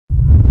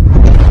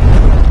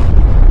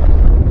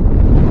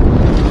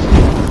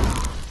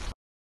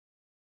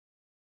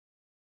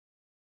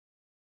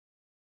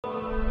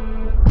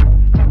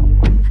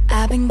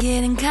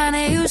getting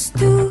kinda used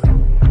to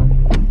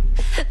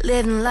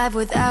living life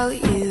without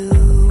you.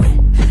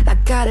 I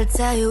gotta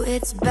tell you,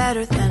 it's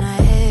better than I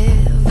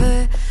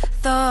ever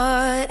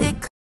thought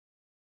it could.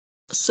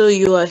 So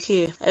you are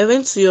here. I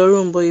went to your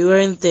room, but you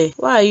weren't there.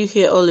 Why are you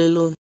here all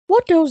alone?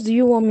 What else do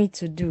you want me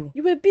to do?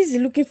 You were busy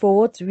looking for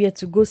what to wear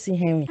to go see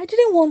Henry. I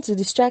didn't want to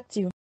distract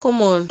you.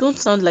 Come on, don't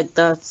sound like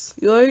that.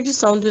 You're already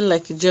sounding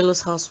like a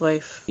jealous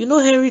housewife. You know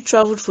Henry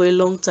traveled for a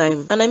long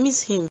time, and I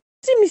miss him.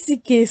 See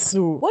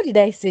Kesu. What did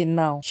I say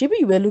now? Maybe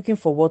you were looking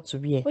for what to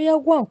wear. Oh yeah,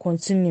 go and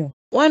continue.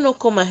 Why not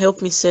come and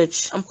help me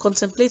search? I'm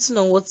contemplating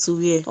on what to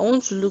wear. I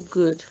want to look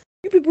good.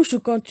 You people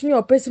should continue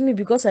oppressing me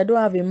because I don't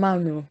have a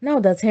man. No. Now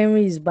that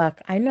Henry is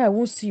back, I know I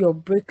won't see your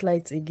brake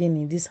lights again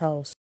in this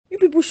house. You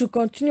people should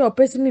continue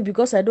oppressing me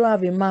because I don't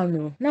have a man.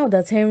 No. Now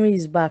that Henry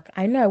is back,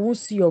 I know I won't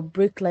see your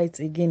brake lights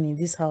again in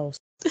this house.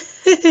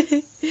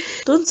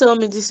 Don't tell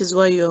me this is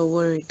why you are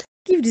worried.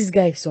 Give this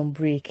guy some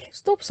break.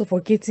 Stop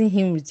suffocating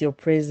him with your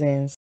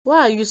presence. Why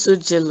are you so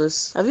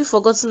jealous? Have you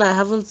forgotten I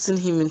haven't seen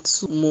him in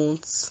 2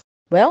 months?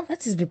 Well,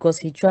 that is because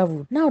he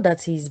traveled. Now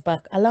that he is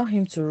back, allow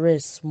him to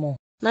rest small.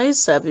 Now you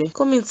sabi,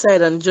 come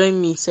inside and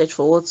join me search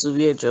for what to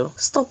wear, Joe.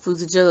 Stop with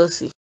the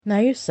jealousy. Now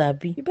you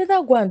sabi, you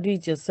better go and do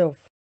it yourself.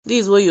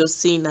 This is what you're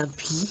saying,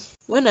 Abi.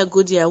 When I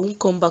go there, I won't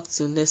come back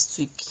till next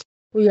week.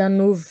 Oh yeah,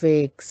 no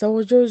vex. I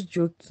was just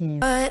joking.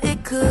 But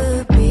it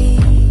could be,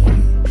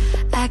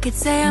 I could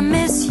say I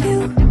miss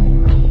you,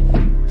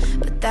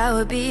 but that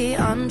would be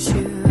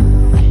untrue.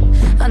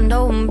 I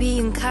know I'm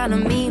being kinda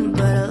mean,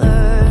 but I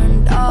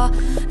learned all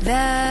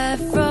that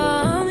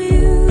from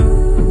you.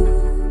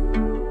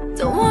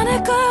 Don't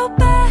wanna go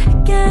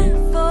back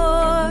and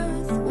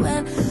forth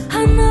when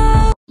I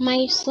know.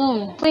 My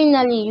son,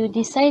 finally you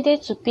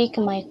decided to pick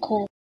my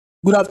call.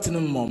 Good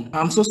afternoon, Mom.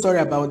 I'm so sorry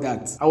about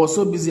that. I was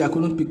so busy I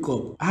couldn't pick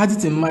up. I had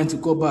it in mind to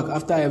call back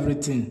after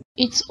everything.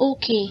 It's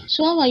okay.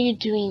 So how are you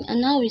doing?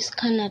 And how is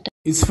Canada?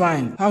 It's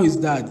fine. How is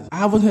Dad? I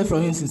haven't heard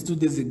from him since 2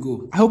 days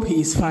ago. I hope he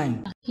is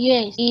fine.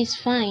 Yes, he is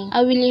fine.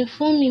 I will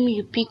inform him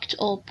you picked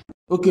up.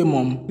 Okay,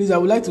 Mom. Please, I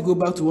would like to go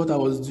back to what I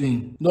was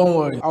doing. Don't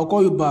worry. I'll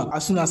call you back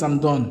as soon as I'm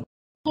done.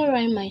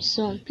 Alright, my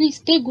son. Please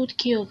take good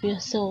care of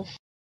yourself.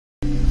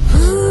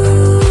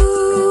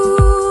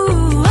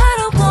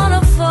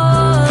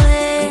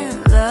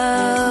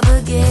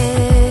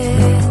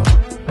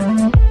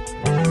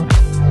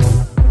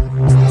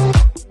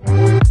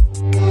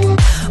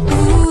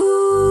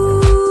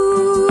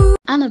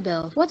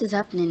 Annabelle, what is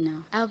happening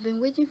now? I've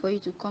been waiting for you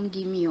to come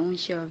give me your own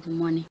share of the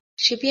money.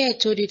 Shebi, I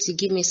told you to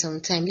give me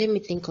some time. Let me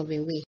think of a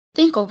way.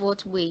 Think of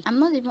what way? I'm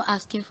not even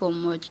asking for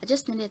much. I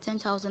just needed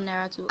 10,000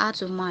 naira to add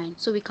to mine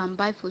so we can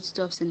buy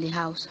foodstuffs in the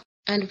house.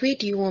 And where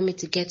do you want me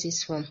to get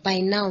this from?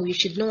 By now, you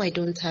should know I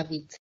don't have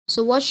it.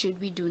 So what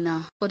should we do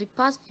now? For the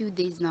past few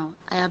days now,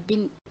 I have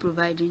been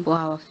providing for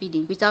our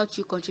feeding without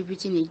you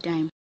contributing a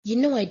dime. You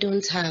know I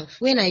don't have.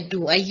 When I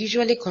do, I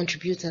usually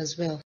contribute as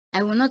well.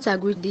 I will not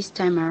agree this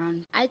time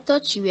around. I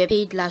thought you were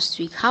paid last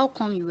week. How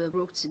come you were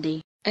broke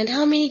today? And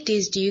how many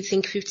days do you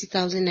think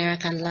 50,000 naira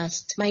can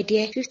last? My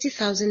dear,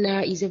 50,000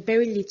 naira is a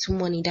very little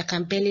money that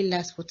can barely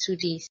last for 2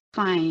 days.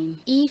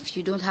 Fine. If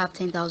you don't have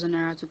 10,000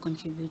 naira to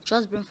contribute,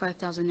 just bring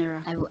 5,000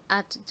 naira. I will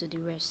add to the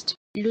rest.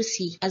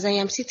 Lucy, as I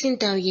am sitting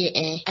down here,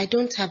 I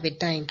don't have a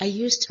dime. I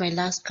used my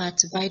last card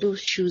to buy those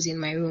shoes in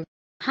my room.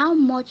 How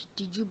much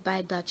did you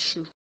buy that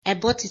shoe? I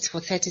bought it for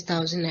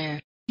 30,000 naira.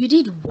 You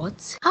did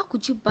what? How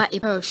could you buy a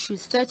pair of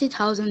shoes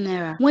 30,000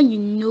 naira when you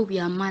know we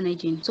are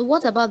managing? So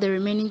what about the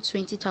remaining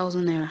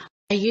 20,000 naira?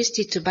 I used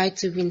it to buy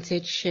 2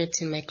 vintage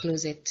shirts in my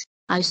closet.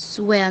 I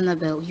swear,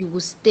 Annabelle, you will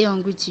stay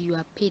hungry till you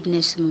are paid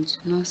next month.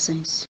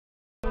 Nonsense.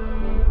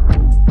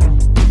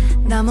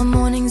 Now my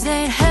mornings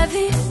ain't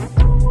heavy,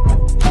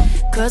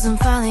 cause I'm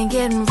finally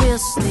getting real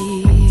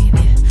sleep.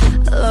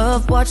 I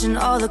love watching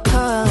all the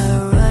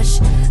color rush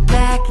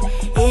back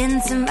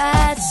into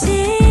my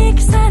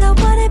cheeks. I know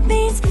what it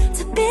means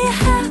to be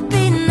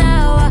happy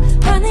now. I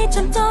finally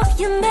jumped off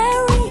your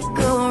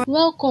merry-go-round.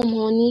 Welcome,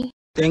 honey.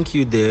 Thank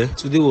you, dear.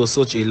 Today was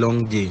such a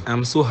long day.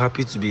 I'm so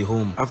happy to be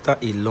home after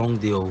a long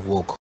day of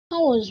work. How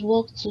was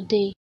work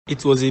today?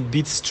 It was a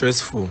bit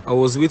stressful. I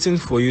was waiting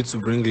for you to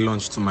bring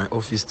lunch to my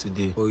office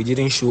today, but you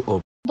didn't show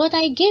up. But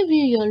I gave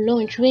you your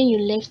lunch when you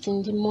left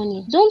in the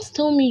morning. Don't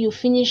tell me you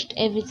finished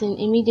everything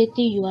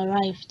immediately you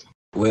arrived.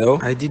 Well,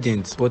 I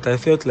didn't, but I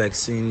felt like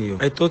seeing you.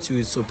 I thought you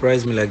would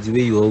surprise me like the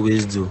way you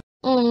always do.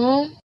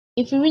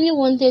 If you really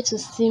wanted to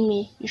see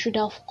me, you should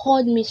have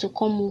called me to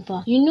come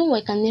over. You know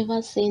I can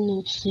never say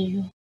no to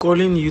you.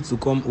 Calling you to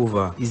come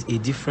over is a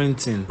different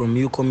thing from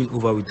you coming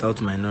over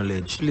without my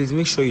knowledge. Please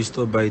make sure you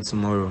stop by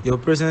tomorrow. Your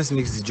presence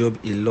makes the job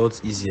a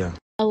lot easier.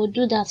 I will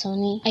do that,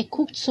 honey. I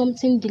cooked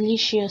something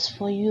delicious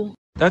for you.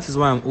 That is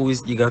why I'm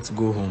always eager to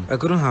go home. I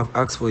couldn't have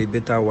asked for a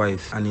better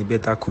wife and a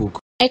better cook.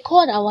 I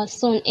called our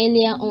son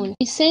earlier on.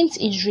 He sent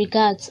his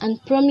regards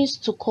and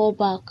promised to call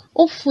back.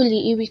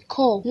 Hopefully he will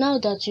call now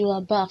that you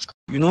are back.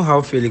 You know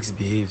how Felix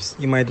behaves.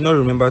 He might not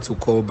remember to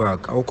call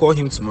back. I'll call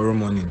him tomorrow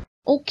morning.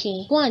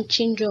 Okay, go and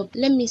change up.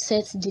 Let me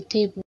set the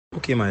table.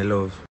 Okay, my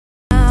love.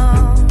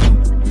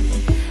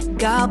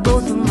 Got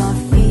both of my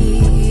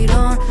feet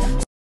on.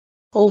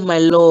 Oh my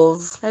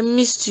love, I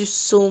missed you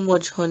so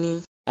much,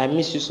 honey. I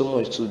miss you so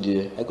much too,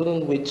 dear. I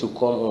couldn't wait to come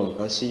home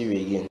and see you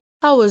again.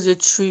 How was your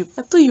trip?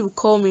 I thought you would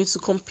call me to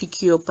come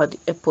pick you up at the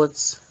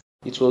airport.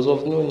 It was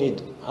of no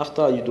need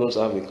after you don't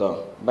have a car.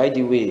 By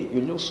the way,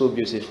 you look so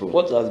beautiful.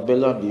 What has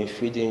Bella been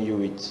feeding you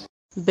with?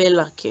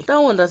 Bella, okay. That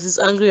one that is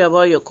angry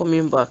about your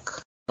coming back.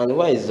 And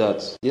why is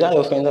that? Did I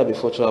offend her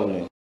before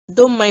traveling?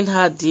 Don't mind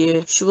her,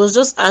 dear. She was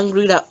just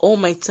angry that all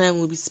my time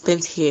will be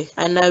spent here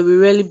and I will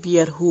rarely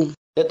be at home.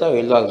 Let her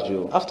relax,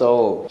 Joe. After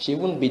all, she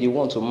wouldn't be the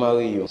one to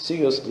marry you.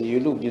 Seriously, you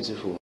look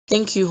beautiful.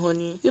 Thank you,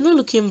 honey. You're not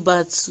looking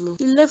bad too.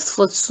 You left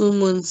for 2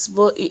 months,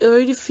 but it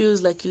already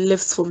feels like you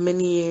left for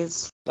many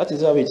years. That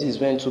is how it is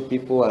when two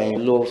people are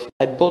in love.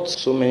 I bought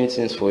so many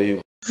things for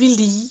you.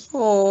 Really?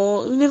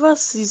 Oh, you never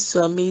cease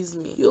to amaze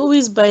me. You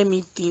always buy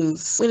me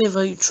things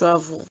whenever you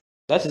travel.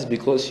 That is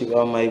because you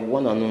are my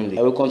one and only.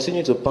 I will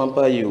continue to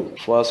pamper you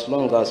for as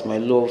long as my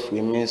love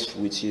remains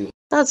with you.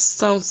 That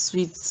sounds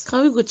sweet.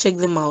 Can we go check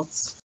them out?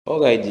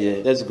 Alright,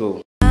 dear. Let's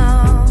go.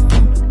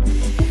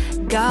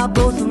 Got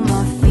both of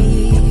my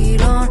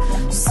feet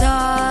on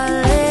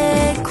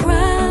solid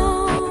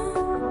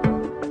ground.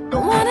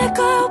 Don't wanna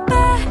go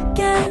back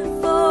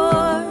and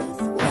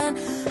forth when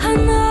I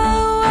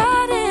know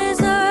I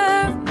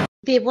deserve.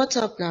 Babe, what's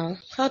up now?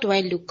 How do I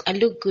look? I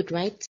look good,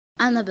 right?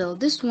 Annabelle,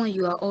 this one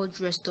you are all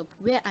dressed up.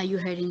 Where are you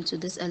heading to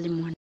this early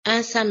morning?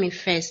 Answer me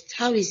first.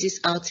 How is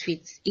this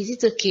outfit? Is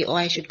it okay or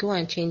I should go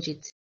and change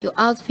it? Your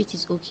outfit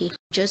is okay.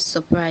 Just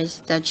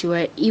surprised that you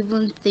are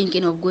even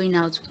thinking of going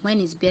out when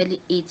it's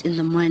barely 8 in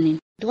the morning.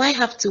 Do I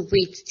have to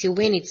wait till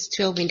when it's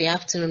 12 in the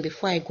afternoon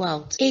before I go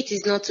out? 8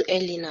 is not too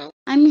early now.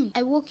 I mean,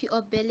 I woke you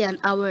up barely an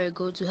hour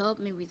ago to help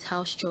me with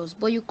house chores,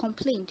 but you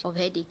complained of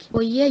headache.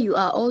 But here you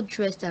are all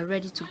dressed and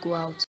ready to go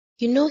out.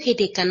 You know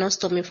headache cannot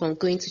stop me from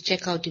going to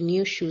check out the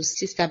new shoes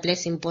Sister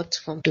Blessing bought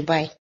from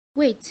Dubai.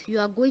 Wait, you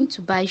are going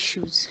to buy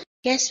shoes?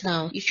 Yes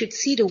now, you should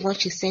see the one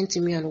she sent to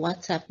me on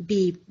WhatsApp.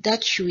 Babe,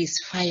 that shoe is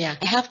fire.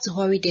 I have to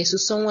hurry there so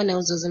someone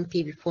else doesn't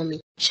pay before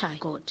me. Chai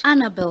God.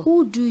 Annabelle,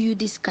 who do you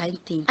this kind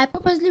thing? I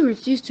purposely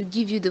refused to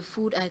give you the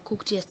food I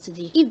cooked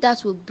yesterday, if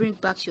that will bring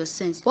back your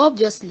sense. But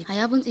obviously, I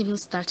haven't even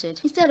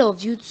started. Instead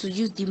of you to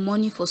use the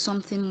money for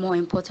something more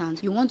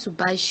important, you want to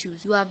buy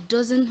shoes. You have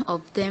dozens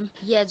of them,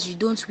 yet you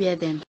don't wear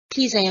them.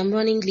 Please, I am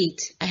running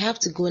late. I have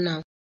to go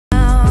now.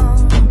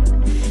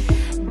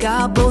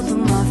 Got both of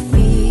my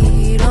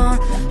feet on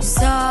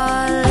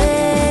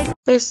solid.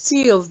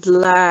 Bestie of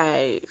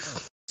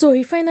life. So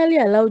he finally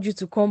allowed you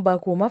to come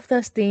back home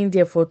after staying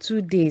there for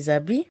 2 days,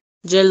 Abby?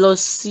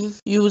 Jealousy.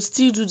 You would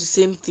still do the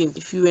same thing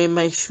if you were in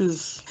my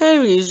shoes.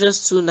 Henry is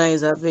just too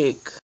nice, I beg.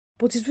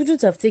 But it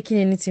wouldn't have taken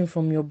anything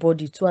from your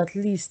body to at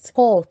least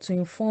call to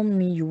inform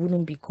me you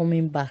wouldn't be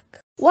coming back.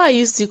 Why are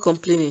you still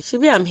complaining?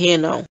 Maybe I'm here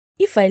now.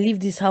 If I leave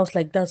this house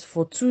like that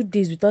for 2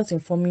 days without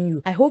informing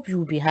you, I hope you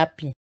will be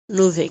happy.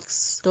 No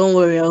vex. Don't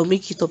worry, I'll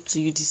make it up to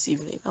you this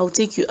evening. I'll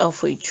take you out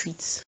for a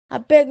treat. I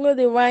beg no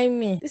dey whine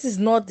me. This is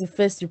not the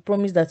first you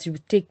promised that you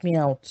would take me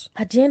out.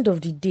 At the end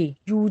of the day,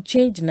 you will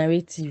change the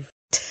narrative.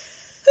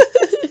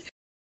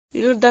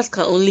 You know that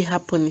can only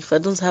happen if I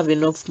don't have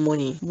enough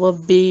money.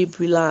 But babe,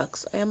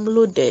 relax. I am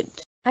loaded.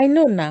 I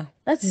know now.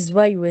 That is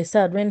why you were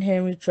sad when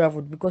Henry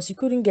traveled, because you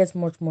couldn't get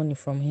much money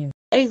from him.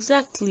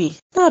 Exactly.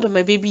 Now that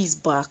my baby is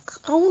back,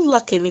 I won't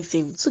lack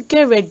anything. So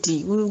get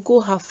ready. We will go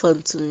have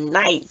fun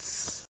tonight.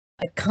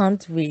 I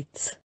can't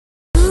wait.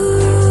 Ooh,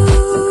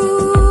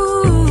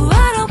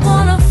 I don't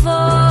wanna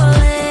fall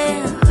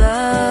in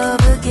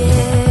love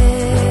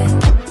again.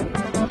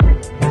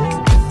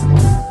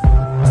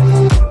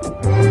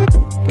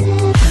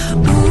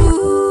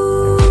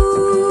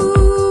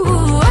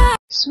 Ooh,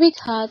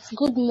 Sweetheart,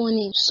 good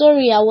morning.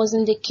 Sorry, I was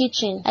in the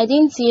kitchen. I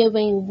didn't hear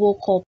when you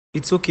woke up.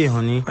 It's okay,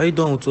 honey. Are you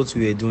done with what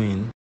we were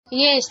doing?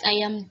 Yes, I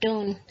am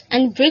done.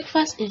 And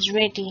breakfast is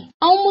ready.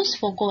 I almost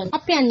forgot.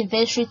 Happy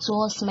anniversary to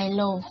us, my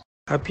love.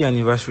 Happy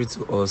anniversary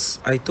to us.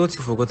 I thought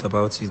you forgot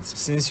about it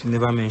since you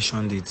never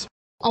mentioned it.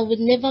 I would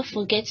never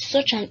forget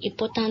such an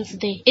important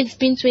day. It's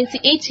been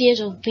 28 years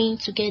of being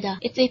together.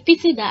 It's a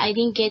pity that I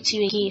didn't get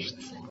you a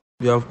gift.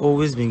 You have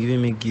always been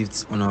giving me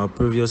gifts on our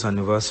previous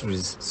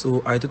anniversaries,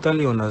 so I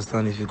totally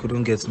understand if you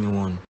couldn't get me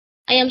one.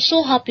 I am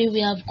so happy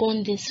we have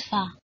gone this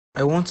far.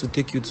 I want to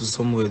take you to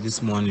somewhere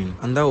this morning,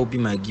 and that will be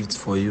my gift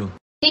for you.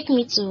 Take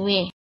me to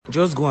where?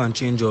 Just go and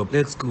change up.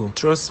 Let's go.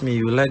 Trust me,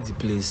 you like the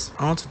place.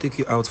 I want to take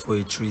you out for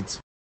a treat.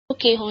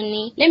 Okay,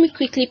 honey. Let me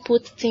quickly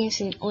put things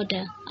in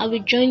order. I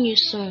will join you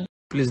soon.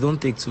 Please don't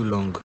take too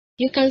long.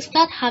 You can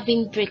start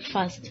having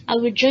breakfast. I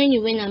will join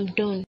you when I'm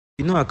done.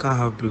 You know I can't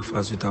have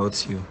breakfast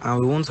without you, and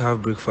we won't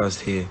have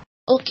breakfast here.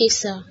 Okay,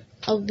 sir.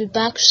 I'll be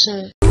back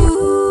soon.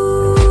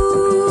 I'll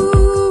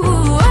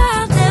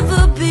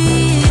never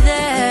be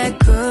that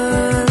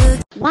girl.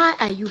 Why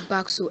are you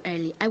back so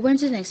early? I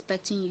wasn't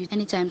expecting you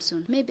anytime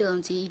soon. Maybe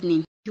until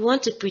evening. You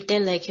want to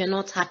pretend like you're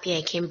not happy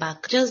I came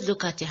back. Just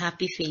look at your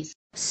happy face.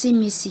 See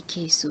me,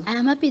 CK, so I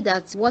am happy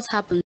that what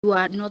happened, you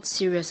are not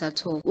serious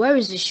at all. Where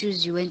is the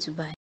shoes you went to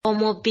buy?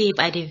 Omo babe,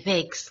 I dey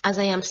vex. As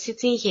I am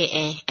sitting here,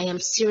 I am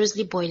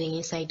seriously boiling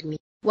inside me.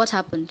 What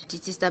happened?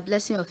 Did Sister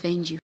Blessing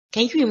offend you?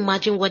 Can you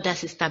imagine what that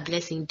Sister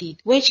Blessing did?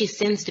 When she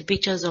sent the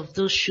pictures of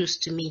those shoes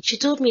to me, she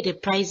told me the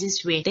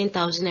prices were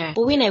 10,000 naira.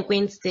 But when I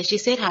went there, she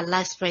said her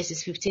last price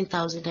is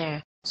 15,000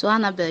 naira. So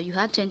Annabelle, you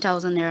had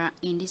 10,000 naira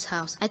in this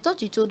house. I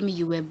thought you told me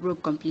you were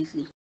broke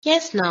completely.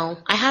 Yes now,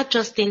 I had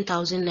just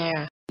 10,000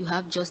 naira. You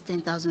have just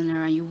 10,000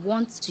 naira and you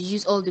want to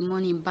use all the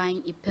money in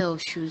buying a pair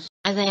of shoes.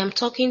 As I am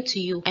talking to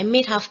you, I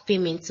made half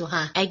payment to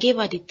her. I gave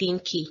her the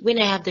 10k. When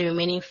I have the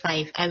remaining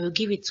 5, I will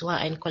give it to her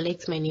and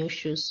collect my new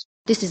shoes.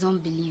 This is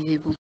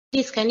unbelievable.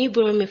 Please, can you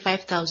borrow me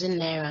 5,000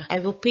 naira? I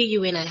will pay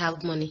you when I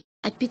have money.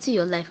 I pity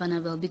your life,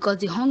 Annabelle, because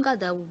the hunger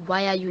that will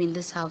wire you in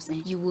this house,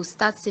 you will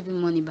start saving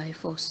money by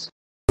force.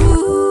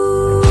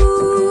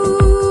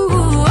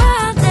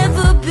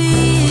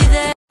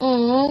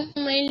 Oh,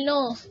 my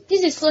love,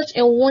 this is such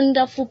a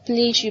wonderful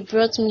place you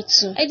brought me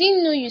to. I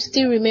didn't know you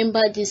still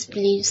remember this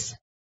place.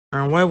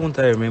 And why won't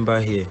I remember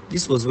here?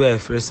 This was where I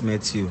first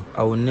met you.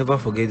 I will never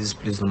forget this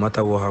place no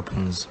matter what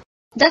happens.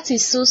 That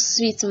is so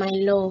sweet, my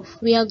love.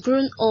 We are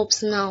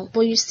grown-ups now,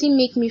 but you still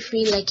make me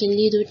feel like a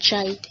little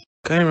child.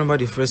 Can you remember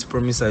the first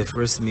promise I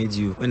first made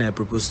you when I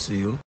proposed to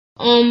you?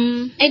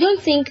 I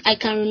don't think I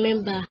can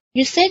remember.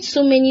 You said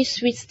so many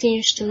sweet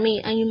things to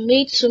me and you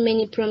made so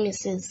many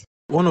promises.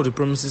 One of the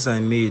promises I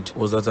made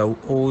was that I will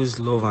always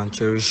love and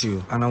cherish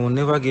you, and I will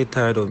never get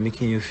tired of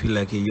making you feel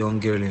like a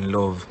young girl in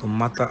love, no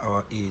matter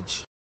our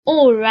age.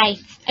 Oh, right.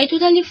 I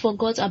totally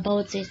forgot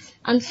about it.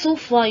 And so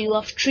far you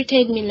have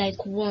treated me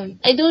like one.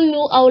 I don't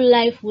know how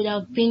life would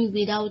have been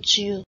without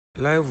you.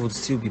 Life would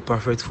still be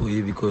perfect for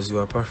you because you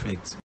are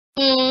perfect.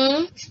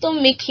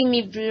 Stop making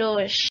me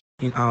blush.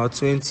 In our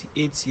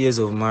 28 years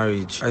of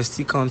marriage, I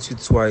still count you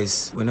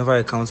twice whenever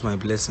I count my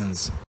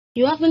blessings.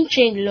 You haven't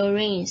changed,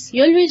 Lawrence.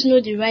 You always know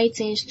the right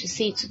things to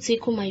say to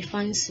tickle my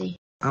fancy.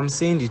 I'm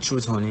saying the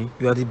truth, honey.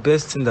 You are the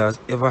best thing that has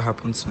ever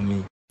happened to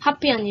me.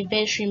 Happy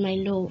anniversary, my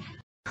love.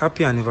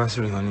 Happy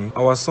anniversary, honey.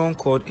 Our son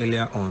called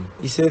earlier on.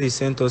 He said he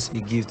sent us a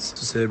gift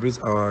to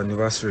celebrate our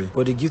anniversary,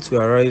 but the gift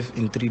will arrive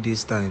in 3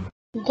 days' time.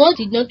 God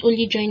did not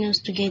only join us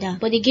together,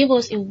 but He gave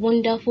us a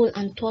wonderful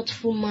and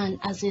thoughtful man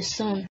as a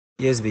son.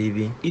 Yes,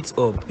 baby. Eat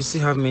up. We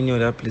still have many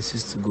other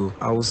places to go.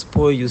 I will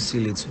spoil you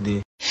silly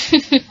today.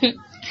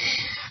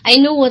 I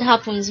know what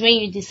happens when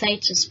you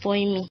decide to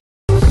spoil me.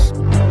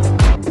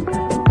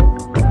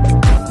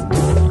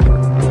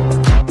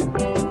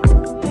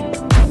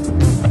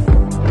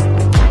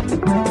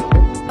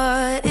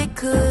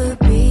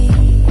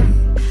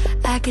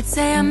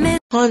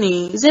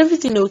 Honey, is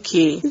everything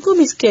okay? You got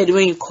me scared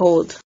when you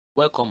called.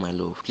 Welcome, my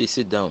love. Please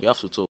sit down. We have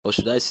to talk. Or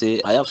should I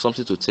say, I have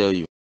something to tell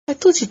you. I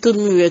thought you told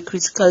me we were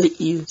critically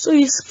ill, so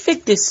you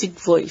faked a sick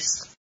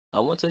voice. I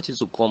wanted you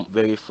to come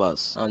very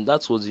fast, and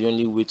that was the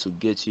only way to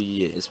get you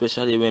here,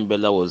 especially when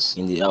Bella was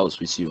in the house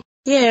with you.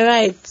 Yeah,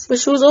 right. But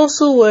she was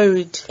also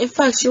worried. In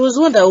fact, she was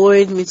the one that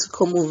worried me to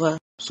come over.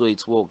 So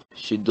it worked.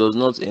 She does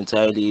not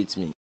entirely hate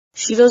me.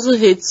 She doesn't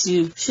hate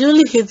you. She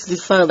only hates the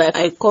fact that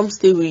I come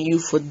stay with you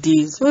for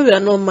days when we are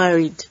not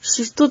married.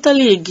 She's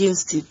totally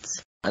against it.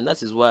 And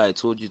that is why I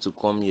told you to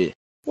come here.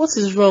 What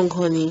is wrong,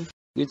 honey?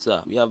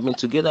 Rita, we have been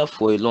together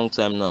for a long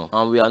time now,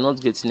 and we are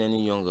not getting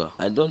any younger.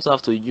 I don't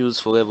have to use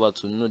forever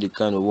to know the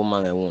kind of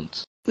woman I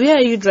want. Where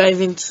are you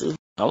driving to?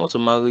 I want to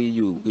marry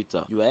you,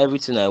 Rita. You are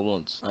everything I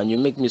want, and you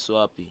make me so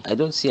happy. I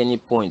don't see any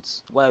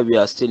point why we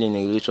are still in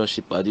a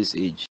relationship at this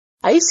age.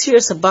 Are you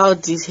serious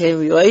about this,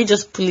 Henry, or are you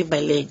just pulling my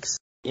legs?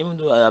 Even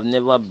though I have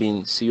never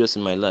been serious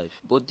in my life,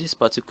 but this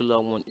particular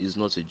one is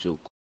not a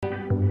joke.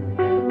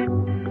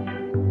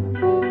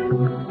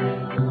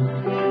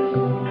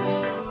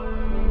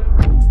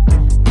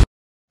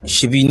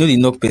 Shebi, you know the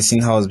knock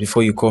person house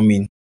before you come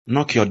in.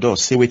 Knock your door,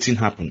 say wetin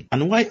happen.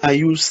 And why are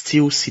you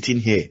still sitting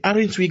here?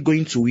 Aren't we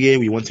going to where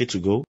we wanted to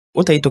go?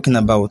 What are you talking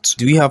about?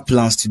 Do we have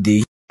plans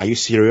today? Are you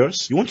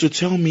serious? You want to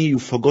tell me you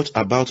forgot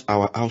about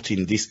our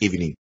outing this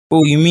evening?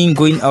 Oh, you mean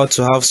going out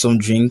to have some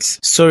drinks?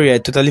 Sorry, I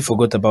totally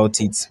forgot about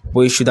it.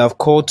 But you should have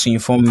called to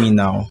inform me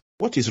now.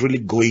 What is really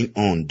going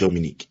on,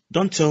 Dominic?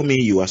 Don't tell me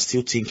you are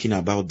still thinking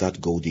about that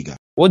gold digger.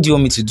 What do you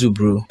want me to do,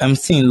 bro? I'm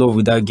still in love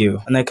with that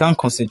girl, and I can't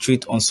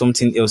concentrate on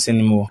something else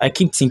anymore. I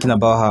keep thinking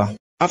about her.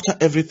 After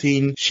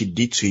everything she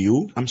did to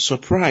you, I'm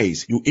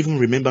surprised you even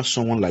remember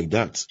someone like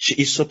that. She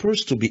is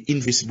supposed to be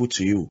invisible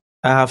to you.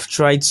 I have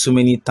tried so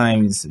many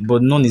times,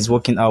 but none is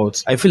working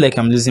out. I feel like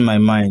I'm losing my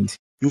mind.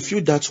 You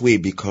feel that way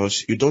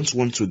because you don't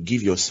want to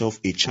give yourself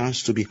a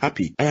chance to be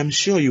happy. I am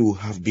sure you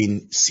have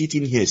been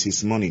sitting here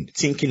since morning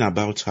thinking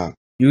about her.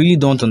 You really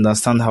don't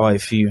understand how I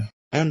feel.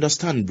 I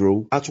understand,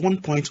 bro. At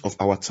one point of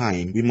our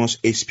time, we must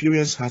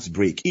experience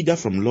heartbreak, either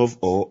from love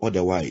or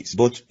otherwise.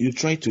 But you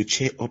try to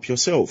cheer up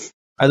yourself.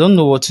 I don't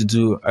know what to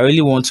do. I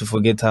really want to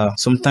forget her.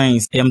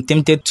 Sometimes I am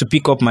tempted to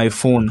pick up my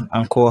phone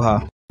and call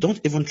her.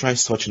 Don't even try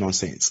such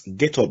nonsense.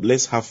 Get up,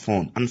 let's have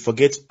fun and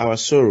forget our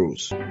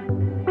sorrows.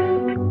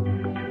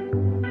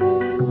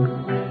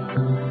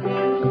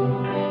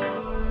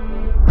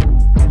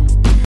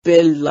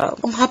 Bella,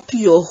 I'm happy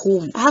you're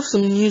home. I have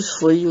some news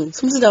for you.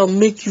 Something that will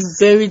make you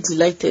very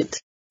delighted.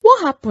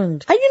 What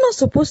happened? Are you not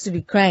supposed to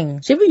be crying?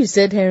 Maybe you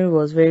said Henry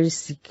was very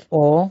sick.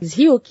 Or is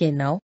he okay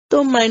now?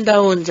 Don't mind that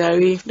one,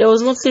 Jerry. There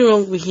was nothing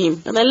wrong with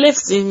him, and I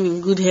left him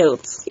in good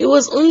health. It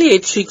was only a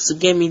trick to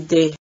get me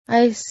there.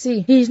 I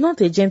see. He is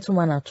not a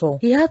gentleman at all.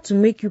 He had to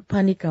make you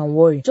panic and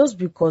worry just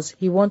because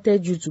he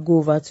wanted you to go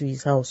over to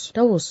his house.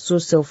 That was so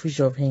selfish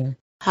of him.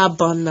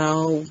 Haba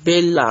now,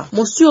 Bella.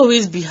 Must you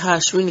always be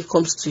harsh when it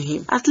comes to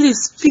him? At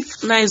least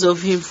speak nice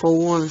of him for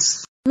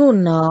once. No,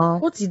 nah.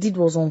 What he did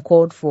was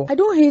uncalled for. I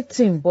don't hate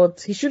him, but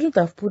he shouldn't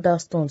have put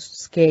that stunt to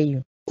scare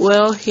you.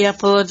 Well, he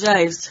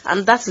apologized,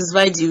 and that is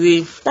by the way.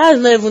 That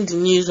is not even the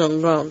news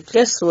on ground.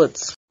 Guess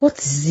what? What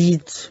is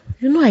it?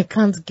 You know I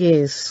can't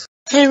guess.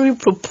 Henry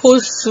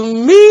proposed to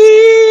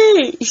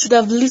me! You should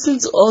have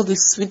listened to all the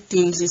sweet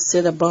things he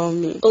said about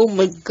me. Oh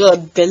my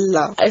god,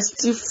 Bella. I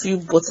still feel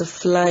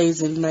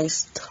butterflies in my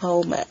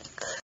stomach.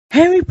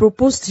 Henry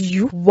proposed to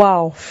you?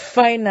 Wow,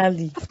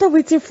 finally. After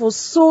waiting for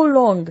so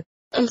long.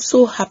 I'm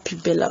so happy,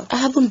 Bella. I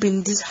haven't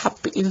been this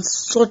happy in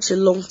such a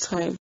long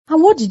time.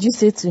 And what did you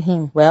say to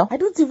him? Well, I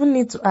don't even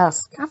need to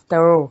ask.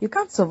 After all, you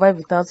can't survive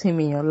without him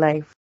in your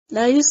life.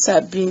 Now you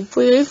Sabi,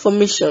 for your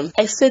information,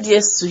 I said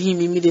yes to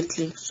him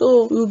immediately.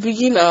 So we'll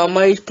begin our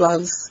marriage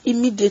plans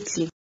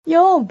immediately.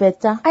 You're all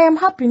better. I am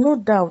happy, no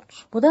doubt.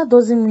 But that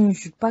doesn't mean you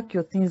should pack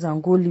your things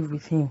and go live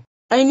with him.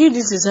 I knew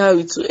this is how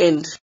it would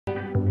end.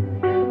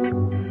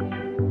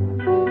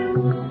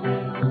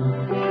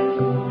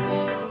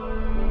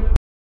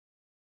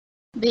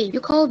 Babe,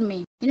 you called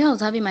me. You know I was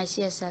having my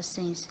CSR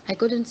since. I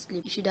couldn't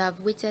sleep. You should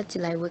have waited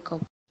till I wake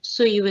up.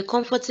 So you were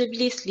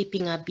comfortably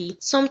sleeping, Abby?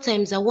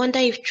 Sometimes I wonder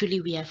if truly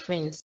we are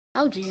friends.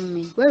 How do you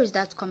mean? Where is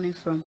that coming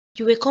from?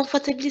 You were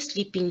comfortably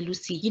sleeping,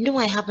 Lucy. You know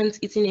I haven't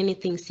eaten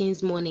anything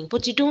since morning,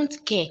 but you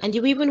don't care, and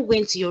you even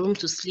went to your room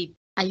to sleep.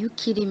 Are you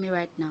kidding me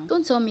right now?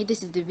 Don't tell me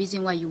this is the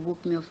reason why you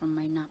woke me up from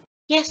my nap.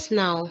 Yes,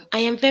 now. I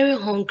am very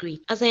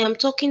hungry. As I am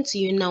talking to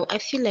you now, I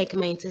feel like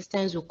my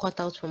intestines will cut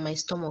out from my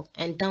stomach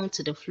and down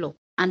to the floor.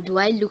 And do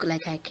I look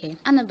like I care?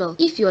 Annabelle,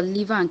 if your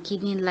liver and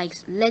kidney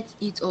likes, let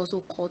it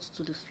also cut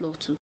to the floor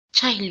too.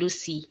 Chai,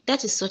 Lucy,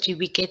 that is such a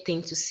wicked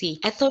thing to say.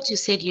 I thought you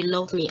said you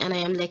love me and I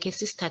am like a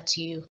sister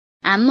to you.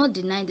 I am not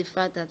denying the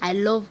fact that I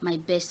love my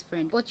best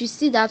friend. But you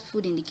see that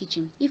food in the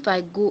kitchen. If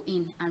I go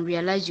in and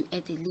realize you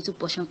ate a little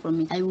portion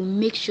from it, I will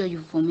make sure you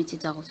vomit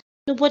it out.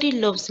 Nobody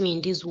loves me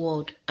in this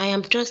world. I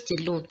am just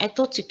alone. I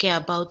thought you care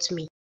about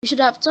me. You should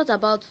have thought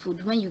about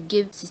food when you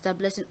gave Sister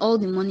Blessing all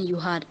the money you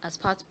had as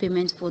part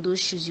payment for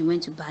those shoes you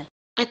went to buy.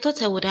 I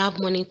thought I would have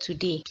money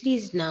today.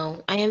 Please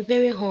now, I am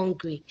very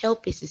hungry.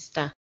 Help a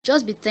sister.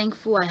 Just be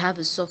thankful I have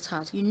a soft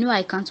heart. You know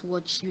I can't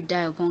watch you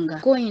die of hunger.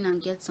 Go in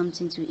and get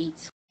something to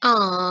eat.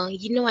 Ah,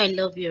 you know I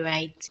love you,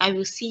 right? I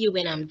will see you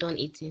when I'm done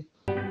eating.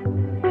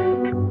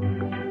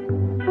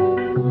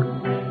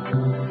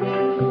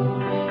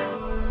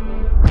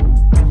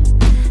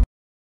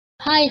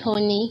 Hi,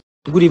 honey.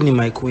 Good evening,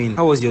 my queen.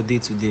 How was your day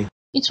today?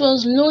 It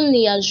was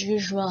lonely as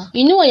usual.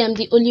 You know I am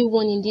the only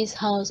one in this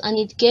house and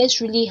it gets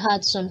really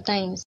hard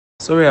sometimes.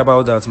 Sorry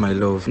about that, my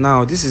love.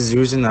 Now, this is the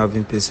reason I've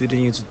been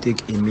persuading you to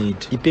take a maid.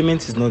 The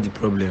payment is not the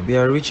problem. We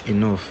are rich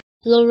enough.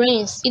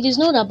 Lawrence, it is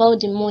not about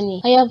the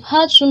money. I have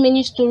heard so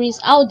many stories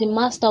how the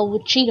master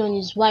would cheat on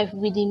his wife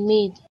with a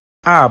maid.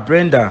 Ah,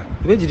 Brenda,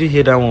 where did you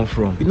hear that one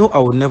from? You know I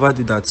would never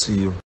do that to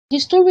you. The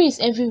story is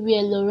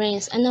everywhere,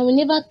 Lawrence, and I will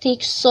never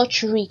take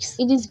such risks.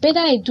 It is better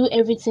I do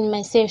everything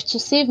myself to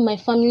save my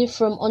family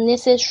from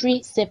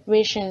unnecessary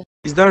separation.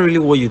 Is that really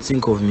what you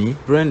think of me?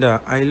 Brenda,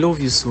 I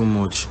love you so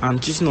much,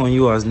 and cheating on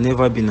you has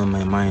never been on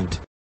my mind.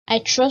 I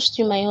trust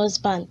you, my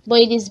husband, but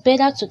it is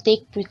better to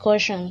take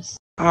precautions.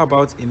 How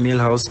about a male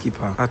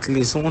housekeeper? At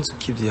least someone to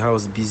keep the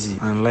house busy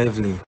and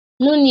lively.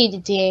 No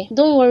need, dear.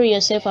 Don't worry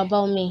yourself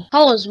about me.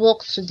 How was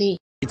work today?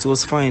 It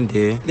was fine,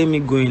 dear. Let me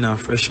go in and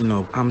freshen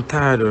up. I'm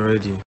tired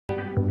already.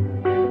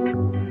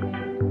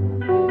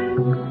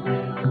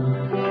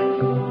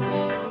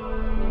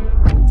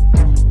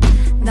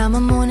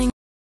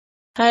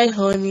 Hi,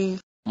 honey.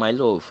 My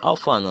love, how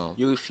far now?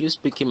 You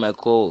refused picking my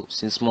call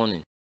since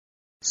morning.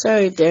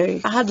 Sorry,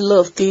 Derry. I had a lot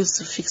of things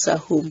to fix at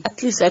home.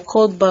 At least I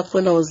called back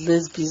when I was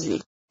less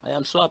busy. I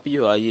am so happy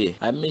you are here.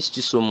 I missed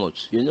you so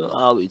much. You know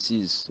how it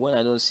is when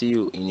I don't see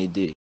you in a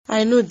day.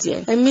 I know,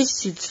 dear. I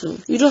missed you too.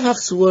 You don't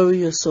have to worry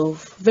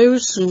yourself. Very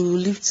soon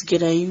we'll live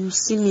together and you'll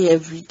see me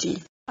every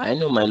day. I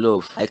know, my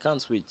love. I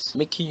can't wait.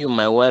 Making you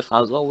my wife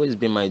has always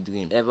been my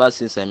dream ever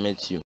since I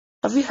met you.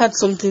 Have you had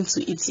something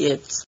to eat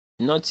yet?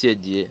 Not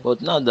yet, dear, but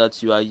now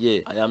that you are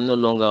here, I am no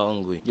longer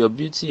hungry. Your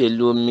beauty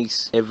alone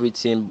makes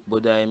everything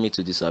bothering me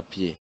to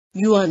disappear.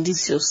 You and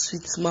this your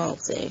sweet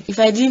mouth, eh? If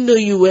I didn't know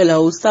you well, I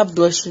would start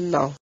blushing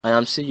now. I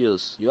am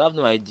serious. You have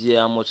no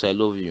idea how much I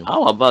love you.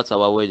 How about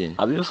our wedding?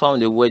 Have you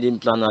found a wedding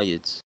planner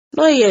yet?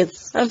 Not yet.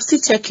 I'm still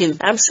checking.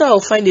 I'm sure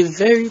I'll find a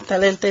very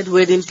talented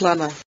wedding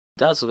planner.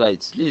 That's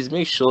right. Please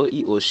make sure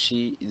he or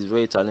she is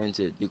very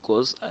talented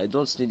because I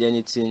don't need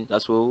anything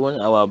that will ruin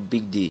our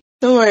big day.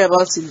 Don't worry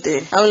about it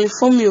there. I will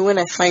inform you when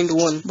I find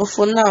one. But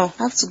for now,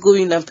 I have to go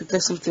in and prepare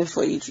something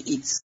for you to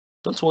eat.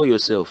 Don't worry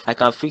yourself. I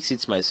can fix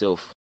it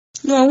myself.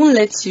 No, I won't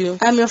let you.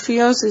 I'm your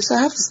fiancé, so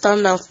I have to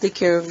stand down to take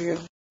care of you.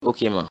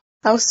 Okay, ma.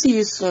 I'll see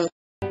you soon.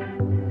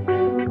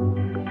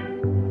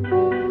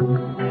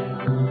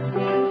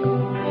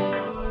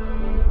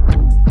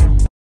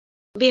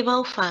 Babe,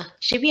 how far?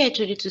 Shebi I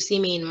told you to see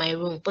me in my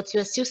room, but you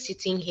are still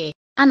sitting here.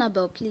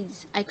 Annabelle,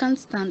 please, I can't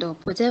stand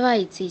up. Whatever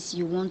it is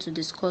you want to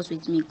discuss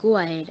with me, go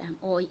ahead. I'm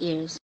all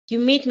ears. You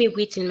made me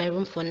wait in my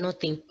room for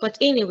nothing. But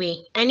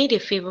anyway, I need a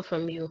favor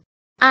from you.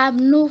 I have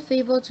no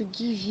favor to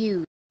give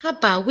you.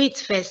 Haba, wait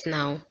first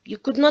now. You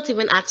could not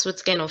even ask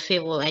what kind of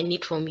favor I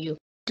need from you.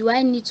 Do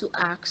I need to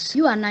ask?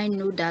 You and I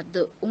know that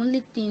the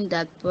only thing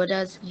that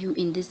bothers you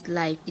in this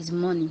life is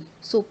money.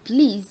 So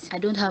please, I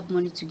don't have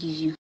money to give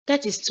you.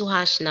 That is too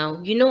harsh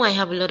now. You know I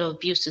have a lot of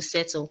bills to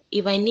settle.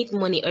 If I need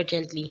money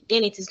urgently,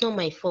 then it is not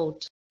my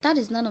fault. That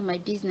is none of my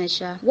business,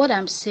 Sha. What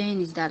I'm saying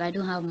is that I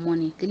don't have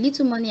money. The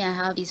little money I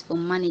have is for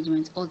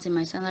management until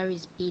my salary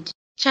is paid.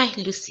 Child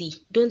Lucy,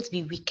 don't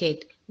be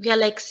wicked. We are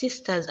like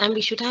sisters and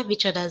we should have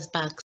each other's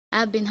backs.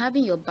 I've been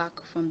having your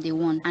back from day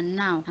one, and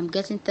now I'm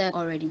getting tired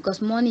already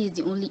because money is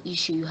the only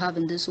issue you have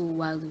in this whole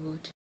wild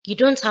world. You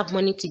don't have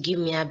money to give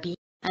me, Abby?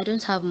 I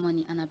don't have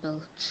money,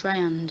 Annabelle. Try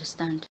and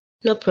understand.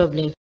 No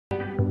problem.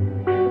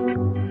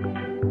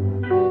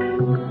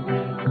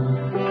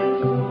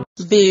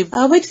 Babe,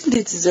 our wedding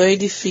date is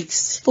already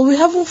fixed, but we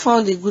haven't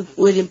found a good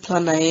wedding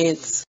planner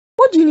yet.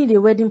 What do you need a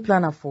wedding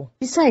planner for?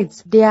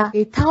 Besides, there are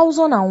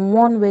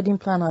 1,001 wedding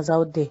planners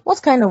out there.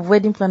 What kind of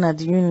wedding planner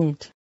do you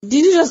need?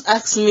 Did you just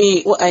ask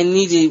me what I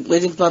need a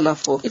wedding planner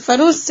for? If I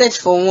don't search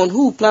for one,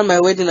 who will plan my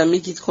wedding and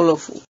make it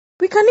colorful?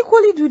 We can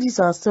equally do this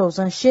ourselves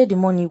and share the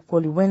money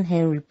equally when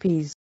Henry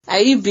pays.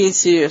 Are you being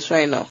serious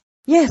right now?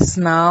 Yes,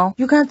 now.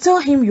 You can tell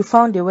him you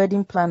found a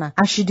wedding planner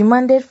and she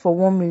demanded for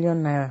 1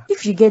 million naira.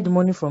 If you get the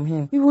money from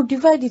him, we will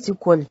divide it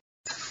equally.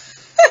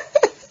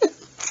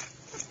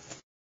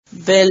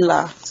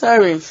 Bella,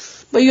 sorry,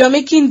 but you are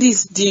making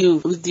this deal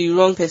with the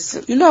wrong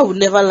person. You know I would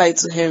never lie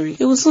to Henry.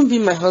 He will soon be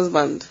my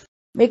husband.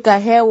 Make a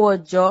hair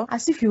word, Joe,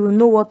 as if you will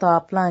know what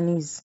our plan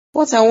is.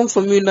 What I want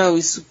from you now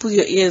is to put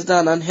your ears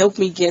down and help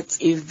me get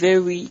a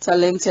very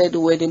talented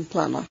wedding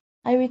planner.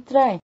 I will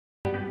try.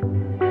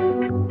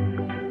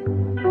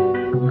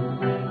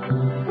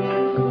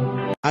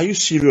 Are you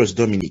serious,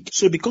 Dominic?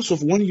 So because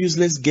of one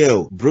useless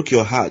girl broke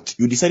your heart,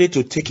 you decided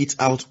to take it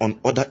out on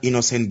other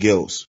innocent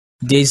girls?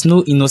 There is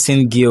no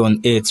innocent girl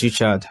on earth,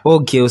 Richard. All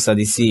girls are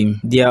the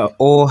same. They are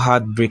all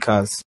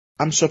heartbreakers.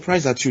 I'm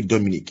surprised at you,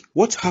 Dominic.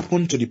 What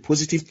happened to the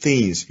positive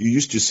things you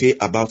used to say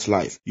about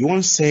life? You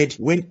once said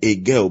when a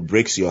girl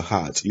breaks your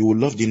heart, you will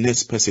love the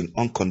next person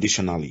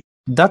unconditionally.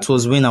 That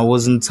was when I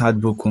wasn't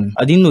heartbroken.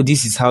 I didn't know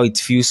this is how it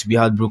feels to be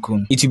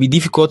heartbroken. It will be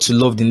difficult to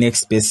love the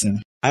next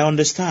person. I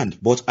understand,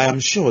 but I am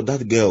sure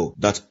that girl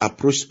that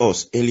approached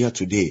us earlier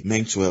today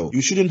meant well.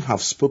 You shouldn't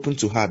have spoken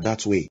to her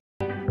that way.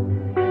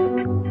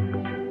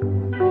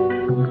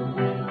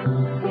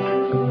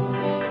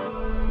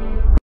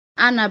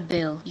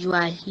 Annabelle, you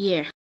are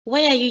here.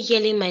 Why are you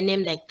yelling my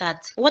name like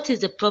that? What is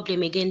the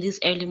problem again this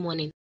early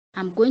morning?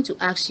 I'm going to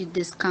ask you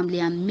this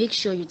calmly and make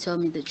sure you tell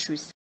me the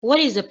truth.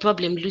 What is the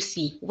problem,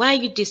 Lucy? Why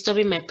are you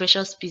disturbing my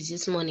precious peace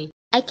this morning?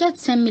 I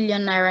kept 10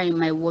 million naira in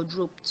my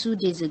wardrobe 2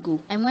 days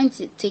ago. I went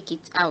to take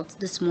it out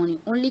this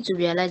morning only to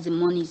realize the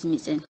money is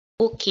missing.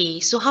 Okay,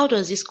 so how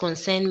does this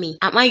concern me?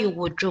 Am I your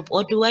wardrobe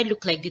or do I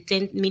look like the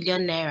 10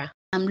 million naira?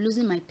 I'm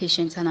losing my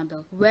patience,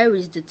 Annabelle. Where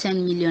is the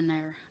 10 million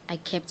naira I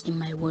kept in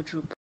my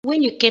wardrobe?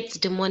 When you kept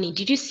the money,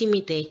 did you see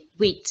me there?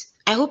 Wait,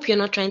 I hope you're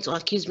not trying to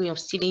accuse me of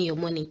stealing your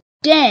money.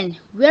 Then,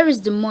 where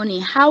is the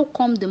money? How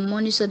come the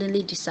money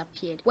suddenly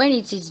disappeared when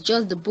it is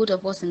just the both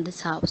of us in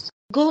this house?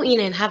 Go in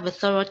and have a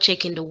thorough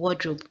check in the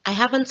wardrobe. I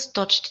haven't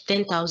touched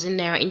 10,000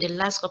 naira in the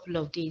last couple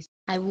of days.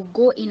 I will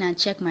go in and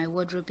check my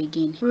wardrobe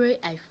again. Pray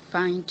I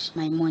find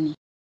my money.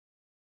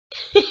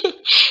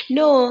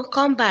 No,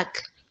 come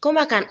back. Come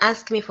back and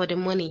ask me for the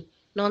money.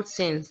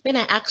 Nonsense. When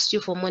I asked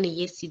you for money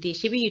yesterday,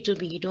 maybe you told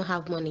me you don't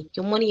have money.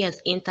 Your money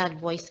has entered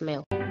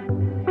voicemail.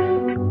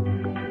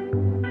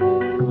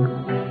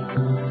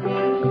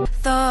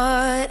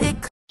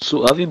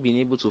 So have you been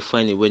able to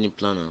find a wedding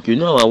planner? You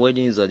know our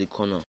wedding is at the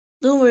corner.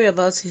 Don't worry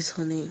about it,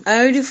 honey. I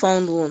already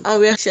found one, and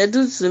we are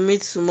scheduled to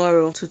meet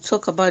tomorrow to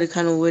talk about the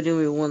kind of wedding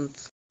we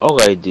want.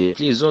 Alright dear,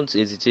 please don't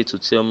hesitate to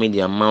tell me the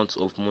amount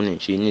of money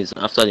she needs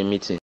after the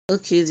meeting.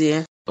 Okay,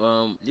 dear.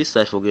 Lest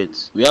I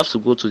forget, we have to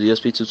go to the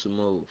hospital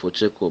tomorrow for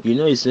checkup. You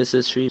know it's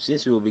necessary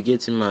since we will be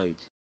getting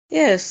married.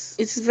 Yes,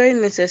 it's very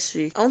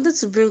necessary. I wanted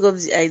to bring up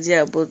the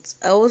idea, but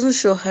I wasn't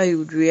sure how you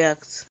would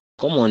react.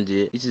 Come on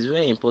dear, it is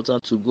very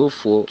important to go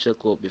for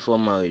checkup before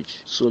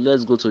marriage. So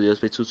let's go to the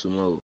hospital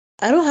tomorrow.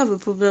 I don't have a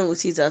problem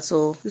with it at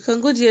all. We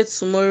can go there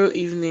tomorrow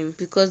evening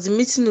because the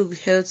meeting will be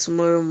held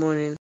tomorrow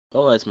morning.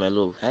 Alright my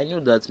love, I know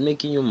that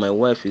making you my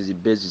wife is the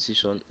best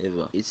decision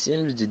ever. It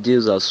seems the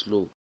days are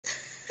slow.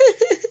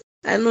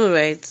 I know,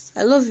 right?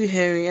 I love you,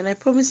 Henry, and I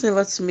promise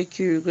never to make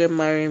you regret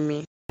marrying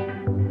me.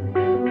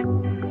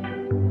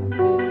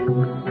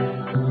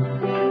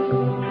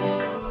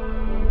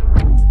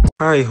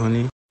 Hi,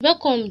 honey.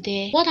 Welcome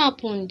there. What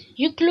happened?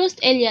 You closed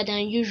earlier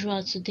than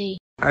usual today.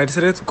 I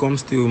decided to come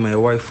stay with my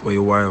wife for a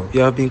while.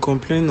 You have been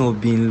complaining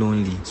of being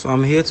lonely, so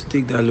I'm here to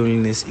take that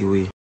loneliness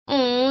away.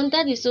 Oh,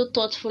 that is so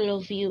thoughtful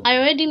of you. I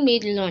already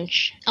made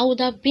lunch. I would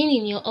have been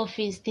in your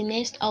office the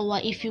next hour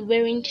if you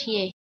weren't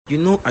here. You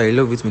know I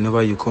love it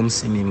whenever you come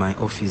see me in my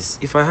office.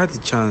 If I had the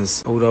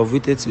chance, I would have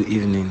waited till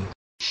evening.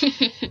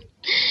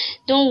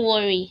 Don't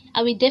worry,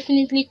 I will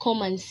definitely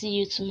come and see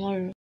you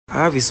tomorrow.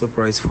 I have a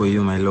surprise for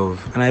you, my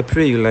love, and I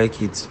pray you like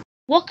it.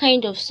 What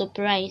kind of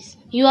surprise?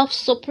 You have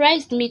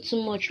surprised me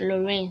too much,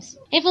 Lawrence.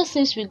 Ever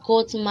since we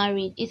got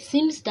married, it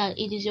seems that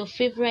it is your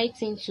favorite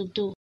thing to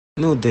do.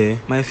 No, dear,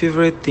 my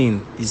favorite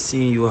thing is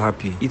seeing you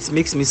happy. It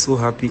makes me so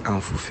happy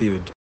and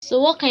fulfilled. So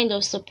what kind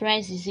of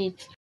surprise is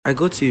it? I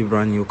got you a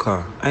brand new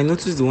car. I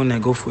noticed the one I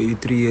got for you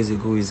 3 years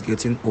ago is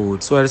getting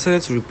old, so I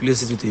decided to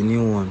replace it with a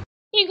new one.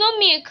 You got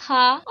me a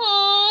car?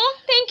 Oh,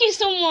 thank you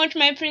so much,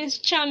 my Prince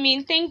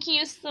Charming. Thank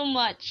you so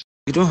much.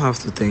 You don't have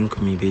to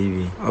thank me,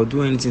 baby. I'll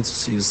do anything to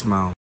see you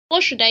smile.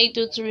 What should I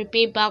do to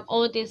repay back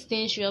all these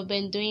things you have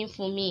been doing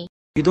for me?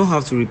 You don't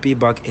have to repay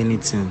back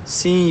anything.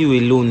 Seeing you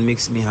alone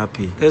makes me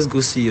happy. Let's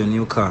go see your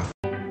new car.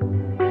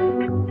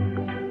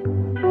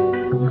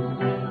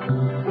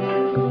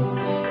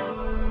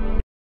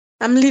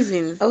 I'm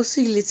leaving. I'll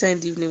see you later in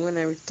the evening when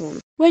I return.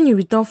 When you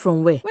return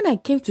from where? When I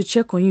came to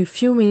check on you a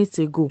few minutes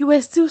ago, you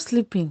were still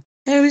sleeping.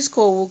 Henry's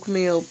call woke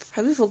me up.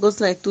 Have you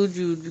forgotten I told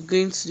you you'd be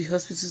going to the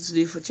hospital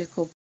today for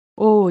checkup?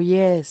 Oh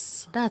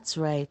yes, that's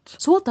right.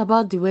 So what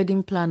about the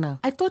wedding planner?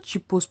 I thought you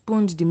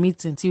postponed the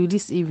meeting till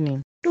this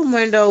evening. Don't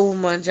mind that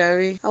woman,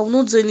 Jare. I will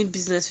not do any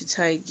business with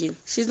her again.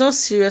 She's not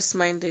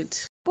serious-minded.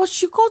 But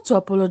she called to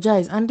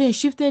apologize and then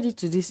shifted it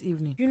to this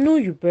evening. You know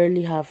you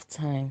barely have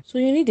time, so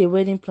you need a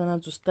wedding planner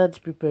to start the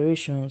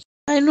preparations.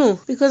 I know,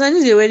 because I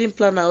need a wedding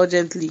planner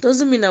urgently.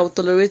 Doesn't mean I will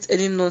tolerate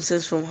any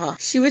nonsense from her.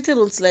 She waited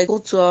until I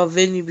got to our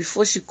venue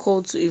before she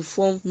called to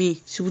inform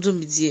me she wouldn't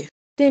be there.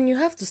 Then you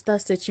have to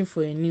start searching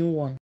for a new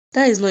one.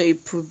 That is not a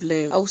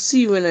problem. I will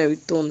see you when I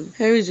return.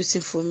 Henry is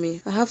waiting for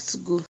me. I have to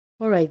go.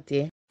 Alright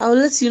dear. I will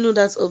let you know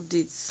that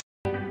update.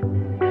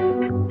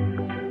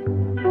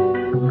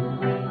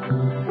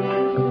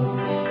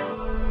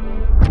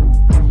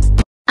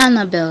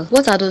 Annabelle,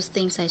 what are those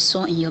things I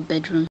saw in your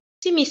bedroom?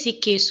 See me see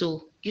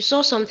Keso. You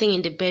saw something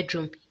in the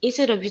bedroom.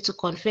 Instead of you to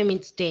confirm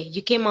it there,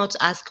 you came out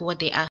to ask what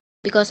they are.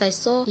 Because I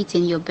saw it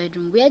in your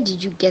bedroom. Where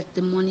did you get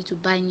the money to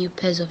buy new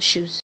pairs of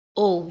shoes?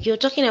 Oh, you're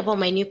talking about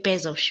my new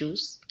pairs of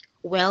shoes?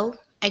 Well,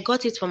 I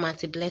got it from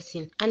Auntie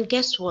Blessing. And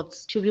guess what?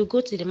 She will go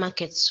to the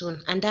market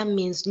soon, and that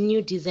means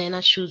new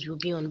designer shoes will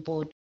be on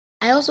board.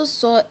 I also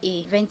saw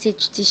a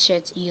vintage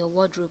t-shirt in your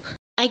wardrobe.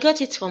 I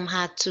got it from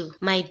her too.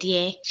 My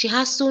dear, she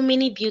has so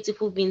many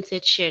beautiful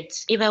vintage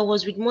shirts. If I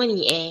was with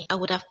money, I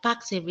would have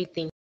packed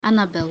everything.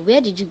 Annabelle,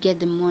 where did you get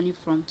the money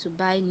from to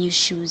buy new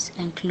shoes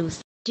and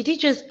clothes? Did you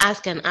just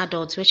ask an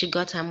adult where she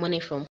got her money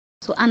from?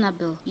 So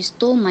Annabelle, you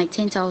stole my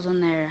 10,000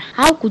 naira.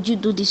 How could you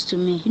do this to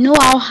me? You know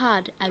how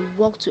hard I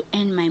work to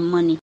earn my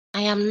money.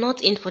 I am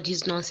not in for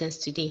this nonsense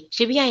today.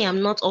 Maybe I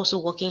am not also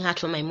working hard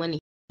for my money.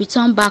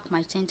 Return back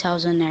my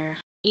 10,000 naira.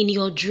 In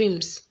your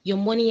dreams, your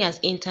money has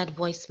entered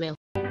voicemail.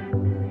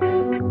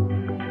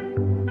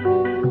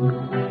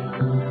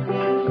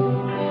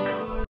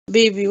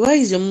 Baby, why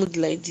is your mood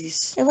like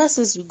this? Ever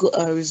since we got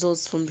our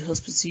results from the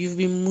hospital, you've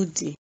been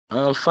moody.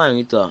 I'm fine,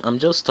 Rita. I'm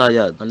just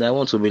tired and I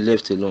want to be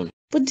left alone.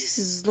 But this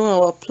is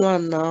not our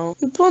plan now.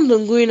 We planned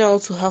on going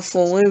out to have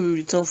fun when we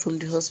return from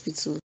the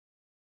hospital.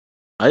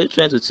 Are you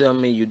trying to tell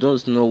me you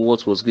don't know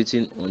what was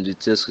written on the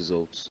test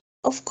results?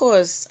 Of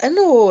course, I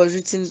know what was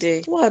written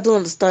there. What I don't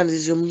understand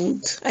is your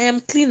mood. I am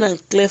clean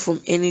and clear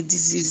from any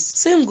disease.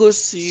 Same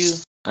goes to you.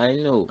 I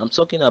know. I'm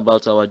talking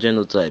about our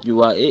genotype.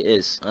 You are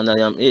AS and I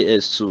am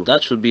AS too.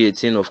 That should be a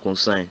thing of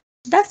concern.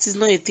 That is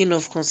not a thing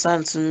of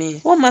concern to me.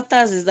 What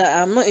matters is that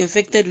I am not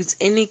infected with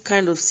any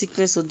kind of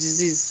sickness or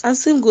disease. And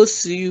same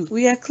goes to you.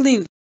 We are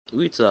clean.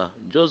 Rita,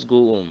 just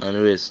go home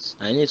and rest.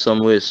 I need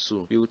some rest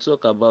too. We will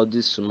talk about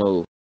this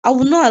tomorrow. I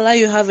will not allow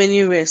you have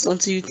any rest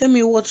until you tell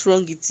me what's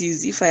wrong it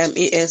is if I am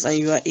AS and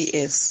you are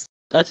AS.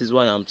 That is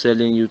why I'm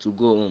telling you to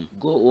go home.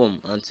 Go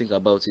home and think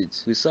about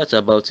it. Research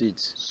about it.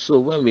 So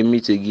when we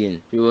meet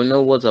again, we will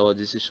know what our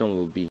decision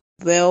will be.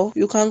 Well,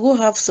 you can go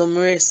have some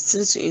rest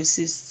since you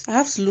insist. I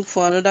have to look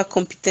for another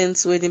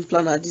competent wedding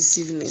planner this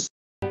evening.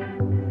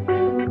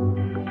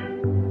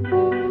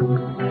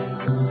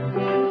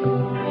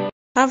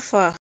 How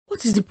far?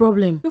 What is the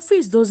problem? Your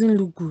face doesn't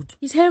look good.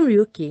 Is Henry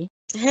okay?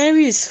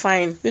 Henry is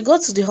fine. We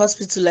got to the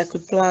hospital like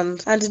we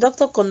planned, and the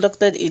doctor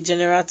conducted a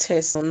general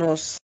test on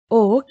us.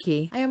 Oh,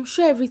 okay. I am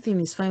sure everything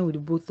is fine with the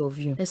both of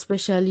you,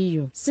 especially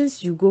you,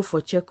 since you go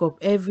for checkup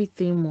every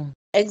 3 months.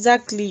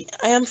 Exactly.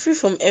 I am free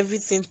from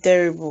everything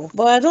terrible,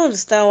 but I don't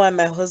understand why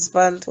my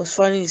husband was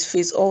frowning his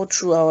face all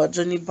through our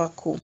journey back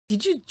home.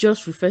 Did you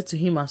just refer to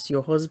him as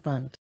your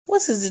husband?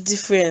 What is the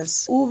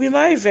difference? We will be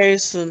married very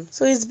soon,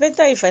 so it's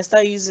better if I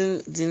start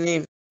using the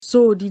name.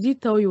 So, did he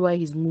tell you why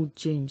his mood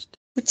changed?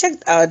 We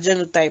checked our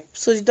genotype,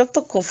 so the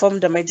doctor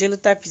confirmed that my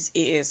genotype is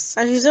AS,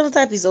 and his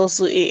genotype is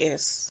also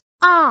AS.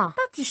 Ah,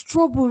 that is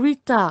trouble,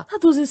 Rita.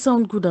 That doesn't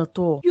sound good at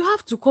all. You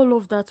have to call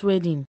off that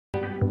wedding.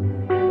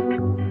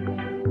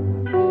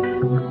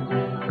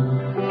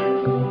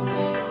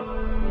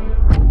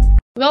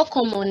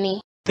 Welcome,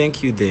 Oni.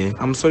 Thank you there.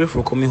 I'm sorry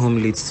for coming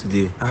home late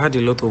today. I had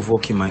a lot of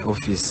work in my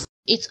office.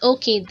 It's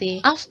okay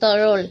there. After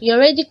all, you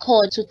already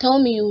called to tell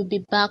me you will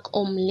be back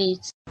home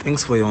late.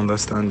 Thanks for your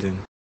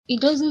understanding. It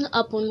doesn't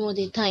happen all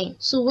the time.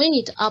 So when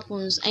it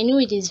happens, I know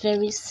it is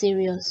very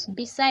serious.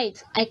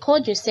 Besides, I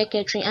called your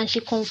secretary and she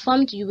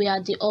confirmed you were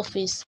at the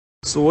office.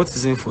 So what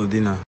is in for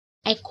dinner?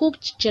 I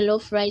cooked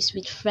jollof rice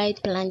with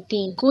fried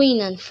plantain. Go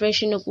in and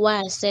freshen up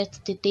while I set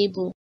the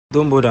table.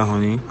 Don't bother,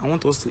 honey. I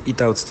want us to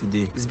eat out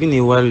today. It's been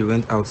a while we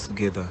went out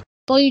together.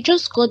 But you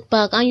just got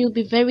back and you'll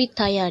be very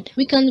tired.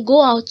 We can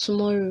go out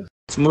tomorrow.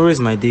 Tomorrow is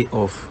my day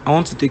off. I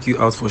want to take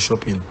you out for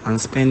shopping and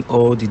spend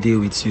all the day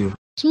with you.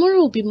 Tomorrow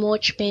will be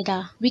much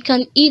better. We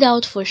can eat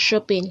out for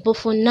shopping, but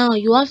for now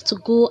you have to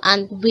go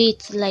and wait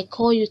till I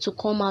call you to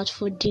come out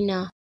for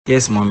dinner.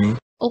 Yes, mommy.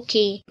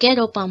 Okay, get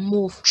up and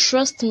move.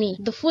 Trust me,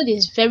 the food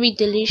is very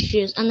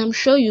delicious and I'm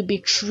sure you'll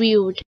be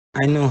thrilled.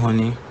 I know,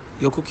 honey.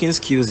 Your cooking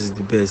skills is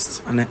the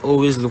best, and I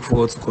always look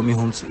forward to coming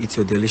home to eat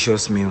your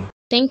delicious meal.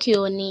 Thank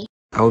you, Oni.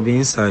 I will be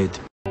inside.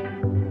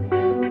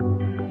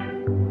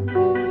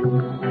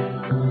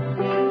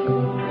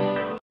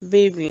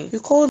 Baby, you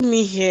called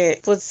me here,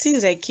 but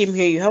since I came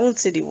here, you haven't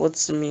said a word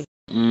to me.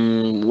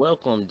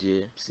 Welcome,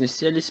 dear.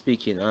 Sincerely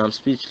speaking, I am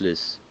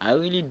speechless. I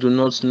really do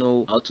not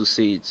know how to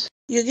say it.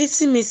 You're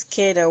getting me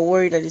scared and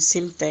worried at the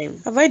same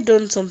time. Have I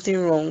done something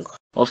wrong?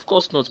 Of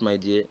course not, my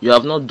dear. You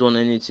have not done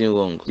anything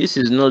wrong. This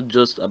is not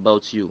just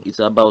about you. It's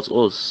about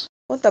us.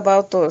 What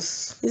about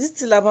us? Is it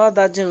still about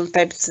that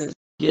genotype thing?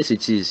 Yes,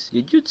 it is.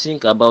 Did you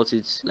think about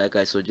it like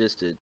I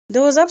suggested?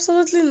 There was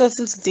absolutely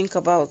nothing to think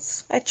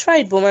about. I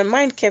tried, but my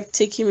mind kept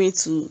taking me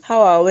to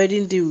how our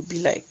wedding day would be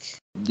like.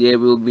 There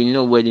will be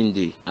no wedding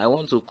day. I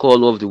want to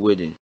call off the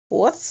wedding.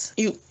 What?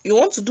 You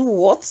want to do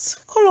what?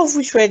 Call off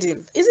which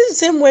wedding? Is it the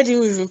same wedding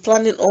we've been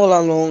planning all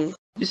along?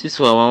 This is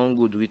for our own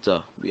good,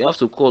 Rita. We have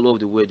to call off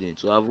the wedding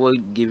to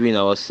avoid giving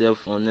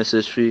ourselves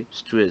unnecessary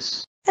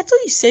stress. I thought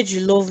you said you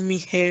love me,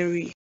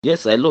 Henry.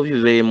 Yes, I love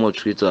you very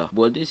much, Rita,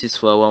 but this is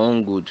for our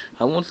own good.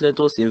 I won't let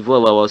us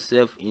involve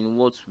ourselves in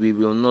what we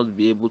will not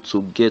be able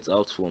to get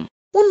out from.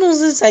 What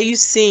nonsense are you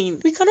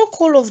saying? We cannot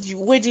call off the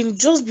wedding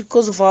just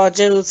because of our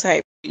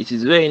genotype. It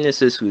is very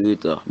necessary,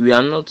 Rita. We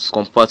are not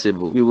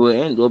compatible. We will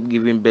end up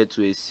giving birth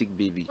to a sick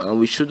baby, and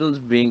we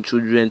shouldn't bring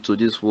children to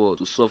this world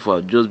to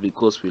suffer just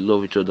because we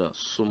love each other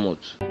so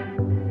much.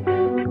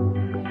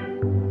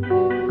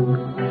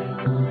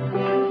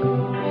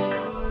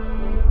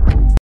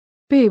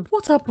 Babe,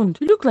 what happened?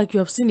 You look like you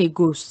have seen a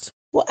ghost.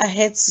 What I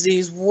heard today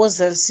is worse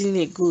than seeing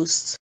a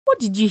ghost. What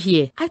did you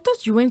hear? I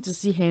thought you went to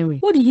see Henry.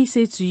 What did he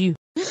say to you?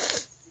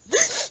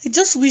 He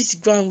just wished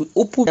the ground would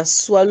open and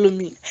swallow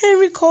me.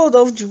 Henry called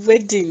off the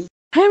wedding.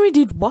 Henry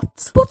did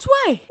what? But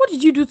why? What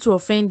did you do to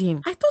offend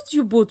him? I thought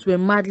you both were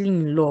madly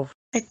in love.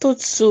 I thought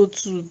so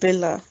too,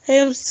 Bella. I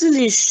am still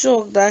in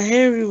shock that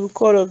Henry will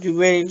call off the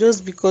wedding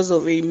just because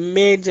of a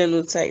mere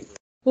genotype.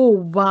 Oh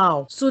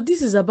wow, so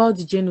this is about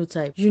the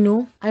genotype. You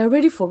know, I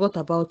already forgot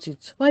about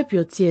it. Wipe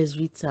your tears,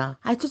 Rita.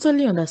 I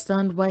totally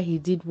understand why he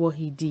did what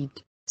he did.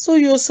 So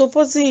you're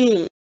supporting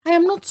him? I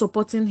am not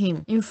supporting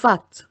him. In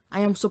fact,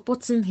 I am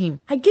supporting him.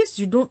 I guess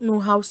you don't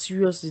know how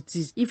serious it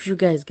is if you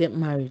guys get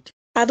married.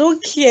 I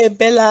don't care,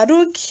 Bella. I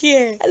don't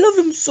care. I love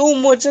him so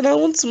much and I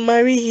want to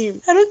marry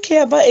him. I don't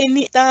care about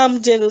any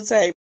damn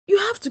genotype. You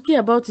have to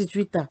care about it,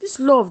 Rita. This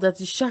love that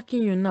is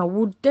shaking you now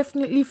will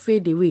definitely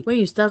fade away when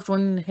you start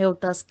running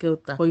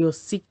helter-skelter for your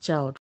sick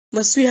child.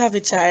 Must we have a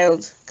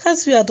child?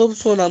 Can't we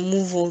adopt one and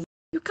move on?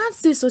 You can't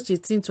say such a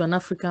thing to an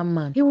African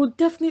man. He will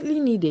definitely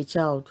need a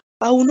child.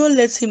 I will not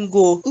let him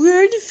go. We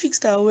already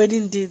fixed our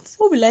wedding date.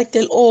 What will I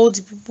tell all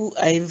the people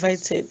I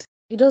invited?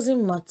 It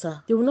doesn't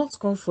matter. They will not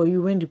come for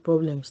you when the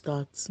problem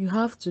starts. You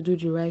have to do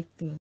the right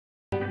thing.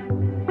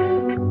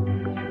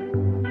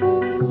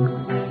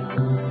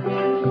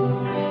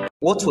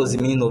 What was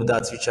the meaning of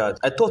that, Richard?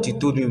 I thought you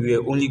told me we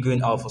were only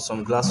going out for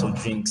some glass of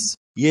drinks.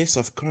 Yes,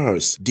 of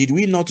course. Did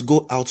we not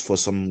go out for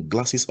some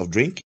glasses of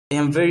drink? I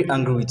am very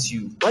angry with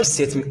you. Why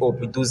set me up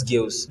with those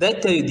girls? Did I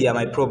tell you they are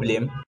my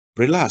problem?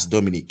 Relax,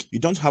 Dominic. You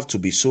don't have to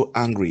be so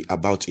angry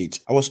about it.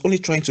 I was only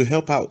trying to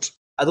help out.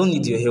 I don't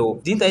need your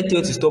help. Didn't I tell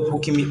you to stop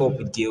hooking me up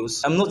with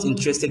girls? I'm not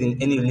interested in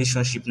any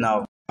relationship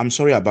now. I'm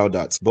sorry about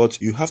that,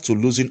 but you have to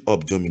loosen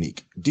up,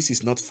 Dominic. This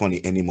is not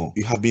funny anymore.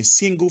 You have been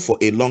single for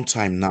a long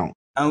time now.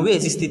 And where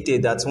is it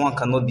stated that one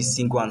cannot be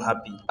single and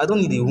happy? I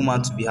don't need a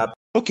woman to be happy.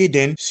 Okay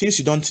then, since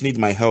you don't need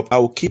my help, I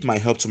will keep my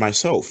help to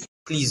myself.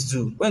 Please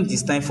do. When it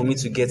is time for me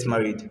to get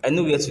married, I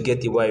know where to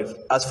get a wife.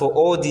 As for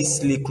all these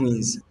slay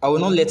queens, I will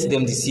not let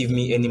them deceive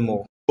me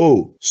anymore.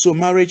 Oh, so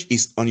marriage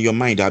is on your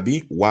mind,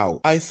 Abby?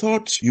 Wow. I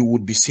thought you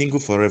would be single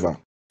forever.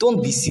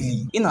 Don't be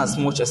silly. In as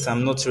much as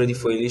I'm not ready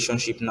for a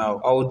relationship now,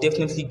 I will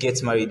definitely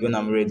get married when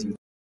I'm ready.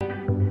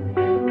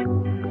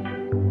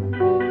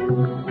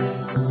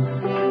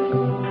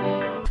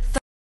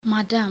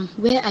 Madam,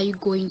 where are you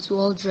going to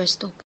all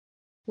dressed up?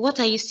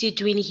 What are you still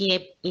doing here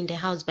in the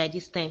house by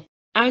this time?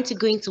 Aren't you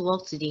going to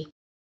work today?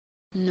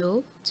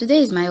 No, today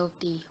is my off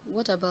day.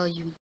 What about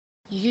you?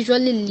 You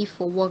usually leave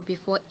for work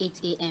before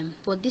 8 a.m.,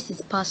 but this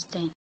is past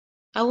 10.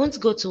 I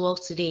won't go to work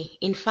today.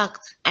 In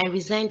fact, I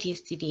resigned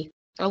yesterday.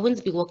 I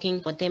won't be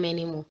working for them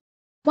anymore.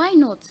 Why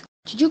not?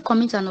 Did you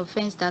commit an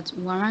offense that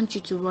warrants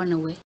you to run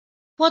away?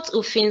 What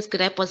offense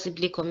could I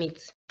possibly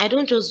commit? I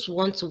don't just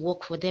want to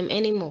work for them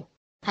anymore.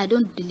 I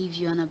don't believe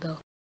you, Annabelle.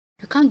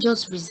 You can't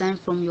just resign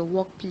from your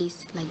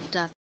workplace like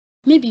that.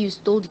 Maybe you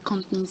stole the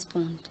company's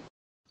fund.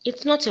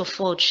 It's not your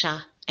fault, Sha.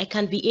 I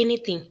can be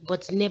anything,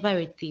 but never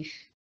a thief.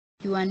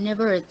 You are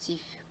never a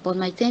thief, but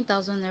my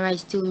 10,000 naira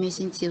is still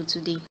missing till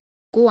today.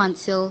 Go and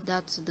tell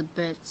that to the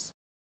birds.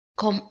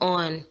 Come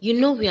on, you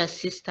know we are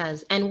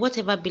sisters, and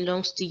whatever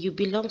belongs to you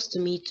belongs to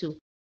me too.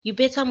 You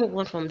better move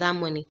on from that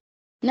money.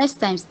 Next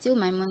time, steal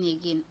my money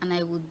again, and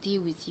I will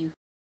deal with you.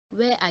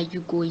 Where are you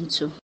going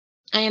to?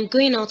 I am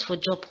going out for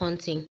job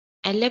hunting.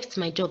 I left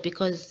my job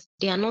because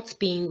they are not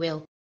paying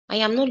well. I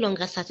am no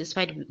longer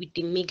satisfied with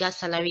the mega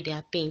salary they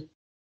are paying.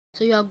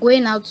 So you are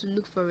going out to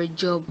look for a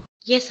job?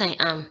 Yes, I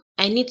am.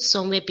 I need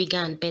somewhere bigger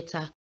and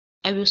better.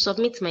 I will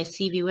submit my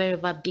CV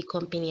wherever big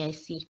company I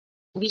see.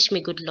 Wish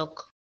me good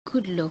luck.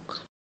 Good luck.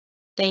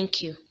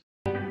 Thank you.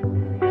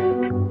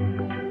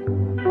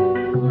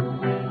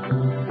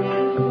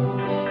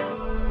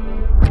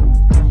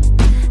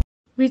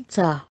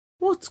 Rita,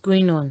 what's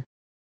going on?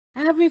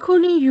 I have been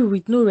calling you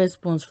with no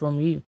response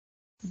from you.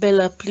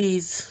 Bella,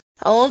 please.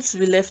 I want to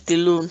be left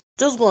alone.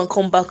 Just go and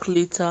come back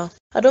later.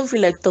 I don't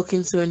feel like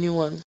talking to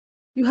anyone.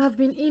 You have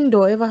been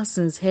indoor ever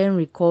since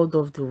Henry called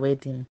off the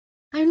wedding.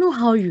 I know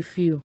how you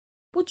feel,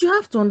 but you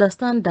have to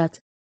understand that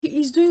he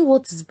is doing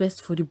what is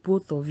best for the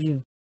both of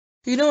you.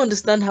 You don't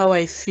understand how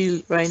I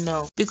feel right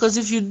now. Because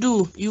if you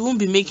do, you won't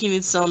be making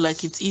it sound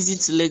like it's easy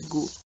to let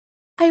go.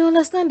 I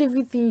understand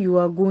everything you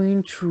are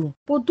going through,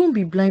 but don't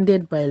be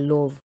blinded by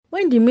love.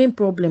 When the main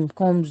problem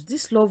comes,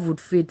 this love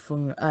would fade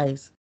from your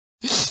eyes.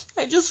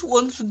 I just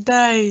want to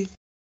die.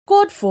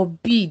 God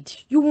forbid,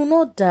 you will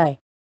not die.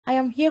 I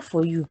am here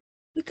for you.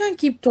 You can't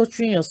keep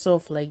torturing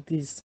yourself like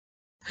this.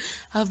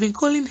 I've been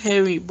calling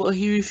Harry, but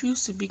he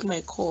refused to pick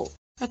my call.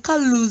 I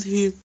can't lose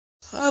him.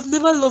 I've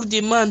never loved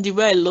a man the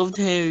way I loved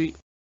Harry.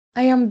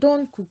 I am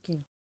done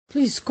cooking.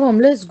 Please come,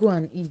 let's go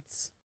and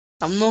eat.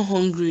 I'm not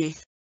hungry.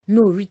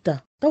 No,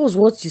 Rita, that was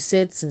what you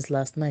said since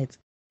last night.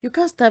 You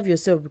can't starve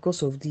yourself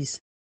because of this.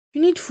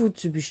 You need food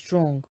to be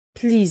strong.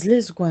 Please,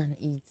 let's go and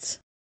eat.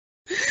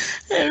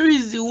 Harry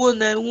is the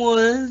one I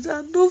want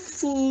and no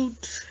food.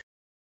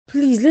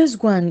 Please, let's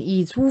go and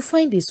eat. We'll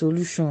find a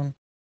solution.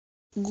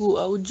 Go,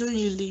 I will join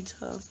you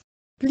later.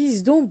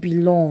 Please, don't be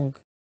long.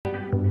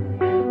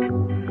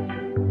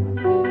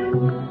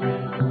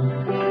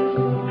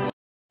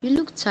 You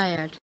look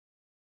tired.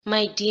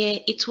 My dear,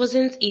 it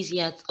wasn't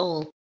easy at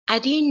all. I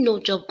didn't know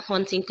job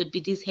hunting could be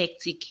this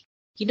hectic.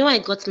 You know I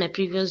got my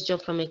previous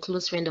job from a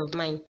close friend of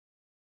mine.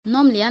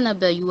 Normally,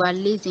 Annabelle, you are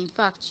lazy. In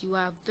fact, you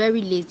are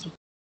very lazy.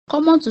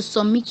 Come on to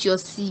submit your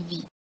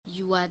CV.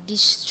 You are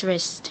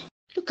distressed.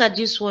 Look at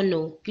this one,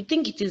 oh. You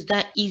think it is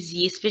that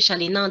easy,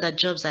 especially now that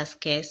jobs are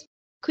scarce?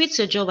 Quit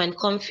your job and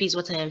come face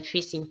what I am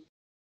facing.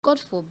 God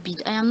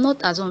forbid, I am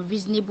not as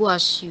unreasonable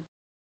as you.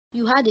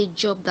 You had a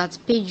job that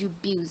paid you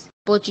bills,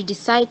 but you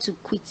decide to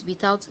quit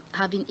without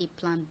having a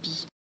plan B.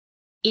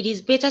 It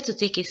is better to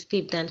take a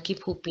step than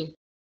keep hoping.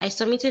 I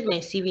submitted my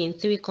CV in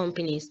 3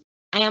 companies.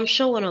 I am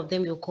sure one of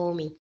them will call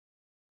me.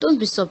 Don't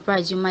be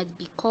surprised, you might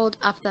be called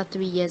after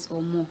 3 years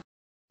or more.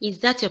 Is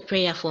that your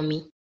prayer for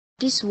me?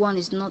 This one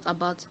is not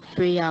about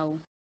prayer.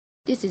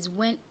 This is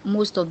when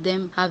most of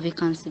them have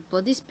vacancy,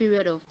 but this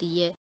period of the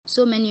year,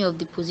 so many of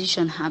the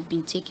positions have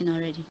been taken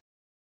already.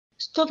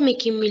 Stop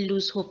making me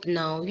lose hope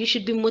now. You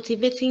should be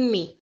motivating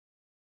me.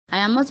 I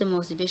am not a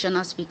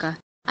motivational speaker.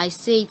 I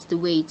say it the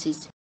way it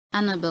is.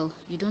 Annabelle,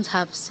 you don't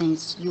have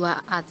sense. You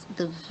are at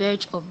the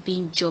verge of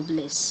being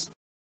jobless.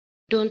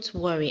 Don't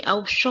worry, I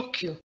will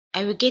shock you.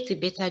 I will get a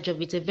better job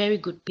with a very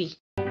good pay.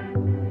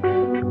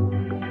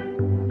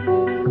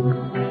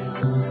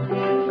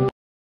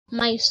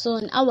 My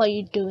son, how are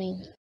you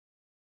doing?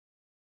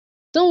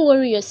 Don't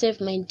worry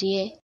yourself, my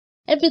dear.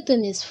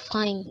 Everything is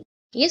fine.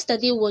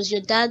 Yesterday was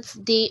your dad's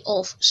day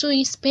off, so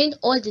he spent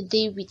all the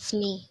day with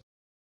me.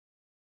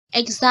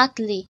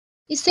 Exactly.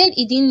 He said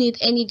he didn't need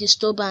any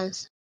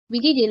disturbance. We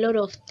did a lot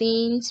of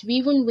things. We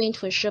even went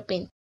for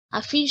shopping.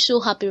 I feel so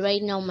happy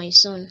right now, my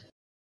son.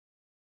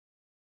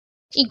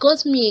 He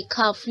got me a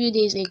car a few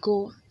days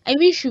ago. I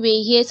wish you were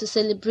here to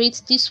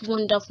celebrate this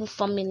wonderful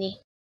family.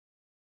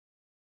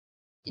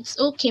 It's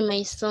okay,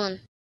 my son.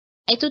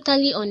 I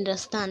totally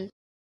understand.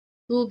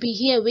 We will be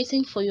here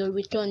waiting for your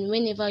return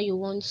whenever you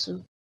want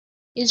to.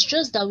 It's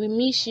just that we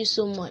miss you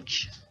so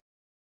much.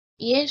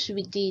 Yes,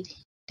 we did.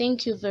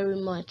 Thank you very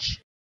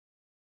much.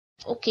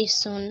 Okay,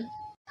 son.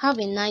 Have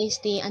a nice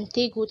day and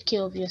take good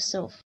care of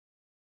yourself.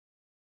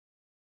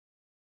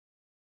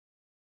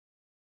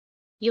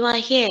 You are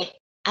here.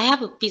 I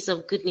have a piece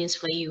of good news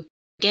for you.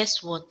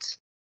 Guess what?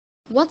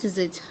 What is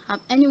it?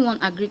 Have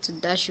anyone agreed to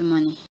dash you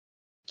money?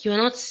 You're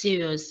not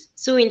serious.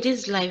 So in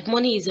this life,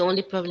 money is the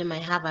only problem I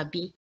have,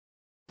 Abi.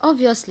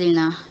 Obviously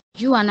now,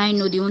 you and I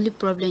know the only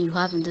problem you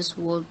have in this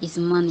world is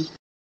money.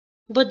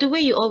 But the way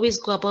you always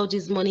go about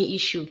this money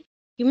issue,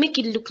 you make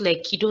it look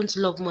like you don't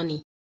love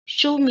money.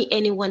 Show me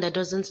anyone that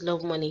doesn't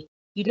love money.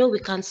 You know we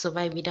can't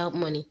survive without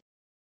money.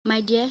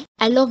 My dear,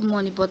 I love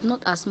money but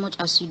not as much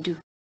as you do.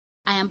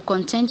 I am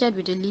contented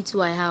with the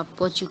little I have,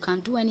 but you can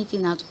do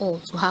anything at all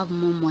to have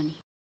more money.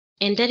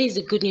 And that is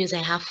the good news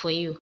I have for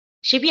you.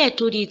 Shebi, I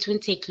told you it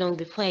won't take long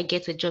before I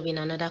get a job in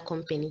another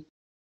company.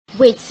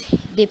 Wait,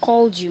 they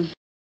called you?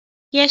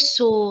 Yes,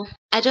 so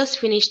I just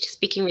finished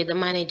speaking with the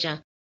manager.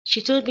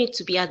 She told me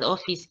to be at the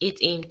office 8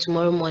 a.m.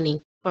 tomorrow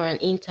morning for an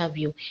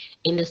interview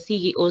in the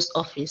CEO's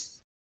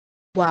office.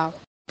 Wow,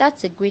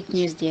 that's a great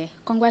news, dear.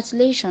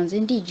 Congratulations,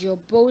 indeed, your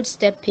bold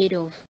step paid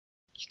off.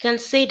 You can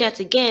say that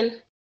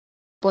again.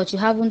 But you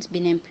haven't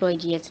been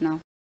employed yet now.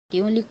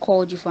 They only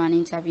called you for an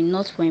interview,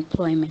 not for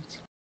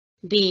employment.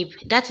 Babe,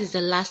 that is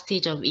the last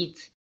stage of it.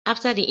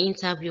 After the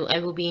interview, I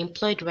will be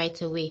employed right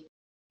away.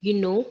 You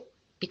know,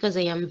 because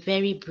I am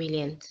very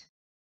brilliant.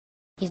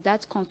 Is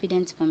that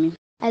confidence for me?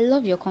 I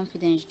love your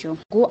confidence, Joe.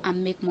 Go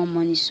and make more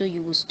money so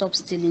you will stop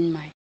stealing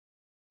mine.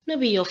 No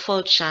be your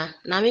fault, Sha.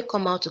 Now me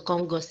come out to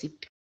come gossip.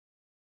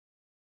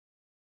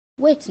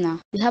 Wait now,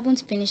 we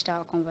haven't finished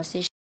our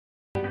conversation.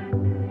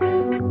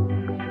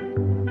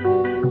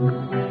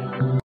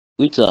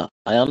 Rita,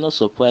 I am not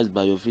surprised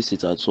by your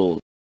visit at all,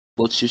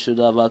 but you should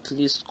have at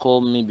least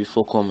called me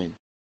before coming.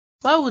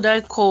 Why would I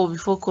call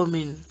before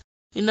coming?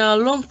 In our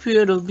long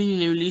period of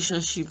being in a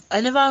relationship, I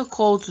never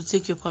called to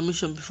take your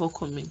permission before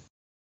coming.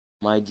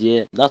 My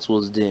dear, that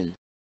was then.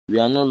 We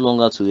are no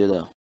longer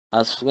together.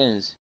 As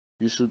friends,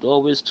 you should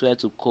always try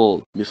to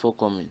call before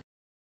coming.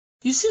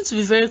 You seem to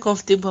be very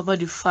comfortable about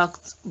the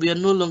fact we are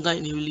no longer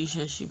in a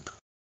relationship.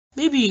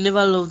 Maybe you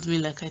never loved me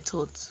like I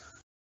thought.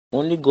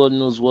 Only God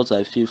knows what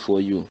I feel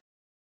for you.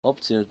 Up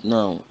till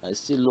now, I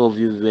still love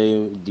you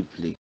very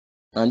deeply.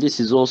 And this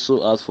is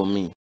also hard for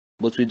me,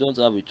 but we don't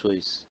have a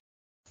choice.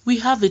 We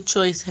have a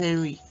choice,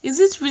 Henry.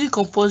 Is it really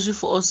compulsory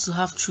for us to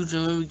have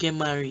children when we get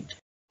married?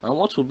 And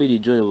what will be the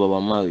joy of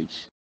our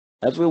marriage?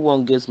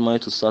 Everyone gets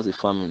married to start a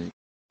family.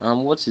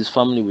 And what is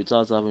family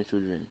without having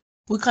children?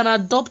 We can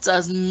adopt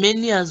as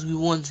many as we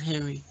want,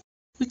 Henry.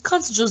 We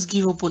can't just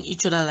give up on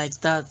each other like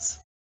that.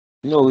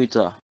 No,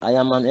 Rita, I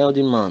am an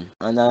elderly man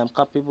and I am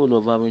capable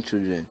of having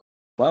children.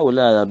 Why will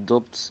I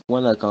adopt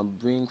when I can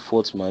bring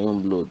forth my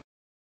own blood?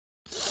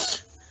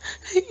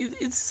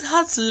 It's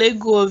hard to let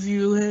go of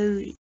you,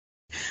 Henry.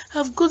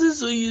 I've gotten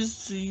so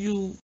used to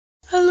you.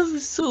 I love you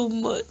so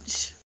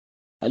much.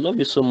 I love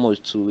you so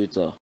much too,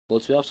 Rita,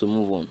 but we have to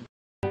move on.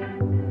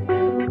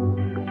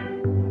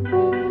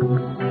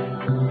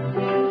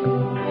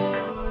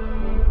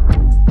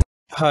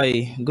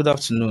 Hi, good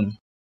afternoon.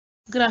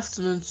 Good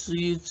afternoon to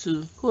you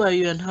too. Who are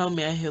you and how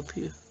may I help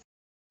you?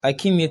 I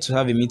came here to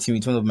have a meeting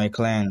with one of my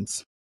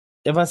clients.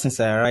 Ever since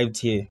I arrived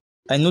here,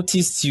 I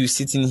noticed you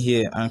sitting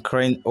here and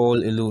crying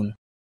all alone.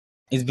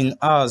 It's been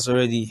hours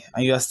already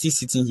and you are still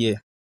sitting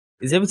here.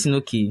 Is everything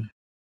okay?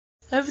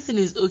 Everything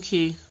is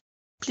okay.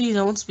 Please,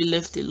 I want to be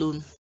left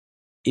alone.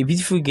 A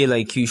beautiful girl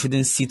like you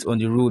shouldn't sit on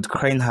the road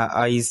crying her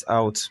eyes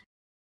out.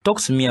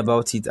 Talk to me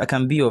about it. I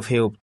can be of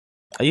help.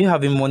 Are you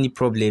having money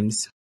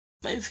problems?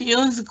 My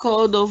fiancé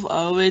called off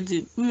our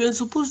wedding. We were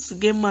supposed to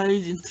get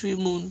married in 3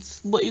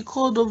 months, but he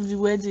called off the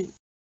wedding.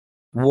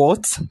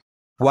 What?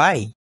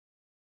 Why?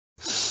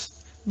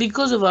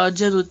 Because of our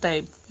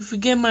genotype. If we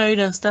get married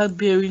and start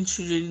bearing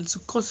children, it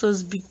will cause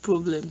us big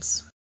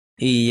problems.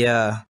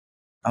 Yeah,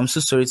 I'm so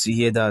sorry to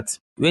hear that.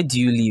 Where do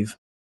you live?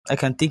 I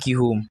can take you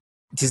home.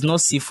 It is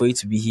not safe for you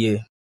to be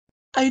here.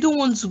 I don't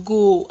want to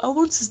go. I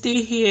want to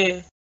stay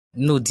here.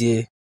 No,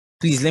 dear.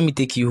 Please let me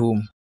take you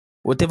home.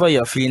 Whatever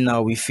you are feeling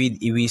now will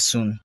fade away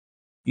soon.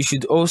 You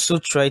should also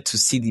try to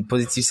see the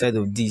positive side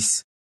of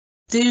this.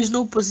 There is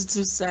no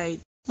positive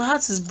side. My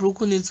heart is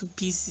broken into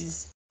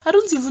pieces. I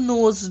don't even know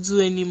what to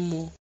do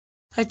anymore.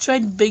 I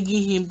tried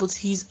begging him, but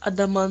he's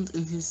adamant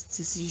in his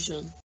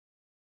decision.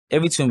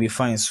 Everything will be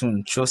fine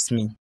soon, trust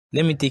me.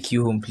 Let me take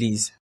you home,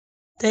 please.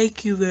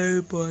 Thank you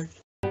very much.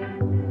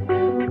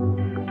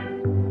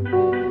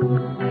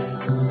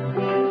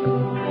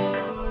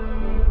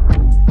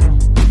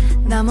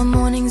 Now my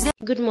mornings.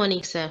 Good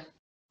morning, sir.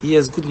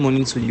 Yes, good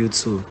morning to you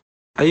too.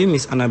 Are you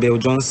Miss Annabelle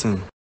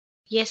Johnson?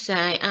 Yes, sir,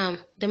 I am.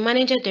 The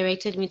manager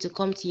directed me to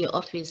come to your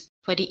office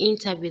for the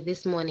interview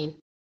this morning.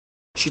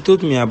 She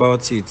told me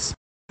about it.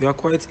 We are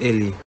quite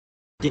early.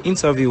 The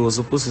interview was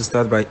supposed to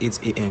start by 8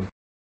 a.m.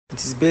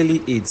 It is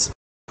barely 8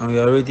 and we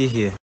are already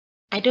here.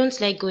 I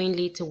don't like going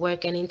late to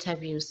work and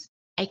interviews.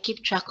 I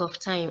keep track of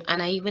time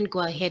and I even go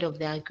ahead of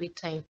the agreed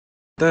time.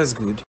 That's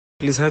good.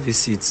 Please have a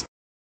seat.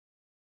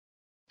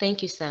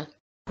 Thank you, sir.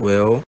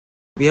 Well,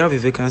 we have a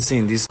vacancy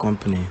in this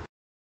company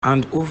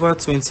and over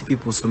 20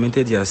 people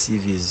submitted their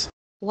CVs.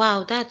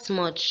 Wow, that's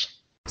much.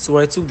 So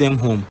I took them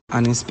home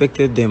and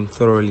inspected them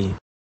thoroughly.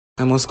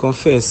 I must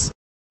confess,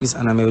 Miss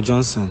Annabelle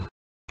Johnson,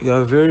 you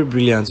are very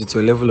brilliant with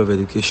your level of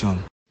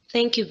education.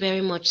 Thank you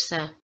very much,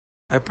 sir.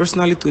 I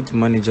personally told the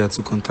manager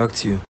to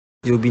contact you.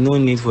 There will be no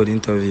need for the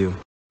interview.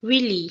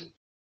 Really?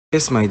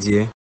 Yes, my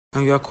dear,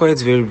 and you are quite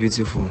very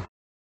beautiful.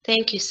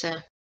 Thank you,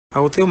 sir. I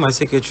will tell my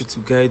secretary to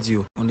guide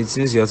you on the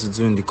things you have to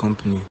do in the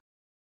company.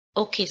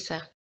 Okay,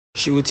 sir.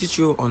 She will teach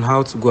you on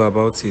how to go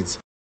about it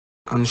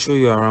and show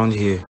you around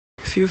here.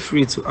 Feel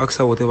free to ask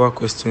her whatever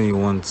question you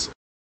want.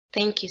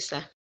 Thank you,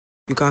 sir.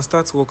 You can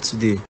start work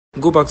today.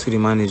 Go back to the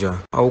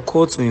manager. I will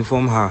call to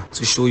inform her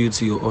to show you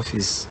to your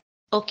office.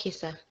 Okay,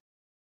 sir.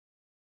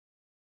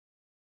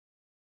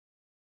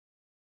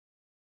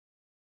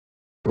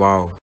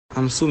 Wow,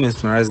 I'm so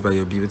mesmerized by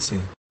your beauty.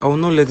 I will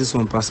not let this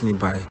one pass me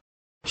by.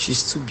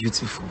 She's too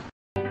beautiful.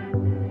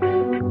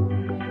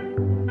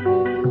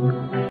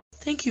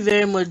 Thank you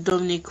very much,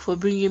 Dominic, for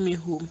bringing me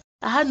home.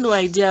 I had no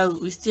idea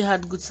we still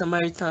had good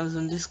Samaritans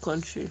in this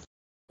country.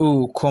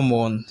 Oh, come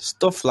on.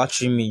 Stop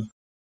flattering me.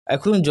 I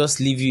couldn't just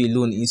leave you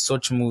alone in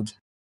such mood.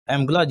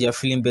 I'm glad you're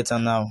feeling better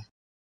now.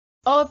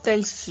 All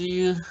thanks to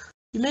you.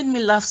 You made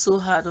me laugh so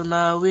hard on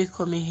our way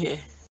coming here.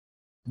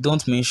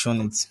 Don't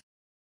mention it.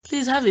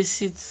 Please have a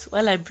seat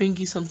while I bring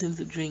you something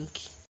to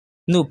drink.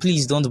 No,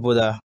 please don't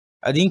bother.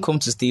 I didn't come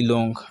to stay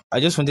long. I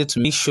just wanted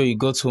to make sure you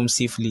got home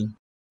safely.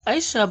 Are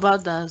you sure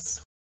about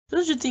that?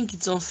 Don't you think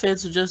it's unfair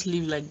to just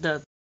leave like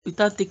that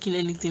without taking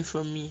anything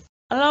from me?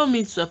 Allow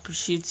me to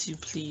appreciate you,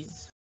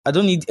 please. I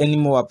don't need any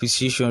more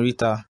appreciation,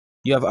 Rita.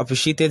 You have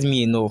appreciated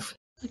me enough.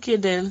 Okay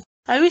then.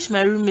 I wish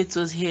my roommate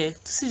was here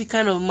to see the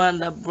kind of man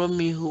that brought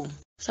me home.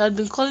 So I've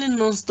been calling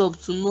non-stop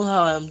to know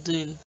how I'm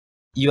doing.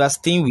 You are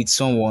staying with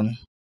someone?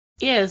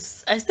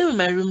 Yes, I stay with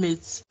my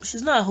roommate.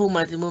 She's not at home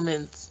at the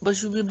moment, but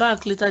she'll be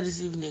back later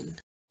this evening.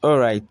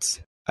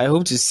 Alright. I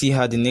hope to see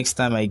her the next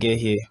time I get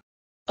here.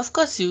 Of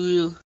course you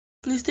will.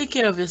 Please take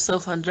care of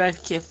yourself and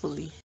drive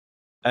carefully.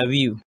 I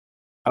will.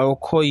 I will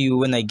call you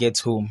when I get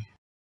home.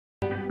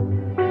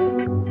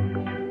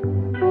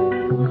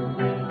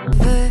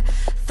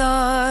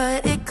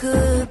 Thought it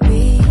could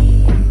be.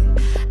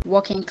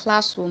 Working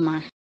class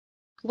woman.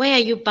 Why are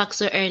you back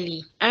so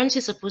early? Aren't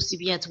you supposed to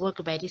be at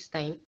work by this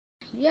time?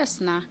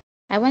 Yes, nah.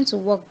 I went to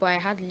work, but I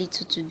had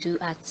little to do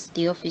at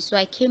the office, so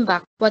I came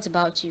back. What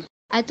about you?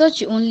 I thought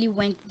you only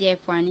went there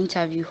for an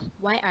interview.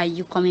 Why are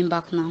you coming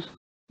back now?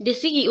 The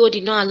CEO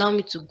did not allow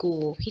me to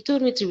go. He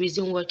told me to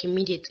resume work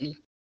immediately.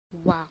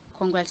 Wow,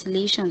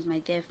 congratulations, my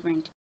dear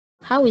friend.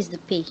 How is the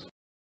pay?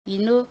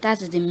 You know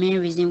that is the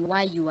main reason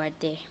why you are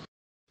there.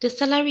 The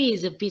salary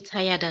is a bit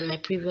higher than my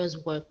previous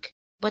work,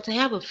 but I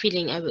have a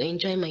feeling I will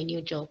enjoy my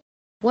new job.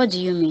 What do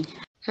you mean?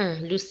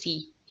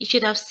 Lucy, you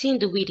should have seen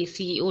the way the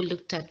CEO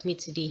looked at me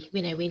today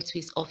when I went to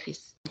his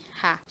office.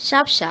 Ha,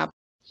 sharp.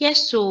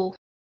 Yes, so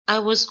I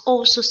was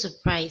also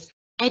surprised.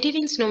 I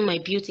didn't know my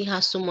beauty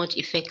has so much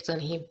effect on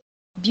him.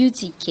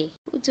 Beauty, K.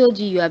 Who told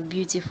you you are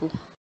beautiful?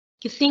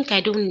 You think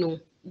I don't know?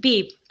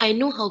 Babe, I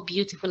know how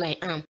beautiful I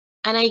am.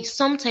 And I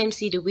sometimes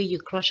see the way you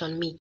crush on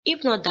me.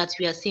 If not that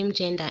we are same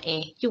gender,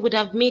 you would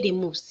have made a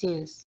move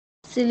since.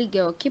 Silly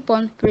girl, keep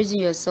on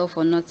praising yourself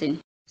for nothing.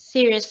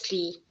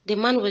 Seriously, the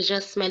man was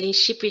just smiling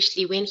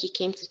sheepishly when he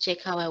came to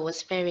check how I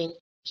was faring.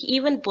 He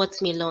even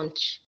bought me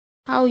lunch.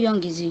 How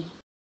young is he?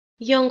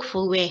 Young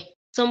for where?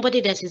 Somebody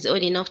that is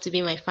old enough to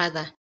be my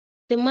father.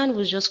 The man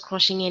was just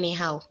crushing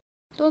anyhow.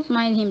 Don't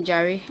mind him,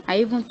 Jerry. I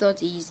even thought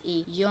he is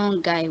a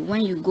young guy.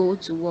 When you go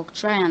to work,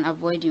 try and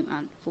avoid him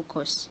and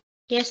focus.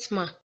 Yes,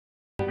 ma.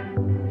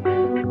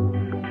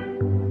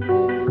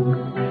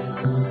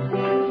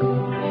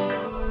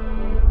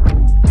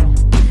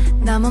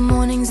 Now my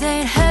mornings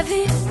ain't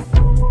heavy,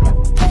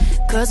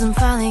 'cause I'm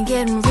finally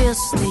getting real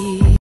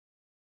sleep.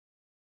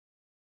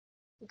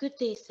 Good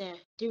day, sir.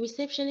 The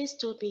receptionist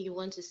told me you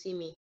want to see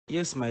me.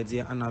 Yes, my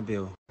dear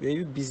Annabelle. Were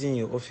you busy in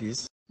your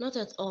office? Not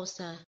at all,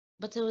 sir.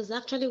 But I was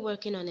actually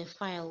working on a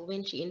file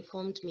when she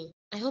informed me.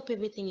 I hope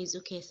everything is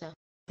okay, sir.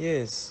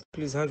 Yes,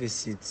 please have a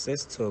seat.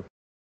 Let's talk.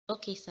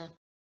 Okay, sir.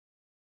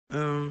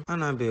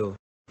 Annabelle,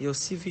 your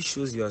CV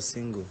shows you are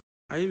single.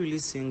 Are you really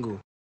single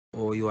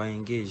or you are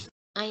engaged?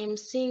 I am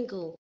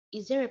single.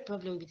 Is there a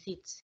problem with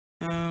it?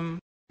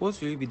 What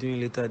will you be doing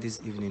later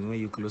this evening when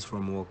you close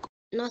from work?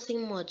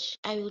 Nothing much.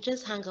 I will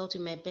just hang out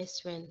with my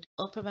best friend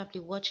or probably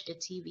watch the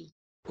TV.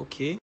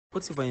 Okay.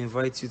 What if I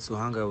invite you to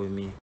hang out with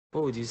me?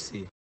 What would you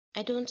say?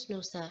 I don't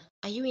know, sir.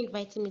 Are you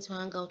inviting me to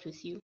hang out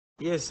with you?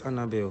 Yes,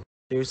 Annabelle.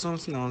 There is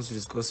something I want to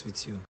discuss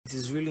with you. It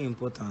is really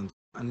important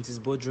and it is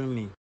bothering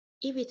me.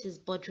 If it is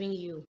bothering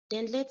you,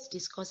 then let's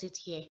discuss it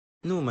here.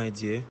 No, my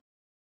dear.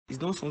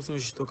 It's not something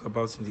we should talk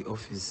about in the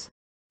office.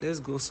 Let's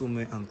go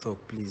somewhere and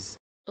talk, please.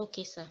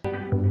 Okay, sir.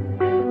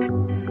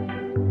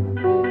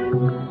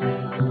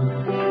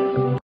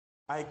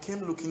 I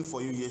came looking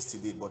for you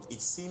yesterday, but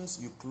it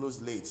seems you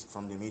closed late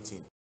from the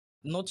meeting.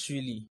 Not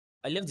really.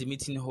 I left the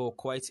meeting hall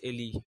quite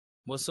early,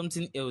 but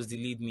something else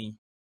delayed me.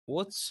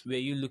 What were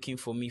you looking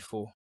for me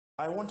for?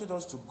 I wanted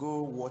us to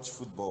go watch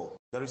football.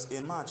 There is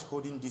a match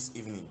holding this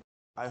evening.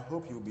 I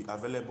hope you'll be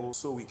available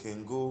so we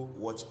can go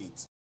watch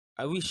it.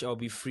 I wish I'll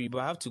be free, but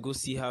I have to go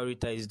see how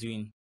Rita is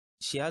doing.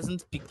 She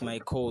hasn't picked my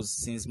calls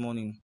since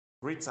morning.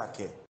 Rita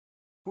Ke.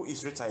 Who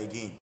is Rita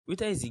again?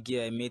 Rita is the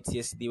girl I met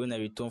yesterday when I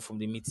returned from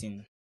the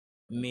meeting.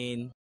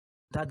 Man,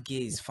 that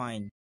girl is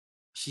fine.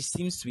 She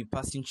seems to be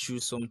passing through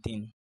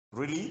something.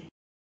 Really?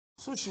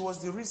 So she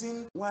was the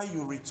reason why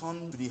you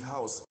returned to the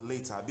house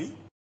late, Abby?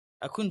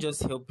 I couldn't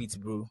just help it,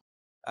 bro.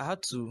 I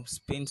had to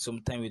spend some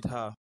time with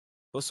her.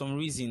 For some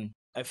reason,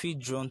 I feel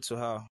drawn to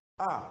her.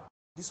 Ah,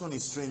 this one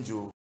is strange,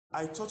 oh.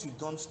 I thought you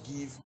don't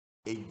give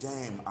a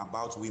damn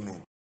about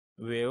women.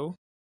 Well,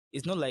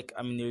 it's not like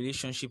I'm in a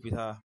relationship with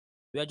her.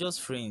 We are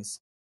just friends.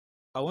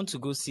 I want to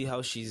go see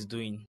how she's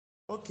doing.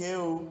 Okay,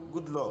 oh,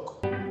 good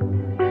luck.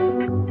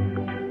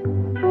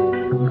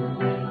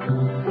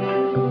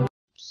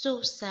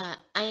 So, sir,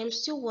 I am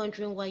still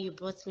wondering why you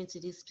brought me to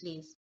this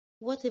place.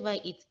 Whatever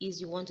it is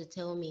you want to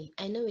tell me,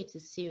 I know it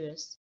is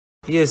serious.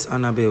 Yes,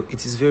 Annabelle,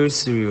 it is very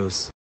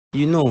serious.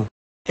 You know,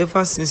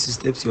 ever since you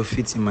stepped your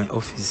feet in my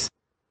office,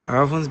 I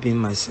haven't been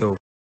myself.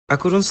 I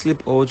couldn't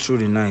sleep all through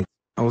the night.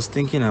 I was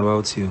thinking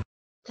about you.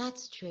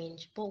 That's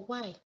strange, but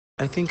why?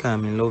 I think I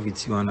am in love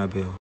with you,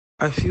 Annabelle.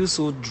 I feel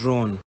so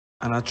drawn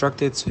and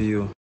attracted to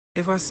you.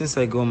 Ever since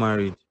I got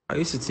married, I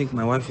used to think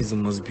my wife is the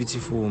most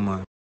beautiful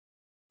woman.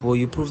 But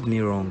you proved me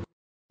wrong.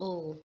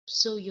 Oh,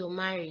 so you're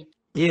married?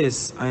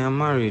 Yes, I am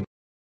married.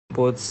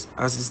 But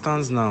as it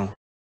stands now,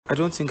 I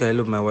don't think I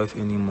love my wife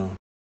anymore.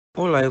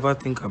 All I ever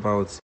think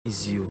about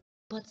is you.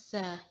 But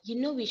sir,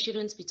 you know we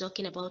shouldn't be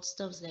talking about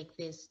stuff like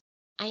this.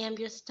 I am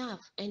your staff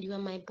and you are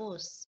my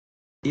boss.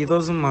 It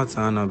doesn't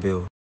matter,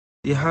 Annabelle.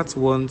 The heart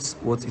wants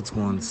what it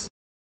wants.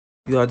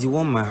 You are the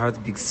one my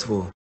heart beats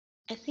for.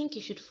 I think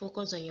you should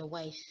focus on your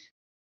wife.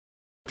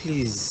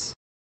 Please,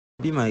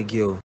 be my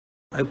girl.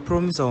 I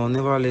promise I will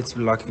never let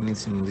you lack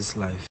anything in this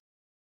life.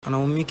 And I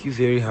will make you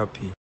very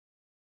happy.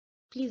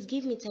 Please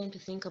give me time to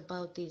think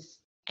about this.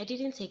 I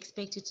didn't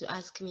expect you to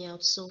ask me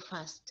out so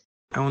fast.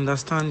 I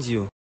understand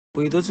you,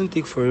 but it doesn't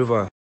take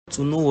forever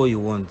to know what you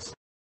want.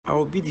 I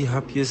will be the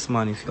happiest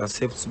man if you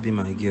accept to be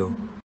my girl.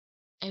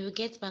 I will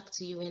get back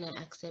to you when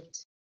I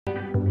accept.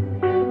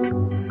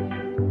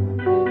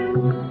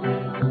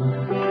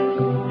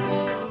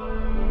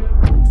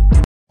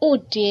 Oh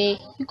dear,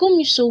 you got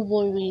me so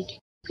worried.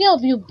 Where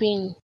have you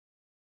been?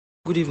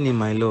 Good evening,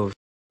 my love.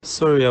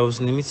 Sorry, I was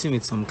in a meeting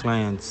with some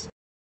clients.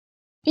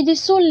 It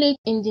is so late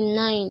in the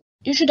night.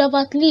 You should have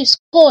at least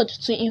called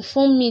to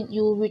inform me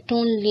you will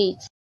return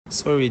late.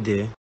 Sorry,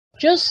 dear.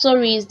 Just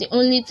sorry is the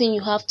only thing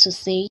you have to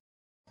say.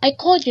 I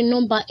called your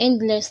number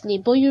endlessly,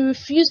 but you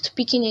refused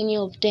picking any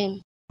of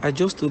them. I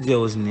just told you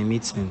I was in a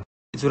meeting.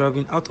 It would have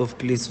been out of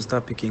place to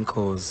start picking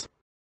calls.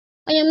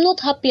 I am not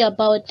happy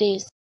about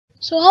this.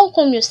 So how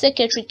come your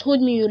secretary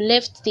told me you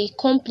left the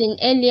company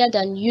earlier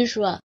than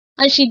usual,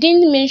 and she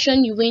didn't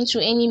mention you went to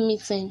any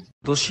meeting?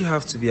 Does she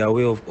have to be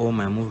aware of all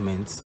my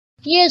movements?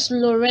 Yes,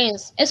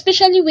 Lawrence,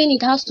 especially when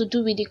it has to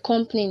do with the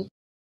company.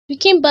 You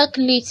came back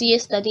late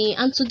yesterday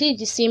and today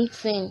the same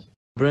thing.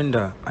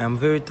 Brenda, I am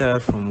very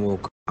tired from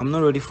work. I'm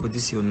not ready for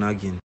this your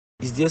nagging.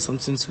 Is there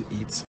something to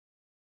eat?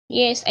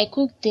 Yes, I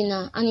cooked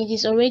dinner and it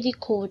is already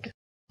cold.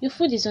 Your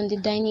food is on the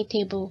dining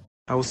table.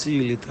 I will see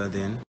you later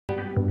then.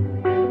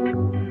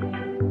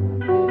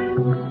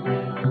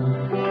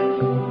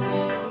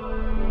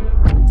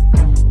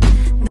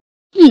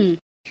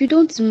 You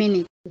don't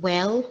mean it.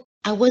 Well,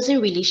 I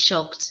wasn't really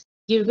shocked.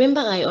 You remember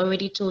I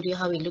already told you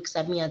how he looks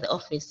at me at the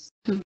office.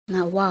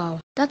 Now wow,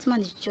 that man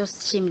is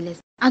just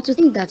shameless. And to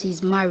think that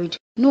he's married,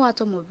 no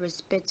atom of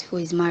respect for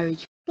his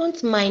marriage.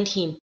 Don't mind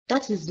him.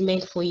 That is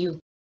meant for you.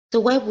 The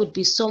wife would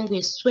be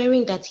somewhere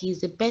swearing that he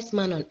is the best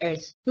man on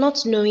earth,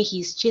 not knowing he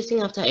is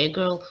chasing after a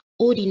girl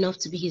old enough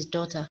to be his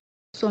daughter.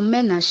 Some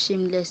men are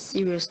shameless,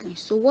 seriously.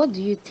 So what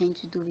do you intend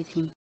to do with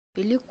him?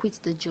 Will you quit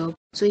the job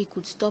so he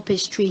could stop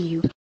pestering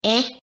you?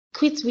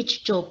 Quit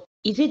which job?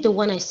 Is it the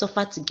one I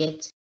suffered to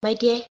get? My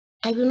dear,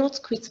 I will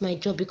not quit my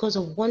job because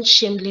of one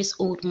shameless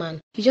old man.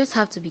 You just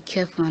have to be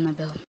careful,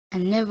 Annabelle,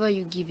 and never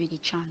you give it a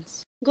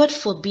chance. God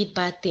forbid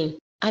bad thing.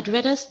 I'd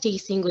rather stay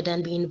single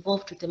than be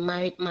involved with a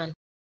married man.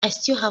 I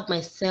still have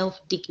my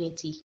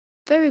self-dignity.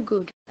 Very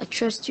good. I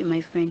trust you, my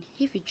friend.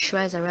 If he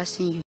tries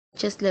harassing you,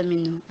 just let me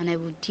know and I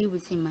will deal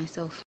with him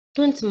myself.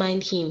 Don't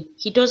mind him.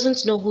 He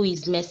doesn't know who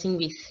he's messing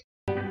with.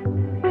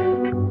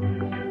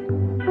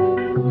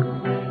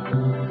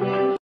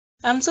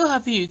 I'm so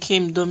happy you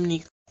came,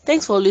 Dominic.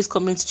 Thanks for always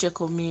coming to check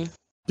on me.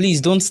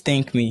 Please don't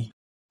thank me.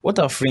 What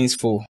are friends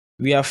for?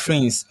 We are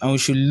friends and we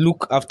should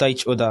look after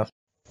each other.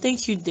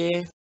 Thank you,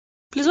 dear.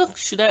 Please, what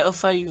should I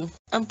offer you?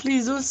 And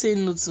please don't say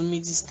no to me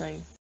this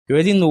time. You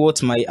already know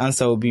what my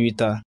answer will be,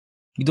 Rita.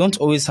 You don't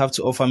always have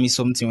to offer me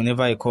something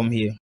whenever I come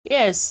here.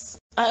 Yes,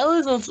 I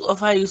always want to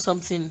offer you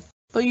something,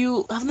 but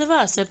you have never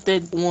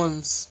accepted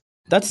once.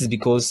 That is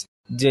because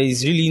there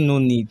is really no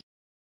need.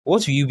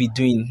 What will you be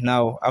doing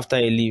now after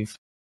I leave?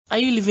 Are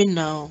you leaving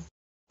now?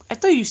 I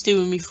thought you'd stay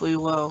with me for a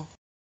while.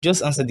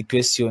 Just answer the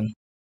question.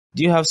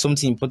 Do you have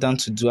something important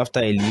to do after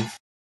I leave?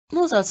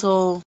 Not at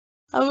all.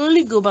 I will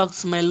only go back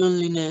to my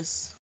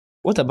loneliness.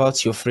 What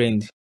about your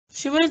friend?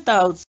 She went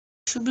out.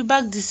 She'll be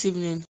back this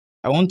evening.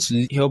 I want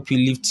to help you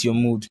lift your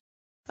mood.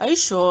 Are you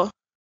sure?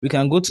 We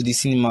can go to the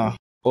cinema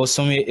or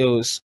somewhere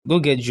else. Go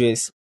get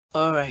dressed.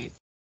 Alright.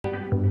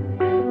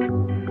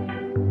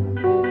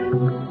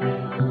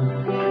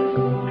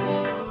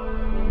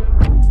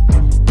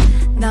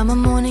 Now my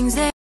mornings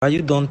are Are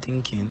you done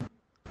thinking?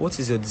 What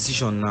is your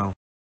decision now?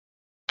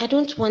 I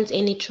don't want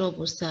any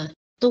trouble, sir.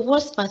 The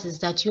worst part is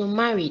that you're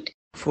married.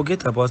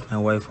 Forget about my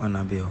wife,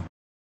 Annabelle.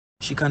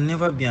 She can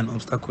never be an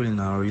obstacle in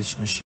our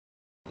relationship.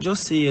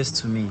 Just say yes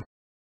to me,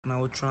 and I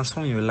will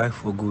transform your life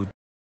for good.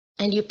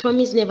 And you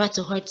promise never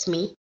to hurt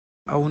me?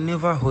 I will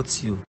never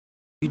hurt you.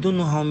 You don't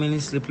know how many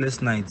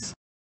sleepless nights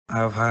I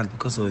have had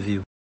because of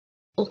you.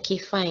 Okay,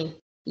 fine.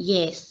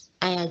 Yes,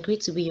 I agree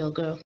to be your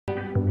girl.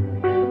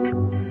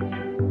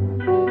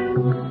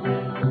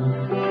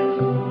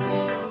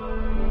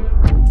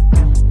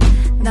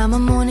 now my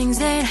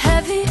mornings ain't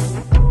heavy,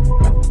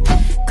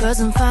 'cause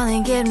I'm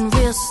finally getting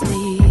real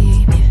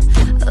sleep.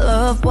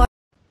 Love what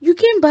You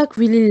came back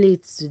really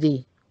late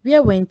today.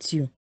 Where went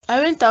you?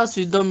 I went out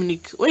with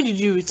Dominic. When did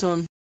you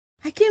return?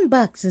 I came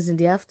back since in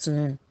the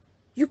afternoon.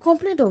 You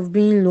complained of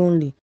being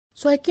lonely,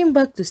 so I came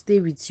back to stay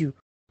with you,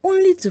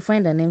 only to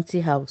find an empty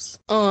house.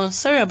 Oh,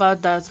 sorry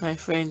about that, my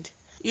friend.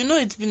 You know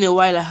it's been a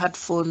while I had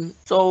fun,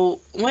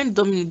 so when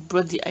Dominic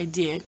brought the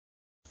idea,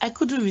 I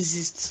couldn't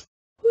resist.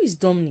 Who is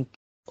Dominic?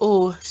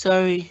 Oh,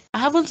 sorry. I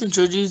haven't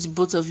introduced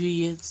both of you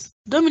yet.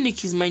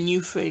 Dominic is my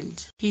new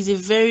friend. He's a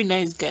very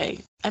nice guy.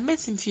 I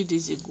met him a few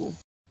days ago.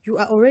 You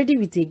are already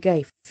with a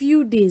guy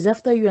few days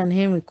after you and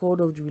Henry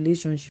called off the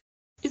relationship.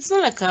 It's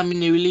not like I'm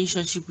in a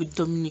relationship with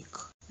Dominic.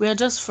 We are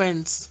just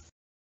friends.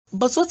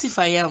 But what if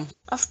I am?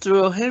 After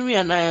all, Henry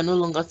and I are no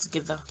longer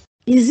together.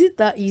 Is it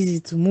that easy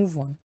to move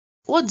on?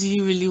 What do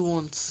you really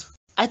want?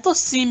 I thought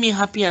seeing me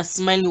happy and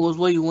smiling was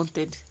what you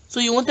wanted. So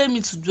you wanted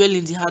me to dwell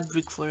in the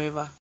heartbreak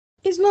forever.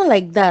 It's not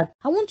like that.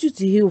 I want you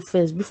to heal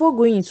first before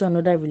going into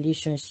another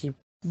relationship.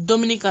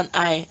 Dominic and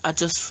I are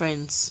just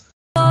friends.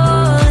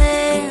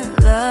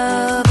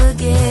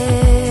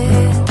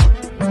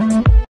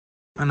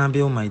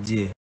 Annabelle, my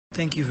dear,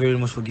 thank you very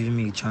much for giving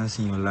me a chance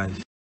in your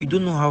life. You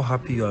don't know how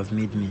happy you have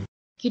made me.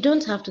 You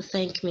don't have to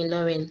thank me,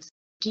 Lawrence.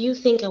 Do you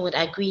think I would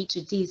agree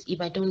to this if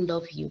I don't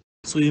love you?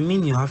 So you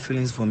mean you have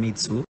feelings for me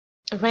too?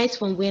 Right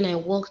from when I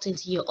walked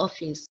into your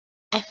office,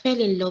 I fell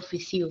in love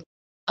with you.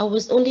 I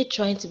was only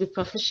trying to be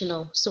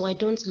professional so I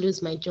don't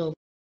lose my job.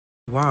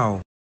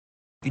 Wow,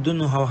 you don't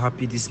know how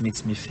happy this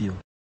makes me feel.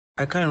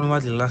 I can't remember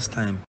the last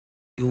time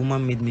a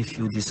woman made me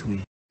feel this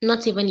way.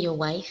 Not even your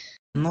wife?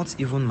 Not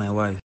even my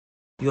wife.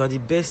 You are the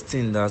best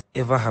thing that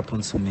ever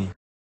happened to me.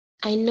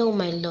 I know,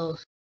 my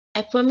love.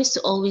 I promise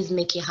to always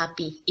make you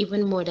happy,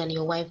 even more than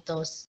your wife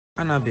does.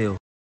 Annabelle,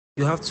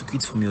 you have to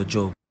quit from your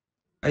job.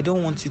 I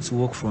don't want you to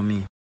work for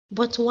me.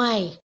 But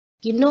why?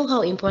 You know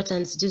how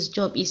important this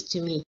job is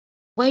to me.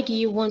 Why do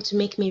you want to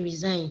make me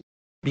resign?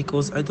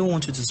 Because I don't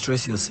want you to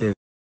stress yourself.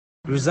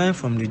 Resign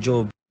from the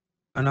job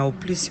and I will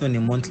place you on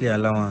a monthly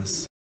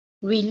allowance.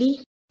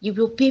 Really? You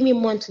will pay me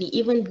monthly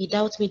even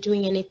without me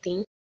doing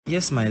anything?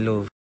 Yes, my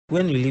love.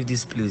 When you leave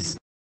this place,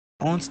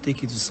 I want to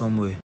take you to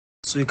somewhere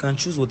so you can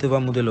choose whatever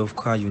model of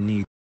car you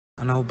need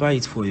and I'll buy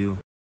it for you.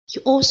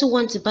 You also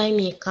want to buy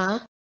me a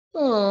car?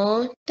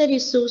 Oh, that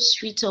is so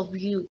sweet of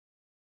you.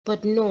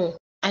 But no,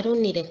 I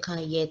don't need a car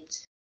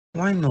yet.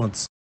 Why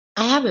not?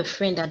 I have a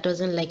friend that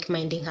doesn't like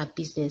minding her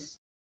business.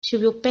 She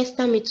will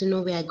pester me to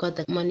know where I got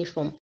the money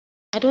from.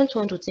 I don't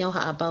want to tell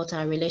her about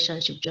our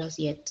relationship just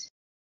yet.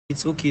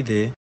 It's okay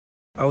there.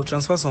 I will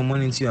transfer some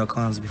money into your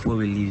accounts before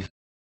we leave.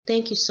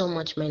 Thank you so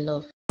much, my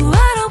love.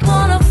 I don't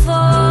wanna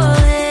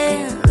fall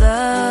in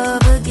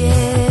love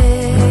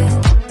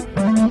again.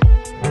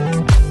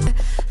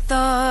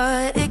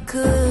 Thought it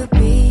could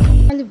be.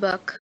 I'll be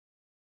back.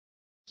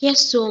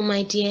 Yes, so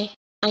my dear,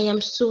 I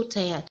am so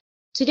tired.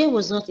 Today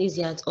was not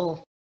easy at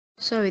all.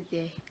 Sorry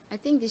dear, I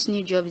think this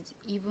new job is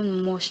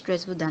even more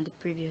stressful than the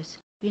previous.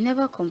 You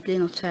never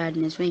complain of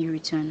tiredness when you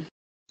return.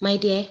 My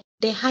dear,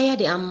 the higher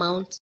the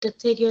amount, the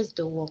tedious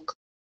the work.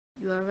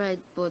 You are right,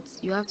 but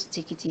you have to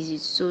take it easy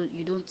so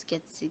you don't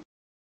get sick.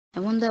 I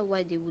wonder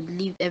why they would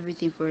leave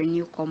everything for a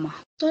newcomer.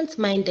 Don't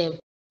mind them.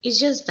 It's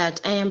just that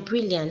I am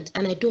brilliant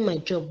and I do my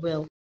job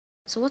well.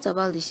 So what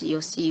about your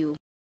CEO?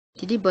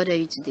 Did he bother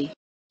you today?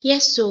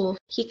 Yes, so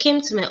he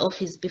came to my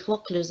office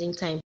before closing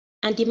time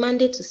and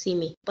demanded to see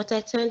me, but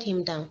I turned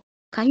him down.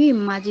 Can you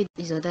imagine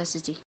his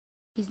audacity?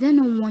 Is there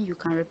no one you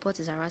can report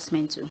his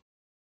harassment to?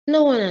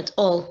 No one at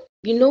all.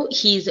 You know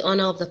he is the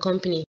owner of the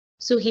company,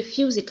 so he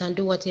feels he can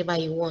do whatever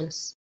he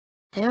wants.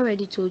 I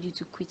already told you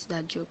to quit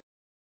that job.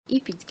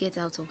 If it gets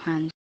out of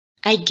hand.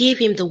 I gave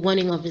him the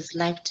warning of his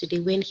life today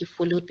when he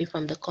followed me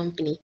from the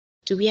company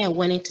to where I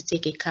wanted to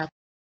take a cab.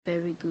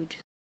 Very good.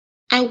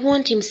 I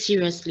want him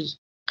seriously.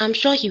 I'm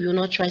sure he will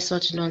not try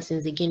such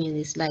nonsense again in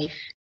his life.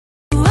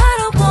 I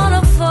don't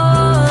wanna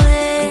fall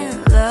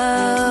in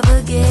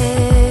love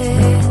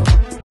again.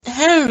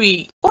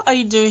 Henry, what are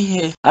you doing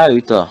here? Hi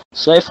Rita,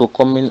 sorry for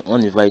coming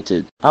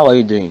uninvited. How are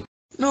you doing?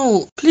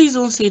 No, please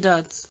don't say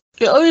that.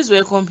 You're always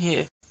welcome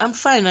here. I'm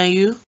fine, are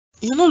you?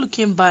 You're not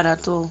looking bad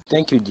at all.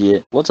 Thank you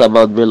dear. What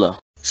about Bella?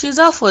 She's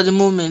out for the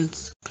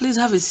moment. Please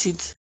have a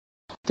seat.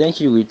 Thank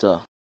you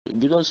Rita.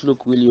 You don't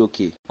look really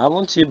okay.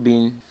 Haven't you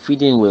been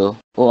feeding well?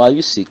 Or are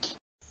you sick?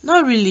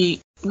 Not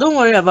really. Don't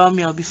worry about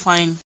me, I'll be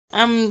fine.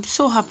 I'm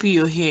so happy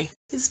you're here.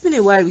 It's been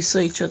a while we saw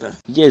each other.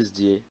 Yes,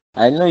 dear.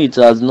 I know it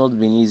has not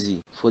been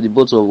easy for the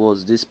both of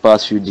us these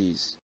past few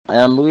days. I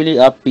am really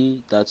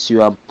happy that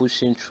you are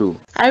pushing through.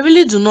 I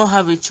really do not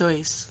have a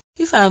choice.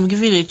 If I am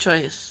given a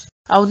choice,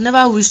 I would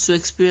never wish to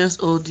experience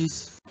all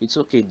this. It's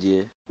okay,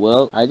 dear.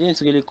 Well, I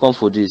didn't really come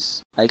for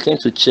this. I came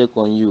to check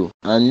on you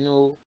and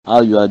know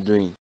how you are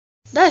doing.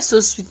 That's so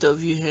sweet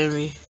of you,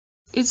 Henry.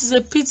 It is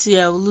a pity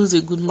I will lose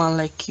a good man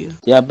like you.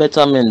 There are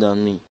better men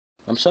than me.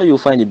 I'm sure you'll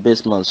find the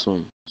best man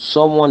soon.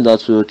 Someone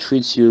that will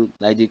treat you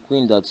like the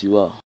queen that you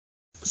are.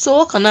 So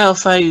what can I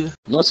offer you?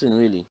 Nothing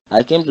really.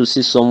 I came to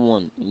see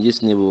someone in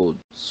this neighborhood,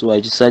 so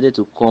I decided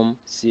to come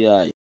say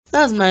hi.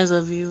 That's nice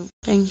of you.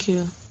 Thank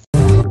you.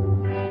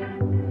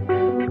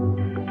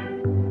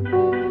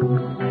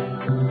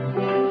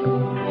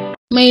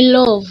 My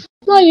love,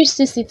 why are you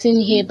still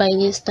sitting here by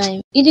this time?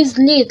 It is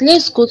late,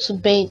 let's go to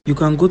bed. You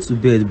can go to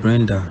bed,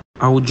 Brenda.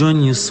 I will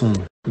join you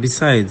soon.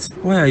 Besides,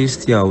 why are you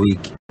still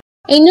awake?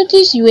 I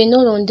noticed you were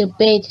not on the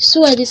bed,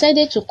 so I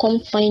decided to come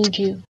find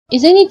you.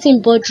 Is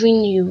anything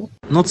bothering you?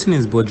 Nothing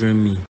is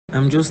bothering me.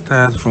 I'm just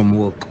tired from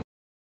work.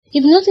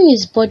 If nothing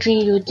is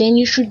bothering you, then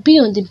you should be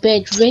on the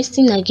bed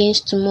resting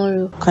against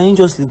tomorrow. Can you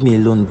just leave me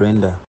alone,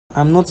 Brenda?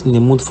 I'm not in the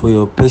mood for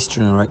your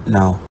pestering right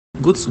now.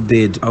 Go to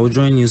bed. I will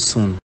join you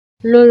soon.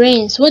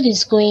 Lawrence, what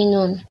is going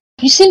on?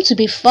 You seem to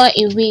be far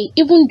away,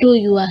 even though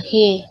you are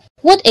here.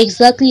 What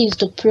exactly is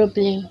the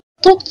problem?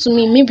 Talk to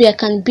me, maybe I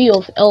can be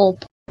of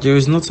help. There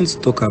is nothing to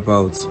talk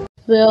about.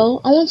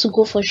 Well, I want to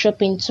go for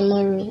shopping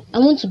tomorrow. I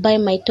want to buy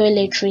my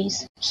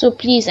toiletries. So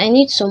please, I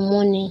need some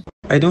money.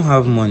 I don't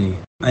have money.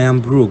 I am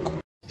broke.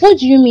 What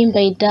do you mean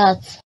by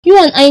that? You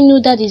and I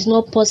know that is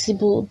not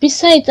possible.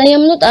 Besides, I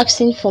am not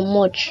asking for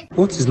much.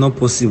 What is not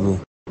possible?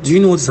 Do you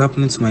know what is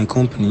happening to my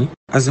company?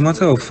 As a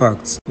matter of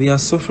fact, we are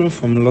suffering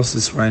from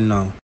losses right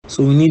now.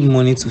 So we need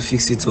money to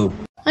fix it up.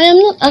 I am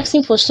not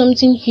asking for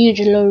something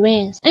huge,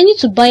 Lawrence. I need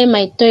to buy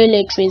my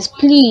toiletries,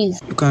 please.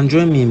 You can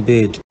join me in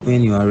bed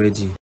when you are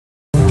ready.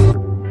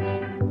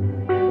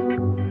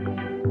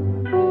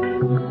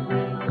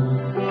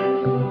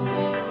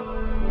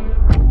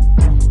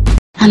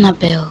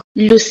 Annabelle.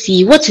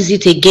 Lucy, what is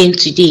it again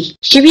today?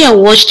 Maybe I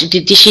washed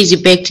the dishes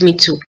you begged me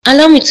to.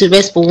 Allow me to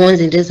rest for once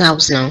in this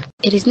house now.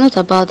 It is not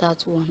about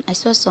that one. I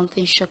saw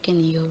something shocking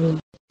in your room.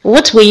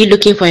 What were you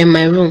looking for in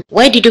my room?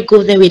 Why did you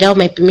go there without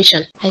my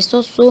permission? I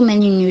saw so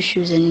many new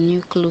shoes and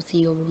new clothes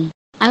in your room.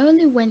 I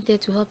only went there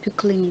to help you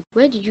clean it.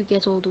 Where did you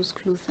get all those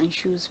clothes and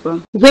shoes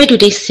from? Where do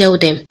they sell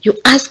them? You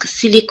ask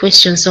silly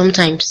questions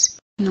sometimes.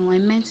 No, I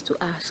meant to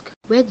ask.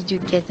 Where did you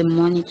get the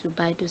money to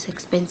buy those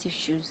expensive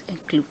shoes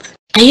and clothes?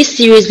 Are you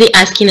seriously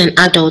asking an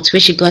adult where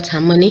she got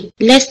her money?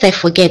 Lest I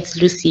forget,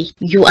 Lucy,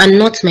 you are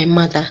not my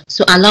mother,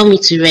 so allow me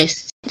to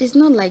rest. It is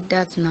not like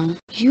that now.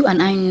 You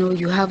and I know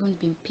you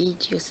haven't been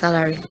paid your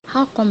salary.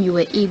 How come you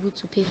were able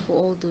to pay for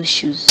all those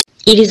shoes?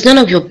 It is none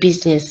of your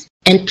business.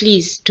 And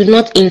please, do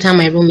not enter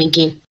my room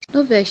again.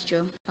 No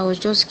vesture. I was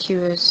just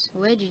curious.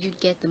 Where did you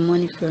get the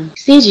money from?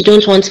 Since you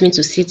don't want me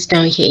to sit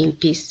down here in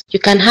peace, you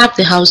can have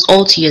the house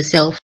all to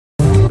yourself.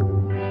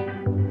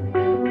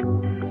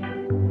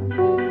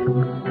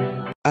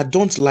 I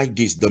don't like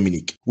this,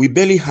 Dominic. We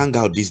barely hang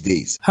out these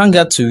days. Hang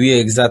out to where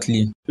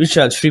exactly?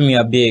 Richard, free me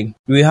a beg.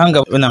 We will hang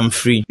out when I'm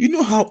free. You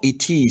know how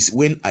it is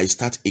when I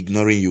start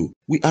ignoring you.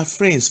 We are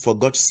friends for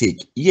God's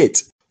sake.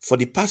 Yet, for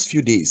the past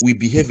few days, we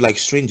behave like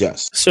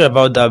strangers. Sorry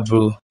about that,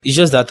 bro. It's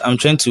just that I'm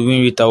trying to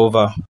win Rita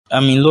over.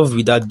 I'm in love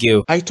with that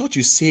girl. I thought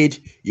you said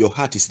your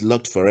heart is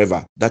locked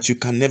forever, that you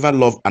can never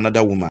love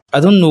another woman. I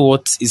don't know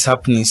what is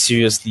happening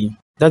seriously.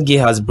 That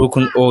girl has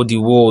broken all the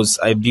walls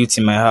I built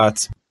in my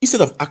heart.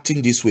 Instead of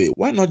acting this way,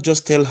 why not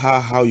just tell her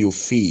how you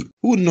feel?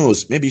 Who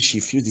knows, maybe she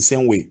feels the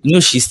same way. You know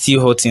she's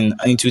still hurting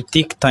and it will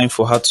take time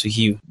for her to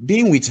heal.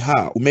 Being with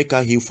her will make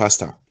her heal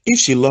faster. If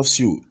she loves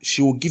you,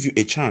 she will give you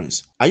a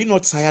chance. Are you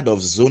not tired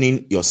of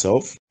zoning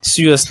yourself?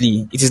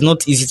 Seriously, it is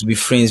not easy to be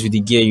friends with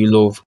the girl you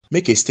love.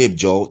 Make a step,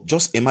 Joel.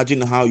 Just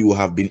imagine how you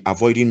have been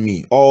avoiding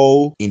me,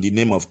 all in the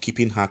name of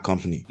keeping her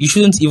company. You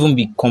shouldn't even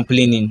be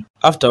complaining.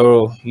 After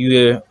all, you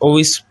were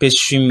always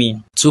pestering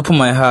me to open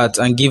my heart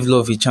and give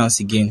love a chance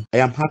again. I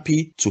am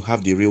happy to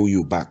have the real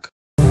you back.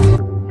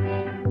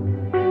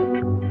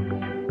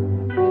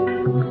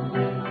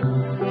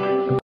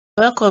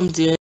 Welcome,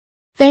 dear.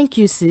 Thank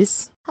you,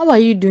 sis. How are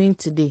you doing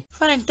today?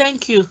 Fine,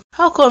 thank you.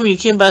 How come you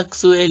came back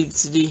so early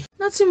today?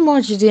 Nothing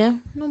much,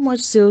 dear. Not much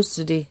sales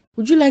today.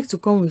 Would you like to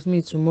come with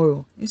me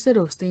tomorrow instead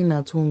of staying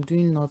at home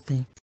doing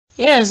nothing?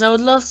 Yes, I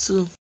would love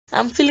to.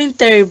 I'm feeling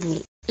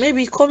terrible.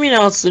 Maybe coming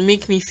out to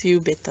make me feel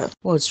better.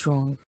 What's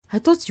wrong? I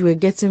thought you were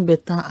getting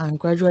better and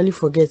gradually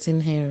forgetting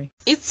Henry.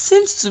 It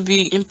seems to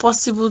be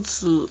impossible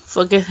to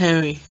forget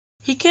Henry.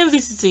 He came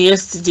visiting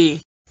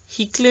yesterday.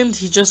 He claimed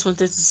he just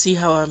wanted to see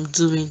how I'm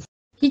doing.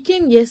 He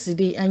came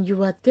yesterday and you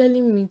were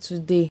telling me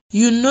today.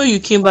 You know you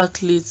came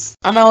back late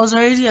and I was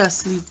already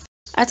asleep.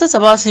 I thought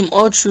about him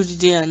all through the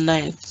day and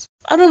night.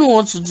 I don't know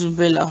what to do,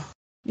 Bella.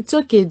 It's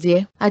okay,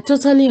 dear. I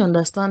totally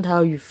understand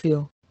how you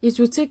feel. It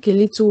will take a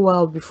little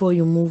while before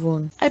you move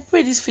on. I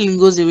pray this feeling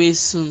goes away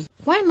soon.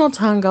 Why not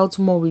hang out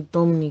more with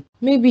Dominic?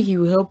 Maybe he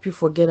will help you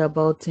forget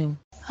about him.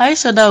 Are you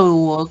sure that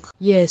will work?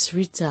 Yes,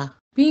 Rita.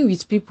 Being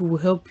with people will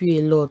help you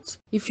a lot.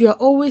 If you are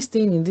always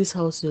staying in this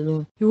house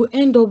alone, you will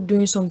end up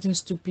doing something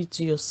stupid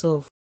to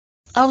yourself.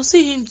 I'll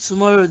see him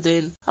tomorrow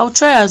then. I'll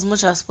try as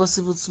much as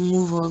possible to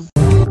move on.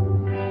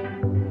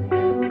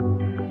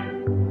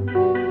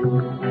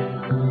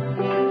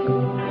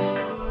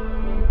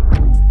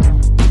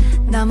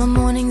 Now my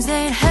mornings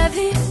ain't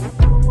heavy.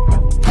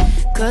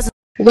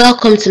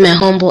 Welcome to my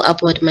humble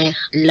abode, my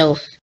love.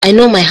 I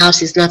know my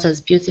house is not as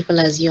beautiful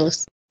as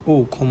yours.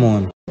 Oh, come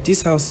on.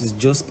 This house is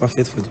just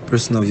perfect for the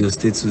person of your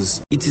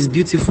status. It is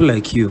beautiful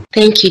like you.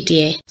 Thank you,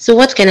 dear. So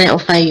what can I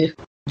offer you?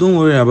 Don't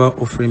worry about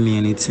offering me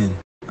anything.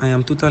 I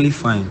am totally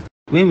fine.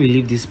 When we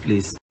leave this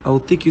place, I will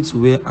take you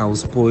to where I will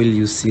spoil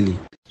you silly.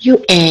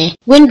 You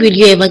when will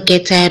you ever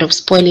get tired of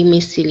spoiling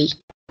me silly?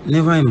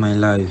 Never in my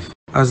life.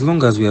 As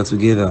long as we are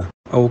together,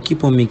 I will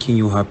keep on making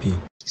you happy.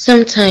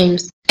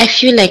 Sometimes, I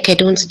feel like I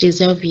don't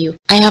deserve you.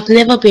 I have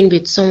never been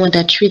with someone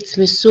that treats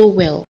me so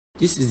well.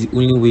 This is the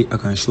only way I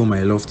can show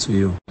my love to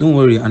you. Don't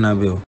worry,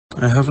 Annabelle.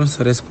 I haven't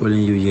started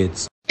spoiling you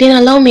yet.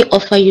 Then allow me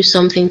offer you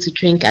something to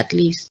drink at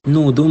least.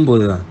 No, don't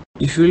bother.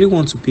 If you really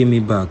want to pay me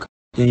back,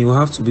 then you will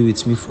have to be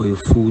with me for a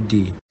full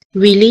day.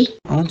 Really?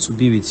 I want to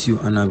be with you,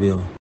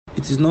 Annabelle.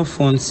 It is not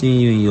fun seeing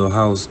you in your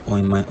house or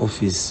in my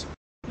office.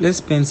 Let's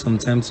spend some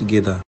time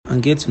together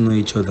and get to know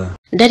each other.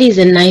 That is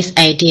a nice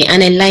idea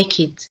and I like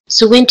it.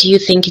 So when do you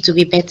think it will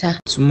be better?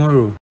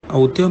 Tomorrow. I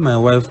will tell my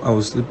wife I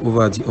will sleep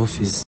over at the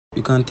office.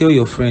 You can tell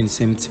your friend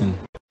same thing.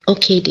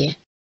 Okay, dear.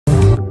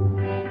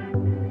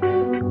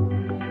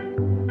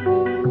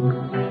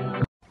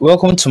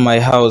 Welcome to my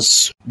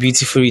house,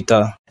 beautiful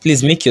Rita.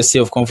 Please make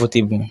yourself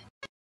comfortable.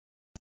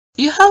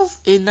 You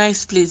have a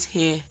nice place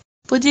here,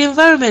 but the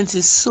environment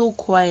is so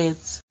quiet.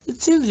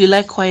 It seems you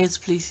like quiet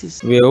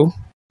places. Well,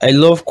 I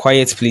love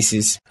quiet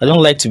places. I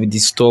don't like to be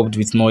disturbed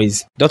with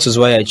noise. That is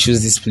why I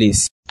choose this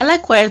place. I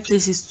like quiet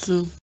places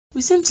too.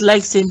 We seem to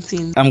like same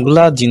things. I'm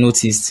glad you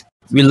noticed.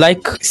 We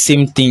like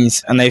same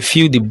things and I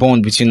feel the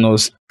bond between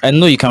us. I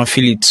know you can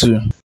feel it too.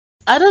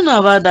 I don't know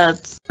about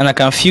that. And I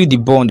can feel the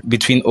bond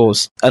between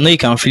us. I know you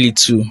can feel it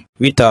too.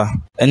 Rita,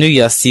 I know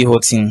you are still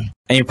hurting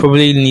and you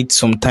probably need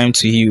some time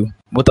to heal.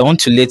 But I want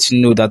to let you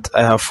know that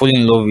I have fallen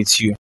in love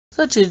with you.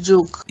 Such a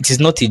joke. It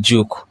is not a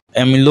joke. I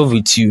am in love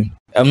with you.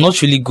 I'm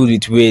not really good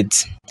with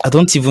words. I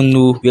don't even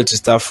know where to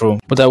start from.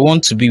 But I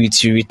want to be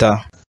with you,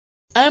 Rita.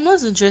 I am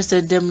not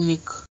interested, Dominic.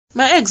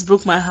 My ex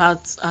broke my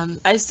heart and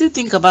I still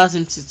think about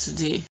him till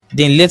today.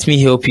 Then let me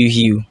help you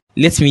heal.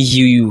 Let me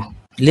heal you.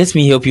 Let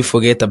me help you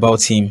forget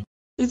about him.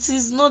 It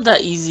is not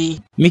that easy.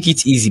 Make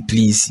it easy,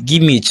 please.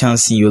 Give me a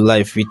chance in your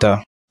life,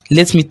 Rita.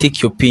 Let me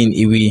take your pain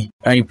away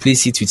and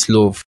replace it with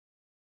love.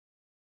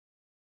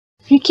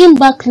 You came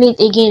back late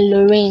again,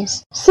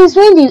 Lawrence. Since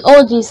when did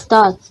all this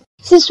start?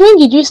 Since when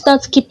did you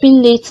start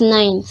keeping late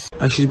nights?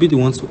 I should be the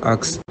one to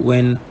ask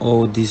when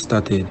all this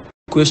started.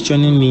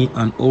 Questioning me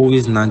and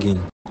always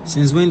nagging.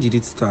 Since when did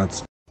it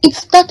start? It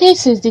started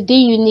since the day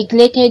you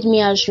neglected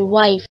me as your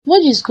wife.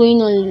 What is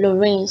going on,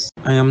 Lawrence?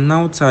 I am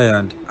now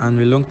tired and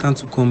reluctant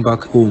to come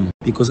back home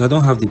because I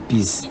don't have the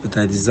peace that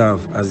I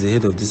deserve as the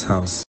head of this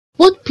house.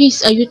 What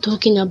peace are you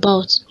talking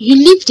about? You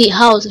leave the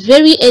house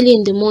very early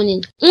in the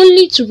morning,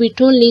 only to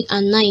return late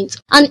at night,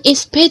 and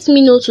expect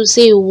me not to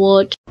say a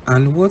word.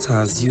 And what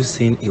has you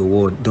saying a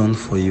word done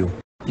for you?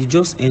 You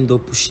just end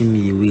up pushing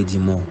me away the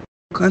more.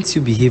 Can't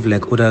you behave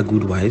like other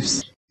good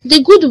wives?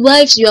 The good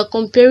wives you are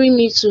comparing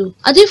me to,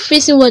 are they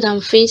facing what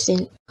I'm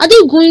facing? Are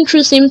they going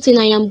through the same thing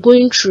I am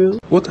going through?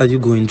 What are you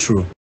going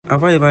through?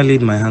 Have I ever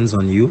laid my hands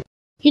on you?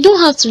 You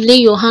don't have to lay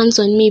your hands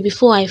on me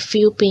before I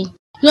feel pain.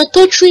 You are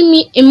torturing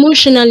me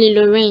emotionally,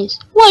 Lawrence.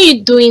 Why are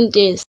you doing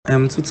this? I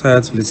am too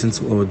tired to listen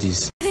to all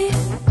this.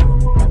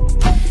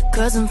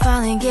 Cause I'm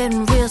finally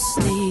getting real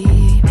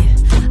sleepy.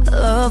 I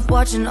love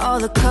watching all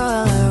the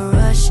color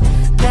rush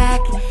back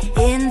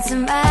into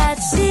my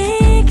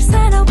cheeks.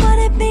 I know what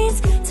it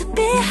means to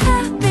be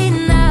happy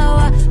now.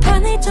 I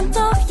finally jumped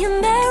off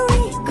your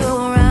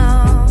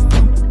merry-go-round.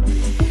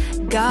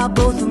 Got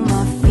both of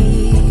my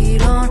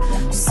feet on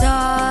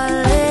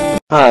solid.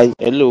 Hi,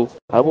 hello.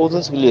 I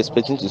wasn't really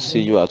expecting to see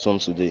you at home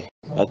today.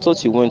 I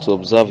thought you went to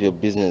observe your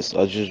business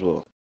as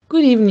usual.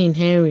 Good evening,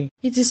 Henry.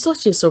 It is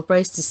such a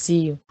surprise to see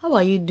you. How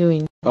are you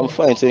doing? I'm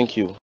fine, thank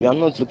you. You are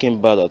not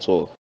looking bad at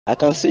all. I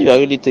can see you are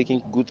really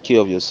taking good care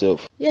of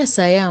yourself. Yes,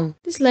 I am.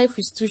 This life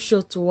is too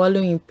short to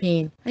wallow in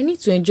pain. I need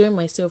to enjoy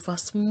myself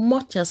as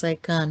much as I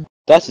can.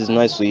 That is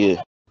nice to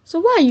hear. So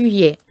why are you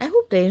here? I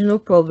hope there is no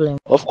problem.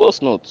 Of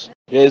course not.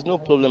 There is no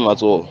problem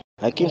at all.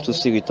 I came to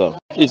see Rita.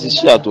 Please, is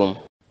she at home?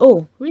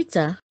 Oh,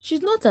 Rita?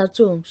 She's not at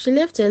home. She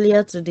left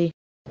earlier today.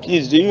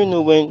 Please, do you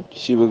know when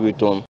she will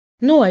return?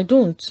 No, I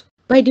don't.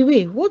 By the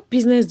way, what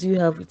business do you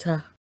have with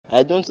her?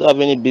 I don't have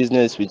any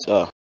business with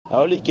her. I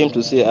only came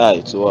to say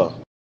hi to her.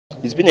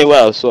 It's been a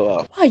while I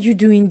saw her. Why are you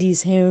doing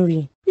this,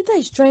 Henry? Rita Peter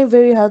is trying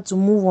very hard to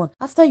move on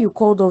after you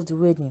called off the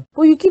wedding,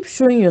 but you keep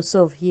showing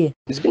yourself here.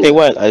 It's been a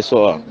while I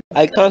saw her.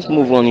 I can't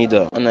move on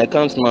either, and I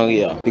can't marry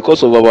her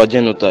because of our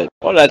genotype.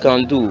 All I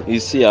can do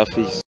is see her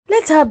face.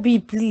 Let her be,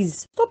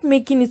 please. Stop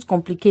making it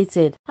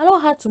complicated. Allow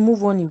her to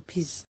move on in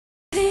peace.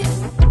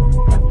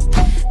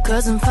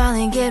 Cause I'm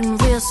finally getting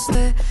real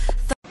stir.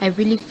 I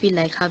really feel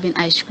like having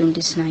ice cream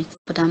this night,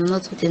 but I'm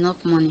not with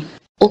enough money.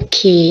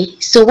 Okay,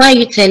 so why are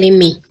you telling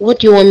me? What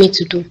do you want me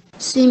to do?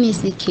 See me,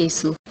 CK,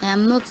 I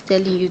am not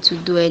telling you to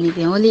do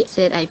anything. I only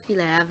said I feel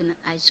like having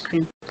ice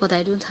cream, but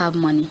I don't have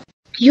money.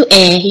 You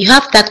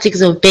have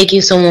tactics of begging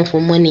someone for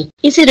money.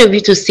 Instead of you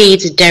to say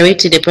it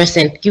direct to the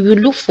person, you will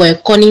look for a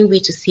cunning way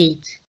to say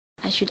it.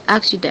 I should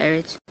ask you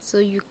direct, so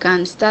you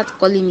can start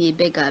calling me a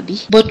beggar,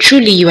 Abi. But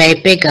truly you are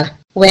a beggar.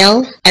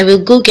 Well, I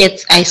will go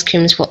get ice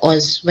creams for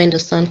us when the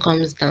sun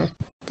comes down.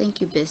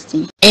 Thank you,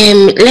 bestie.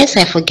 Lest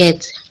I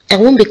forget, I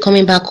won't be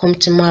coming back home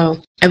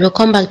tomorrow. I will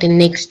come back the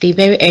next day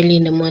very early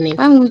in the morning.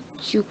 Why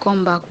won't you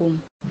come back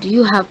home? Do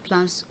you have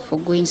plans for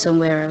going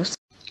somewhere else?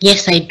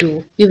 Yes, I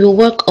do. We will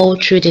work all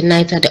through the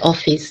night at the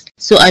office,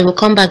 so I will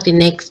come back the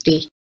next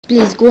day.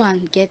 Please go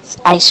and get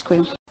ice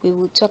cream. We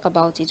will talk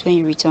about it when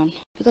you return.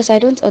 Because I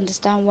don't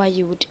understand why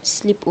you would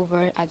sleep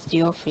over at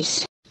the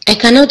office. I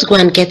cannot go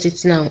and get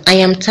it now. I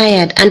am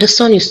tired and the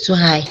sun is too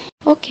high.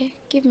 Okay,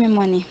 give me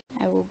money.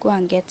 I will go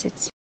and get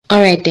it.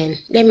 Alright then,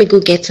 let me go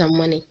get some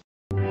money.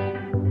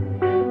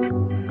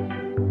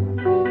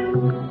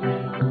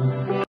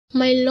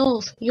 My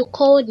love, you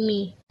called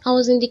me. I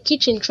was in the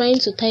kitchen trying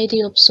to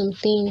tidy up some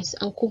things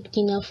and cook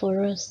dinner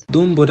for us.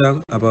 Don't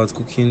bother about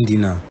cooking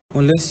dinner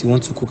unless you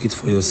want to cook it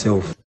for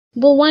yourself.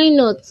 But why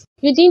not?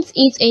 You didn't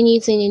eat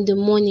anything in the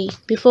morning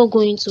before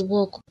going to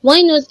work.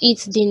 Why not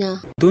eat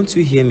dinner? Don't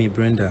you hear me,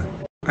 Brenda?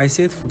 I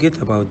said forget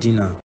about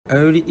dinner. I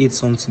already ate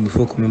something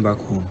before coming back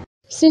home.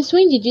 Since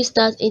when did you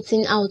start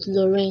eating out,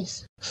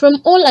 Lawrence? From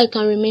all I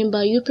can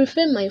remember, you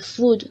prefer my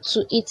food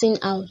to eating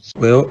out.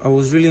 Well, I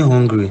was really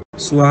hungry,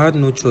 so I had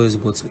no choice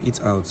but to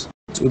eat out.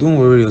 So don't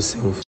worry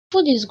yourself.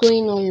 What is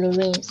going on,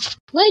 Lawrence?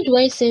 Why do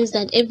I sense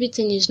that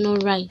everything is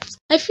not right?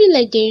 I feel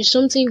like there is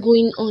something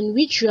going on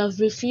which you have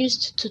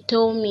refused to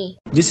tell me.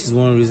 This is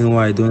one reason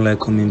why I don't like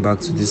coming back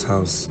to this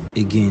house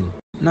again.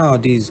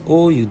 Nowadays,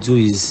 all you do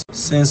is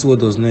sense what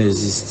does not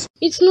exist.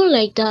 It's not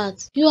like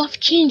that. You have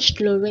changed,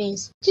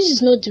 Lawrence. This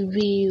is not the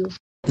real you.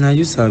 Now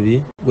you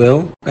sabi?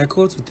 Well, I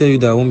called to tell you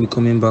that I won't be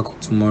coming back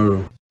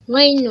tomorrow.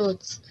 Why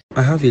not?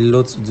 I have a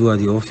lot to do at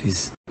the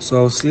office, so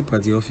I'll sleep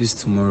at the office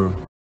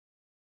tomorrow.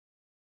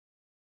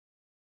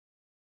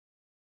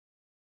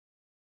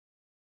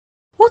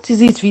 What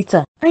is it,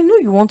 Vita? I know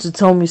you want to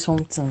tell me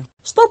something.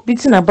 Stop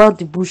beating about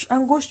the bush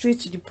and go straight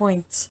to the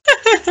point.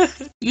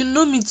 You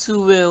know me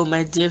too well,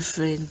 my dear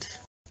friend.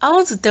 I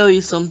want to tell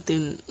you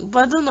something,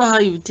 but I don't know how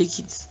you will take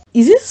it.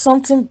 Is it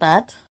something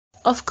bad?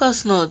 Of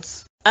course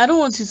not. I don't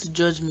want you to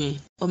judge me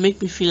or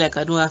make me feel like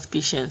I don't have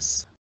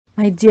patience.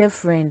 My dear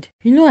friend,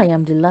 you know I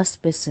am the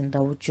last person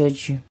that will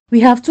judge you.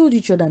 We have told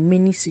each other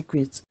many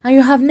secrets, and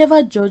you have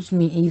never judged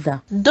me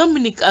either.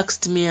 Dominic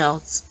asked me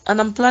out, and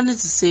I'm planning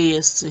to say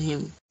yes to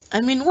him. I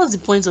mean, what's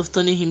the point of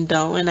turning him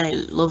down when I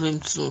love him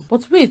too?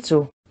 But wait,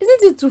 isn't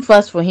it too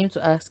fast for him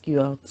to ask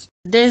you out?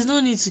 There is no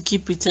need to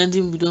keep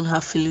pretending we don't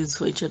have feelings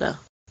for each other.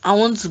 I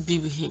want to be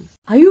with him.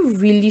 Are you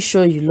really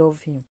sure you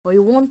love him? Or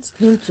you want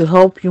him to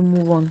help you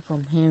move on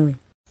from Henry?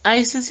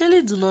 I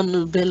sincerely do not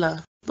know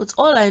Bella, but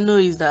all I know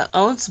is that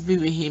I want to be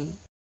with him.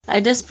 I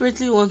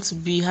desperately want to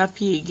be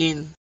happy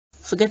again.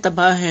 Forget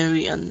about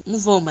Henry and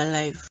move on my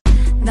life.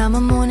 Now my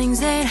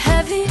mornings ain't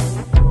heavy,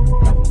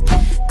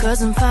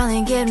 cause I'm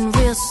finally getting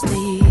real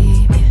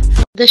sleepy.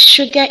 The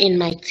sugar in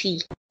my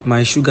tea.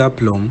 My sugar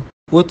plum?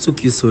 What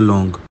took you so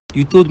long?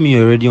 You told me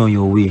you're already on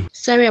your way.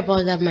 Sorry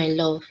about that, my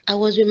love. I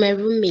was with my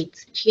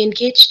roommate. She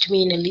engaged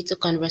me in a little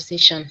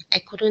conversation. I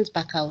couldn't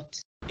back out.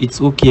 It's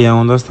okay, I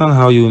understand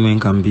how you women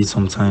can be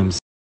sometimes.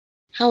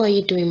 How are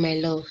you doing, my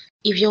love?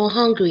 If you're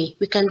hungry,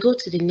 we can go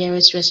to the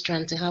nearest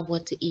restaurant to have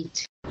what to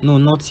eat. No,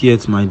 not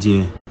yet, my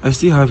dear. I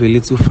still have a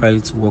little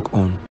file to work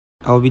on.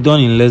 I'll be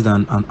done in less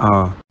than an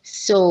hour.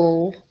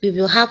 So, we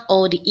will have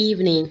all the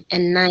evening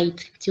and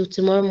night till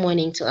tomorrow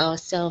morning to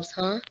ourselves,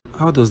 huh?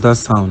 How does that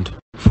sound?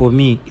 For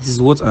me, it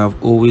is what I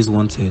have always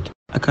wanted.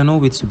 I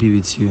cannot wait to be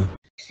with you.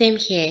 Same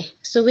here.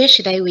 So where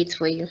should I wait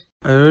for you?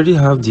 I already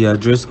have the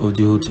address of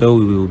the hotel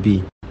we will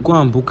be. Go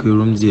and book a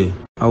room there.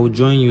 I will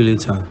join you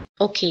later.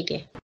 Okay,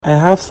 dear. I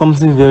have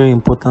something very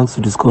important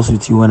to discuss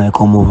with you when I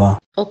come over.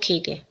 Okay,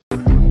 dear.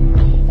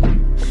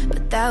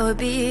 But that would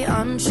be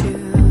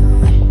untrue.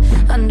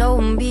 I know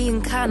I'm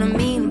being kinda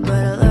mean, but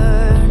I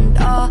learned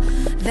all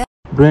that.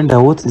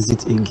 Brenda, what is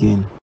it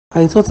again?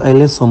 I thought I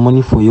left some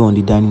money for you on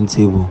the dining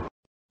table.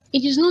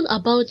 It is not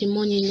about the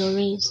money,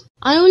 Lawrence.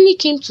 I only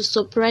came to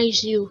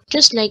surprise you,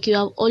 just like you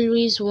have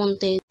always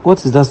wanted.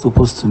 What is that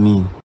supposed to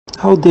mean?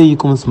 How dare you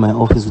come to my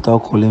office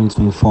without calling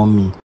to inform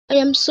me? I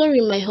am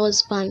sorry, my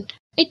husband.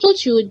 I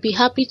thought you would be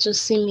happy to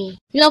see me.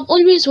 You have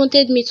always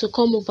wanted me to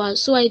come over,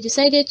 so I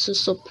decided to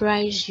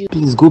surprise you.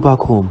 Please go back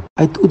home.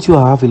 I told you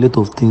I have a lot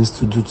of things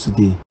to do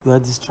today. You are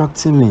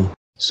distracting me.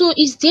 So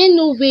is there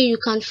no way you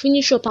can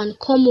finish up and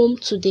come home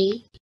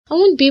today? I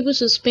won't be able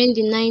to spend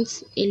the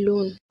night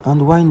alone.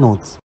 And why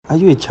not? Are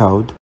you a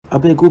child? I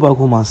better go back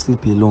home and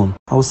sleep alone.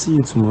 I'll see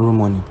you tomorrow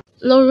morning.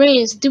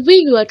 Lawrence, the way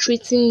you are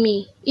treating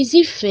me, is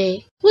it fair?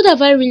 What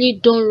have I really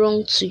done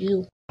wrong to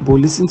you? But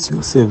listen to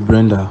yourself,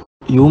 Brenda.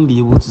 You won't be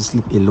able to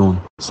sleep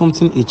alone.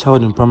 Something a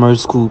child in primary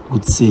school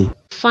would say.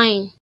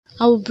 Fine,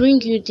 I will bring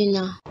you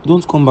dinner.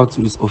 Don't come back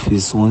to this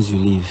office once you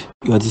leave.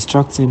 You are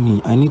distracting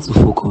me. I need to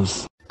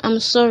focus. I'm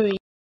sorry.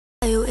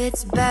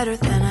 It's better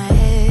than I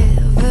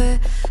ever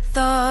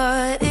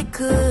thought it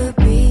could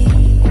be.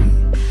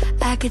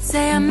 I could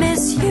say I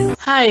miss you.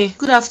 Hi,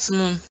 good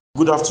afternoon.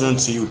 Good afternoon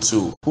to you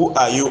too. Who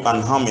are you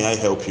and how may I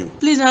help you?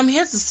 Please, I'm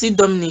here to see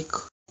Dominic.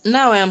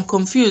 Now I am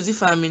confused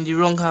if I'm in the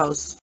wrong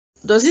house.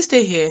 Does he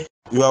stay here?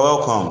 You are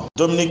welcome.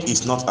 Dominic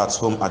is not at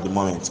home at the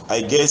moment.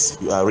 I guess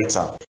you are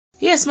Rita.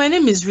 Yes, my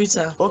name is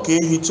Rita. Okay,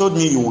 he told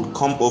me you would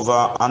come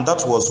over and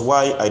that was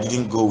why I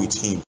didn't go with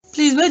him.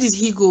 Please, where did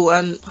he go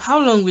and how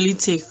long will it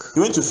take? He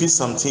went to fix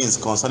some things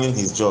concerning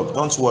his job.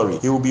 Don't worry,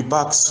 he will be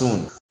back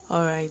soon.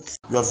 Alright.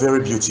 You are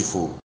very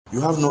beautiful.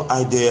 You have no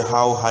idea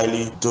how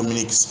highly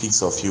Dominic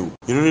speaks of you.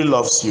 He really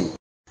loves you.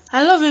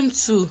 I love him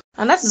too,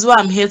 and that is why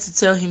I'm here to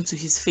tell him to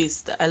his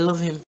face that I love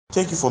him.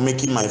 Thank you for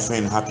making my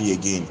friend happy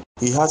again.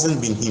 He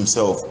hasn't been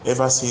himself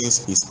ever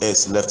since his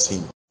ex left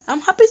him. I'm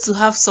happy to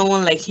have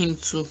someone like him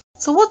too.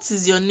 So what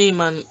is your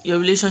name and your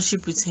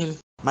relationship with him?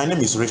 My name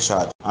is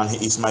Richard and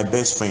he is my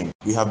best friend.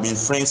 We have been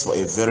friends for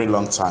a very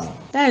long time.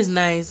 That is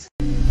nice.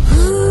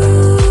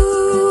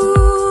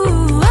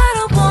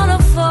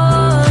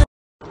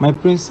 My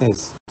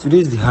princess, today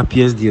is the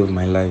happiest day of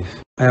my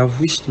life. I have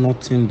wished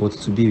nothing but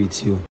to be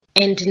with you.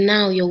 And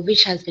now your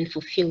wish has been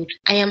fulfilled.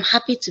 I am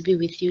happy to be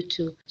with you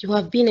too. You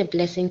have been a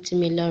blessing to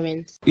me,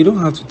 Lawrence. You don't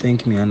have to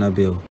thank me,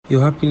 Annabelle.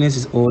 Your happiness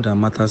is all that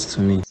matters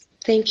to me.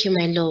 Thank you,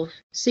 my love.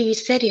 So you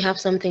said you have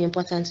something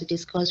important to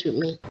discuss with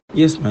me.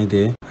 Yes, my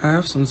dear. I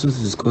have something to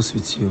discuss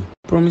with you.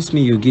 Promise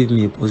me you'll give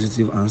me a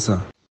positive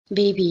answer.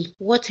 Baby,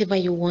 whatever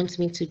you want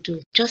me to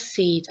do, just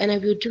say it and I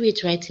will do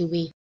it right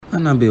away.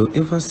 Annabelle,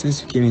 ever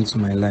since you came into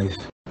my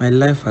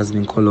life has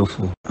been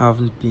colorful.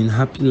 I've been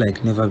happy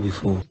like never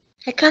before.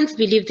 I can't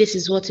believe this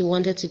is what you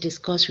wanted to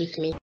discuss with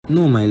me.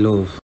 No, my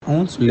love. I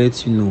want to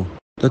let you know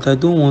that I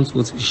don't want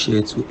what we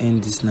share to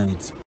end this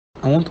night.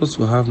 I want us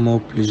to have more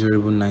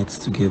pleasurable nights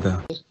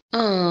together.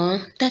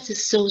 Aww, that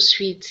is so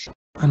sweet.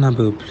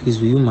 Annabelle, please,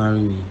 will you marry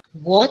me?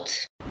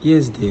 What?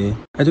 Yes, dear.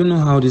 I don't know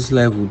how this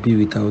life would be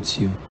without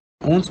you.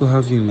 I want to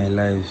have you in my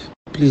life.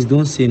 Please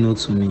don't say no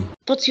to me.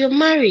 But you're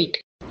married.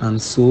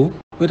 And so,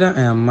 whether I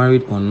am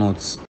married or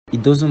not,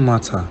 it doesn't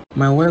matter.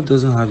 My wife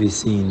doesn't have a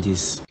say in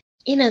this.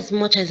 In as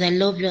much as I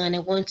love you and I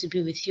want to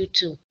be with you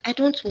too, I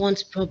don't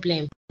want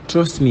problem.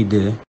 Trust me,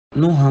 dear.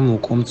 No harm will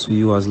come to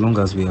you as long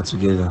as we are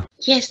together.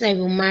 Yes, I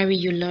will marry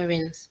you,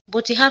 Lawrence.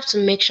 But you have to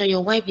make sure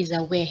your wife is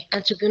aware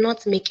and she will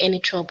not make any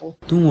trouble.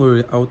 Don't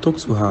worry, I'll talk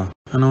to her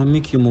and I'll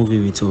make you move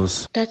in with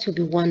us. That will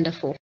be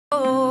wonderful.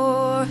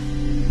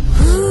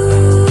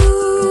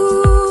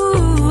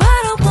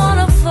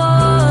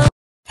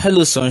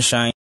 Hello,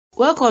 sunshine.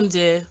 Welcome,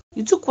 dear.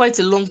 You took quite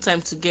a long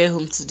time to get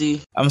home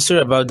today. I'm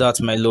sorry about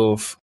that, my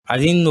love. I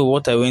didn't know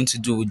what I went to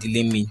do would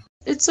delay me.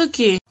 It's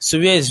okay. So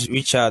where is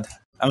Richard?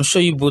 I'm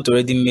sure you both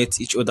already met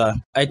each other.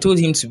 I told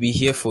him to be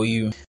here for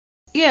you.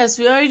 Yes,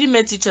 we already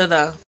met each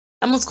other.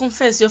 I must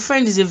confess, your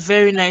friend is a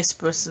very nice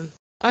person.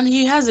 And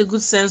he has a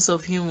good sense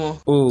of humor.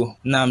 Oh,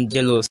 now I'm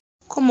jealous.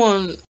 Come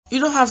on, you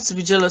don't have to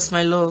be jealous,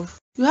 my love.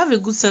 You have a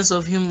good sense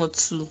of humor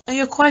too. And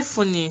you're quite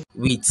funny.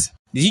 Wait,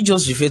 did you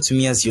just refer to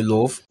me as your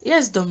love?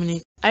 Yes,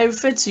 Dominic. I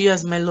refer to you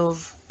as my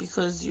love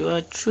because you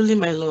are truly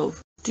my love.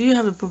 Do you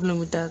have a problem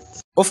with that?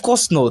 Of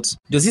course not.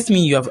 Does it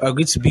mean you have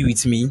agreed to be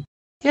with me?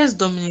 Yes,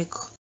 Dominic.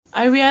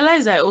 I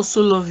realize I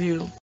also love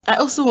you. I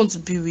also want to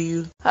be with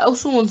you. I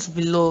also want to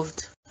be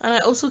loved. And I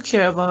also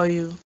care about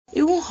you.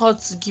 It won't hurt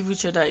to give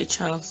each other a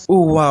chance.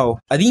 Oh wow,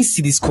 I didn't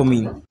see this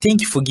coming.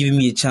 Thank you for giving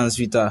me a chance,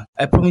 Rita.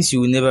 I promise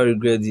you will never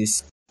regret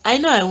this. I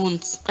know I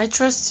won't. I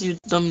trust you,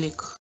 Dominic.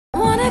 I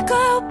wanna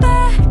go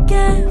back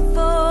and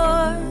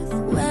forth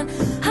when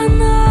I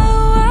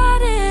know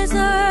I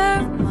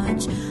deserve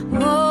much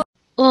more.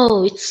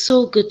 Oh, it's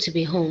so good to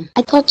be home.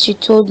 I thought you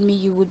told me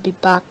you would be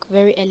back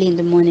very early in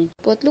the morning.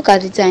 But look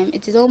at the time,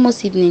 it is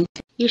almost evening.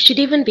 You should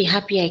even be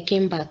happy I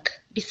came back.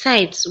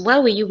 Besides, why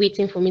were you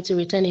waiting for me to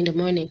return in the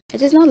morning?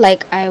 It is not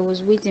like I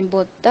was waiting,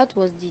 but that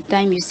was the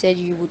time you said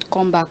you would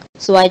come back.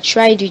 So I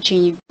tried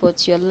reaching you,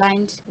 but your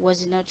line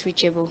was not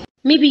reachable.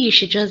 Maybe you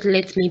should just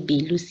let me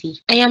be, Lucy.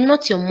 I am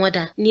not your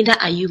mother, neither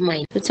are you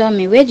mine. So tell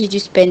me, where did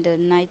you spend the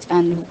night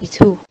and with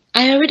who?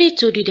 I already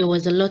told you there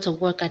was a lot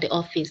of work at the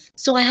office,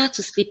 so I had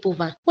to sleep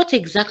over. What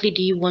exactly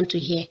do you want to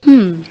hear?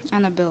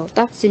 Annabelle,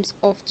 that seems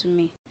off to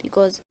me.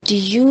 Because the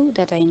you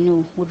that I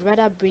know would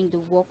rather bring the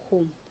work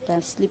home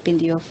than sleep in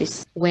the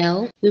office.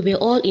 Well, we were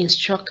all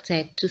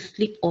instructed to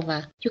sleep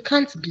over. You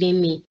can't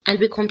blame me. And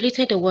we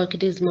completed the work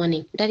this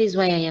morning. That is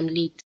why I am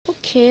late.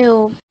 Okay,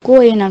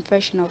 go in and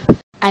freshen up.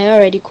 I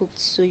already cooked,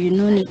 so you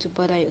no need to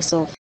bother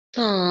yourself.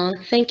 Aw,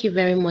 thank you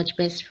very much,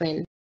 best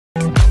friend.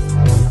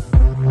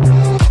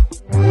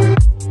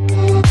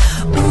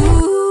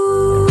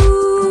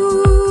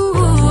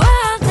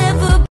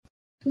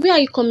 Where are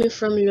you coming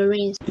from,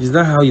 Lawrence? Is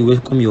that how you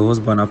welcome your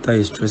husband after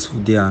a stressful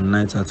day and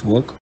night at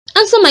work?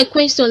 Answer my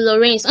question,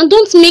 Lawrence, and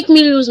don't make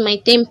me lose my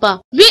temper.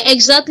 Where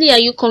exactly are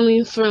you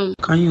coming from?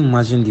 Can you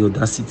imagine the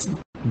audacity?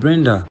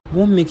 Brenda,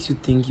 what makes you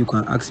think you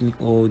can ask me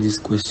all these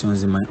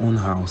questions in my own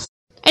house?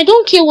 I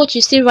don't care what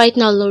you say right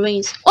now,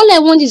 Lawrence. All I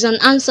want is an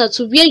answer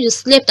to where you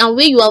slept and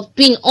where you have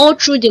been all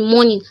through the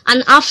morning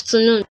and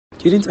afternoon.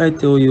 Didn't I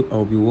tell you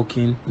I'll be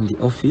working in the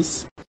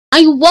office?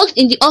 And you worked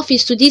in the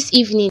office to this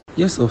evening?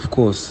 Yes, of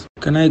course.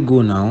 Can I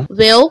go now?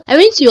 Well, I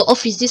went to your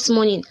office this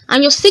morning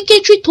and your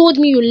secretary told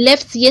me you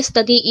left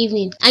yesterday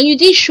evening and you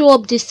didn't show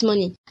up this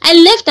morning. I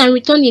left and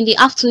returned in the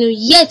afternoon,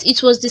 yet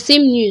it was the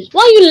same news.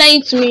 Why are you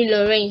lying to me,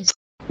 Lawrence?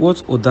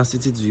 What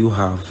audacity do you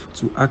have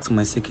to ask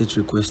my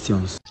secretary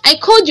questions? I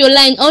called your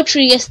line all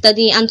through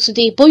yesterday and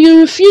today, but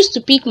you refused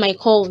to pick my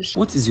calls.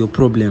 What is your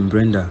problem,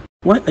 Brenda?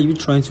 Why are you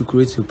trying to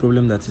create a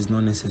problem that is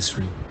not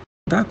necessary?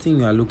 That thing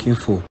you are looking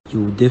for,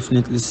 you will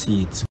definitely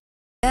see it.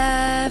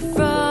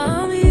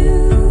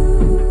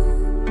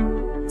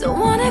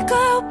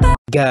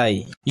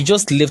 Guy, you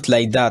just left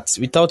like that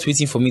without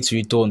waiting for me to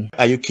return.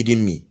 Are you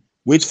kidding me?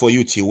 Wait for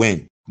you till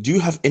when? Do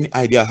you have any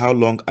idea how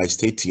long I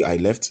stayed till I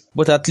left?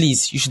 But at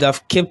least you should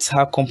have kept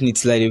her company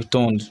till I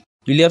returned.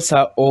 You left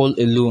her all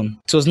alone.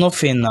 It was not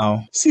fair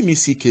now. See me,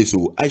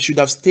 Keso. I should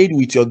have stayed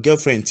with your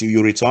girlfriend till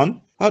you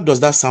return? How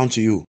does that sound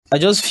to you? I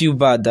just feel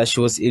bad that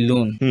she was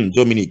alone.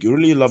 Dominic, you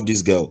really love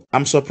this girl.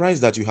 I'm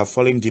surprised that you have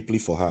fallen deeply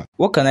for her.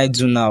 What can I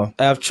do now?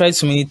 I have tried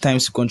so many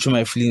times to control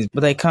my feelings,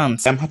 but I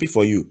can't. I'm happy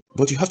for you,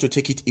 but you have to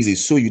take it easy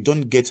so you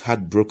don't get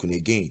heartbroken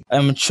again.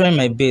 I'm trying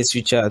my best,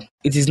 Richard.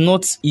 It is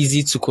not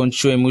easy to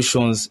control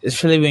emotions,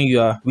 especially when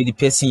you are with the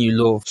person you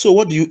love. So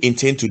what do you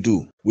intend to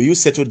do? Will you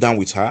settle down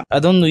with her? I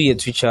don't know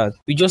yet, Richard.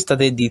 We just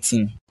started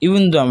dating.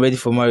 Even though I'm ready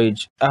for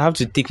marriage, I have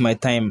to take my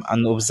time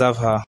and observe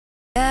her.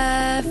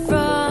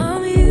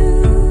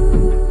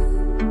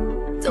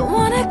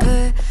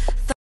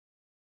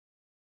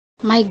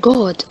 My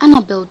God,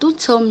 Annabelle, don't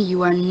tell me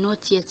you are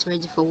not yet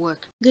ready for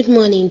work. Good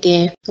morning,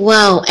 dear.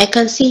 Wow, I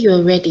can see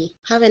you're ready.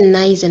 Have a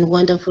nice and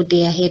wonderful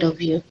day ahead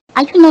of you.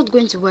 Are you not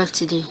going to work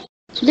today?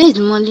 Today is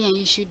Monday and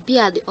you should be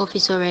at the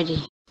office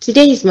already.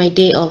 Today is my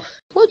day off.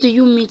 What do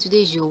you mean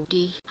today is your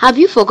day? Have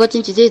you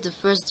forgotten today is the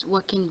first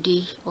working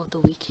day of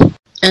the week?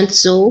 And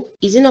so,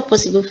 is it not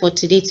possible for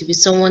today to be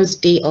someone's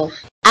day off?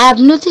 I have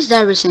noticed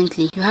that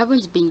recently you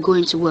haven't been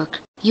going to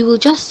work. You will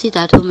just sit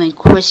at home and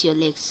cross your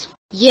legs.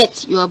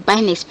 Yet, you are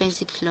buying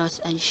expensive clothes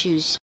and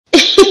shoes.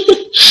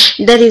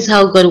 That is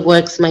how God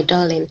works, my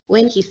darling.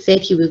 When He said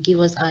He will give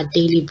us our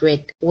daily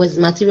bread, was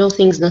material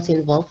things not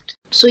involved?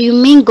 So you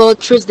mean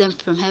God throws them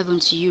from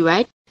heaven to you,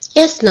 right?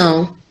 Yes,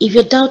 now. If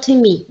you're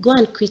doubting me, go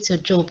and quit your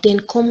job,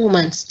 then come home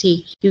and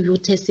stay. You will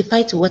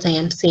testify to what I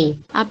am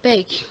saying. I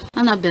beg,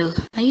 Annabelle,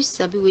 are you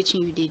sabi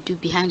wetin you dey do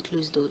behind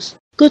closed doors?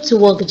 Go to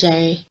work,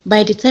 Jerry.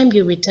 By the time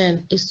you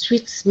return, a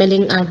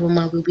sweet-smelling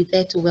aroma will be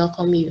there to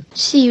welcome you.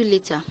 See you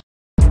later.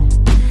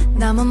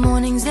 Now my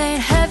mornings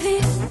ain't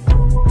heavy,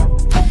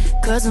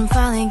 'cause I'm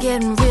finally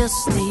getting real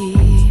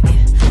sleepy.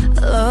 I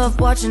love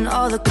watching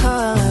all the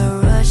color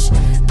rush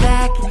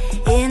back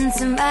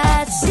into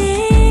my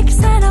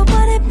cheeks. I know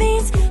what it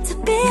means to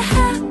be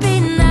happy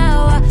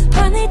now. I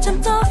finally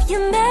jumped off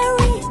your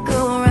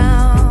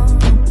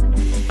merry-go-round.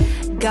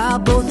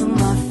 Got both of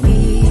my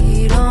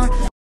feet on.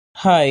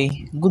 Hi,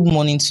 good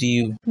morning to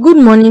you. Good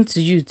morning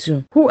to you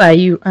too. Who are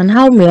you and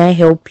how may I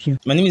help you?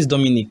 My name is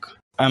Dominic.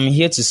 I'm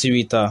here to see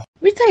Rita.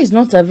 Rita is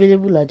not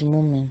available at the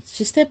moment.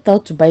 She stepped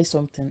out to buy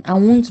something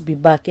and won't be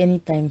back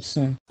anytime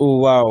soon. Oh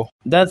wow,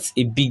 that's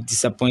a big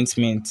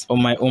disappointment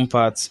on my own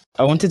part.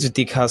 I wanted to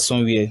take her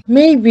somewhere.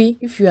 Maybe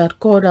if you had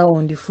called her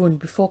on the phone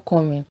before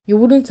coming, you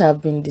wouldn't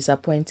have been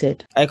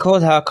disappointed. I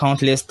called her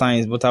countless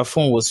times, but her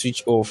phone was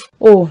switched off.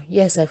 Oh,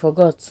 yes, I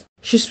forgot.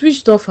 She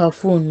switched off her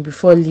phone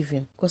before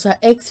leaving because her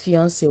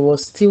ex-fiancé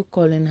was still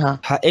calling her.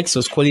 Her ex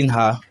was calling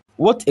her?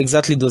 What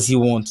exactly does he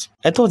want?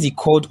 I thought he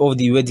called off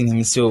the wedding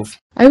himself.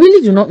 I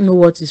really do not know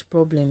what his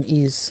problem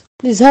is.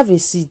 Please have a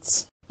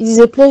seat. It is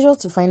a pleasure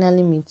to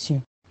finally meet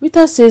you.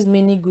 Rita says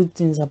many good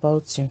things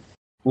about you.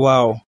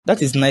 Wow,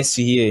 that is nice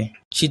to hear.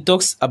 She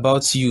talks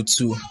about you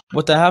too,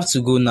 but I have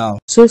to go now.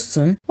 So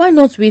soon? Why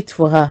not wait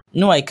for her?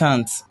 No, I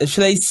can't,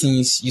 especially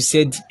since you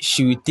said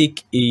she will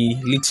take a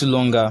little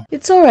longer.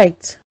 It's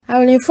alright. I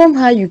will inform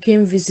her you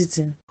came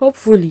visiting.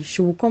 Hopefully,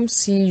 she will come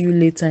see you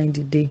later in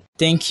the day.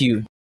 Thank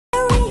you.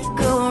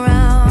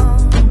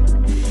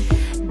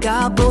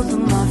 Got both of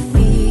my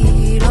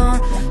feet on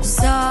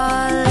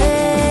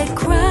solid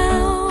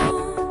ground.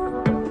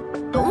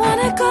 Don't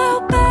wanna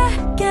go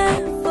back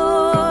and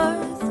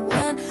forth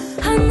when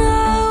I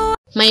know.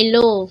 My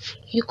love,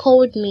 you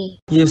called me.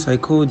 Yes, I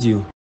called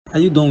you.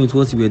 Are you done with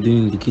what you were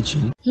doing in the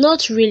kitchen?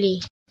 Not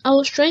really. I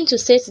was trying to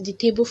set the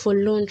table for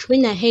lunch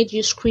when I heard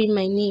you scream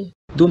my name.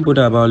 Don't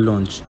bother about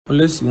lunch,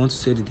 unless you want to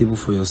set the table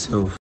for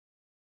yourself.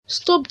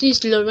 Stop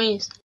this,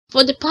 Lawrence.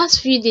 For the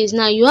past few days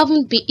now, you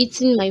haven't been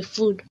eating my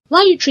food. Why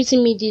are you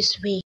treating me this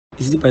way?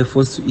 Is it by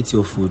force to eat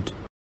your food?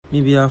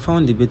 Maybe I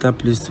found a better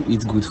place to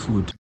eat good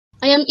food.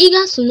 I am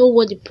eager to know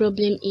what the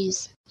problem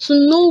is. to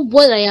know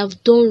what I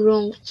have done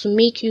wrong to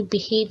make you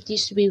behave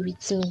this way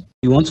with me.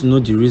 You want to know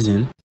the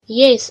reason?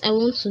 Yes, I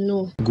want to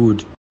know.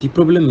 Good. The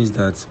problem is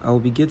that I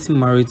will be getting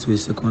married to a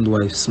second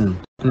wife soon,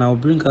 and I will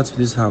bring her to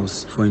this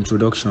house for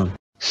introduction.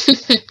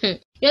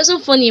 You're so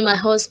funny, my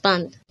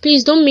husband.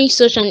 Please don't make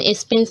such an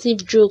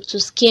expensive joke to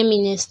scare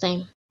me next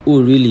time.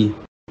 Oh, really?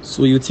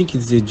 So you think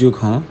it's a joke,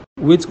 huh?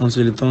 Wait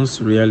until it turns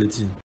to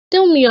reality.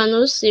 Tell me you're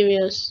not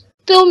serious.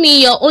 Tell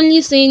me you're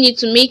only saying it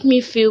to make me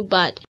feel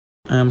bad.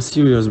 I am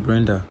serious,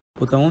 Brenda,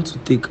 but I want to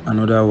take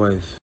another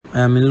wife.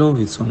 I am in love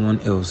with someone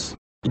else.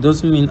 It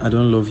doesn't mean I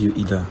don't love you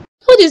either.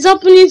 What is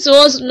happening to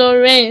us,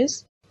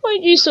 Lawrence? Why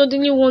do you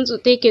suddenly want to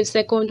take a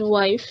second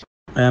wife?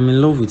 I am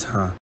in love with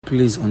her.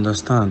 Please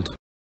understand.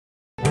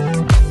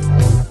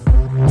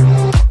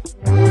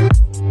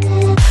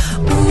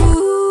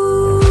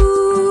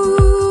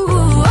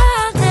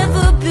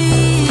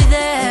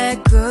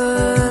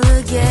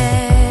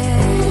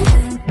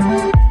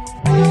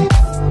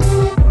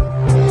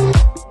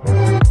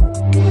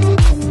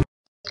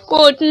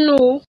 God,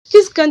 no.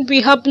 This can't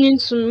be happening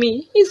to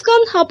me. It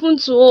can't happen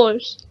to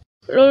us.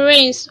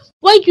 Lawrence,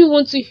 why do you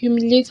want to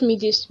humiliate me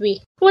this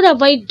way? What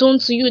have I done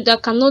to you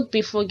that cannot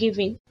be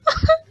forgiven?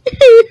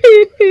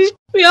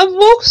 We have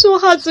worked so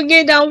hard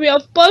together and we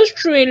have passed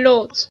through a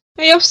lot.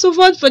 I have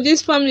suffered for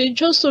this family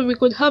just so we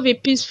could have a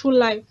peaceful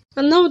life.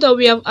 And now that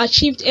we have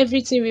achieved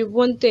everything we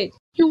wanted,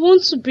 you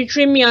want to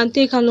betray me and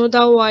take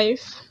another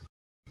wife?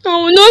 I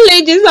will not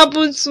let this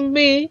happen to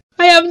me.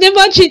 I have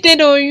never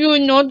cheated on you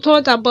nor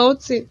thought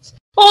about it.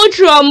 All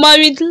through our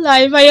married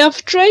life, I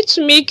have tried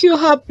to make you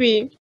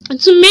happy and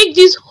to make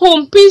this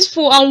home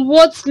peaceful and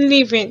worth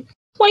living.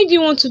 Why do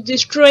you want to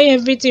destroy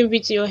everything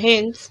with your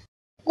hands?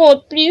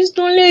 God, please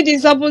don't let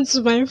this happen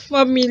to my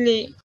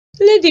family.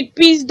 Let the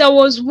peace that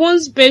was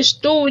once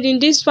bestowed in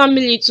this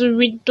family to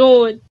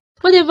return.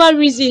 Whatever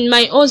reason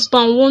my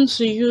husband wants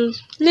to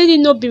use, let it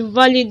not be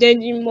valid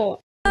anymore.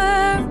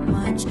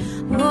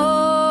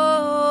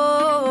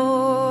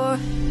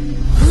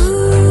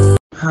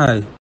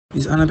 Hi,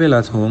 is Annabelle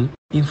at home?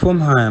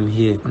 Inform her I am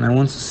here and I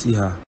want to see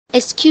her.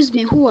 Excuse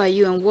me, who are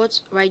you and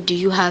what right do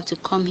you have to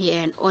come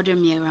here and order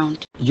me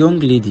around? Young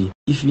lady,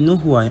 if you know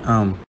who I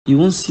am, you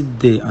won't sit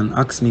there and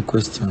ask me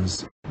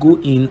questions. Go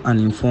in and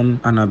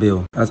inform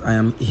Annabelle that I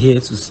am here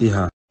to see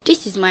her.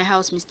 This is my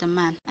house, Mr.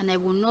 Man, and I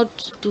will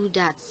not do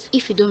that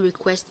if you don't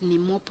request in a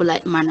more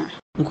polite manner.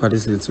 Look at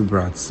this little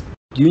brat.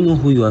 Do you know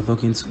who you are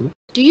talking to?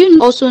 Do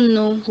you also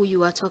know who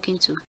you are talking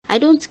to? I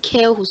don't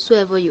care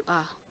whosoever you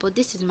are, but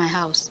this is my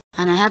house,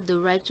 and I have the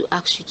right to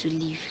ask you to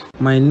leave.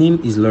 My name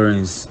is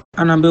Lawrence.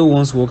 Annabelle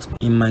once worked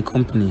in my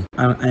company,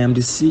 and I am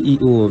the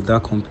CEO of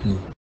that company.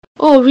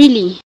 Oh,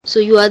 really? So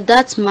you are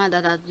that man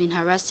that has been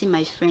harassing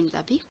my friend,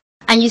 Abby?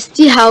 And you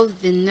still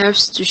have the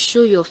nerves to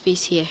show your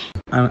face here?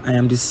 And I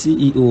am the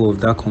CEO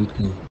of that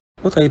company.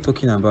 What are you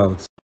talking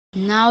about?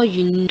 Now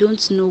you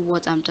don't know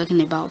what I'm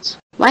talking about.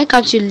 Why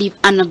can't you leave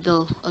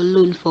Annabelle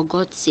alone for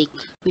God's sake?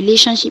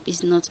 Relationship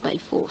is not by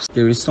force.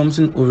 There is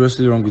something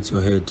obviously wrong with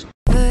your head.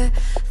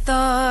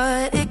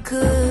 Thought it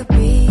could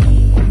be.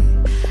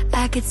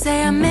 I could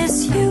say I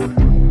miss you,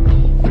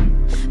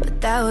 but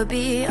that would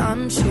be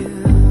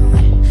untrue.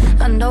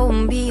 I know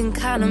I'm being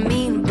kinda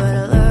mean, but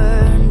I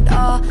learned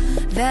all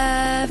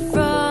that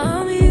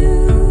from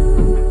you.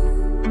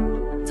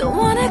 Don't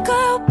wanna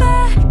go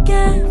back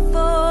and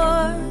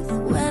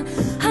forth when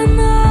I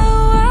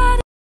know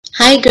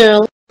Hi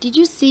girl, Did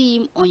you see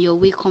him on your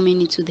way coming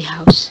into the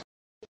house?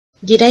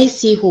 did I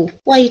see who?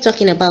 What are you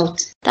talking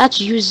about? That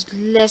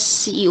useless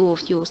CEO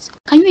of yours.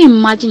 Can you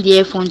imagine the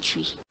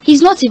effrontery?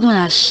 He's not even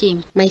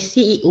ashamed. My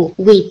CEO.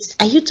 Wait,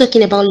 are you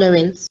talking about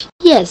Lawrence?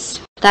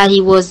 Yes, that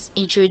he was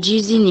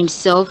introducing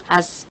himself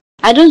as...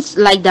 I don't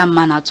like that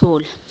man at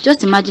all.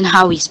 Just imagine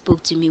how he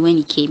spoke to me when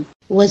he came.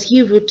 Was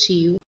he rude to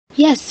you?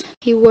 Yes,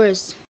 he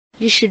was.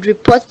 You should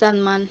report that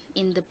man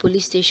in the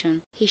police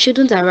station. He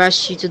shouldn't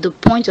harass you to the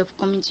point of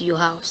coming to your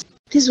house.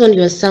 This one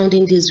you are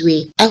sounding this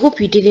way. I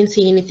hope you didn't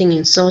say anything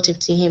insulting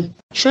to him.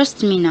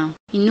 Trust me now.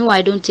 You know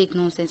I don't take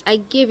nonsense. I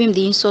gave him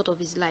the insult of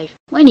his life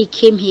when he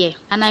came here,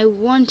 and I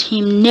warned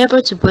him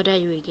never to bother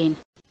you again.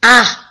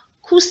 Ah!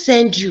 Who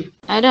sent you?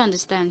 I don't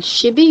understand.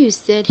 Shebi, you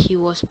said he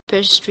was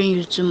pestering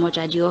you too much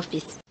at the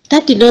office.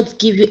 That did not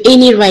give you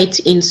any right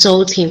to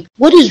insult him.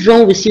 What is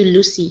wrong with you,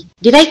 Lucy?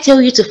 Did I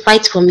tell you to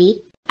fight for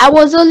me? I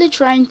was only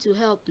trying to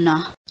help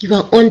now. You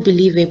are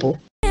unbelievable.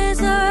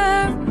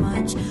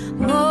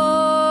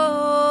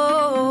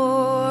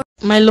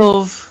 My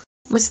love,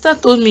 my sister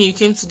told me you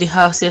came to the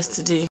house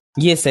yesterday.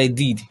 Yes, I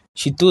did.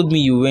 She told me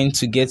you went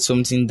to get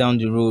something down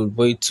the road,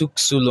 but it took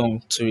so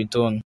long to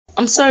return.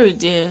 I'm sorry,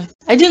 dear.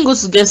 I didn't go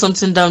to get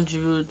something down the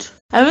road.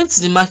 I went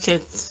to the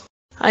market.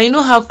 And you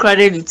know how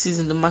crowded it is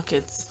in the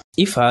market.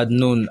 If I had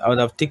known, I would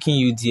have taken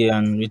you there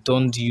and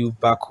returned you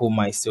back home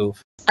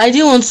myself. I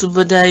didn't want to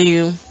bother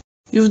you.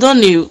 You've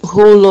done a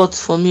whole lot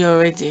for me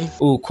already.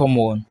 Oh, come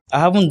on. I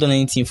haven't done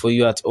anything for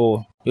you at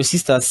all. Your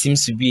sister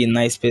seems to be a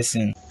nice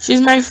person.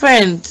 She's my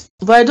friend,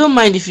 but I don't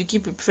mind if you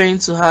keep referring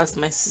to her as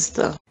my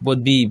sister.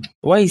 But babe,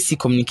 why is he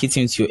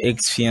communicating with your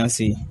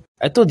ex-fiancé?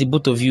 I thought the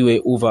both of you were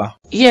over.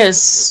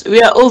 Yes,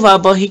 we are over,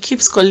 but he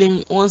keeps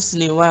calling once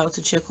in a while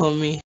to check on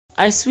me.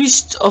 I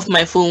switched off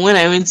my phone when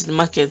I went to the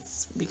market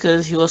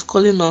because he was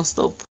calling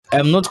non-stop.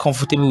 I'm not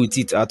comfortable with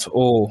it at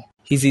all.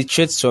 He's a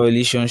threat to our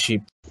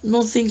relationship.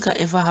 Nothing can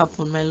ever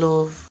happen, my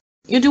love.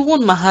 You're the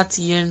one my heart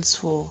yearns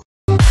for.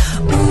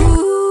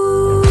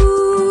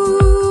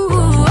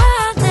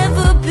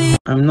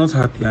 I'm not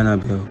happy,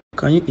 Annabelle.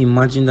 Can you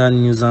imagine that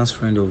nuisance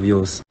friend of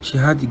yours? She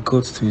had the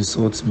guts to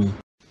insult me.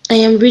 I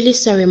am really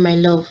sorry, my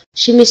love.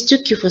 She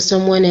mistook you for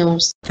someone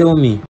else. Tell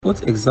me,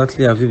 what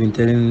exactly have you been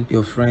telling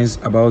your friends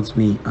about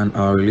me and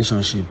our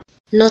relationship?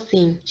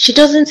 Nothing. She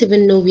doesn't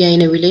even know we are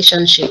in a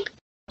relationship.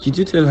 Did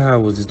you tell her I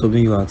was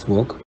disturbing you at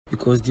work?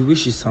 Because the way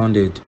she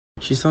sounded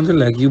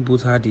like you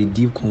both had a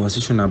deep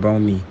conversation about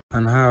me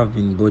and how I've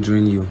been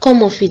bothering you.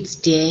 Come off it,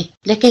 dear.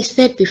 Like I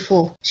said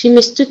before, she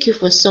mistook you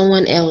for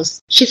someone else.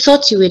 She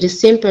thought you were the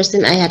same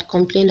person I had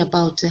complained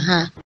about to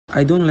her.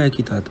 I don't like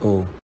it at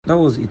all. That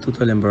was a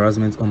total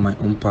embarrassment on my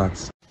own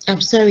part.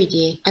 I'm sorry,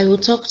 dear. I will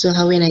talk to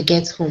her when I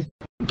get home.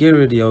 Get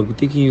ready, I'll be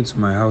taking you to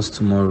my house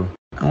tomorrow.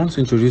 I want to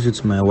introduce you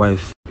to my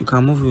wife. You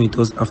can move in with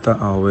us after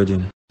our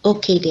wedding.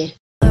 Okay, dear.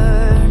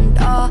 Learned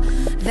all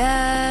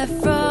that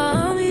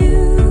from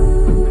you.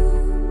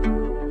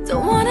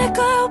 Don't wanna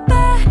go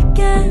back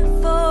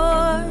and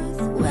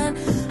forth when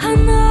I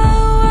know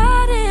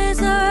I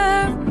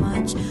deserve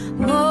much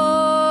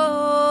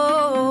more.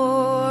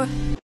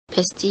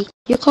 Bestie,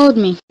 you called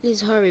me.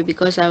 Please hurry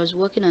because I was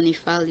working on a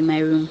file in my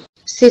room.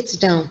 Sit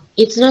down.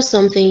 It's not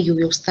something you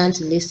will stand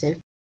to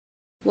listen.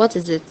 What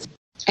is it?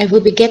 I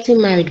will be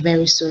getting married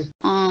very soon.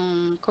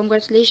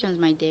 Congratulations,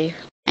 my dear.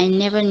 I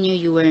never knew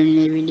you were in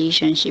a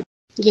relationship.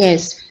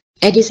 Yes,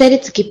 I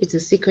decided to keep it a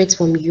secret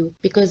from you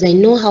because I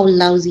know how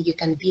lousy you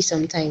can be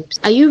sometimes.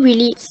 Are you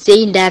really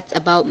saying that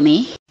about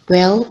me?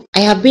 Well,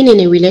 I have been in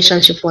a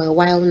relationship for a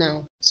while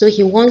now, so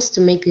he wants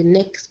to make the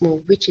next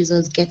move, which is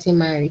us getting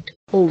married.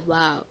 Oh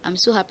wow, I'm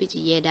so happy to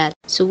hear that.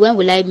 So when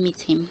will I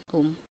meet him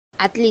home?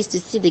 At least to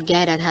see the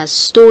guy that has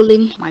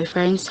stolen my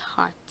friend's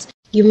heart.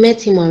 You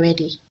met him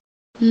already?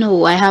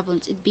 No, I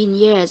haven't. It's been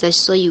years I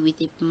saw you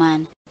with a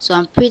man, so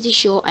I'm pretty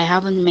sure I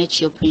haven't met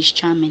your Prince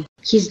Charming.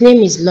 His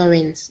name is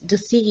Lawrence, the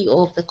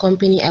CEO of the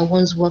company I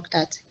once worked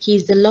at. He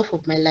is the love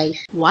of my life.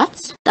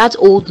 What? That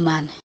old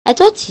man? I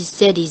thought he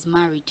said he's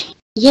married.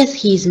 Yes,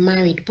 he is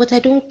married, but I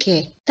don't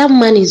care. That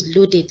man is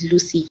loaded,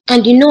 Lucy.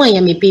 And you know I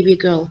am a baby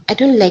girl. I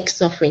don't like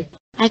suffering.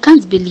 I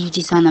can't believe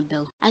this,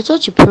 Annabelle. I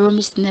thought you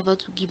promised never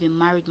to give a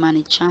married man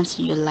a chance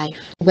in your life.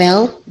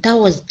 Well, that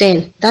was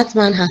then. That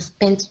man has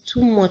spent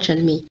too much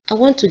on me. I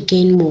want to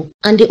gain more.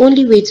 And the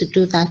only way to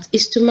do that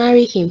is to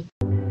marry him.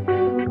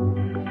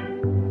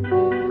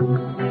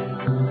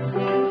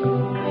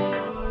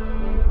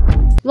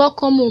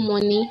 Welcome home,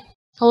 Money.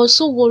 I was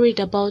so worried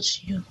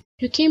about you.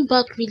 You came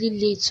back really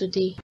late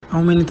today.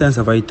 How many times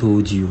have I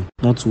told you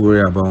not to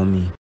worry about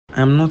me?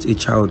 I am not a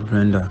child,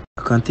 Brenda.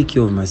 I can take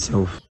care of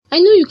myself. I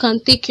know you can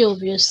take care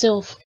of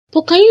yourself,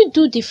 but can you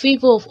do the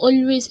favor of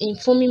always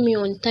informing me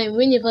on time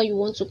whenever you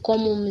want to come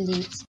home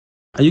late?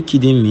 Are you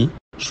kidding me?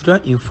 Should I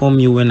inform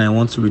you when I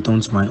want to return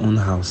to my own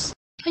house?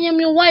 I am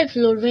your wife,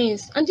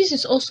 Lawrence, and this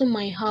is also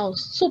my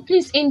house, so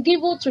please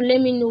endeavor to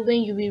let me know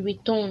when you will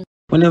return.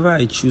 Whenever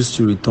I choose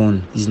to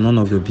return is none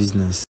of your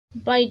business.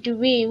 By the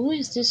way, who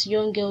is this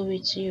young girl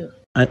with you?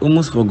 I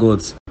almost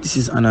forgot. This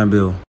is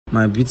Annabelle,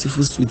 my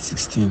beautiful sweet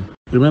 16.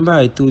 Remember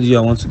I told you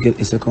I want to get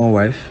a second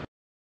wife?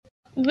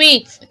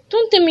 Wait,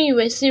 don't tell me you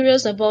were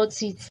serious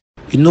about it.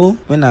 You know,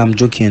 when I am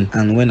joking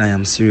and when I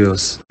am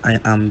serious, I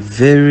am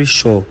very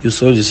sure you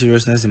saw the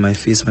seriousness in my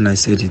face when I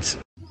said it.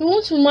 You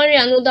want to marry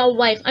another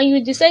wife and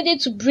you decided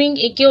to bring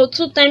a girl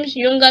 2 times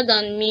younger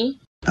than me?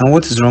 And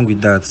what is wrong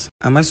with that?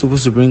 Am I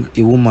supposed to bring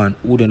a woman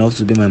old enough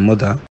to be my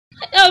mother?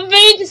 I am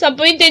very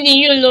disappointed in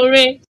you,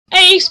 Lawrence.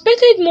 I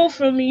expected more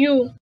from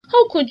you.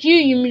 How could you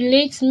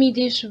humiliate me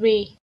this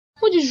way?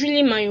 What is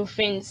really my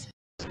offense?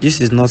 This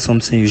is not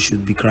something you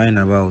should be crying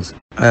about.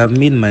 I have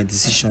made my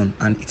decision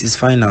and it is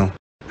final.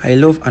 I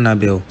love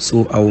Annabelle,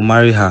 so I will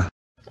marry her.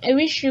 I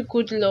wish you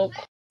good luck.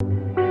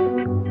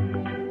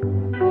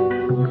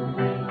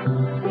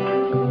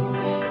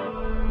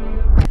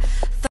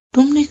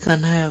 Dominic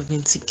and I have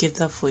been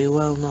together for a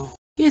while now,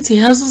 yet he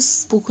hasn't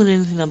spoken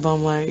anything about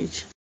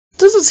marriage.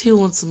 Doesn't he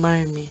want to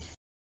marry me?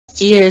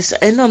 Yes,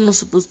 I know I'm not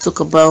supposed to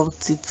talk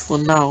about it for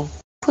now,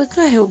 but I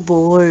can't help but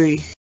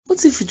worry.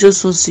 What if he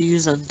just wants to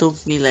use and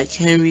dump me like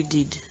Henry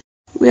did?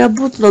 We are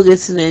both not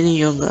getting any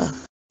younger.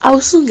 I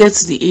will soon get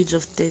to the age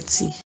of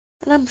 30,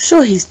 and I'm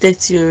sure he's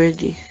 30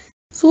 already.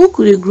 So what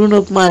could a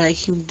grown-up man like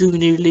him do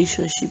in a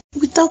relationship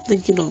without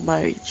thinking of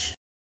marriage?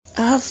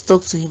 I have to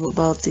talk to him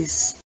about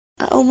this.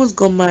 I almost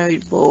got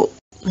married, but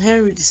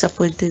Henry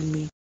disappointed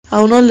me.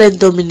 I will not let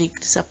Dominic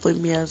disappoint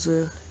me as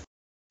well.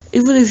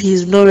 Even if he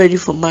is not ready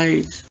for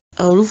marriage,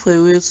 I will look for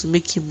a way to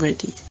make him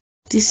ready.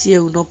 This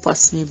year will not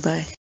pass me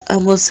by. I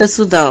must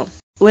settle down.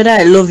 Whether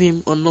I love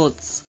him or not,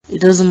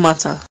 it doesn't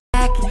matter.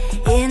 Back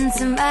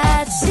into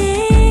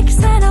magic,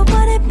 I know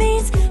what it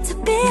means to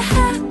be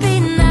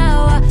happy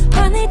now. I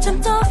finally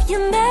jumped off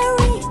your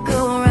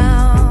merry-go-round.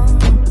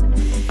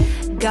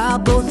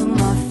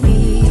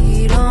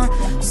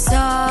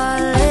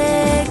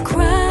 solid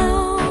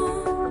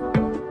ground.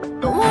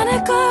 Don't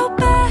wanna go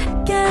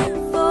back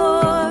and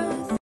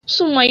forth.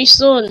 So my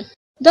son,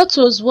 that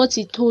was what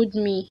he told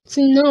me.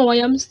 Till now I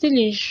am still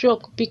in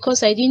shock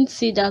because I didn't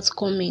see that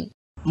coming.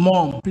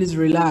 Mom, please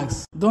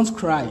relax. Don't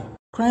cry.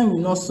 Crying will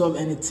not solve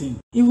anything.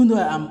 Even though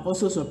I am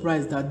also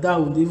surprised that Dad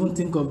would even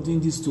think of doing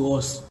this to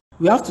us.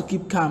 We have to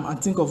keep calm and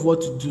think of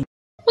what to do.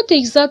 What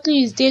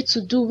exactly is there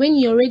to do when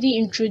he already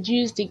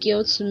introduced the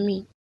girl to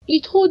me?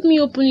 He told me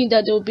openly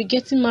that they will be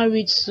getting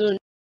married soon.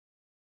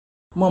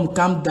 Mom,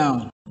 calm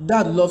down.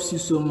 Dad loves you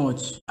so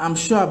much. I'm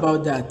sure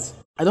about that.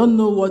 I don't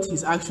know what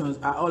his actions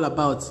are all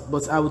about,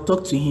 but I will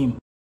talk to him.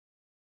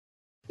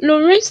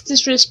 Lawrence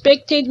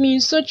disrespected me in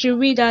such a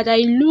way that I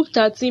looked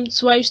at him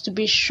twice to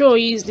be sure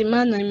he is the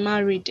man I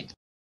married.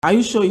 Are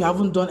you sure you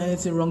haven't done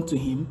anything wrong to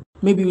him?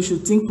 Maybe you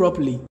should think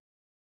properly.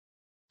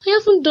 I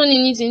haven't done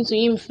anything to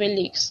him,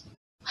 Felix.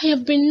 I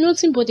have been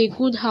nothing but a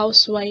good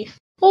housewife.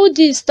 All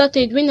this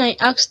started when I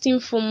asked him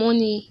for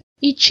money.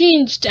 He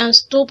changed and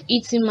stopped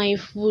eating my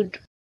food.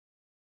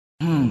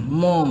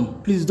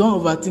 Mom, please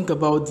don't overthink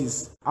about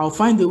this. I'll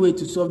find a way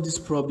to solve this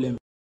problem.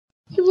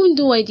 Even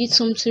though I did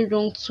something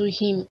wrong to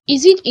him,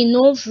 is it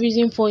enough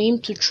reason for him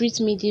to treat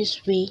me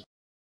this way?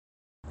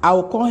 I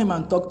will call him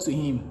and talk to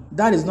him.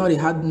 That is not a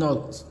hard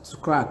nut to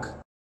crack.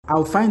 I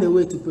will find a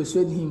way to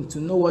persuade him to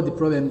know what the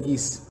problem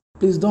is.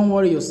 Please don't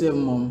worry yourself,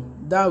 Mom.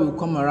 Dad will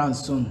come around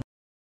soon.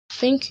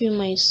 Thank you,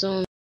 my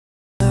son.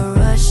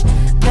 Rush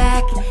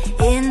back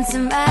into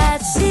my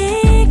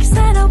cheeks.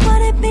 I know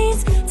what it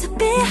means to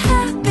be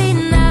happy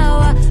now.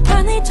 I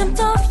finally jumped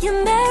off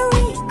your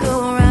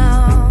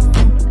merry-go-round.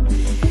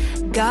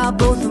 Got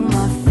both of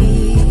my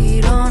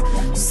feet on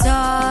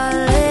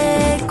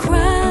solid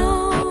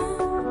ground.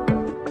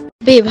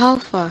 Babe, how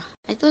far?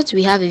 I thought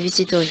we have a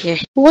visitor here.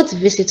 What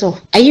visitor?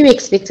 Are you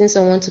expecting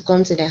someone to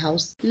come to the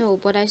house? No,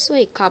 but I saw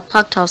a car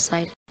parked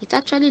outside. It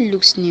actually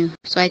looks new,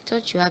 so I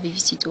thought you have a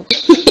visitor.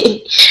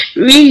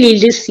 Really,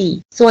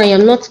 Lucy? So I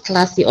am not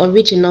classy or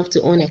rich enough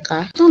to own a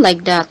car? Not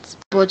like that,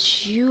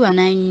 but you and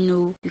I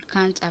know you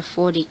can't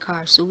afford a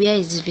car, so where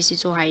is the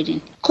visitor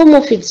hiding? Come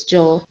off it,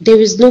 Joe. There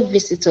is no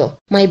visitor.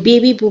 My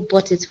baby boo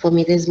bought it for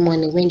me this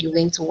morning when you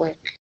went to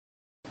work.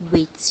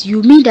 Wait,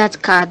 you mean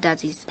that car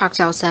that is parked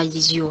outside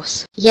is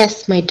yours?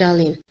 Yes, my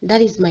darling.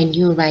 That is my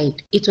new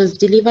ride. It was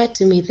delivered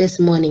to me this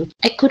morning.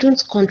 I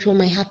couldn't control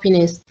my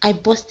happiness. I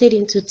busted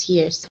into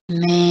tears.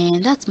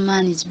 Man, that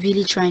man is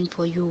really trying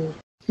for you.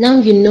 Now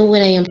you know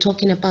what I am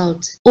talking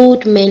about.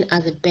 Old men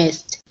are the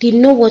best. They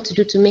know what to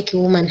do to make a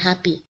woman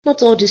happy.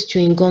 Not all these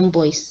chewing gum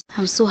boys.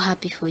 I'm so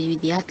happy for you.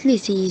 At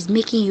least he is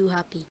making you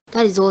happy.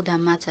 That is all that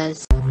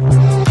matters.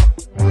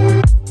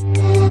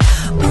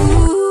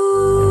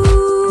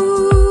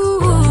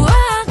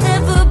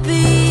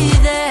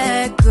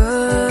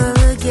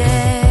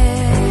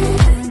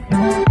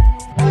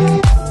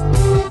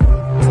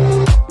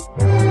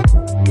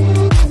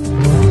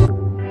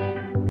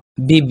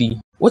 Baby,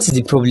 what is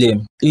the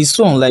problem? It is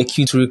so unlike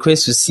you to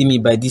request to see me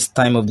by this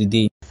time of the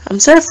day. I'm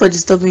sorry for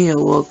disturbing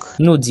your work.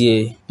 No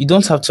dear, you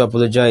don't have to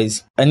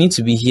apologize. I need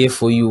to be here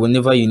for you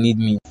whenever you need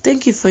me.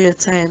 Thank you for your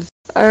time.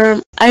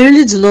 I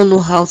really do not know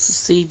how to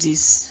say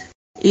this.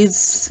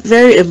 It's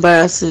very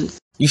embarrassing.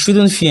 You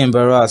shouldn't feel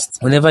embarrassed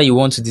whenever you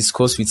want to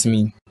discuss with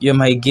me. You're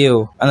my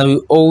girl, and I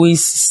will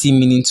always see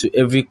meaning to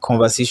every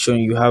conversation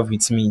you have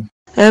with me.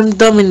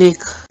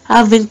 Dominic,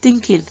 I've been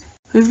thinking.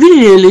 We've been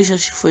in a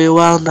relationship for a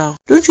while now.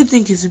 Don't you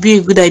think it would be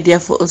a good idea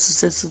for us to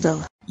settle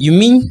down? You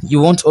mean you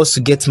want us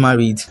to get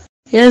married?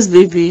 Yes,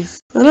 baby.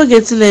 We're not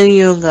getting any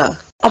younger.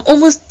 I'm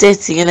almost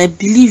 30 and I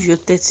believe you're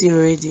 30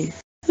 already.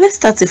 Let's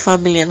start a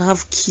family and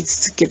have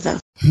kids together.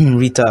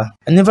 Rita,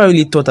 I never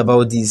really thought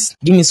about this.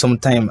 Give me some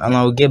time and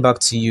I'll get back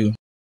to you.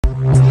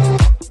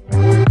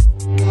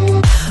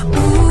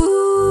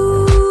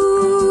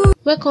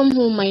 Welcome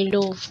home, my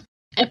love.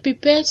 I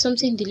prepared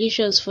something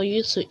delicious for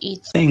you to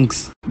eat.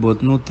 Thanks,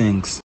 but no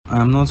thanks.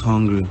 I am not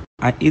hungry.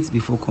 I ate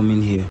before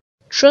coming here.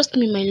 Trust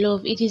me, my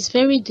love, it is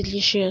very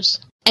delicious.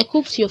 I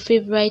cooked your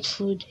favorite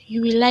food.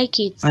 You will like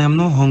it. I am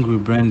not hungry,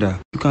 Brenda.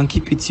 You can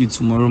keep it till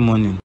tomorrow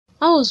morning.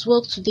 How was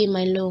work today,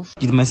 my love?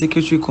 Did my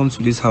secretary come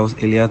to this house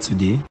earlier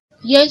today?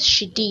 Yes,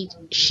 she did.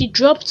 She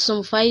dropped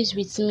some files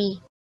with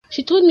me.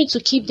 She told me to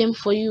keep them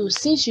for you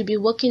since you'll be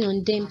working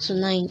on them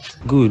tonight.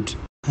 Good.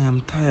 I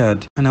am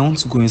tired and I want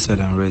to go inside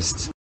and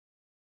rest.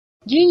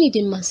 Do you need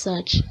a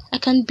massage? I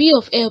can be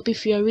of help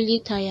if you are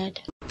really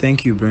tired.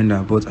 Thank you,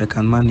 Brenda, but I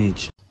can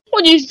manage.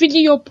 What is really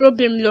your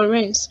problem,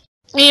 Lawrence?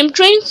 I am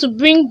trying to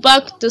bring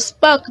back the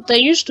spark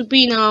that used to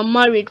be in our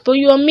marriage, but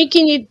you are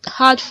making it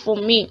hard for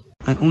me.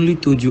 I only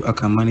told you I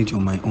can manage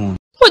on my own.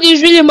 What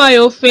is really my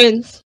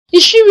offense?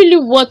 Is she really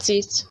worth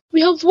it?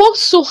 We have worked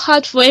so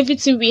hard for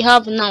everything we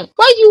have now.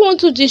 Why do you want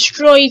to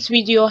destroy it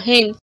with your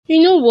hands?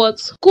 You know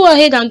what? Go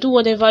ahead and do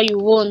whatever you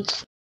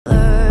want.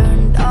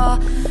 Learned all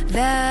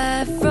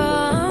that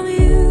from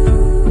you.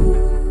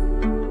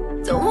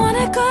 Don't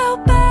wanna go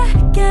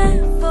back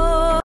and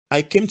forth.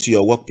 I came to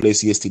your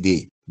workplace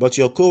yesterday, But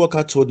your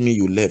coworker told me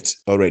you left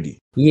already.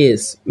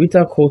 Yes,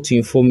 Rita called to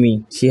inform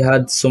me she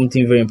had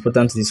something very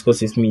important to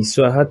discuss with me,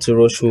 so I had to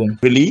rush home.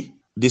 Really?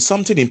 There's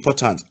something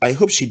important. I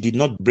hope she did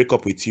not break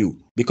up with you,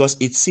 because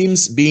it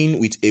seems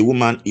being with a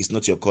woman is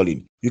not your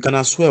calling. You can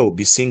as well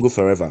be single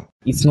forever.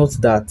 It's not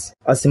that.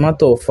 As a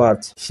matter of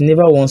fact, she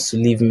never wants to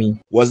leave me.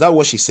 Was that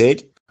what she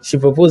said? She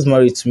proposed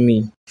marriage to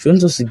me. She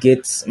wants us to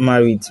get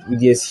married with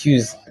the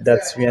excuse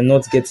that we are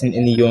not getting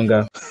any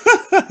younger.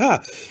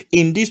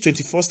 In this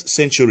 21st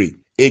century,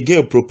 a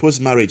girl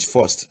proposed marriage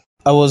first.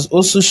 I was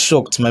also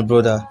shocked, my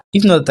brother.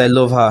 If not that I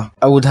love her,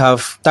 I would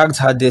have tagged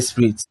her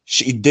desperate.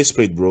 She is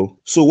desperate, bro.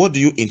 So what do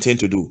you intend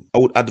to do? I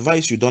would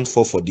advise you don't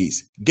fall for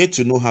this. Get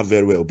to know her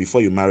very well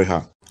before you marry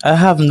her. I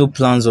have no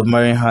plans of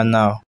marrying her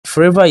now.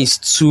 Forever is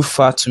too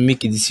far to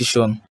make a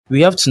decision.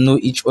 We have to know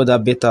each other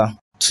better,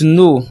 to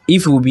know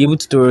if we will be able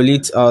to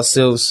relate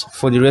ourselves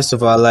for the rest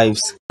of our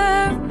lives.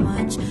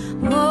 Much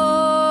more.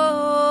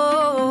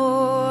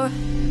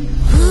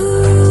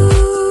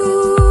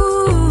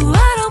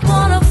 I don't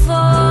wanna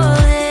fall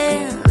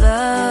in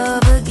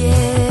love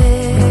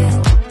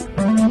again.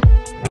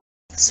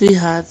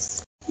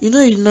 Sweetheart, you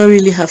know you don't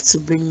really have to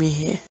bring me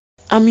here.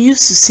 I'm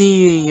used to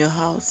seeing you in your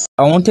house.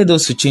 I wanted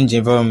us to change the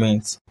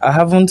environment. I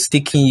haven't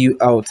taken you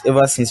out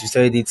ever since we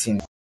started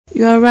dating.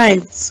 You are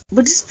right,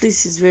 but this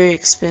place is very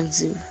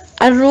expensive.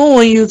 I don't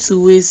want you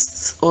to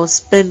waste or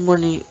spend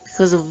money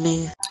because of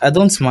me. I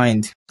don't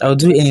mind. I'll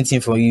do anything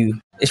for you,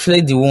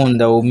 especially the one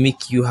that will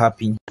make you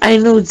happy. I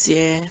know,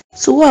 dear.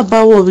 So what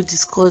about what we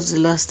discussed the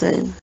last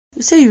time?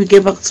 You said you would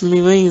get back to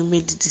me when you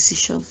made the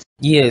decision.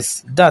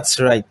 Yes, that's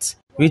right.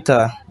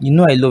 Rita, you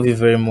know I love you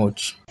very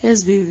much.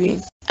 Yes, baby.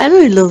 I know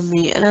you love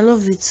me and I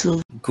love you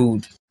too.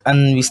 Good.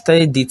 And we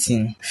started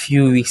dating a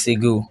few weeks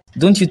ago.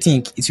 Don't you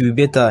think it will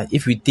be better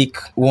if we take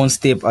one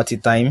step at a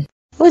time?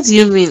 What do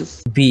you mean?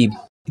 Babe,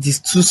 it is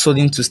too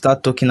sudden to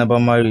start talking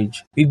about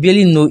marriage. We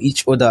barely know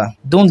each other.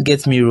 Don't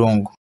get me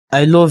wrong.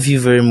 I love you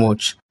very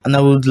much and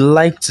I would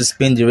like to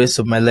spend the rest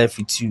of my life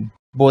with you.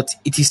 But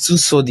it is too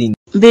sudden.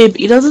 Babe,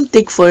 it doesn't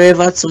take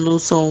forever to know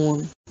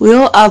someone. We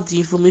all have the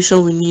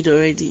information we need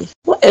already.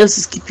 What else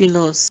is keeping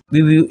us?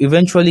 We will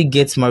eventually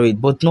get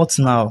married, but not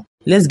now.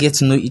 Let's get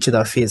to know each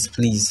other first,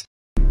 please.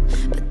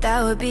 But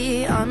that would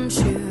be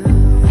untrue.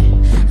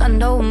 I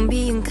know I'm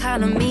being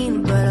kinda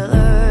mean, but I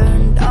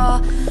learned all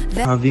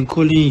that. I've been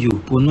calling you,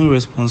 but no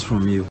response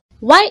from you.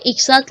 Why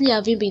exactly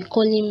have you been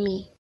calling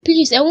me?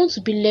 Please, I want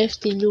to be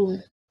left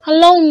alone.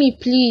 Allow me,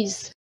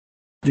 please.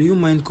 Do you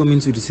mind coming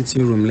to the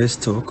sitting room? Let's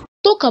talk.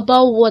 Talk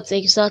about what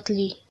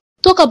exactly?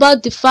 Talk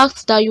about the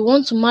fact that you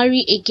want to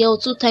marry a girl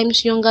 2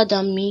 times younger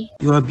than me?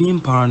 You are being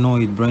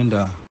paranoid,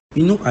 Brenda.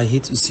 You know I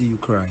hate to see you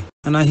cry,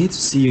 and I hate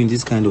to see you in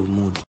this kind of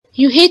mood.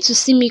 You hate to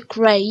see me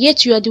cry,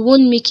 yet you are the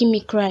one making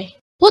me cry.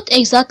 What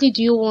exactly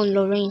do you want,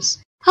 Lawrence?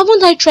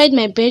 Haven't I tried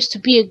my best to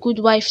be a good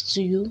wife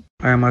to you?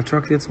 I am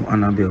attracted to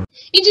Annabelle.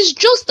 It is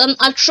just an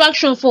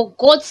attraction, for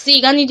God's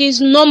sake, and it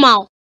is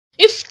normal.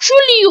 If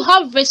truly you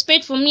have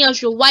respect for me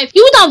as your wife,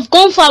 you would have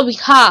gone far with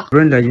her.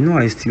 Brenda, you know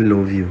I still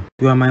love you.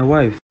 You are my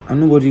wife, and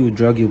nobody will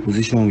drag your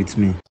position with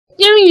me.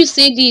 Hearing you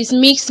say this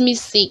makes me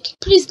sick.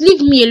 Please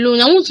leave me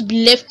alone. I want to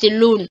be left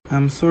alone.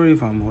 I'm sorry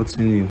if I'm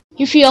hurting you.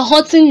 If you are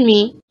hurting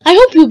me, I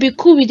hope you'll be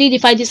cool with it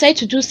if I decide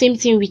to do same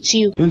thing with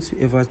you. Don't you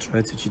ever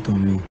try to cheat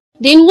on me.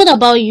 Then what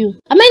about you?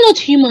 Am I not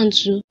human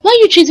too? Why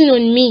are you cheating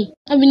on me?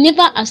 I will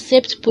never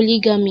accept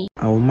polygamy.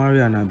 I will marry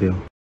Annabelle.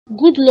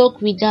 Good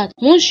luck with that.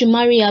 Once you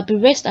marry her, be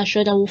rest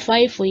assured I will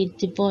file for a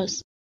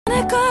divorce.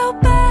 I go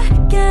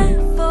back and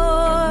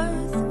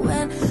forth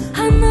when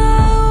I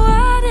know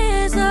I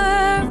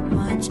deserve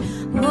much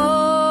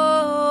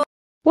more.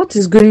 What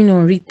is going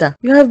on, Rita?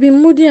 You have been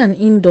moody and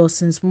indoors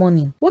since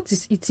morning. What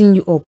is eating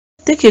you up?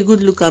 Take a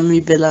good look at me,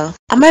 Bella.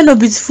 Am I not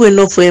beautiful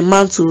enough for a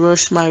man to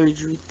rush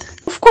marriage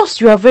with? Of course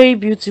you are very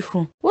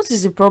beautiful. What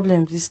is the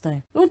problem this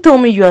time? Don't tell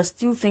me you are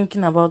still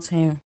thinking about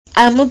him.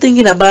 I am not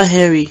thinking about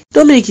Henry.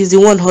 Dominic is the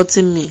one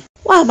hurting me.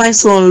 Why am I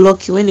so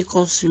unlucky when it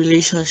comes to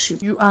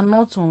relationship? You are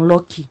not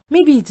unlucky.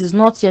 Maybe it is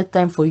not yet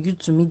time for you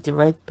to meet the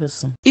right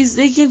person. It's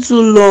taking too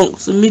long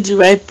to meet the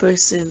right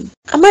person.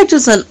 Am I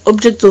just an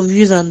object of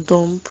use and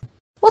dump?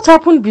 What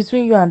happened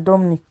between you and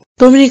Dominic?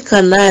 Dominic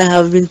and I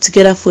have been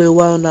together for a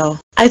while now.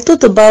 I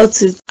thought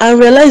about it and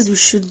realized we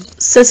should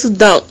settle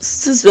down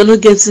since we're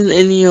not getting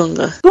any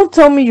younger. Don't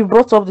tell me you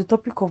brought up the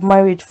topic of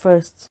marriage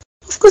first.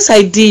 Of course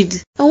I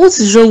did. And what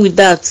is wrong with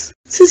that?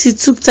 Since he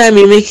took time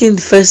in making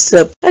the first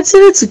step, I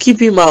decided to keep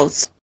him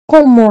out.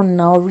 Come on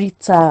now,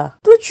 Rita.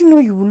 Don't you know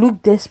you will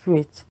look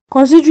desperate,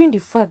 considering the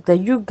fact that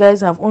you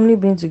guys have only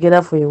been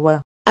together for a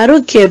while? I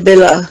don't care,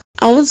 Bella.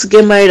 I want to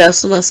get married as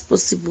soon as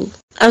possible.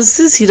 And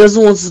since he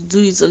doesn't want to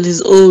do it on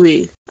his own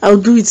way, I'll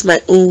do it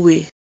my own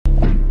way.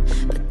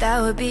 But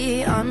that would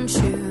be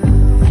untrue.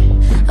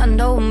 I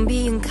know I'm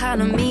being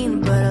kinda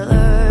mean, but I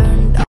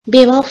learned.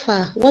 Babe,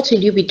 Alpha, what will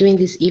you be doing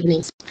this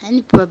evening?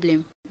 Any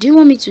problem? Do you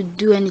want me to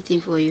do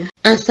anything for you?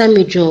 Answer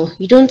me, Joe.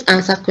 You don't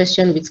answer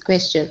question with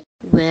question.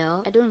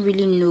 Well, I don't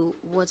really know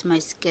what my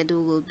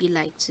schedule will be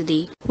like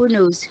today. Who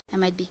knows? I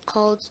might be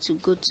called to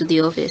go to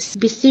the office.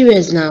 Be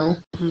serious now.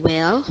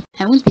 Well,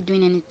 I won't be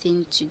doing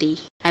anything today.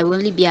 I will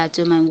only be at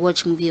home and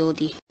watch movie all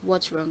day.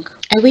 What's wrong?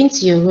 I went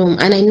to your room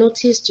and I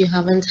noticed you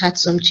haven't had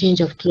some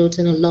change of clothes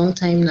in a long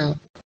time now.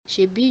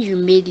 Shebi, you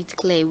made it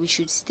clear we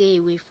should stay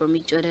away from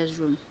each other's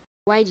room.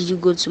 Why did you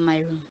go to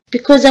my room?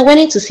 Because I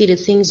wanted to see the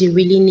things you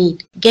really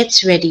need.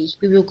 Get ready.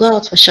 We will go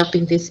out for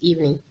shopping this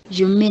evening.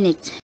 You mean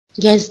it?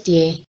 Yes,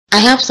 dear. I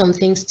have some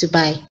things to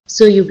buy,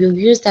 so you will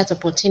use that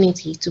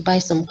opportunity to buy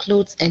some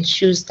clothes and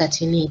shoes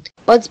that you need.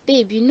 But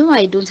babe, you know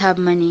I don't have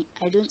money.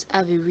 I don't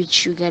have a rich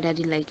sugar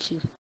daddy like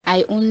you.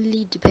 I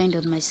only depend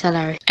on my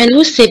salary. And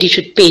who said you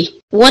should pay?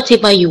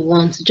 Whatever you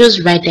want,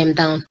 just write them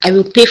down. I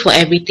will pay for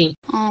everything.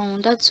 Oh,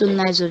 that's so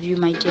nice of you,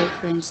 my dear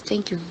friends.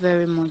 Thank you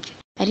very much.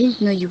 I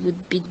didn't know you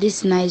would be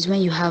this nice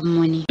when you have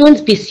money.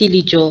 Don't be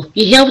silly, Joe.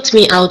 You helped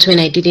me out when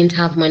I didn't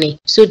have money,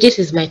 so this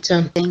is my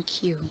turn.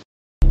 Thank you.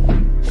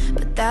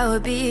 But that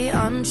would be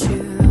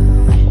untrue.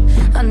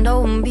 I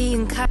know I'm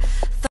being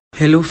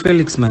Hello,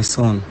 Felix, my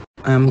son.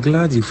 I am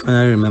glad you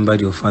finally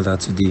remembered your father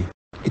today.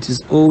 It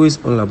is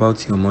always all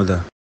about your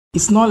mother.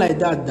 It's not like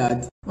that,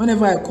 Dad.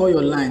 Whenever I call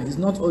your line, it's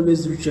not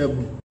always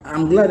reachable.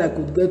 I'm glad I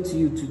could get to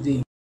you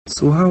today.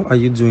 So how are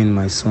you doing,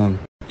 my son?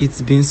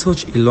 It's been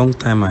such a long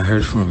time I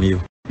heard from you.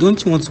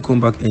 Don't you want to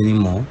come back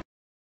anymore?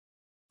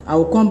 I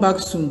will come back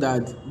soon,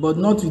 Dad, but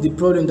not with the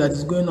problem that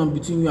is going on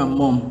between you and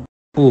Mom.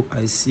 Oh,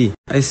 I see.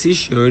 I see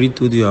she already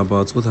told you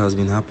about what has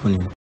been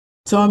happening.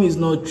 Tell me it's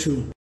not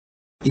true.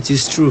 It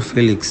is true,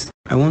 Felix.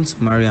 I want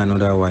to marry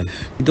another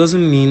wife. It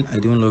doesn't mean I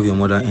don't love your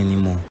mother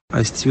anymore.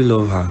 I still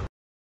love her.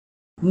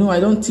 No, I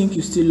don't think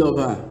you still love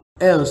her.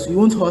 Else, you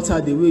won't hurt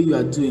her the way you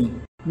are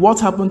doing. What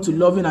happened to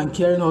loving and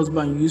caring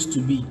husband you used to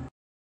be?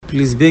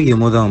 Please beg your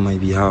mother on my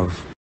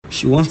behalf.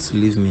 She wants to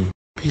leave me.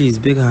 Please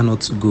beg her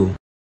not to go.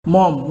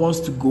 Mom wants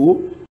to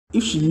go?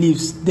 If she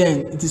leaves,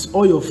 then it is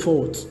all your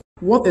fault.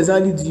 What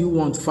exactly do you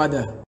want,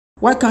 Father?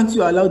 Why can't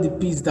you allow the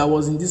peace that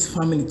was in this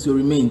family to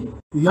remain?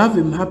 You have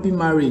a happy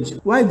marriage.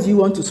 Why do you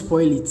want to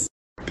spoil it?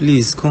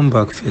 Please come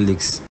back,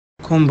 Felix.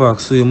 Come back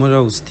so your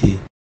mother will stay.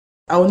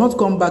 I will not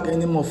come back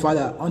anymore,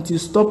 Father, until you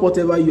stop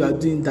whatever you are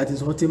doing that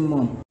is hurting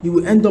Mom. You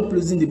will end up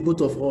losing the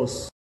both of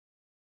us.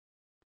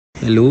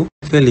 Hello?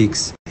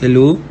 Felix?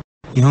 Hello?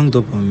 He hung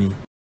up on me.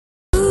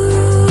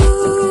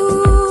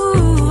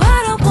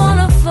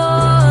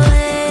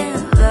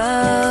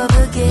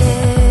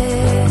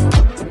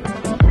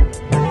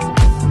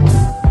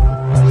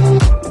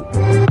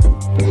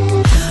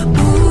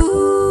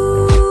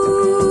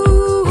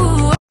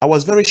 I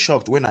was very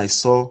shocked when I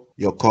saw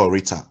your call,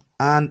 Rita.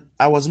 And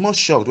I was more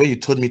shocked when you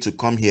told me to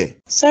come here.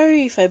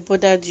 Sorry if I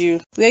bothered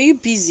you. Were you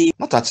busy?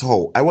 Not at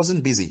all. I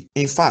wasn't busy.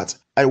 In fact,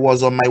 I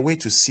was on my way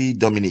to see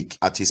Dominic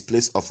at his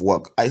place of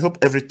work. I hope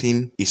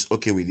everything is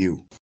okay with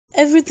you.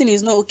 Everything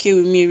is not okay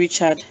with me,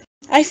 Richard.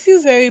 I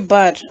feel very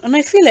bad and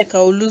I feel like I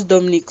will lose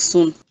Dominic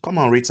soon. Come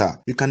on, Rita.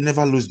 You can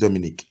never lose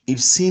Dominic. It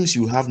seems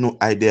you have no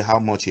idea how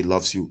much he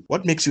loves you.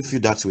 What makes you feel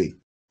that way?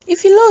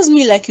 If he loves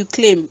me like you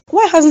claim,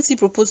 why hasn't he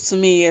proposed to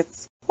me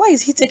yet? Why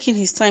is he taking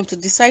his time to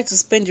decide to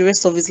spend the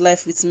rest of his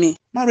life with me?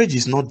 Marriage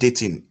is not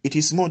dating. It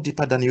is more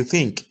deeper than you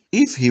think.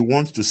 If he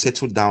wants to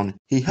settle down,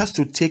 he has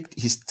to take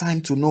his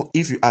time to know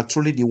if you are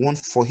truly the one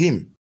for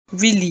him.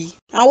 Really?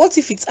 And what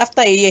if it's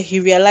after a year he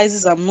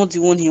realizes I'm not the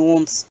one he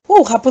wants? What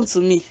will happen to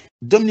me?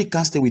 Dominic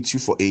can't stay with you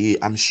for a year.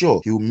 I'm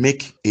sure he will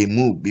make a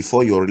move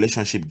before your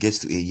relationship gets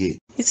to a year.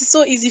 It is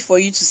so easy for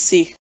you to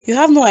say. You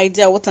have no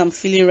idea what I'm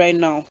feeling right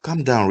now.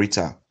 Calm down,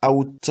 Rita. I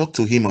will talk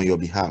to him on your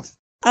behalf.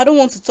 I don't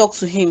want to talk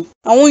to him.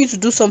 I want you to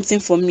do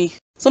something for me.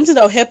 Something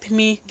that will help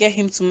me get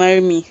him to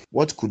marry me.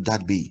 What could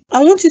that be?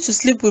 I want you to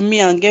sleep with me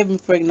and get me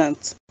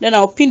pregnant. Then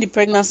I'll pin the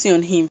pregnancy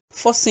on him.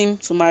 Force him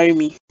to marry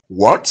me.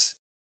 What?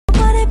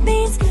 What it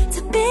means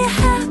to be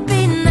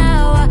happy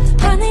now. I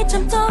finally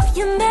jumped off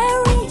your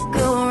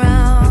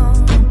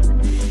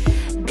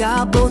merry-go-round.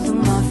 Got both of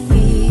my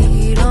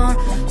feet on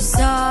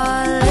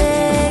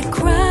solid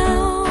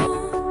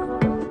ground.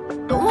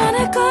 Don't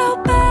wanna go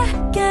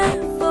back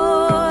and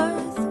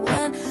forth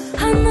when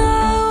I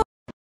know.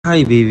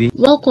 Hi, baby.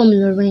 Welcome,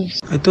 Lawrence.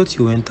 I thought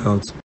you went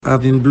out.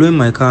 I've been blowing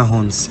my car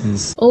horn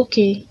since.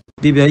 Okay.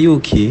 Baby, are you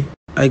okay?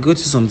 I got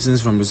you some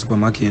things from the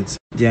supermarket.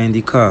 They are in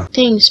the car.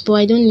 Thanks, but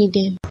I don't need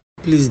them.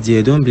 Please,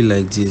 dear, don't be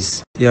like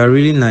this. They are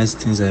really nice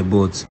things I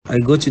bought. I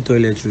got you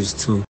toiletries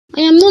too.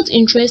 I am not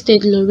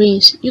interested,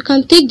 Lawrence. You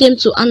can take them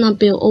to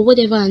Annabelle or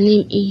whatever her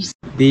name is.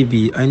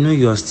 Baby, I know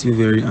you are still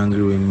very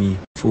angry with me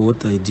for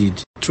what I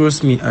did.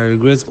 Trust me, I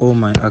regret all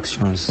my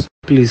actions.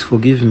 Please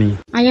forgive me.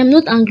 I am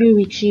not angry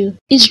with you.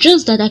 It's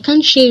just that I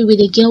can't share you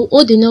with a girl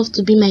old enough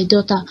to be my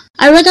daughter.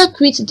 I'd rather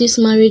quit this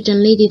marriage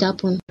and let it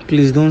happen.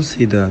 Please don't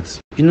say that.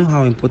 You know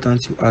how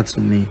important you are to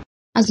me.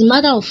 As a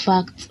matter of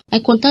fact, I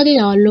contacted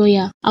our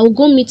lawyer. I will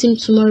go meet him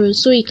tomorrow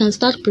so he can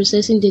start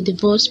processing the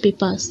divorce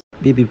papers.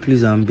 Baby,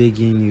 please, I'm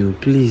begging you.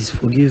 Please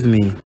forgive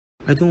me.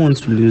 I don't want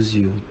to lose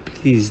you.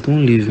 Please,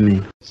 don't leave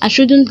me. I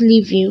shouldn't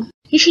leave you.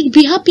 You should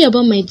be happy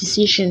about my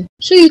decision,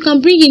 so you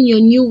can bring in your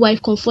new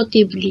wife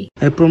comfortably.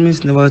 I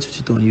promise never to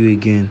cheat on you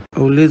again. I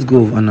will let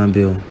go of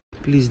Annabelle.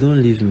 Please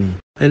don't leave me.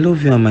 I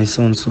love you and my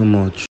son so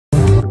much.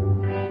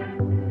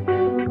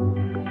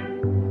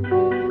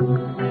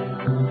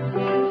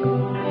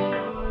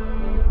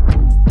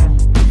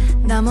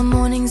 Now my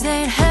mornings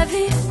ain't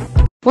heavy.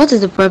 What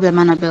is the problem,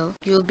 Annabelle?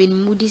 You have been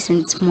moody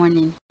since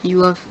morning.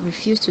 You have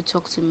refused to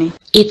talk to me.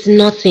 It's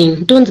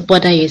nothing. Don't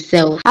bother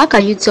yourself. How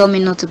can you tell me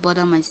not to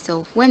bother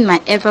myself when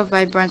my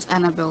ever-vibrant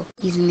Annabelle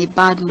is in a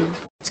bad mood?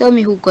 Tell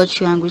me who got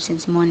you angry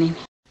since morning.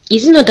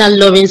 Is he not that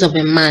Lawrence of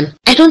a man?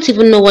 I don't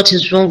even know what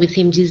is wrong with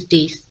him these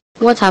days.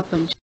 What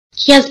happened?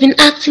 He has been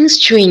acting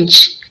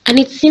strange, and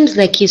it seems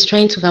like he's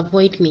trying to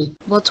avoid me.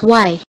 But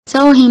why?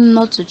 Tell him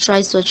not to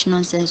try such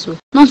nonsense.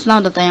 Not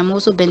now that I am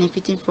also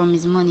benefiting from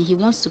his money. He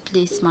wants to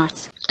play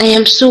smart. I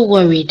am so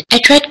worried. I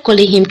tried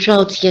calling him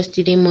throughout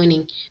yesterday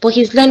morning, but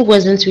his line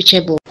wasn't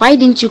reachable. Why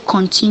didn't you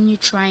continue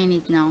trying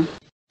it now?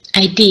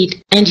 I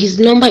did, and his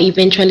number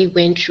eventually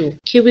went through.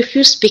 He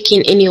refused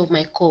speaking any of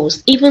my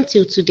calls, even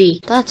till today.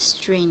 That's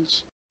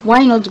strange.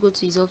 Why not go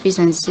to his office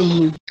and see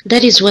him?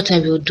 That is what I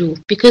will do,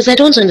 because I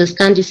don't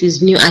understand this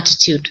his new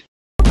attitude.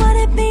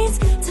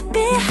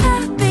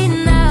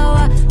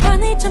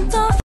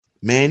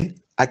 Man,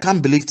 I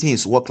can't believe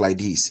things work like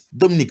this.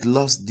 Dominic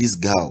loves this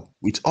girl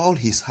with all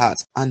his heart,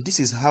 and this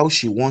is how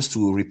she wants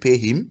to repay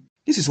him.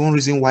 This is one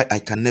reason why I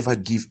can never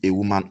give a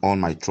woman all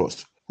my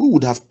trust. Who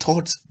would have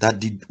thought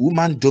that the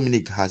woman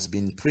Dominic has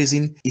been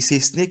praising is a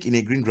snake in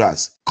a green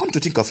grass? Come to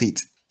think of it,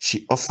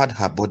 she offered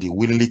her body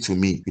willingly to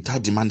me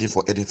without demanding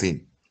for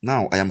anything.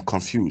 Now I am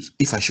confused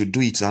if I should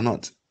do it or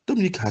not.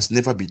 Dominic has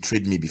never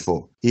betrayed me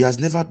before. He has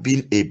never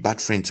been a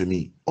bad friend to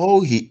me.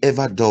 All he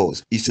ever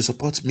does is to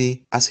support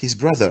me as his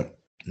brother.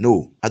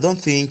 No, I don't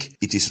think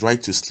it is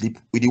right to sleep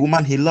with the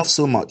woman he loves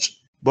so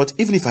much. But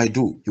even if I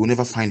do, he will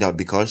never find out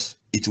because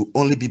it will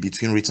only be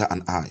between Rita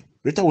and I.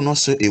 Rita will not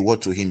say a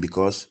word to him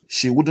because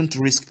she wouldn't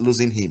risk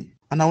losing him.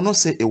 And I will not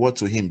say a word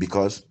to him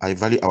because I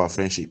value our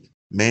friendship.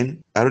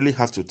 Men, I really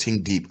have to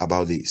think deep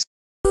about this.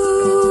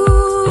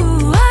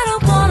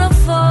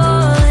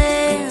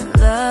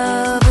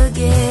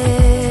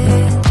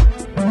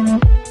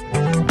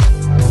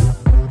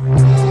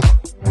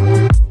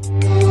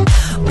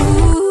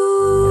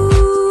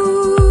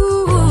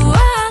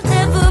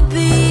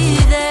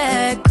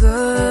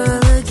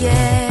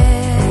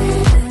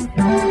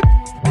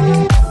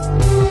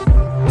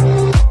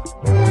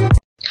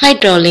 Hi,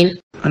 darling.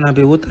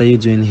 Annabelle, what are you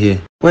doing here?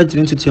 Why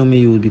didn't you tell me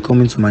you would be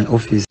coming to my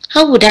office?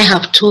 How would I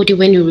have told you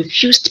when you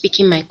refused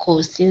picking my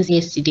calls since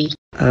yesterday?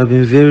 I have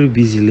been very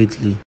busy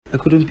lately. I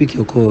couldn't pick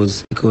your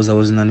calls because I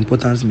was in an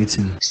important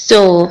meeting.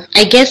 So,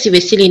 I guess you were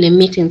still in a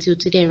meeting till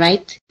today,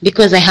 right?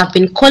 Because I have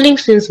been calling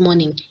since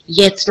morning,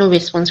 yet no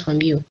response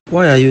from you.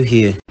 Why are you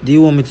here? Do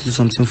you want me to do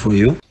something for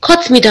you?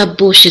 Cut me that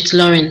bullshit,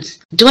 Lawrence.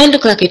 Do I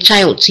look like a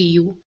child to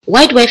you?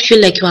 Why do I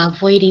feel like you are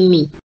avoiding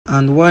me?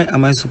 And why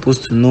am I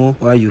supposed to know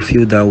why you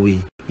feel that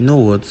way? You know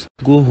what?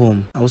 Go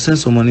home. I will send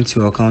some money to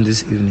your account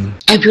this evening.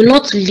 I will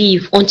not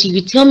leave until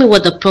you tell me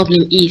what the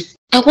problem is.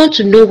 I want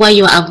to know why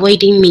you are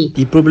avoiding me.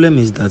 The problem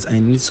is that I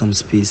need some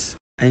space.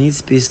 I need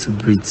space to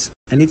breathe.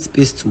 I need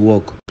space to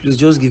walk. Please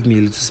just give me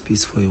a little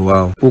space for a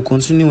while. We'll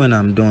continue when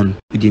I'm done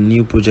with the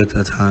new project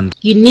at hand.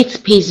 You need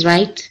space,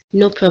 right?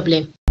 No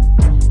problem.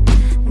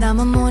 Now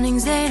my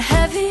mornings ain't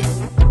heavy,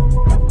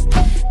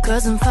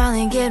 cause I'm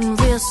finally getting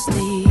real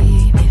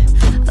sleepy.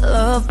 I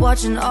love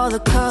watching all the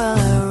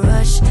color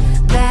rush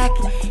back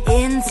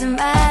into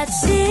my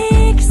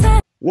cheeks.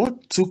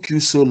 What took you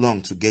so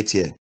long to get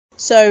here?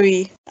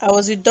 Sorry, I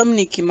was with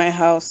Dominic in my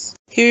house.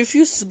 He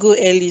refused to go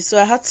early, so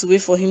I had to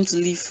wait for him to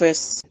leave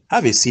first.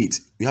 Have a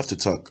seat. We have to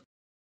talk.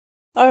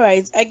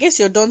 Alright, I guess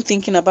you're done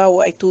thinking about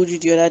what I told you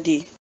the other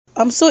day.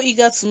 I'm so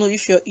eager to know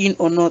if you're in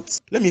or not.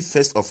 Let me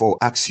first of all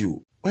ask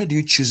you, why do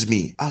you choose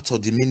me out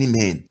of the many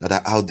men that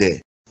are out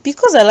there?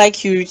 Because I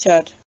like you,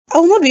 Richard. I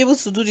will not be able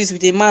to do this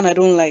with a man I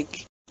don't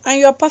like. And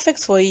you are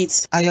perfect for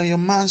it. I am your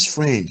man's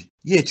friend.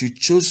 Yet you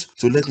chose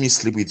to let me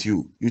sleep with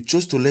you. You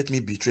chose to let me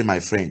betray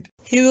my friend.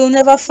 He will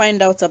never find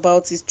out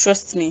about it,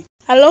 trust me.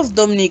 I love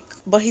Dominic,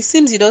 but he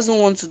seems he doesn't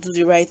want to do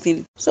the right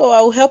thing. So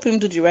I will help him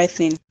do the right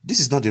thing.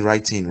 This is not the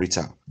right thing,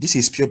 Rita. This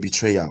is pure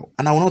betrayal,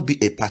 and I will not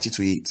be a party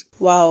to it.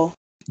 Wow.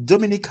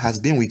 Dominic has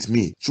been with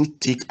me through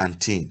thick and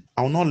thin.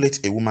 I will not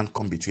let a woman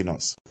come between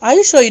us. Are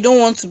you sure you don't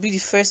want to be the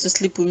first to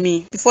sleep with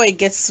me before it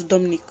gets to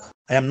Dominic?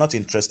 I am not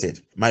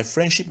interested. My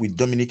friendship with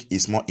Dominic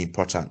is more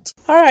important.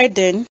 Alright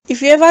then,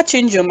 if you ever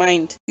change your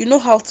mind, you know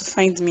how to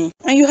find me,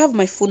 and you have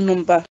my phone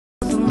number.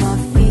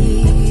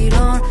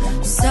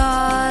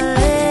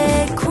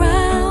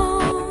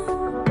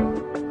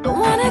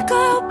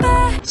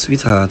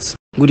 Sweetheart,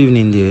 good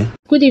evening dear.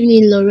 Good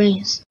evening,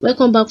 Lawrence.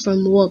 Welcome back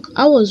from work.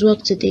 How was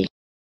work today?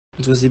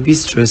 It was a bit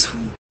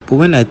stressful, but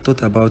when I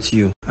thought about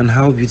you and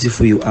how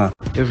beautiful you are,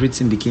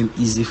 everything became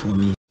easy for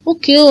me.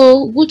 Okay,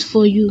 oh, good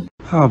for you.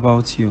 How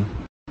about you?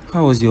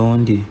 How was your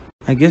own day?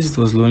 I guess it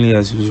was lonely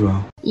as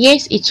usual.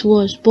 Yes, it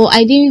was, but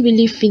I didn't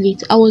really feel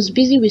it. I was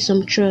busy with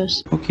some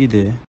chores. Okay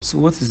there. So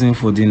what is in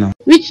for dinner?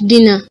 Which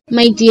dinner?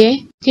 My dear,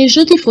 there's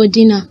nothing for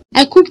dinner.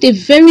 I cooked a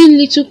very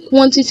little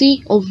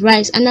quantity of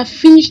rice and I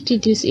finished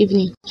it this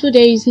evening. So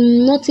there is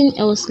nothing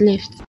else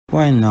left.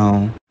 Why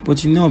now?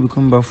 But you know I'll be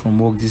coming back from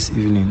work this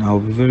evening. I'll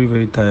be very,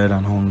 very tired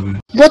and hungry.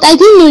 But I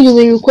didn't know you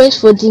will request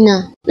for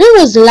dinner. When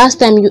was the last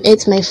time you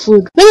ate my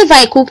food? Whenever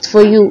I cooked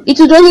for you, it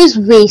would always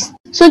waste.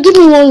 So give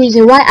me one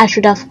reason why I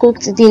should have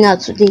cooked dinner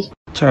today.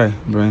 Chai,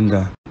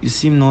 Brenda, you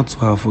seem not to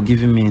have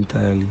forgiven me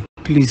entirely.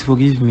 Please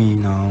forgive me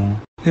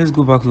now. Let's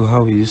go back to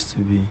how we used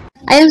to be.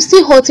 I am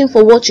still hurting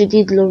for what you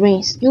did,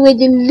 Lawrence. You were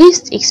the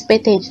least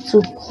expected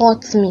to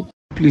hurt me.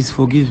 Please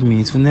forgive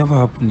me. It will never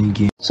happen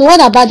again. So what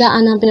about that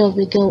Annabelle of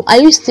a girl? Are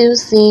you still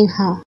seeing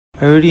her?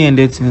 I already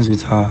ended things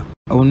with her.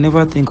 I will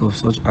never think of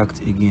such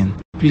act again.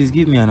 Please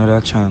give me another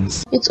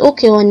chance. It's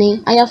okay,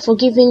 honey. I have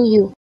forgiven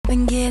you.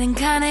 Been getting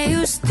kinda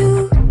used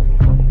to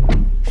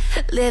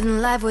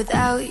living life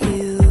without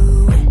you.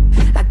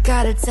 I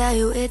gotta tell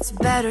you, it's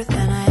better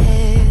than I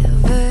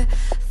ever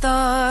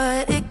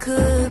thought it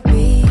could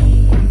be.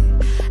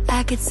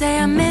 I could say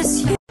I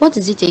miss you. What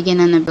is it again,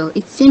 Annabelle?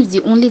 It seems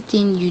the only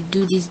thing you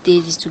do these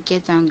days is to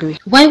get angry.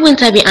 Why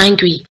won't I be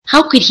angry?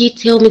 How could he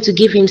tell me to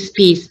give him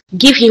space?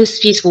 Give him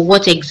space for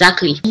what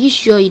exactly? Are you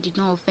sure you did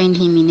not offend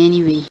him in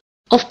any way?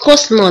 Of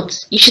course not.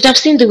 You should have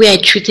seen the way I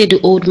treated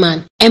the old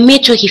man. I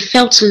made sure he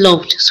felt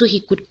loved so he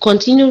could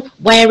continue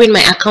wiring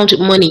my account with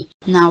money.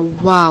 Now,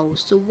 wow.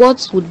 So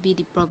what would be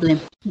the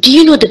problem? Do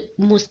you know the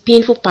most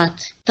painful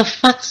part? The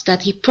fact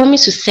that he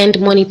promised to send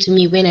money to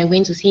me when I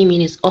went to see him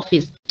in his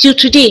office. Till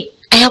today,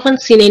 I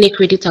haven't seen any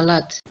credit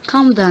alert.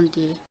 Calm down,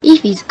 dear.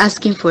 If he's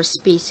asking for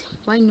space,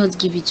 why not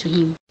give it to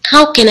him?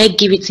 How can I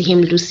give it to him,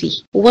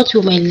 Lucy? What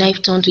will my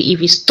life turn to if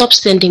he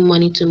stops sending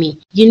money to me?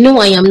 You know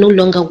I am no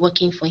longer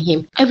working for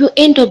him. I will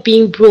end up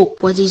being broke.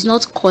 But he's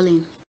not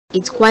calling.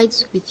 It's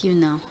quite with you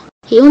now.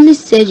 He only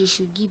said you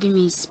should give him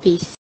his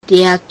space.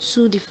 They are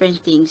two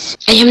different things.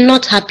 I am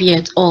not happy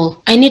at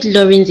all. I need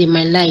Lawrence in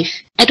my life.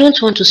 I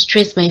don't want to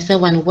stress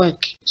myself and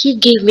work. He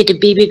gave me the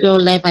baby girl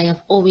life I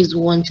have always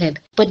wanted.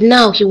 But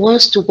now he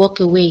wants to walk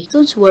away.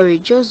 Don't worry,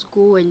 just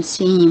go and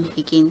see him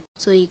again.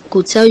 So he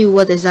could tell you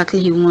what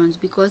exactly he wants,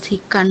 because he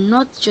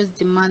cannot just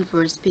demand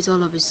for a space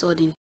all of a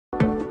sudden. I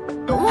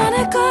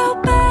wanna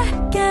go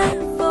back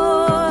and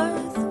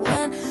forth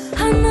when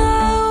I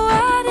know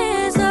I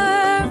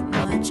deserve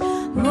much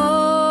more.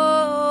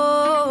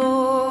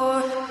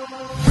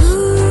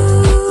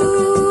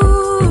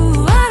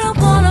 Ooh, I don't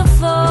wanna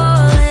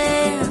fall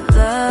in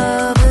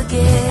love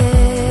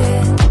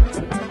again.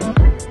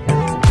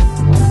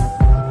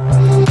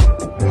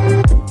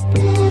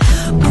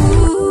 Ooh,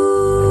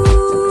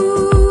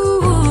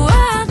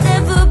 I'll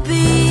never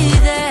be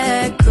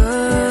that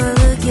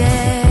girl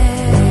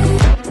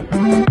again.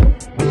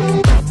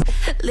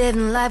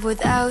 Living life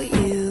without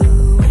you,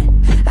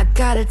 I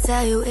gotta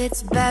tell you,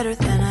 it's better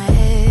than I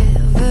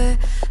ever.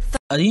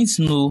 I didn't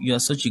know you are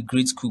such a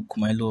great cook,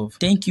 my love.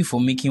 Thank you for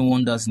making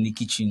wonders in the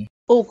kitchen.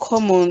 Oh,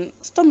 come on.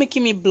 Stop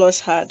making me blush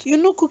hard. You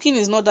know cooking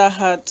is not that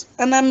hard.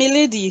 And I'm a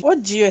lady.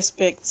 What do you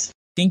expect?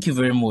 Thank you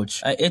very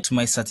much. I ate to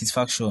my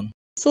satisfaction.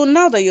 So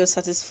now that you're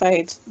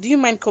satisfied, do you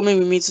mind coming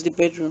with me to the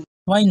bedroom?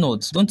 Why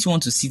not? Don't you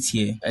want to sit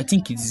here? I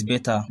think it is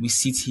better we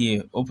sit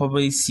here or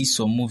probably see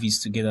some movies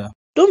together.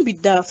 Don't be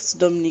daft,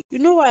 Dominic. You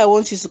know why I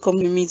want you to come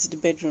with me to the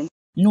bedroom?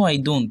 No, I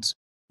don't.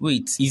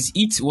 Wait, is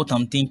it what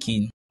I'm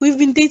thinking? We've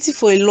been dating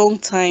for a long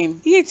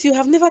time, yet you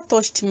have never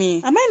touched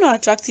me. Am I not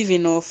attractive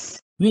enough?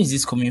 Where is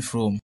this coming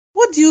from?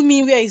 What do you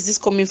mean, where is this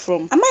coming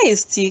from? Am I a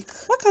stick?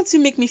 Why can't you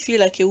make me feel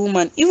like a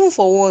woman, even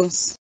for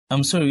once?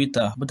 I'm sorry,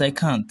 Rita, but I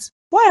can't.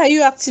 Why are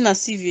you acting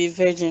as if you're a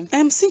virgin? I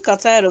am sick and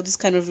tired of this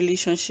kind of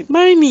relationship.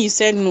 Marry me, you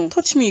said no.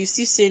 Touch me, you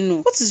still say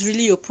no. What is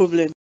really your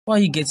problem? Why are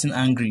you getting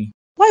angry?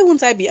 Why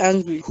won't I be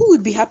angry? Who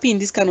would be happy in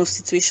this kind of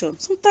situation?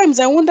 Sometimes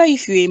I wonder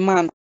if you're a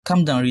man.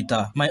 Calm down,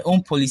 Rita. My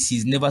own policy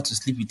is never to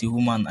sleep with a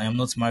woman I am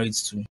not married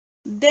to.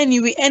 Then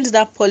you will end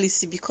that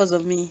policy because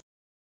of me.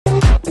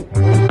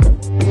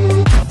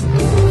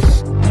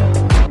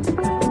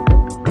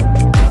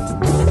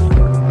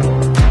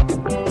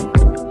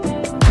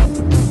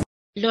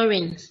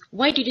 Lawrence,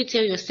 why did you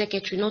tell your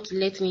secretary not to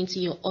let me into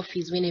your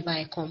office whenever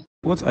I come?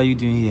 What are you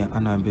doing here,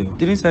 Annabelle?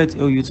 Didn't I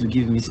tell you to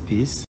give me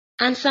space?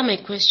 Answer my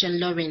question,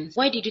 Lawrence.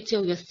 Why did you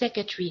tell your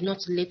secretary not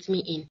to let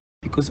me in?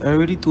 Because I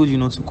already told you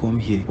not to come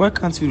here. Why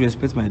can't you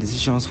respect my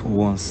decisions for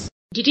once?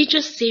 Did you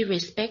just say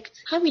respect?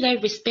 How will I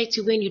respect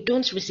you when you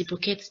don't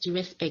reciprocate the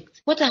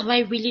respect? What have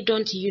I really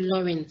done to you,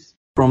 Lawrence?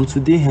 From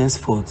today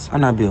henceforth,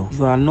 Annabelle,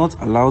 you are not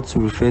allowed to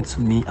refer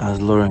to me as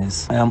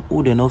Lawrence. I am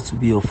old enough to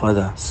be your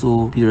father,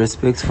 so be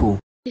respectful.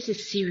 This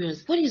is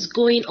serious. What is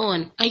going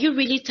on? Are you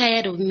really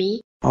tired of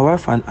me? My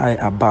wife and I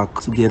are back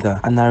together,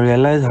 and I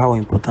realize how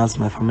important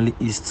my family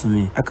is to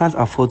me. I can't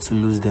afford to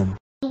lose them.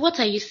 What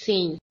are you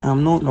saying?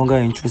 I'm no longer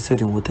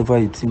interested in whatever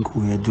you think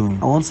we are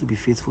doing. I want to be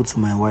faithful to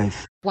my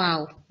wife.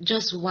 Wow,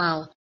 just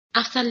wow.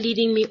 After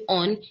leading me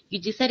on,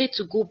 you decided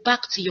to go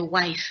back to your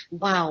wife.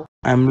 Wow.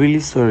 I'm really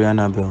sorry,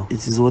 Annabelle.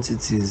 It is what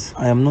it is.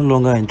 I am no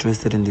longer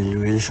interested in the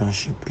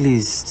relationship.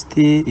 Please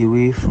stay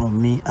away from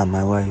me and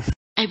my wife.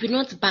 I will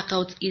not back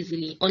out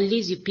easily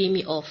unless you pay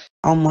me off.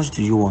 How much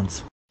do you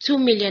want? 2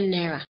 million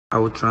naira. I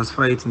will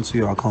transfer it into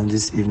your account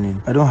this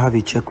evening. I don't have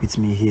a check with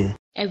me here.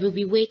 I will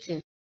be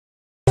waiting.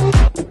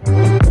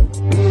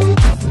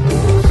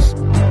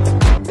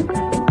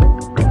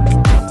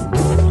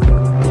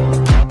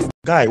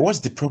 Guy, what's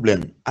the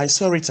problem? I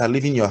saw Rita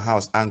leaving your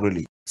house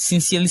angrily.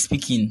 Sincerely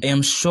speaking, I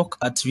am shocked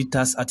at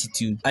Rita's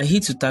attitude. I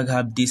hate to tag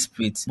her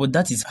desperate, but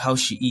that is how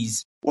she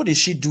is. What did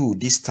she do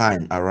this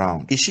time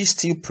around? Is she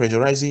still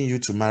pressurizing you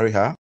to marry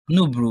her?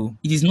 No, bro.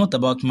 It is not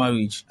about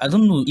marriage. I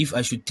don't know if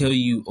I should tell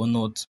you or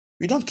not.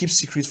 We don't keep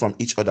secrets from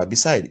each other.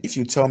 Besides, if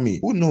you tell me,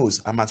 who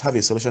knows, I might have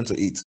a solution to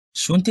it.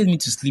 She wanted me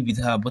to sleep with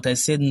her, but I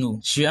said no.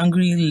 She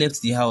angrily left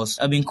the house.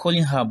 I've been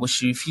calling her, but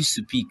she refused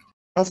to pick.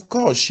 Of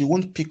course, she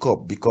won't pick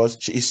up because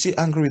she is still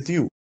angry with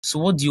you. So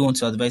what do you want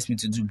to advise me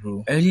to do,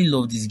 bro? I really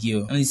love this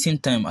girl, and at the same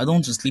time, I don't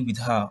want to sleep with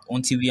her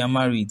until we are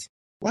married.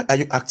 Why are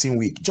you acting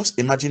weak? Just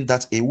imagine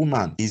that a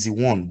woman is the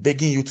one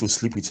begging you to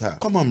sleep with her.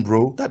 Come on,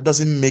 bro. That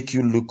doesn't make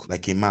you look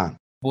like a man.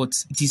 But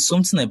it is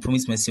something I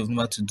promised myself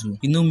never to do.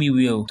 You know me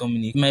well,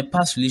 Dominic. In my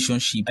past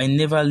relationship, I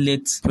never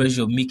let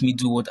pressure make me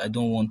do what I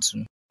don't want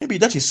to. Maybe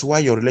that is why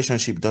your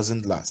relationship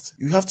doesn't last.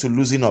 You have to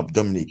loosen up,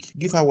 Dominic.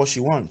 Give her what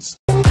she wants.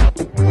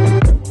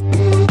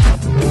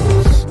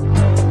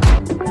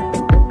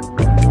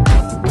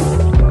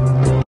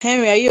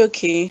 Henry, are you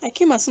okay? I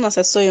came as soon as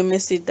I saw your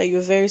message that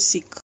you're very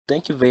sick.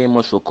 Thank you very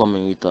much for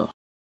coming, Rita.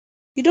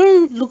 You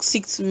don't look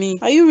sick to me.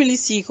 Are you really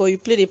sick or you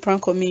played a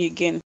prank on me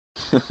again?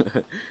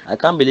 I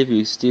can't believe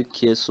you still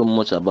care so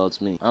much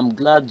about me. I'm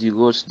glad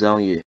you rushed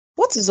down here.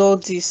 What is all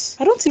this?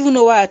 I don't even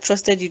know why I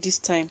trusted you this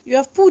time. You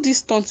have pulled this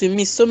stunt with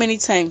me so many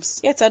times,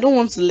 yet I don't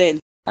want to learn.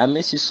 I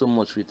miss you so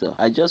much, Rita.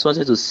 I just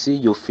wanted to see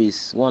your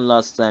face one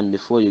last time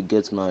before you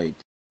get married.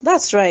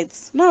 That's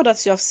right. Now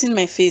that you have seen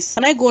my face,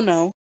 can I go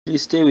now?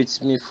 Please stay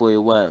with me for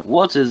a while.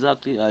 What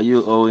exactly are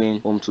you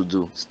hurrying home to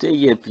do? Stay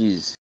here,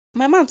 please.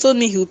 My man told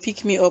me he will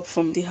pick me up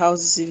from the house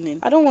this evening.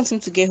 I don't want him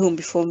to get home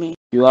before me.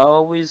 You are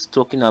always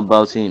talking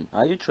about him.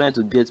 Are you trying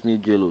to get me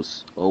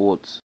jealous or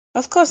what?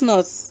 Of course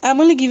not.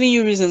 I'm only giving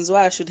you reasons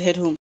why I should head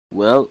home.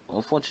 Well,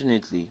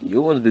 unfortunately,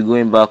 you won't be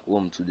going back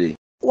home today.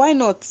 Why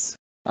not?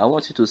 I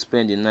want you to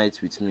spend the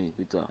night with me,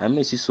 Rita. I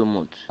miss you so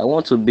much. I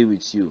want to be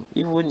with you,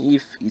 even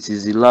if it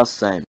is the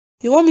last time.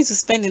 You want me to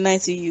spend the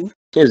night with you?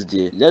 Yes,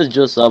 dear. Let's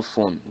just have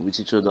fun with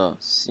each other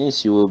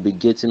since you will be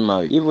getting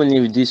married, even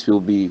if this will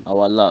be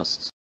our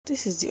last.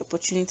 This is the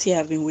opportunity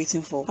I've been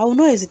waiting for. I will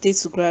not hesitate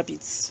to grab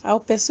it.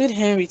 I'll persuade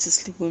Henry to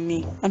sleep with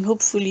me, and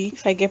hopefully,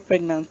 if I get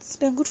pregnant,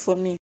 then good for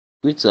me.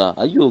 Rita,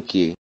 are you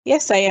okay?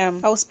 Yes, I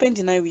am. I will spend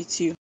the night with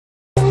you.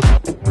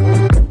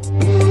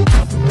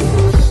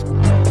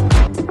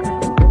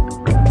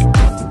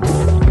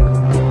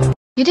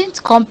 You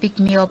didn't come pick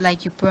me up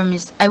like you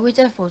promised. I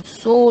waited for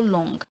so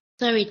long.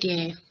 Sorry,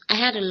 dear. I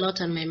had a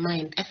lot on my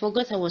mind. I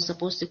forgot I was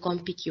supposed to come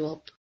pick you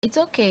up. It's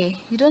okay.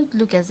 You don't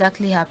look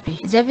exactly happy.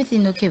 Is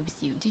everything okay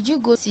with you? Did you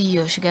go see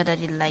your sugar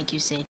daddy like you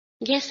said?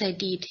 Yes, I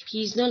did.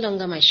 He is no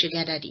longer my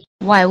sugar daddy.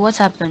 Why? What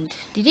happened?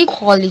 Did he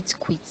call it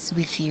quits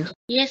with you?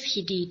 Yes,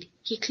 he did.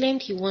 He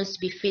claimed he wants to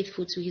be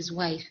faithful to his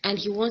wife and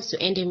he wants to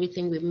end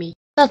everything with me.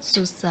 That's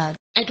so sad.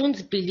 I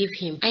don't believe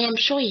him. I am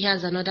sure he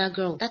has another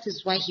girl. That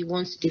is why he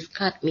wants to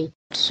discard me.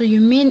 So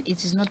you mean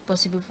it is not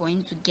possible for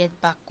him to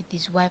get back with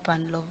his wife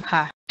and love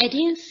her? I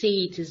didn't say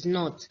it is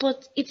not,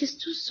 but it is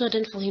too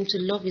sudden for him to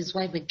love his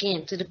wife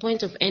again to the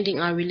point of ending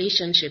our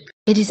relationship.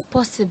 It is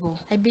possible.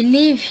 I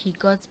believe he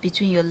got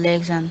between your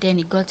legs and then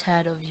he got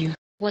tired of you.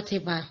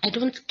 Whatever. I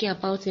don't care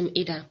about him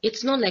either.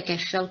 It's not like I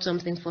felt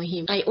something for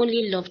him. I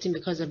only loved him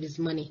because of his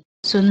money.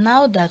 So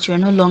now that you're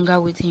no longer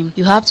with him,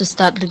 you have to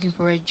start looking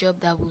for a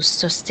job that will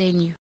sustain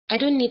you. I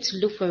don't need to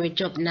look for a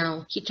job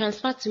now. He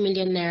transferred 2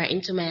 million naira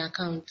into my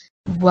account.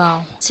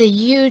 Wow, it's a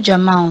huge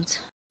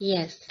amount.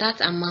 Yes,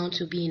 that amount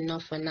will be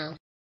enough for now.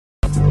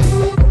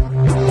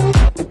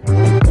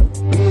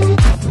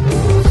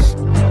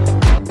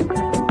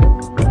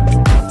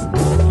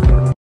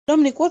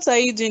 Dominic, what are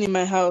you doing in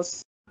my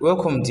house?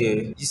 Welcome,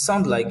 dear. You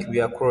sound like we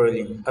are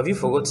quarreling. Have you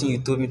forgotten you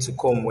told me to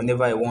come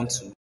whenever I want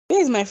to?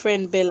 Where is my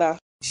friend Bella?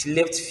 She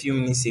left a few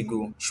minutes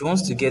ago. She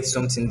wants to get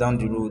something down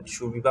the road.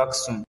 She will be back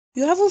soon.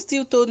 You haven't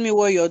still told me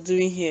what you're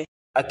doing here.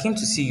 I came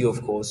to see you,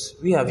 of course.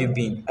 Where have you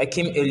been? I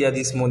came earlier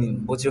this morning,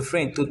 but your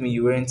friend told me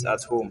you weren't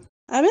at home.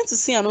 I went to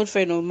see an old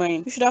friend of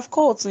mine. You should have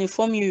called to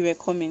inform you were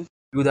coming.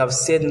 You would have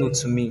said no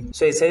to me,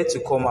 so I decided to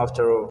come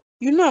after all.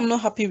 You know I'm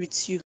not happy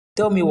with you.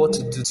 Tell me what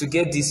to do to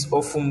get this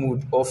awful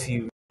mood off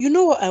you. You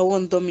know what I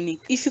want,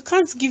 Dominic. If you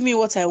can't give me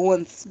what I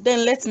want,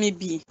 then let me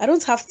be. I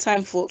don't have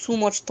time for too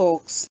much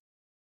talks.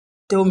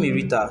 Tell me,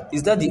 Rita,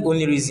 is that the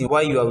only reason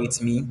why you are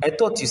with me? I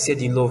thought you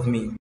said you love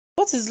me.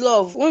 What is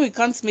love when we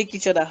can't make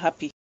each other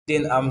happy?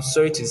 Then I'm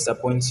sorry to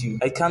disappoint you.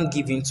 I can't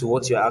give in to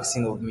what you're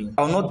asking of me.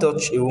 I'll not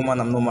touch a woman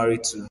I'm not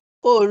married to.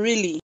 Oh,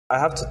 really? I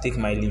have to take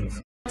my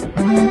leave.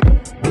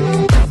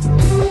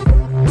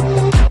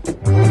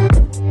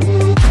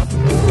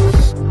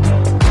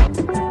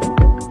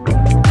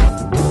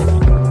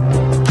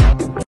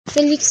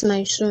 Felix,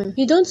 my son,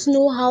 you don't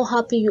know how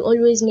happy you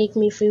always make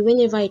me feel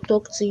whenever I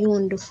talk to you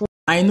on the phone.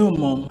 I know,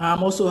 Mom.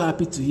 I'm also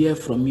happy to hear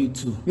from you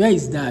too. Where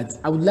is Dad?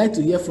 I would like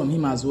to hear from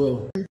him as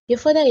well. Your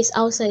father is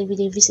outside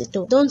with a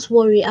visitor. Don't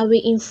worry, I will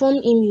inform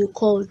him you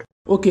called.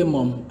 Okay,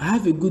 Mom. I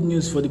have a good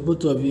news for the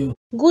both of you.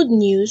 Good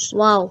news?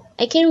 Wow,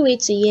 I can't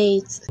wait to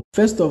hear it.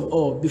 First of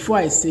all, before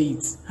I say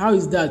it, how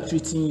is Dad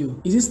treating you?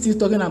 Is he still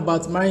talking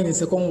about marrying a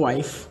second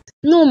wife?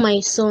 No, my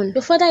son.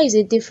 Your father is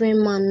a different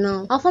man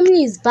now. Our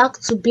family is back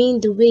to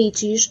being the way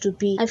it used to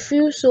be. I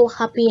feel so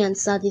happy and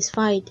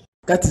satisfied.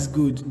 That is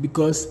good,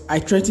 because I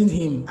threatened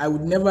him I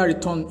would never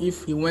return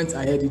if he went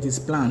ahead with his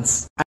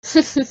plans.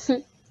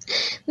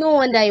 No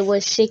wonder he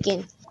was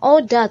shaken.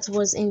 All that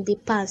was in the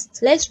past.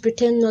 Let's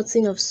pretend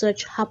nothing of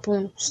such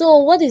happened. So,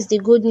 what is the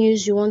good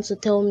news you want to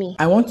tell me?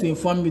 I want to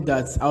inform you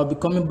that I'll be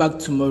coming back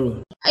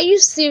tomorrow. Are you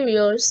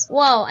serious?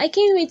 Wow, I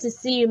can't wait to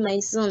see you, my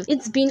son.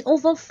 It's been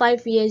over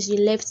 5 years you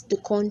left the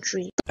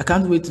country. I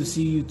can't wait to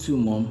see you too,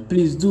 Mom.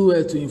 Please do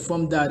well to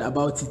inform Dad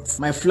about it.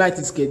 My flight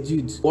is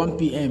scheduled 1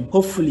 p.m.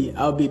 Hopefully,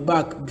 I'll be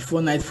back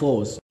before night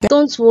falls.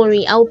 Don't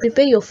worry, I'll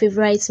prepare your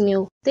favorite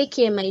meal. Take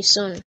care, my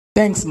son.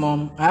 Thanks,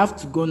 Mom. I have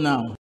to go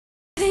now.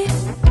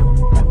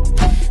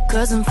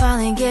 Cause I'm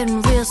finally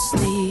getting real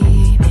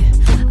sleepy.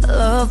 I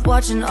love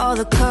watching all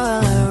the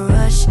color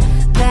rush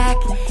back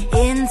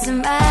into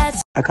my...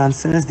 I can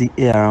sense the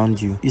air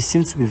around you. You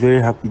seem to be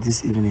very happy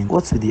this evening.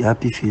 What's with the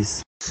happy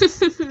face?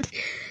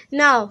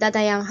 Now that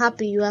I am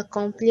happy, you are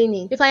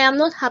complaining. If I am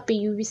not happy,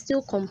 you will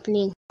still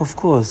complain. Of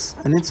course,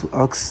 I need to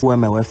ask why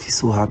my wife is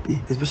so happy,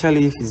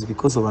 especially if it's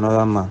because of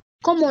another man.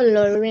 Come on,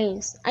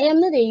 Lawrence. I am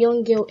not a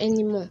young girl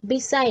anymore.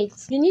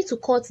 Besides, you need to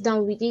cut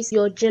down with this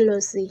your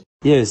jealousy.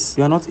 Yes,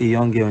 you are not a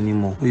young girl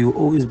anymore, but you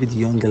will always be the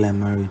young girl I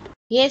married.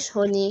 Yes,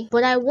 honey,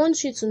 but I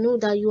want you to know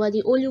that you are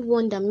the only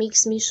one that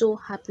makes me so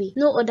happy.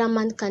 No other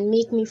man can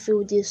make me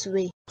feel this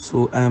way.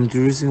 So I am the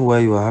reason why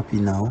you are happy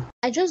now?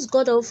 I just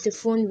got off the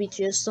phone with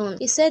your son.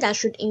 He said I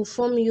should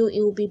inform you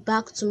he will be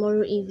back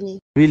tomorrow evening.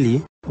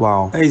 Really?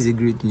 Wow, that is a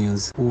great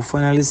news. We will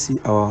finally see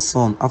our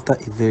son after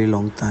a very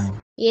long time.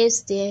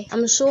 Yes, dear.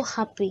 I'm so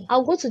happy.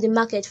 I'll go to the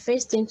market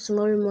first thing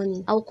tomorrow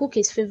morning. I'll cook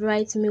his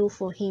favorite meal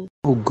for him.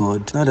 Oh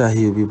God, now that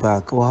he will be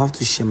back, I will have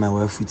to share my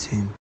wife with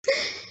him.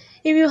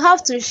 If you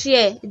have to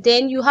share,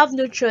 then you have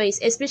no choice,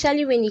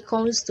 especially when it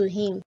comes to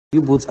him.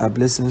 You both are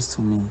blessings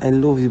to me. I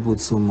love you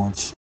both so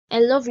much. I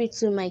love you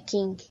too, my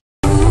king.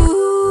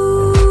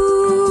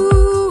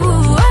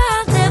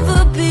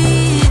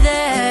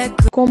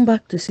 Come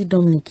back to see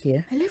Dominic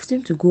here. I left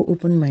him to go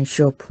open my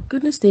shop.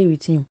 Couldn't stay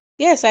with him.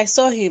 Yes, I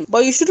saw him,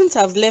 but you shouldn't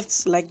have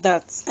left like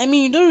that. I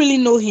mean, you don't really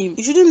know him.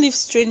 You shouldn't leave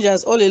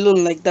strangers all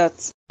alone like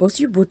that. But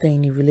you both are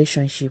in a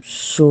relationship,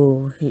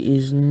 so he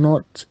is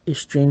not a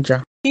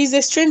stranger. He's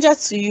a stranger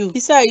to you.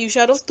 Besides, you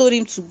should have told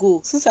him to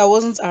go since I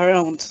wasn't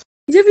around.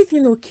 Is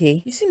everything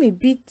okay? You seem a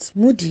bit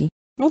moody.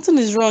 Nothing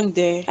is wrong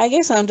there. I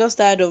guess I'm just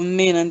tired of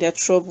men and their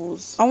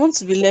troubles. I want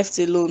to be left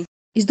alone.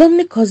 Is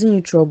Dominic causing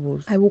you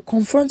troubles? I will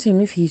confront him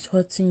if he's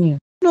hurting you.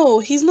 No,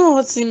 he's not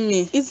hurting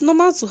me. It's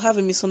normal to have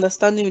a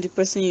misunderstanding with the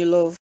person you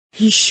love.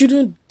 He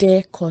shouldn't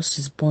dare cross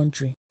his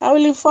boundary. I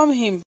will inform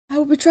him. I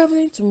will be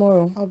traveling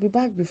tomorrow. I'll be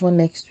back before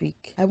next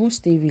week. I won't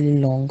stay really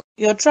long.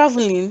 You're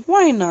traveling?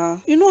 Why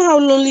now? You know how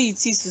lonely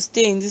it is to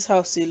stay in this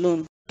house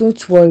alone.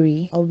 Don't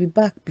worry. I'll be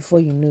back before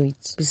you know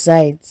it.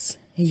 Besides,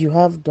 you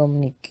have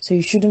Dominic, so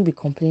you shouldn't be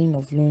complaining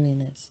of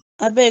loneliness.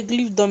 I beg,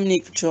 leave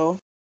Dominic, Joe.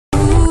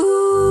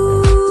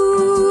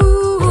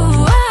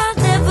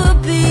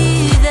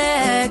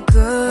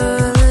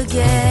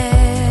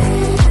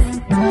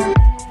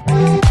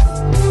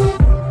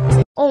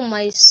 Oh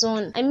my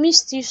son, I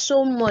missed you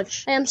so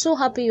much. I am so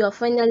happy you are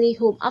finally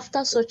home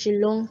after such a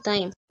long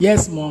time.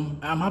 Yes, Mom.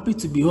 I'm happy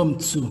to be home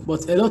too,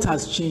 but a lot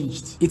has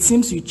changed. It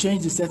seems you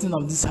changed the setting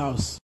of this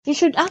house. You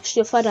should ask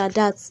your father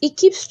that. He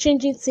keeps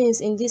changing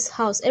things in this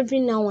house every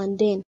now and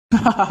then.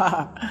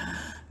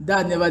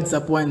 Dad never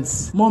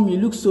disappoints. Mom, you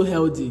look so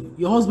healthy.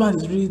 Your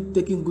husband is really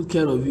taking good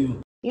care of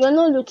you. You are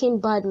not looking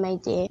bad, my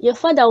dear. Your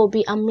father will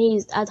be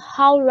amazed at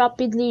how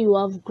rapidly you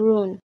have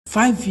grown.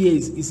 5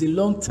 years is a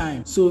long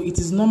time, so it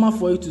is normal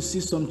for you to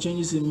see some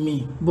changes in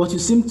me. But you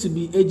seem to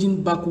be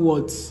aging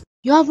backwards.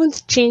 You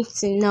haven't changed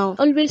till now,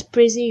 always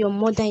praising your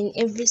mother in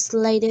every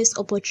slightest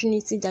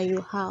opportunity that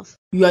you have.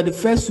 You are the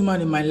first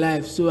woman in my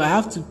life, so I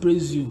have to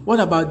praise you.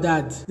 What about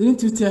Dad?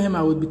 Didn't you tell him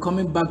I would be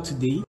coming back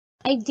today?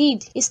 I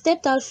did. He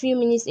stepped out a few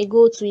minutes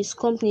ago to his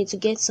company to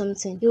get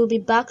something. He will be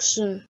back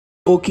soon.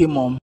 Okay,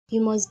 Mom. You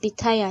must be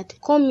tired.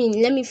 Come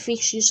in, let me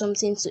fix you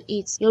something to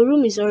eat. Your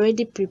room is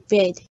already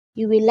prepared.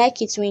 You will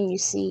like it when you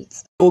see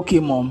it.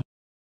 Okay, Mom.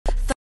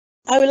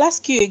 I will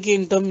ask you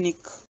again, Dominic.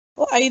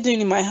 What are you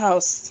doing in my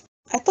house?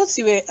 I thought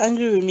you were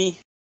angry with me.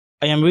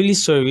 I am really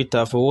sorry,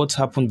 Rita, for what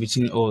happened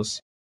between us.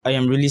 I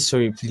am really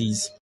sorry,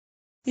 please.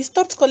 You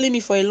stopped calling me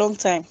for a long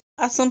time.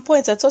 At some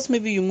point, I thought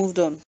maybe you moved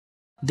on.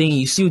 Then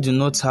you still do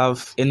not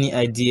have any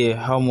idea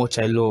how much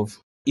I love.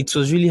 It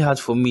was really hard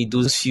for me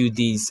those few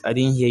days I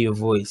didn't hear your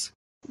voice.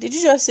 Did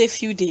you just say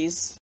few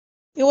days?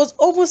 It was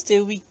almost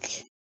a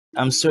week.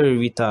 I'm sorry,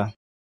 Rita.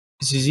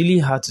 It is really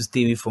hard to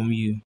stay away from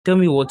you. Tell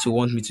me what you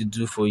want me to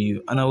do for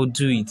you, and I will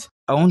do it.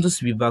 I want us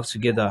to be back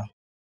together.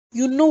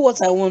 You know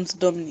what I want,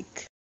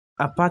 Dominic.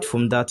 Apart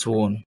from that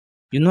one,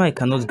 you know I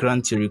cannot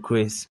grant your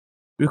request.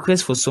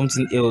 Request for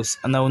something else,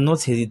 and I will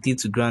not hesitate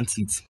to grant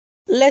it.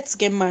 Let's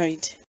get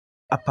married.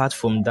 Apart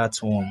from that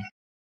one.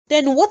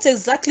 Then what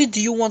exactly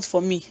do you want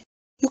from me?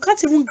 You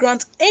can't even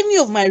grant any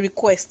of my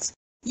requests,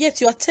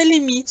 yet you are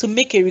telling me to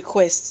make a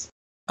request.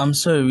 I'm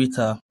sorry,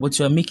 Rita, but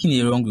you are making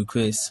a wrong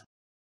request.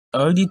 I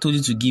already told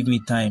you to give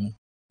me time.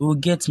 We will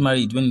get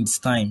married when it's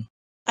time.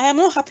 I am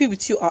not happy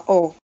with you at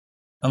all.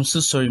 I'm so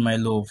sorry, my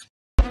love.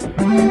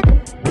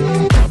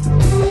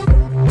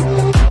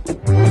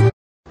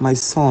 My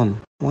son,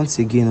 once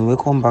again,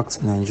 welcome back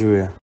to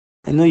Nigeria.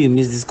 I know you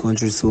miss this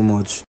country so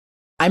much.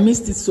 I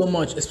missed it so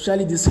much,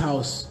 especially this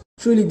house.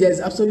 Truly, there's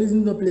absolutely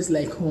no place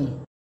like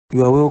home.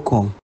 You are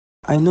welcome.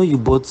 I know you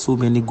bought so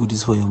many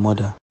goodies for your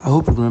mother. I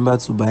hope you remember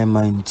to buy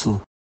mine too.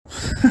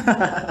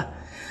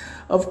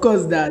 Of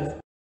course, Dad.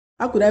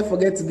 How could I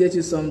forget to get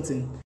you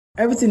something?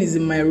 Everything is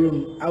in my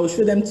room. I will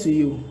show them to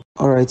you.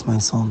 Alright, my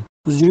son.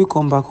 Would you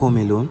come back home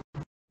alone?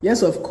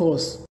 Yes, of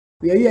course.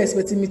 Were you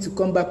expecting me to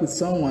come back with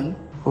someone?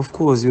 Of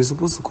course, you're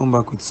supposed to come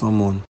back with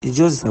someone. You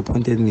just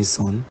disappointed me,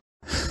 son.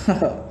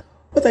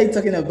 What are you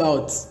talking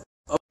about?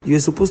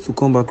 You're supposed to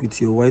come back with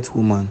your white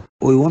woman.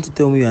 Or you want to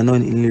tell me you are not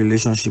in any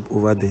relationship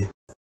over there?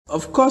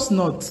 Of course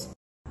not.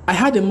 I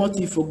had a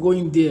motive for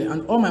going there,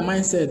 and all my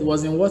mindset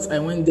was in what I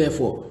went there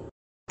for.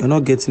 You're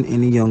not getting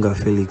any younger,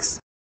 Felix.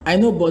 I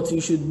know, but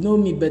you should know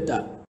me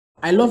better.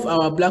 I love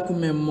our black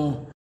women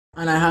more,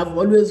 and I have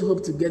always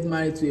hoped to get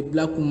married to a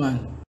black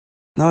woman.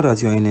 Now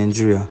that you're in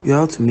Nigeria, you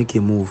have to make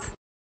a move.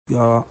 You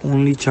are our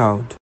only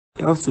child.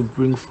 You have to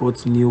bring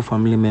forth new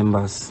family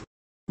members.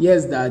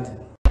 Yes, Dad.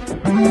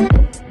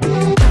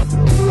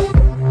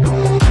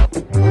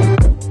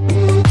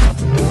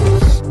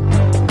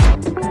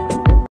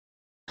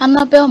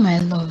 Annabelle, my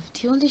love,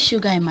 the only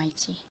sugar in my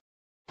tea.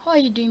 How are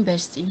you doing,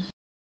 bestie?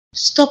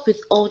 Stop with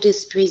all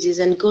these praises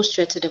and go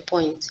straight to the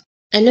point.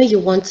 I know you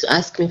want to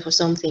ask me for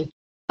something.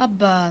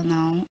 Abba,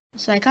 now.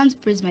 So I can't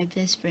praise my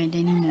best friend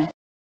anymore.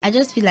 I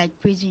just feel like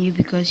praising you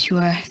because you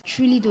are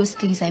truly those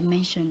things I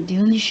mentioned, the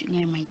only sugar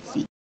in my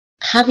tea.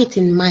 Have it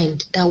in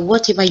mind that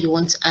whatever you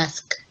want to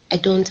ask, I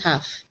don't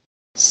have.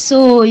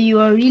 So you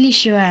are really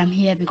sure I'm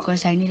here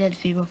because I needed a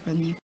favor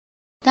from you?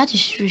 That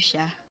is true,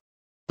 Sha.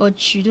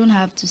 But you don't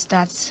have to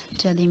start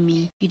telling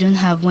me you don't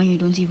have when you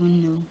don't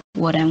even know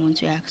what I want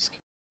to ask.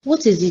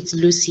 What is it,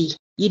 Lucy?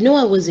 You know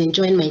I was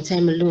enjoying my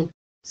time alone.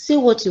 Say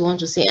what you want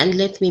to say and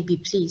let me be,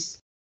 please.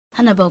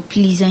 Annabelle,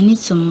 please, I need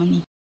some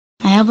money.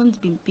 I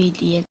haven't been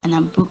paid yet and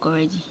I'm broke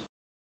already.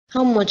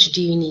 How much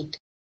do you need?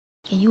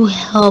 Can you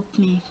help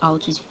me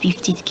out with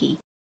 50k?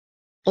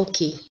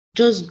 Okay,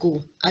 just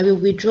go. I will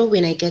withdraw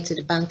when I get to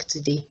the bank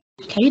today.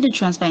 Can you do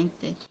transfer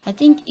instead? I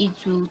think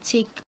it will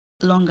take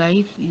longer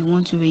if you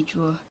want to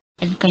withdraw.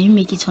 And can you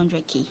make it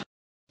 100k?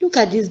 Look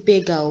at this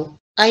beggar.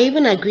 I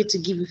even agreed to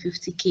give you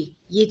 50k,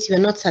 yet you are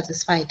not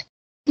satisfied.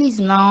 Please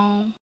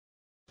now.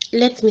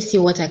 Let me see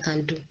what I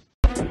can do.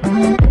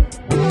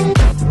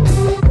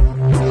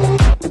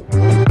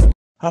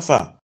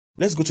 Hafa,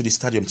 let's go to the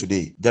stadium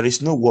today. There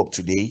is no work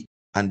today,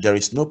 and there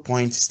is no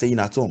point staying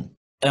at home.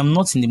 I am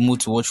not in the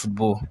mood to watch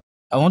football.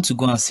 I want to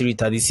go and see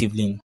Rita this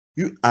evening.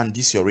 You and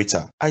this your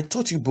Rita. I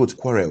thought you both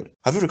quarreled.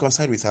 Have you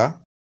reconciled with her?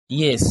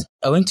 Yes,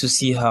 I went to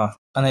see her,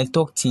 and I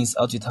talked things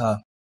out with her.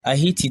 I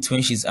hate it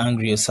when she's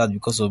angry or sad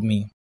because of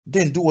me.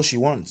 Then do what she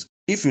wants.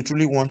 If you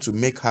truly want to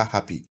make her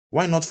happy,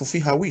 why not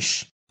fulfill her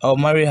wish? I'll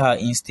marry her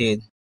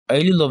instead. I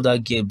really love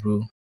that girl,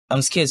 bro.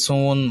 I'm scared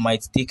someone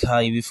might take her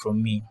away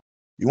from me.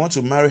 You want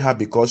to marry her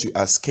because you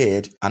are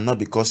scared and not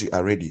because you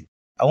are ready.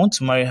 I want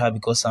to marry her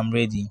because I'm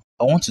ready.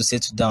 I want to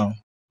settle down.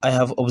 I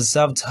have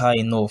observed her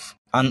enough,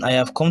 and I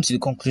have come to the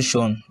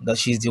conclusion that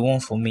she's the one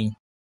for me.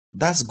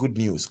 That's good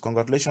news.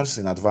 Congratulations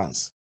in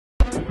advance.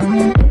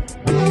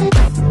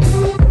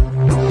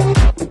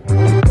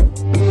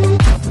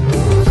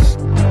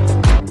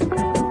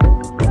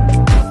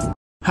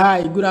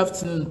 Hi, good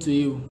afternoon to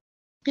you.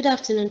 Good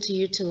afternoon to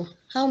you too.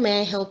 How may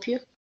I help you?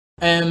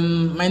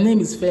 My name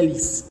is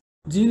Felix.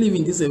 Do you live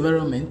in this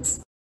environment?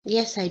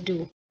 Yes, I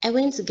do. I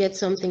went to get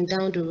something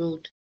down the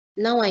road.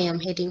 Now I am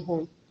heading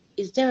home.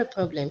 Is there a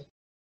problem?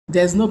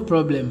 There's no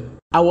problem.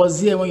 I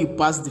was here when you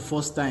passed the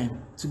first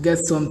time to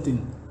get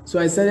something, so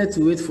I decided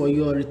to wait for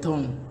your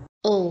return.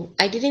 Oh,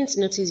 I didn't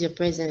notice your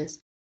presence.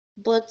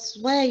 But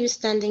why are you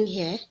standing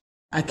here?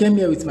 I came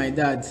here with my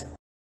dad.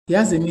 He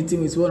has a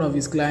meeting with one of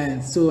his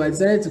clients, so I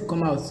decided to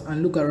come out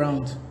and look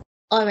around.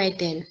 All right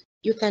then.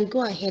 You can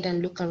go ahead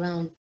and look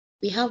around.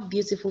 We have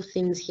beautiful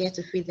things here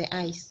to feed the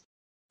eyes.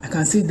 I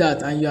can see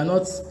that, and you are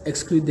not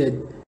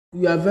excluded.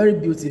 You are very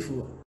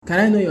beautiful. Can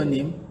I know your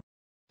name?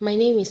 My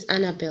name is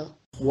Annabelle.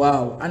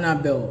 Wow,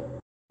 Annabelle.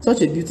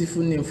 Such a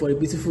beautiful name for a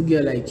beautiful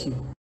girl like you.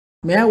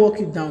 May I walk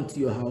you down to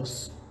your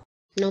house?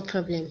 No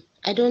problem.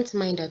 I don't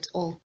mind at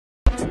all.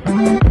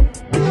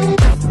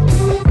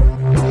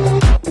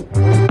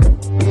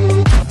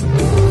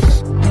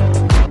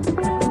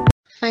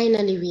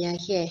 Finally, we are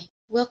here.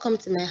 Welcome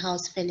to my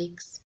house,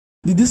 Felix.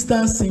 The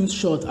distance seemed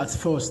short at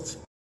first,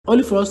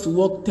 only for us to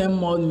walk 10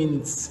 more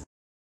minutes.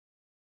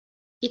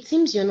 It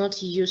seems you're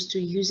not used to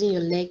using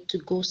your leg to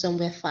go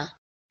somewhere far.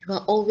 You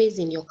are always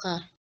in your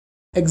car.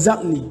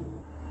 Exactly.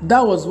 That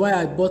was why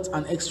I bought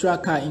an extra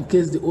car in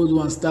case the old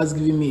one starts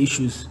giving me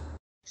issues.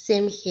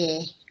 Same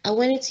here. I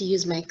wanted to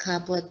use my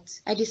car, but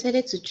I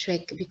decided to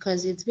trek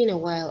because it's been a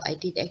while I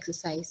did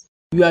exercise.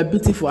 You are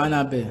beautiful,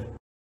 Annabelle.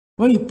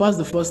 When you passed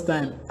the first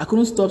time, I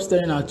couldn't stop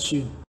staring at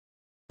you.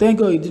 Thank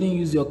God you didn't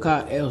use your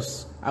car,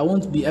 else I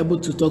won't be able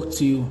to talk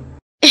to you.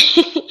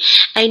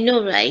 I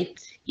know, right?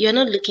 You're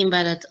not looking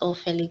bad at all,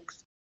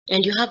 Felix.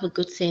 And you have a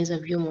good sense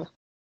of humor.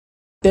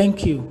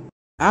 Thank you.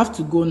 I have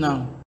to go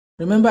now.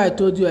 Remember I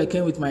told you I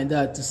came with my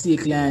dad to see a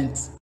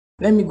client.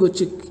 Let me go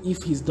check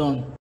if he's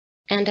done.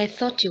 And I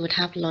thought you would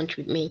have lunch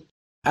with me.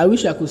 I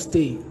wish I could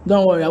stay.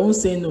 Don't worry, I won't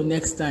say no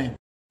next time.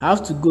 I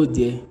have to go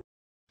there.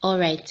 All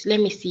right, let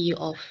me see you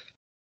off.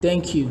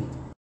 Thank you.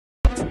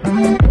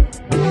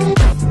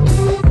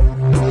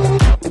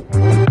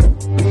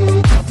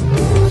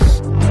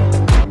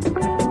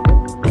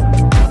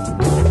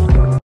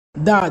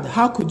 Dad,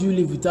 how could you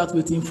leave without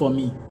waiting for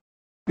me?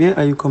 Where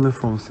are you coming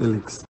from,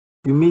 Felix?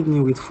 You made me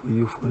wait for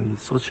you for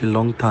such a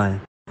long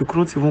time. You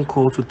couldn't even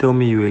call to tell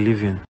me you were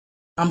leaving.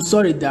 I'm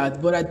sorry,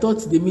 Dad, but I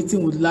thought the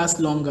meeting would last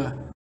longer.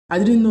 I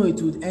didn't know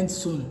it would end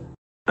soon.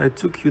 I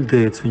took you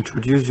there to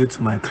introduce you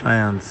to my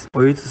clients,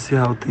 for you to see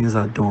how things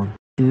are done.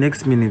 The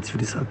next minute, you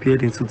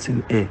disappeared into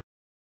thin air.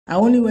 I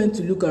only went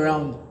to look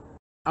around.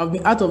 I've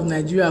been out of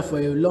Nigeria for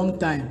a long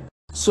time,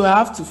 so I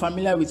have to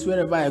familiar with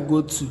wherever I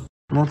go to.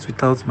 Not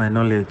without my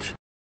knowledge.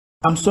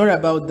 I'm sorry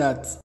about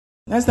that.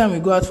 Next time we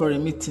go out for a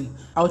meeting,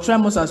 I'll try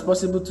much as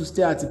possible to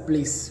stay at a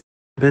place.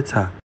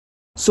 Better.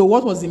 So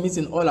what was the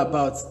meeting all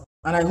about?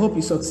 And I hope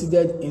you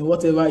succeeded in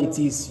whatever it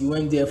is you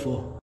went there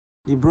for.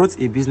 They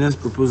brought a business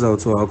proposal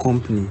to our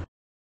company.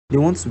 They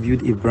want to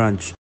build a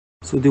branch,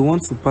 so they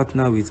want to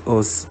partner with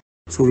us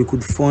so we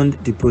could fund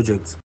the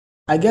project.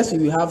 I guess we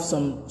will have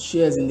some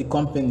shares in the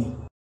company.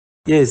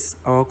 Yes,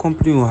 our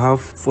company will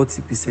have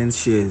 40%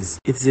 shares.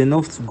 It is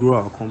enough to grow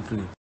our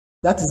company.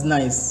 That is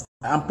nice.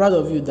 I'm proud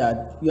of you,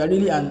 Dad. You are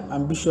really an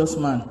ambitious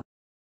man.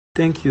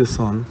 Thank you,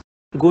 son.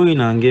 Go in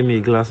and get me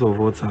a glass of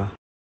water.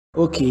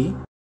 Okay.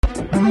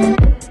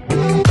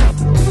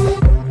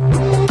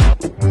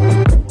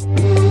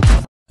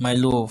 My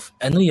love,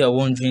 I know you are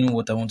wondering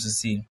what I want to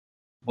say,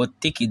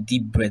 but take a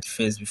deep breath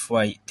first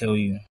before I tell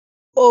you.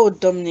 Oh,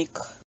 Dominic,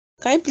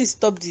 can you please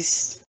stop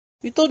this?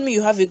 You told me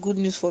you have a good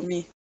news for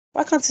me.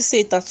 Why can't you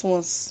say it at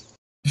once?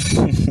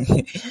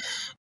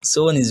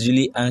 Someone is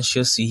really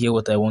anxious to hear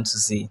what I want to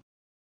say,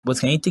 but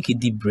can you take a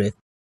deep breath?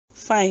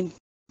 Fine,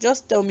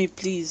 just tell me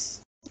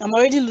please. I'm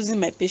already losing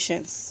my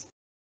patience.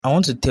 I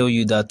want to tell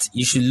you that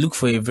you should look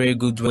for a very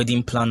good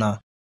wedding planner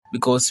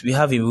because we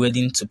have a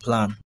wedding to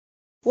plan.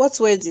 What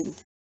wedding?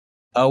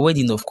 Our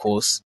wedding, of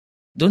course.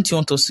 Don't you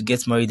want us to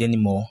get married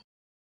anymore?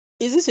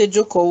 Is this a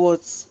joke or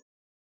what?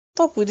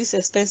 Stop with this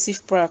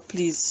expensive prank,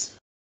 please.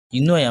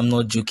 You know I am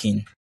not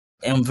joking.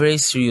 I am very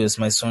serious,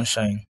 my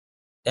sunshine.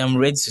 I am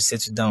ready to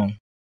settle down.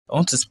 I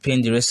want to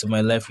spend the rest of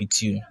my life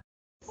with you.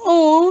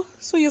 Oh,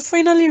 so you're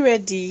finally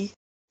ready?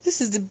 This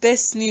is the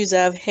best news I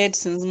have heard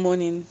since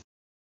morning.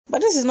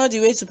 But this is not the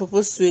way to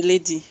propose to a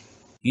lady.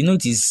 You know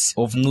it is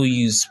of no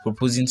use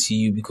proposing to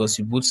you because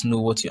we both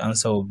know what your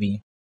answer will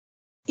be.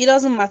 It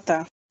doesn't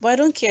matter. But I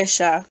don't care,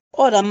 Sha.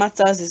 All that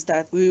matters is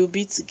that we will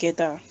be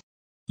together.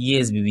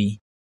 Yes, baby.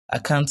 I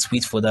can't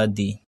wait for that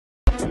day.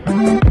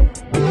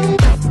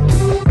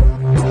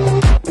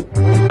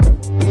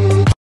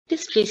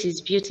 This place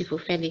is beautiful,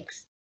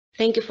 Felix.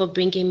 Thank you for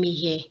bringing me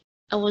here.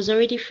 I was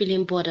already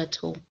feeling bored at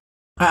home.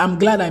 I am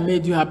glad I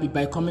made you happy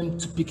by coming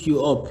to pick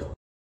you up.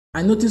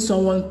 I noticed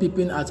someone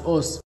peeping at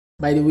us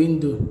by the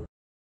window.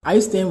 Are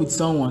you staying with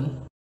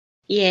someone?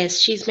 Yes,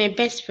 she's my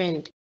best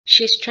friend.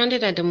 She's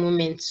stranded at the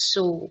moment,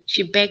 so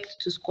she begged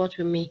to squat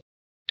with me.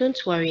 Don't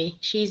worry,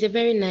 she is a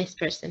very nice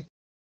person.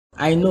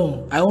 I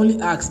know. I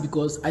only asked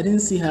because I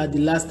didn't see her the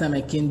last time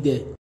I came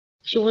there.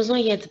 She was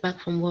not yet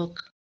back from work.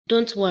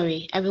 Don't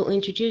worry, I will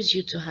introduce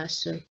you to her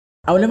soon.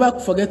 I will never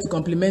forget to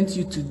compliment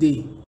you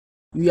today.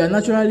 You are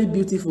naturally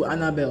beautiful,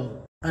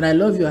 Annabelle, and I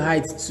love your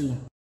height too.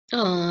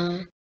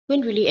 Aww,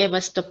 when will you ever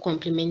stop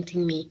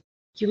complimenting me?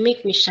 You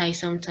make me shy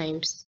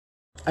sometimes.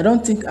 I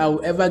don't think I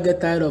will ever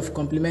get tired of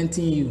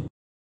complimenting you.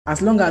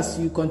 As long as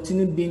you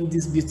continue being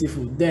this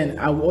beautiful, then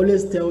I will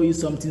always tell you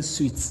something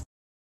sweet.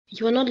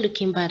 You are not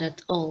looking bad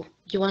at all.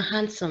 You are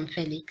handsome,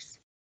 Felix.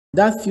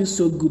 That feels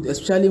so good,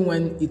 especially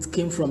when it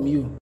came from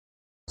you.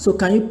 So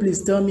can you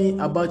please tell me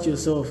about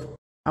yourself?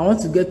 I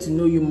want to get to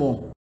know you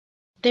more.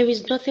 There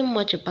is nothing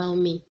much about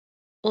me.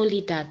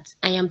 Only that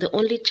I am the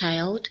only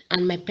child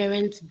and my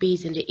parents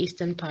based in the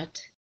eastern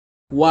part.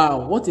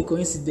 Wow, what a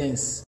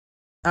coincidence.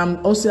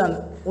 I'm also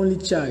an only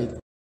child.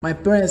 My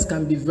parents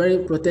can be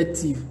very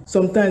protective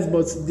sometimes,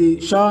 but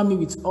they shower me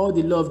with all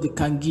the love they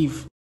can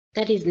give.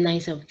 That is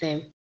nice of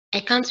them.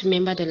 I can't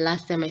remember the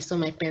last time I saw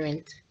my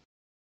parents.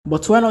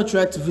 But why not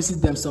try to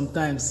visit them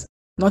sometimes?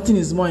 Nothing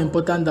is more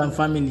important than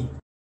family.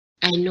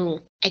 I know.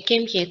 I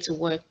came here to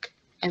work.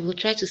 I will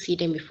try to see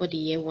them before the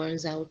year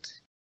runs out.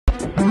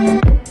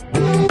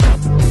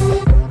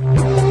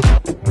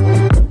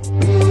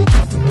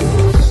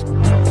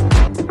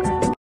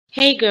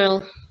 Hey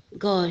girl.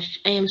 Gosh,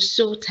 I am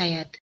so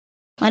tired.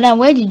 Madam,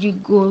 where did you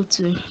go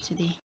to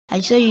today?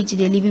 I saw you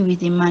today living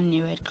with a man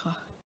in a red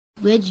car.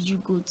 Where did you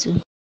go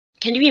to?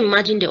 Can you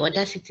imagine the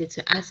audacity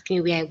to ask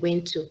me where I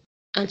went to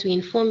and to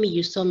inform me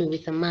you saw me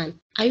with a man?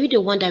 Are you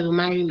the one that will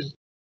marry me?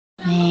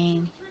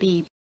 Man,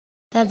 babe,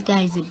 that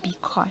guy is a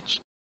big catch.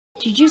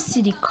 Did you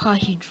see the car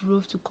he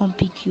drove to come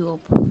pick you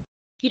up?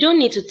 You don't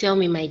need to tell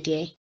me, my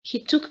dear. He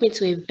took me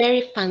to a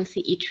very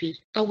fancy eatery.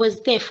 I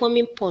was there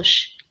forming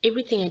posh.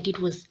 Everything I did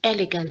was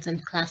elegant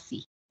and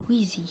classy. Who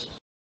is he?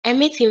 I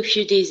met him a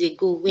few days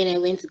ago when I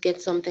went to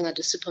get something at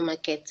the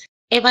supermarket.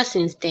 Ever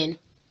since then,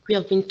 we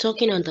have been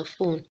talking on the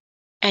phone.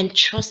 And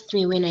trust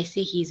me when I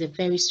say he is a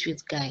very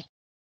sweet guy.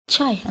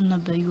 Chai,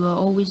 Annabelle, you are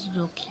always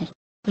lucky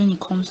when it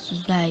comes to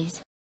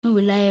guys. When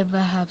will I ever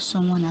have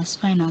someone as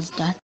fine as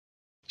that?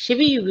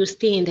 Maybe you will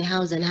stay in the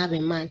house and have a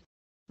man.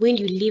 When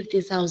you leave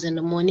this house in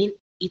the morning,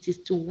 it is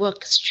to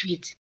work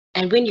straight.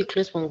 And when you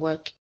close from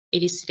work,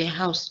 it is to the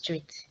house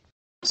straight.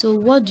 So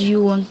what do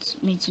you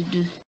want me to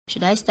do?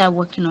 Should I start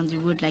working on the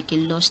road like a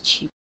lost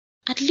sheep?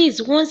 At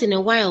least once in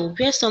a while,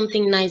 wear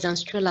something nice and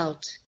stroll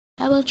out.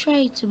 I will try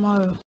it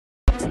tomorrow.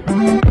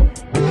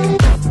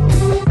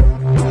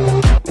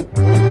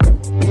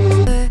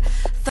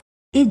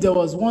 If there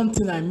was one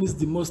thing I missed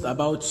the most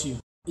about you,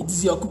 it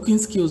is your cooking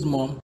skills,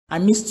 Mom. I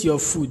missed your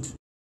food.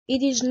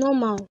 It is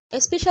normal,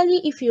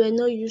 especially if you are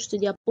not used to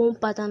their own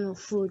pattern of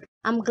food.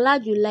 I'm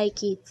glad you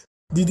like it.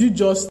 Did you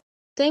just...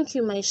 Thank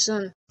you, my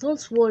son.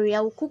 Don't worry,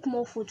 I will cook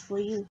more food for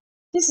you.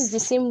 This is the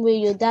same way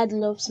your dad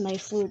loves my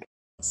food.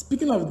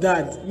 Speaking of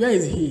Dad, where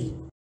is he?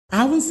 I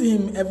haven't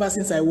seen him ever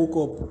since I woke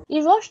up.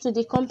 He rushed to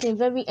the company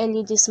very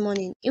early this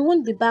morning. He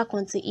won't be back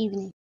until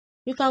evening.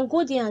 You can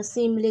go there and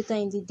see him later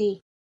in the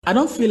day. I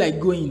don't feel like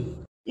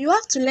going. You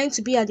have to learn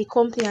to be at the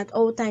company at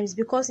all times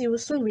because he will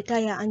soon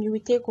retire and you will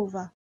take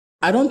over.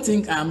 I don't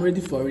think I am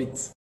ready for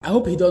it. I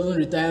hope he doesn't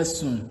retire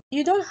soon.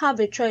 You don't have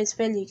a choice,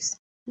 Felix.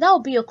 That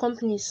will be your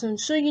company soon,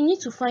 so you need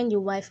to find a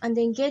wife and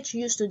then get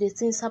used to the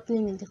things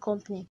happening in the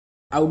company.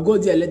 I will go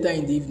there later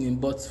in the evening,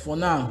 but for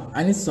now,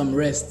 I need some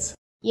rest.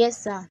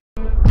 Yes, sir.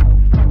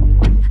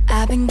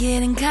 I've been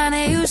getting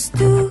kinda used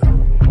to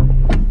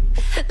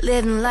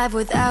living life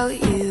without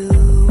you.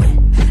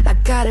 I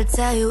gotta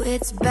tell you,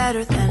 it's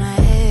better than I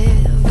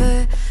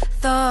ever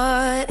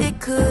thought it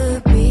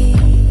could be.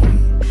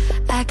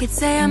 I could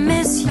say I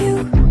miss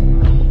you,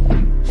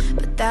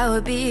 but that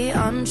would be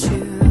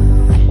untrue.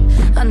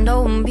 I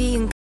know I'm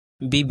being...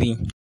 Baby,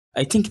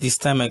 I think it is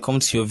time I come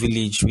to your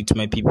village with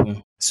my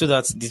people so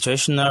that the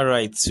traditional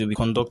rites will be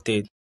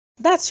conducted.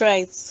 That's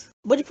right.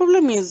 But the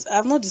problem is, I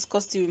have not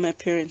discussed it with my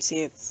parents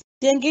yet.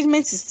 The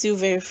engagement is still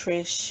very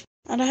fresh,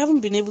 and I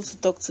haven't been able to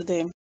talk to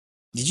them.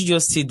 Did you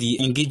just say the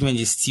engagement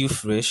is still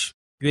fresh?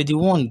 You're the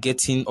one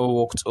getting all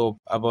worked up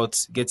about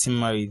getting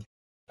married.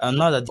 And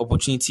now that the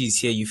opportunity is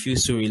here, you feel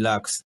so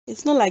relaxed.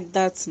 It's not like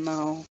that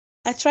now.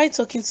 I tried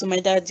talking to my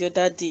dad the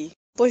other day,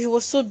 but he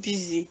was so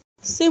busy.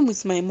 Same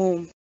with my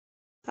mom.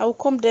 I will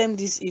come them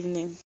this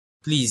evening.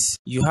 Please,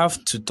 you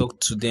have to talk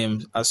to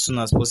them as soon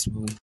as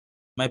possible.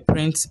 My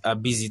parents are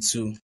busy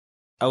too.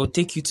 I will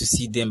take you to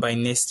see them by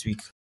next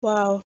week.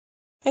 Wow.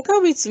 I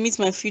can't wait to meet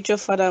my future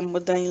father and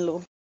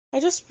mother-in-law. I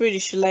just pray they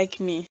should like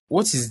me.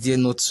 What is there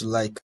not to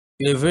like?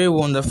 You're a very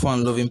wonderful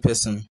and loving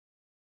person.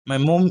 My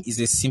mom is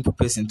a simple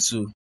person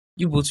too.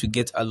 You both will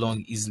get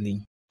along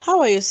easily. How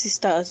are your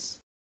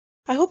sisters?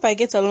 I hope I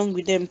get along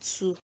with them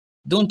too.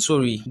 Don't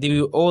worry, they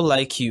will all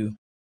like you.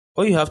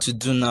 All you have to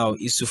do now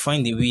is to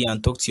find a way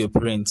and talk to your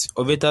parents,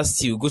 or better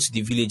still, go to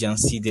the village and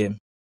see them.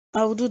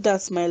 I will do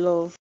that, my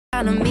love.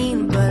 Kinda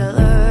mean, but I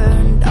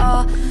learned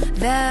all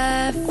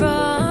that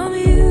from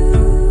you.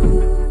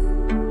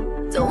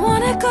 Don't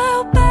wanna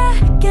go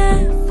back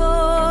and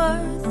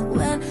forth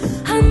when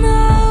I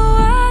know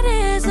I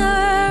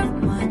deserve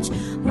much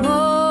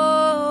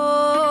more.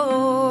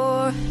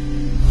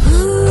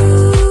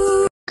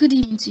 Ooh. Good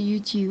evening to you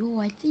too. Oh,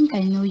 I think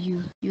I know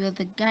you. You are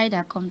the guy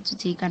that come to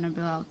take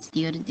Annabelle out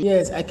the other day.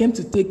 Yes, I came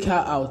to take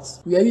her out.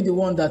 Were you the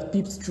one that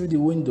peeped through the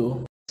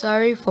window?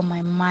 Sorry for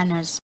my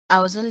manners. I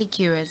was only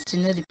curious to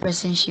know the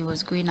person she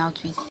was going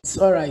out with. It's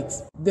alright.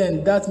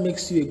 Then that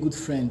makes you a good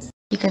friend.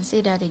 You can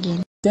say that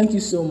again. Thank you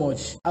so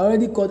much. I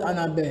already called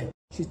Annabelle.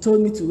 She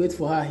told me to wait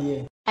for her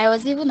here. I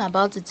was even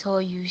about to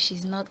tell you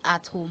she's not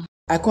at home.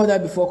 I called her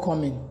before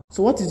coming.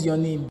 So what is your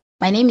name?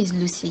 My name is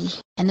Lucy.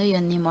 I know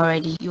your name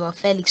already. You are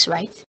Felix,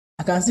 right?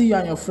 I can see you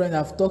and your friend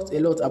have talked a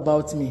lot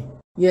about me.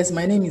 Yes,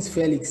 my name is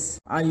Felix,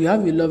 and you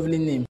have a lovely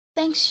name.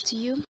 Thanks to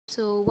you.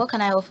 So what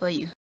can I offer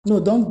you? No,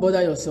 don't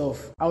bother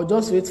yourself. I'll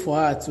just wait for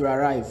her to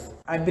arrive.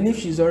 I believe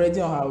she's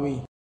already on her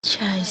way.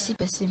 Chai, see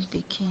person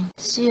picking.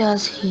 See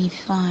as he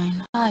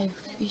fine. I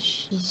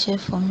wish he's here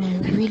for me. I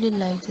really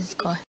like this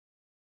guy.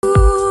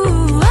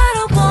 Ooh, I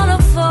don't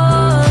wanna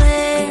fall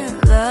in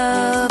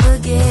love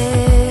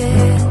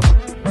again.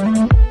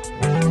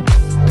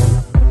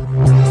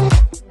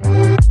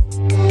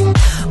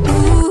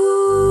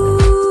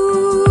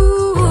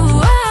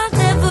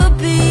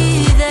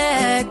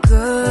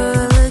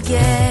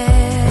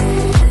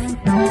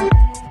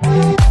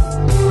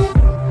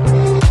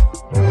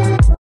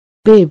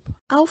 Babe,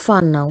 how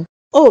far now?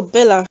 Oh,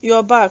 Bella,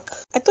 you're back.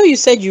 I thought you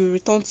said you would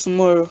return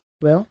tomorrow.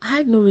 Well, I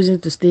had no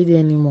reason to stay there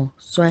anymore,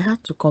 so I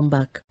had to come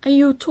back. And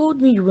you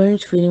told me you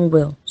weren't feeling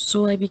well,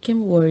 so I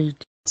became worried.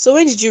 So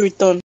when did you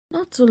return?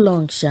 Not too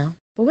long, Sha.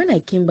 But when I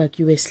came back,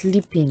 you were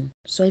sleeping,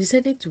 so I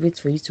decided to wait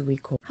for you to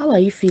wake up. How are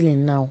you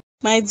feeling now?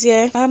 My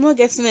dear, I'm not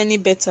getting any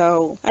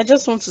better. I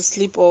just want to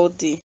sleep all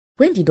day.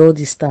 When did all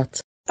this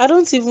start? I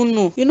don't even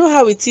know. You know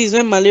how it is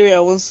when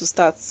malaria wants to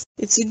start.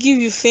 It will give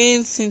you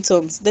faint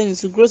symptoms, then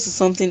it will grow to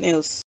something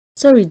else.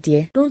 Sorry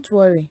dear, don't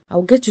worry.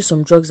 I'll get you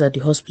some drugs at the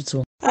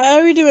hospital. I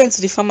already went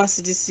to the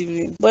pharmacy this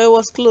evening, but it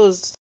was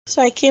closed.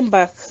 So I came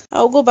back.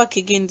 I'll go back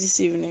again this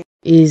evening.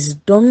 Is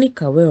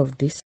Dominic aware of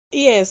this?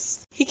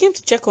 Yes, he came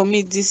to check on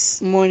me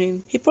this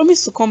morning. He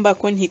promised to come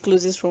back when he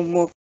closes from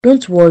work.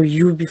 Don't worry,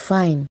 you'll be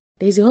fine.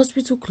 There is a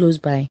hospital close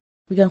by.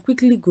 We can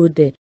quickly go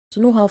there to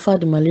know how far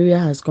the malaria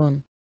has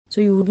gone,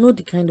 so you would know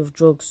the kind of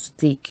drugs to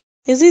take.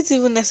 Is it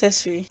even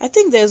necessary? I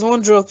think there's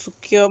one drug to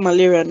cure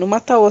malaria, no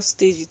matter what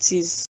stage it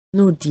is.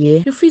 No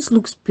dear, your face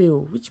looks pale,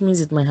 which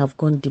means it might have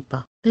gone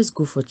deeper. Let's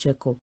go for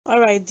checkup.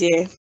 Alright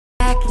dear.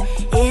 Back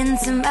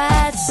into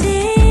my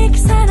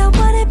cheeks, I know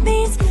what it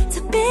means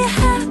to be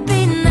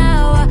happy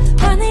now. I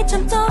finally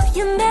jumped off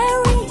your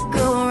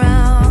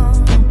merry-go-round.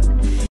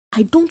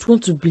 I don't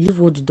want to believe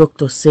what the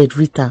doctor said,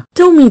 Rita.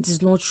 Tell me it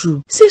is not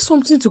true. Say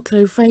something to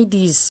clarify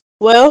this.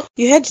 Well,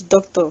 you heard the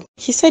doctor.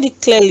 He said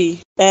it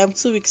clearly that I am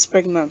 2 weeks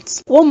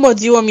pregnant. What more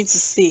do you want me to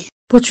say?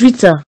 But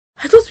Rita,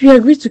 I thought we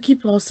agreed to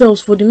keep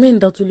ourselves for the men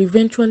that will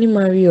eventually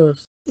marry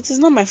us. It is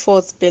not my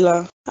fault,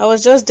 Bella. I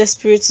was just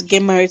desperate to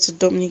get married to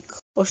Dominic.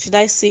 Or should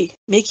I say,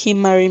 make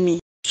him marry me.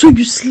 So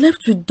you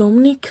slept with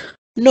Dominic?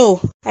 No,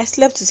 I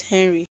slept with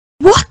Henry.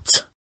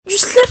 What? You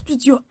slept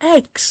with your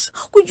ex?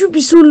 How could you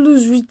be so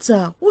loose,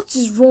 Rita? What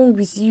is wrong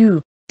with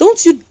you?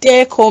 Don't you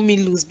dare call me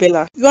loose,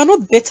 Bella. You are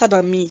not better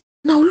than me.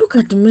 Now look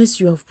at the mess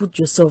you have put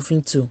yourself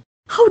into.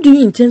 How do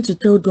you intend to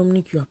tell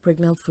Dominic you are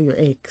pregnant for your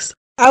ex?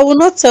 I will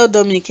not tell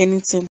Dominic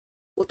anything.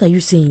 What are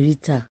you saying,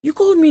 Rita? You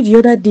called me the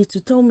other day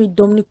to tell me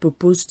Dominic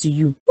proposed to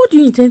you. What do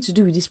you intend to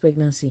do with this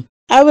pregnancy?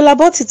 I will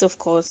abort it, of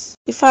course.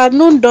 If I had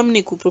known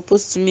Dominic would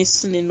propose to me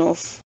soon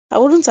enough, I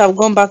wouldn't have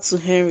gone back to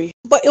Henry.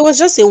 But it was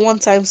just a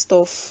one-time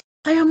stuff.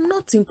 I am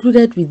not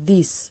included with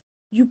this.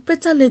 You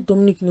better let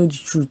Dominic know the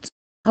truth.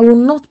 I will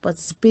not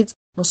participate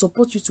nor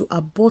support you to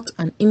abort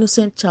an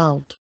innocent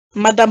child.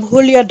 Madam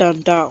holier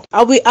than thou,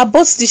 I will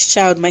abort this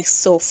child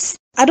myself.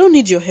 I don't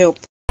need your help.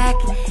 Back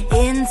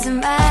into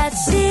my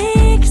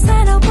cheeks,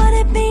 I know what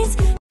it means.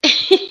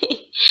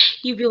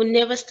 You will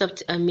never stop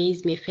to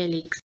amaze me,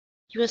 Felix.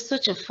 You are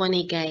such a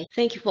funny guy.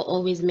 Thank you for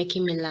always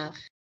making me laugh.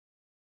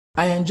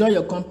 I enjoy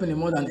your company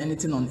more than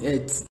anything on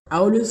earth. I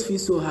always feel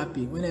so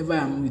happy whenever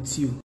I'm with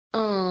you.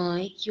 Oh,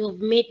 you have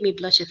made me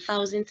blush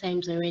 1,000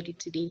 times already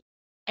today.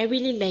 I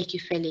really like you,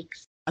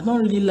 Felix. I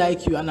don't really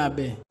like you,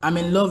 Annabelle. I'm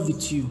in love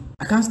with you.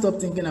 I can't stop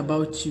thinking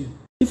about you.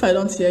 If I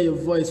don't hear your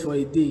voice for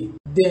a day,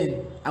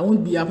 then I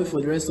won't be happy for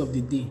the rest of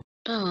the day.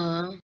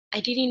 Oh, I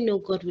didn't know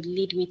God would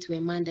lead me to a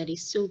man that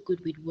is so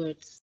good with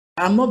words.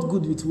 I'm not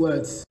good with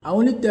words. I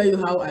only tell you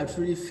how I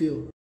truly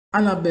feel.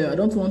 Annabelle, I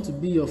don't want to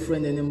be your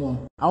friend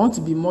anymore. I want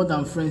to be more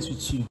than friends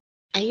with you.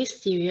 Are you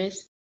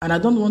serious? And I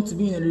don't want to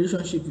be in a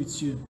relationship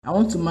with you. I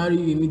want to marry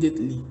you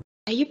immediately.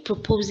 Are you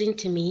proposing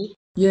to me?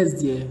 Yes,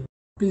 dear.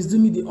 Please do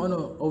me the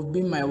honor of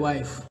being my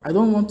wife. I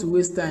don't want to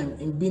waste time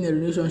in being in a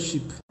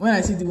relationship. When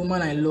I see the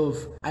woman I love,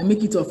 I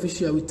make it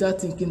official without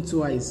thinking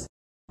twice.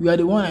 You are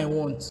the one I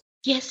want.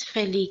 Yes,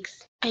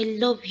 Felix. I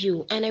love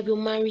you and I will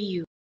marry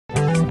you.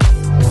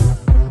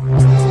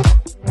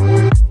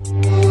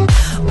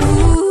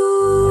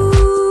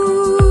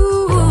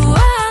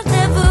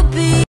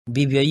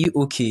 Baby, are you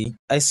okay?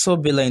 I saw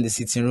Bella in the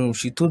sitting room.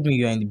 She told me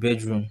you are in the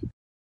bedroom.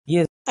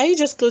 Yes. Are you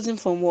just closing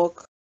from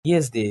work?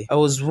 Yes, dear. I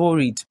was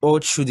worried all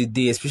through the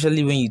day,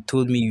 especially when you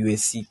told me you were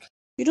sick.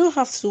 You don't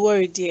have to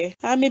worry, dear.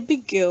 I'm a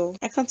big girl.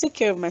 I can take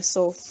care of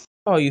myself.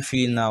 How are you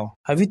feeling now?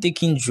 Have you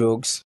taken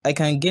drugs? I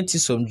can get you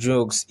some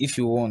drugs if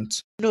you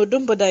want. No,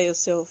 don't bother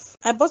yourself.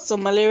 I bought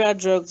some malaria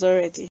drugs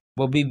already.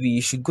 But baby,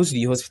 you should go to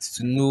the hospital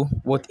to know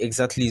what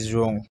exactly is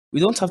wrong. We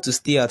don't have to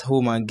stay at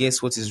home and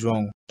guess what is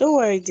wrong. Don't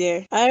worry,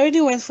 dear. I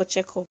already went for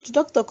checkup. The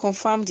doctor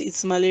confirmed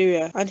it's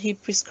malaria and he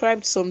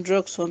prescribed some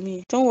drugs for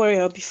me. Don't worry,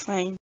 I'll be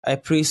fine. I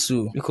pray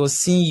so, because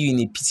seeing you in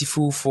a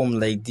pitiful form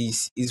like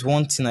this is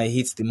one thing I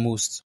hate the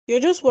most. You're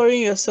just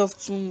worrying yourself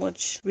too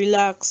much.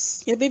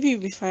 Relax. Your baby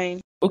will be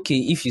fine. Okay,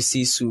 if you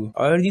say so.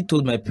 I already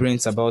told my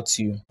parents about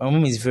you. My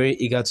mom is very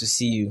eager to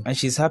see you and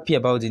she's happy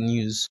about the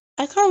news.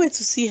 I can't wait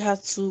to see her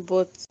too,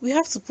 but we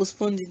have to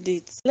postpone the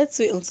date. Let's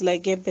wait until I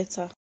get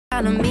better.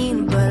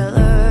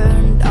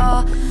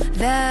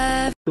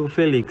 So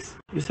Felix,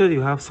 you said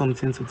you have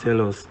something to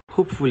tell us.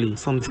 Hopefully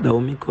something that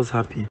will make us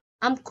happy.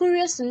 I'm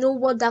curious to know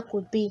what that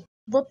could be.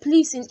 But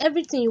please, in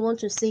everything you want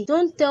to say,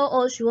 don't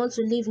tell us you want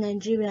to leave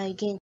Nigeria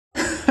again.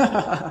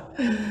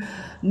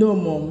 No,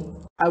 Mom.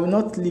 I will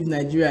not leave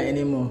Nigeria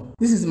anymore.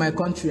 This is my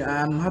country.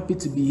 I am happy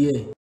to be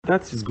here.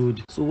 That is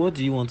good. So what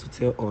do you want to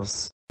tell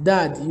us?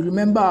 Dad, you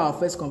remember our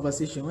first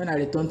conversation when I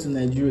returned to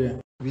Nigeria?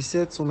 We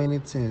said so many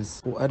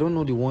things, but I don't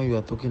know the one you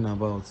are talking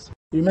about.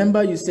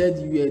 Remember you said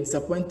you were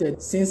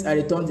disappointed since I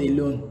returned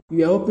alone. You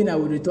were hoping I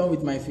would return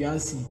with my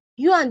fiancé.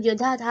 You and your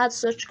dad had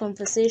such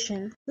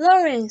conversation.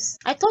 Lawrence,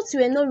 I thought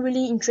you were not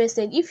really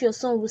interested if your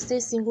son would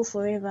stay single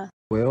forever.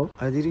 Well,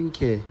 I didn't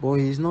care, but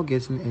he is not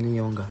getting any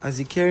younger. As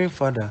a caring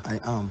father I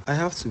am, I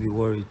have to be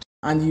worried.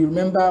 And you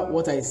remember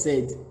what I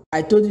said?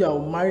 I told you I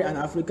will marry an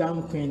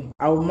African queen.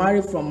 I will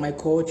marry from my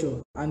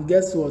culture. And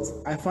guess what?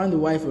 I found a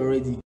wife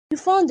already. You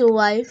found a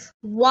wife?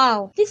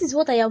 Wow, this is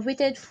what I have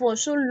waited for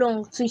so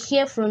long to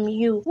hear from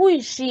you. Who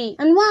is she?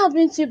 And why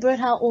haven't you brought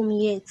her home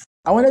yet?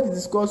 I wanted to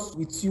discuss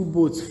with you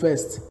both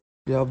first.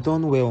 You have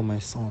done well, my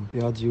son.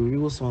 You are the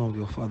real son of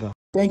your father.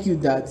 Thank you,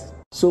 Dad.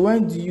 So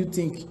when do you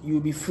think you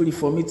will be free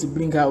for me to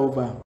bring her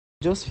over?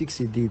 Just fix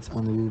a date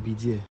and we will be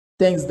there.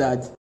 Thanks,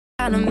 Dad.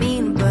 Kinda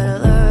mean, but I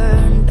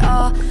learned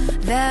all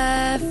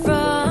that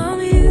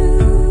from you.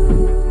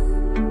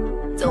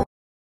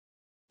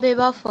 Babe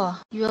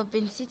Alpha, you have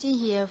been sitting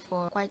here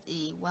for quite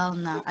a while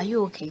now. Are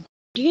you okay?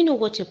 Do you know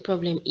what your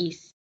problem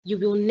is? You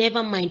will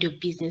never mind your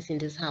business in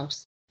this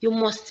house. You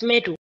must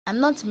meddle. I'm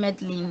not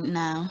meddling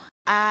now.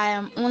 I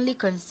am only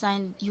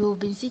concerned you've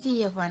been sitting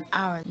here for an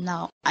hour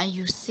now and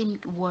you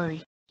seemed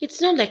worried.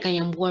 It's not like I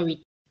am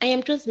worried. I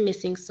am just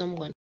missing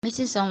someone.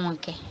 Missing someone,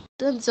 okay?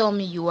 Don't tell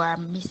me you are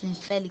missing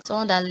Felix,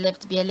 someone that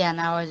left barely an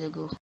hour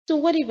ago. So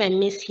what if I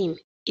miss him?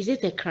 Is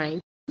it a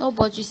crime? No,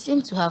 but you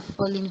seem to have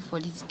fallen for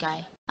this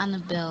guy.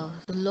 Annabelle,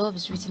 the love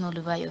is written all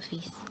over your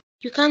face.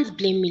 You can't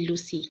blame me,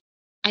 Lucy.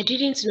 I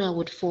didn't know I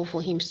would fall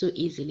for him so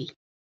easily.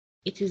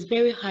 It is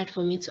very hard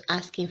for me to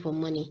ask him for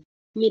money.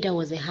 Me that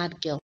was a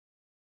hard girl.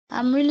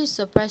 I'm really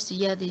surprised to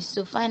hear this.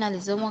 So finally,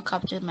 someone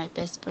captured my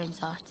best friend's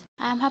heart.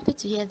 I am happy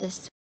to hear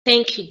this.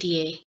 Thank you,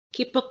 dear.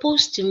 He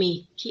proposed to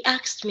me. He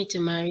asked me to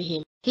marry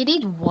him. He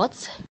did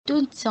what?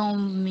 Don't tell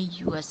me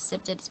you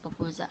accepted his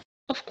proposal.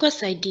 Of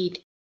course I did.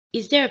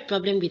 Is there a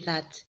problem with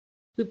that?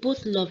 We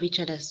both love each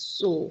other,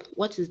 so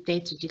what is there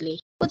to delay?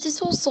 But it's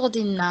so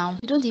sudden now.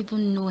 You don't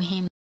even know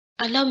him.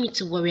 Allow me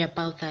to worry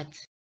about that.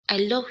 I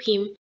love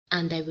him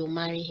and I will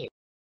marry him.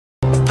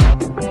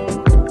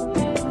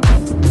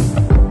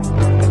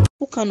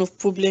 What kind of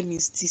problem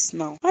is this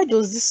now? Why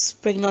does this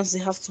pregnancy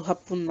have to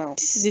happen now?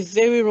 This is a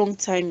very wrong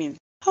timing.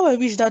 How I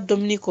wish that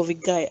Dominic of a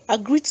guy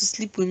agreed to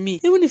sleep with me,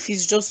 even if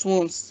it's just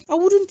once. I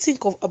wouldn't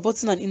think of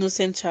aborting an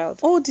innocent child.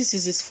 All this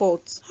is his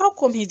fault. How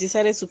come he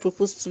decided to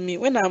propose to me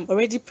when I'm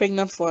already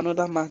pregnant for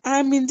another man? I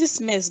am in this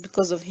mess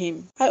because of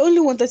him. I only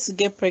wanted to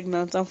get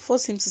pregnant and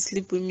force him to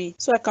sleep with me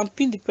so I can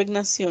pin the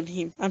pregnancy on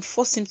him and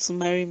force him to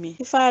marry me.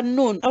 If I had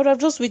known, I would have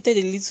just waited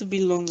a little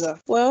bit longer.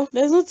 Well,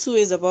 there's no two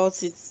ways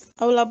about it.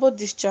 I will abort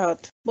this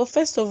child. But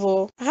first of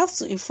all, I have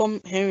to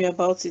inform Henry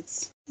about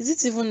it. Is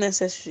it even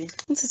necessary?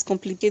 Won't it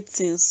complicate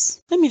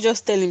things? Let me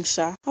just tell him,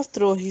 Sha.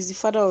 After all, he's the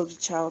father of the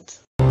child.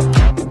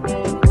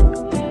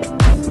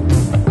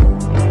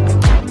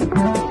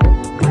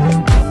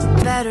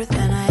 Better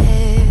than I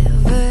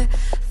ever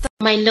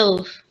My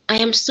love, I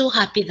am so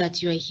happy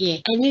that you are here.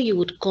 I knew you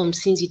would come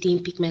since you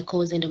didn't pick my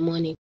calls in the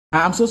morning.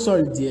 I'm so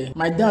sorry, dear.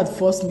 My dad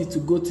forced me to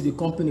go to the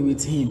company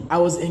with him. I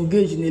was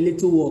engaged in a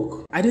little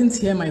work. I didn't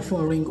hear my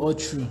phone ring all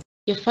through.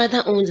 Your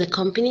father owns a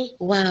company?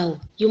 Wow,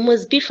 you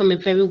must be from a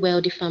very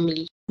wealthy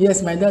family.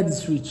 Yes, my dad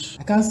is rich.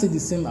 I can't say the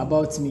same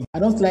about me. I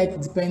don't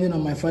like depending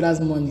on my father's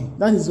money.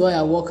 That is why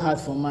I work hard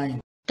for mine.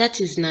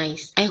 That is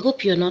nice. I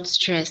hope you're not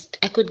stressed.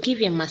 I could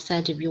give you a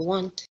massage if you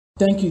want.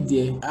 Thank you,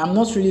 dear. I'm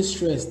not really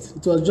stressed.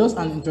 It was just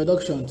an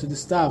introduction to the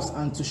staffs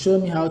and to show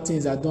me how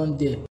things are done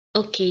there.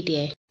 Okay,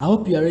 dear. I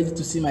hope you are ready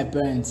to see my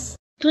parents.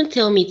 Don't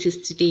tell me it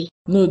is today.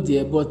 No,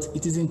 dear, but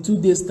it is in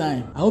 2 days'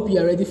 time. I hope you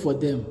are ready for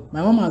them.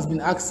 My mom has been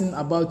asking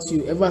about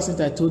you ever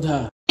since I told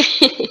her.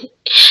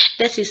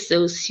 That is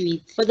so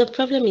sweet. But the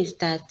problem is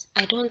that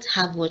I don't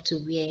have what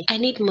to wear. I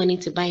need money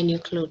to buy new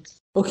clothes.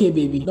 Okay,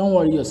 baby, don't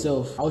worry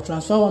yourself. I'll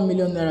transfer 1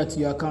 million naira to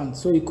your account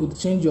so you could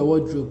change your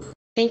wardrobe.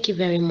 Thank you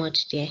very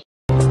much, dear.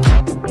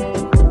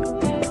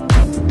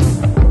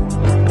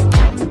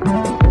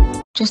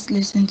 Just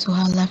listen to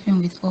her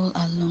laughing with all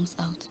her lungs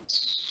out.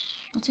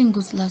 Nothing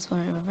good lasts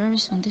forever. Very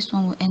soon this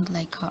one will end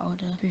like her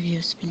other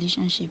previous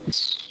relationship.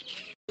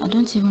 I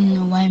don't even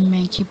know why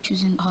men keep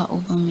choosing her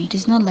over me. It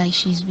is not like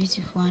she is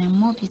beautiful. I am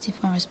more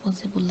beautiful and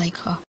responsible like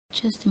her.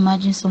 Just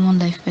imagine someone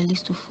like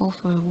Felix to fall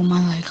for a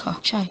woman like her.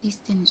 Try, this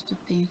thing is too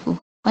painful.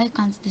 Why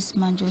can't this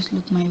man just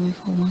look my way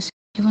for once?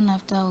 Even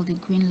after all the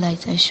green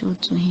lights I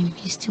showed to him,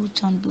 he still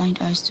turned blind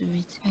eyes to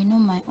it. I know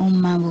my own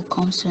man will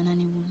come soon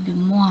and he will be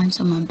more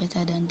handsome and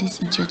better than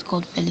this idiot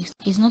called Felix.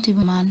 He's not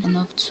even man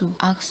enough to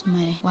ask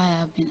me why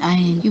I've been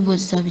eyeing. You both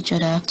deserve each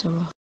other after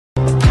all.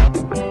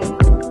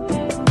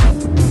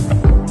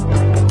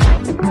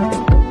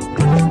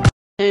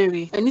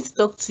 Harry, I need to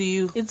talk to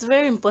you. It's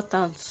very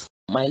important.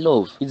 My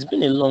love, it's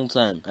been a long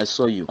time I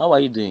saw you. How are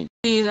you doing?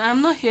 Please,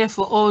 I'm not here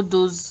for all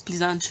those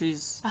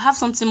pleasantries. I have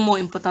something more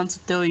important to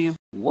tell you.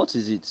 What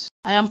is it?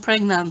 I am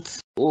pregnant.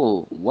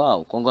 Oh,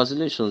 wow.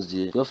 Congratulations,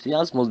 dear. Your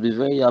fiancé must be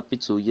very happy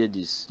to hear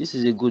this. This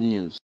is a good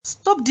news.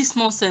 Stop this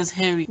nonsense,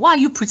 Harry. Why are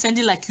you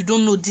pretending like you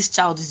don't know this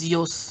child is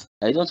yours?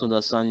 I don't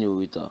understand you,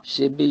 Rita.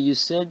 Shebi, you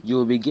said you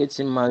will be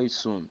getting married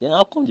soon. Then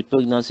how come the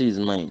pregnancy is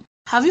mine?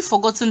 Have you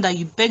forgotten that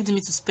you begged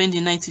me to spend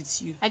the night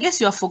with you? I guess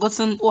you have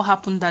forgotten what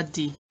happened that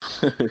day.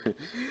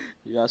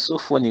 You are so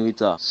funny,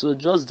 Rita. So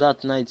just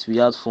that night we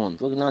had fun.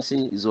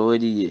 Pregnancy is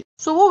already here.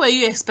 So what were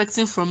you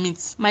expecting from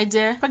it? My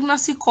dear,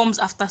 pregnancy comes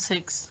after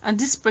sex, and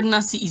this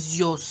pregnancy is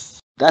yours.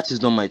 That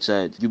is not my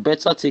child. You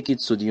better take it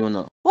to the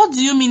owner. What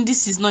do you mean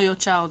this is not your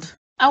child?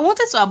 I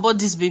wanted to abort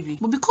this baby,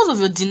 but because of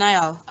your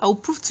denial, I will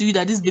prove to you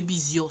that this baby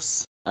is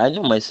yours. I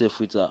know myself,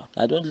 Rita.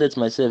 I don't let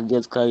myself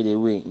get carried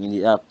away in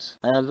the act.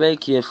 I am very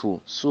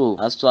careful, so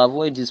as to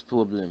avoid this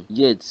problem.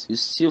 Yet, you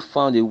still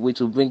found a way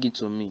to bring it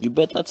to me. You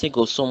better think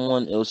of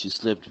someone else you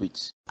slept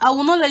with. I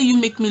will not let you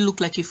make me look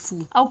like a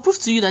fool. I will prove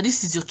to you that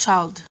this is your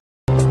child.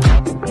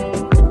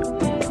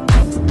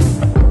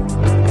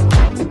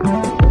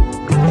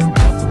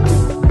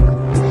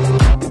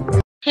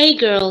 Hey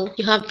girl,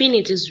 you have been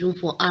in this room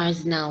for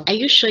hours now. Are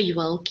you sure you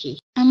are okay?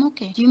 I'm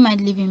okay. Do you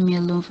mind leaving me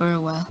alone for a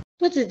while?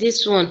 What is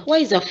this one? Why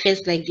is your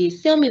face like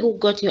this? Tell me who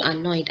got you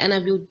annoyed and I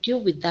will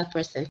deal with that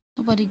person.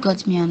 Nobody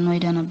got me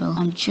annoyed, Annabelle.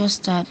 I'm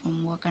just tired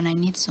from work and I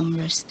need some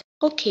rest.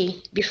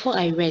 Okay, before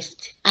I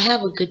rest, I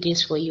have a good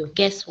news for you.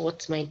 Guess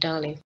what, my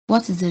darling?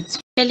 What is it?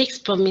 Felix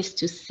promised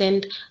to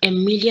send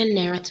 1 million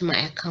naira to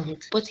my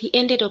account, but he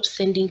ended up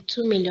sending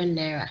 2 million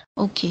naira.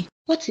 Okay.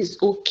 What is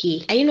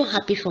okay? Are you not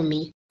happy for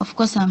me? Of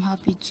course I'm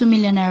happy. 2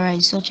 million naira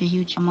is such a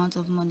huge amount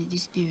of money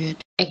this period.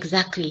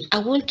 Exactly. I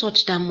won't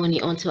touch that money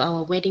until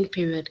our wedding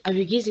period. I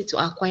will use it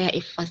to acquire a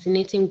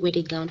fascinating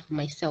wedding gown for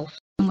myself.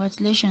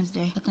 Congratulations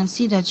there. I can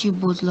see that you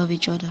both love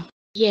each other.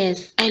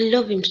 Yes, I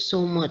love him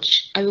so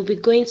much. I will be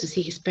going to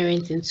see his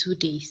parents in 2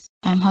 days.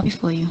 I'm happy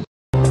for you.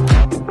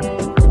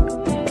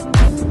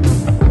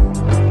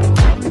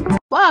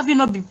 Why have you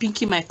not been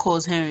picking my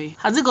calls, Henry?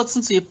 Has it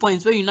gotten to a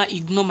point where you now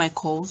ignore my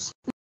calls?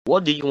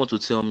 What do you want to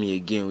tell me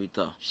again,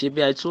 Rita?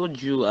 Shebi, I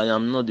told you I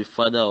am not the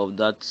father of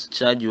that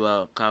child you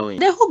are carrying.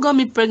 Then who got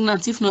me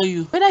pregnant if not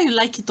you? Whether you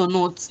like it or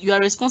not, you are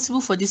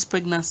responsible for this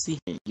pregnancy.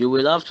 You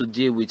will have to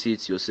deal with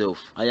it yourself.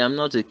 I am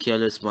not a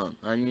careless man,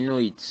 and you know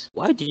it.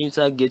 Why didn't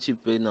I get you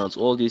pregnant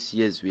all these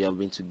years we have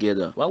been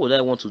together? Why would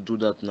I want to do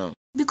that now?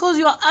 Because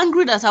you are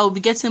angry that I will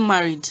be getting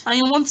married and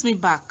you want me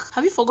back.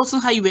 Have you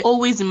forgotten how you were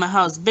always in my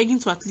house begging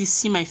to at least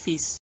see my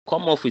face?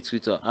 Come off with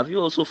Twitter. Have you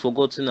also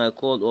forgotten I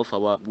called off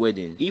our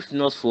wedding? If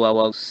not for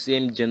our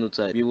same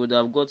genotype, we would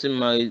have gotten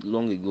married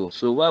long ago.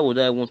 So why would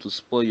I want to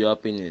spoil your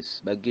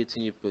happiness by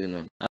getting you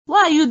pregnant?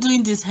 Why are you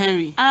doing this,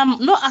 Henry? I am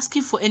not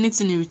asking for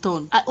anything in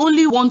return. I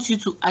only want you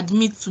to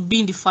admit to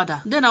being the father.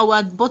 Then I will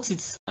abort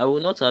it. I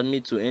will not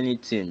admit to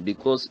anything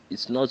because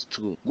it's not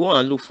true. Go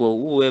and look for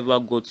whoever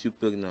got you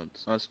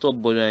pregnant and stop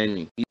bothering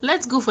me.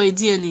 Let's go for a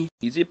DNA.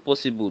 Is it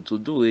possible to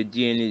do a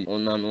DNA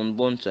on an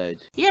unborn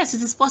child? Yes,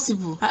 it is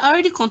possible. I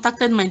already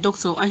contacted my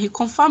doctor and he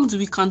confirmed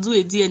we can do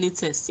a DNA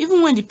test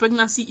even when the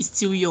pregnancy is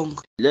still young.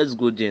 Let's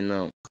go there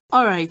now.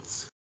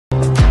 Alright.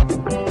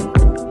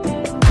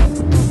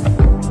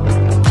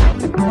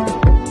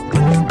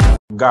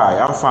 Guy,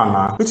 I'm fine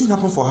now. Wetin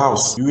happen for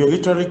house? You were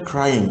literally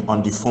crying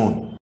on the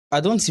phone.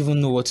 I don't even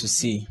know what to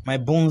say. My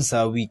bones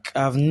are weak.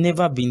 I've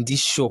never been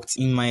this shocked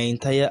in my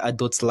entire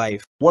adult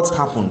life. What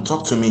happened?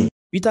 Talk to me.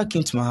 Rita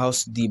came to my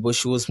house today, but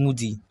she was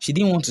moody. She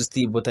didn't want to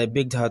stay, but I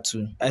begged her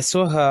to. I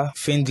saw her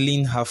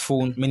fondling her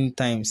phone many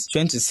times,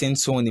 trying to send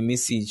someone a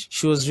message.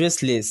 She was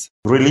restless.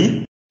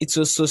 Really? It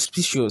was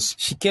suspicious.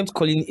 She kept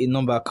calling a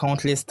number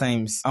countless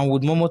times and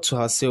would murmur to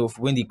herself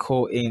when the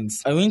call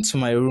ends. I went to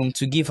my room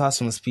to give her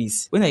some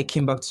space. When I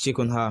came back to check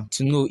on her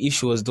to know if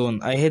she was done,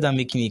 I heard her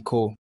making a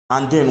call.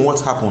 And then what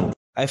happened?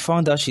 I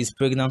found out she's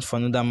pregnant for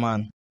another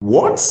man.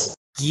 What?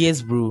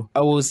 Yes, bro.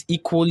 I was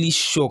equally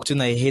shocked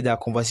when I heard her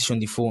conversation on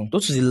the phone. That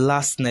was the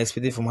last thing I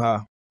expected from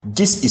her.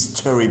 This is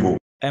terrible.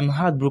 I'm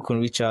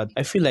heartbroken, Richard.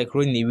 I feel like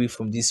running away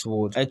from this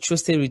world. I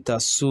trusted Rita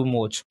so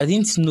much. I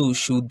didn't know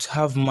she would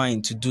have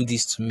mind to do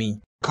this to me.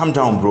 Calm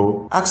down,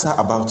 bro. Ask her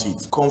about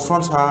it.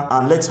 Confront her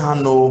and let her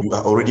know you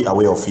are already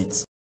aware of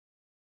it.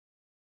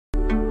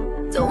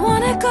 Don't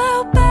wanna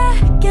go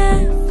back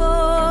and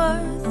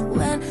forth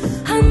when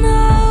I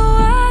know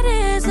I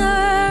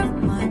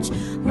deserve much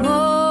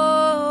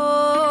more.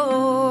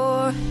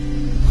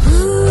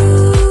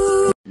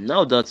 Ooh.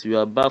 Now that you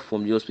are back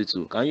from the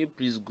hospital, can you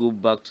please go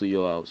back to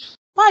your house?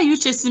 Why are you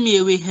chasing me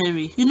away,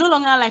 Henry? You no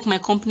longer like my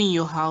company in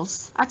your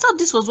house? I thought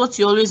this was what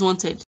you always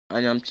wanted.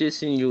 I am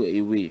chasing you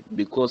away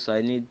because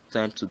I need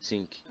time to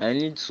think. I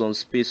need some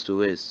space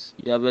to rest.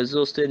 You have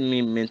exhausted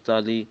me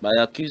mentally by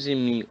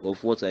accusing me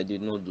of what I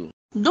did not do.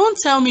 Don't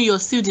tell me you're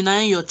still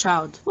denying your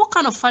child. What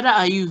kind of father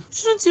are you?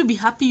 Shouldn't you be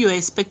happy you're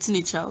expecting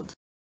a child?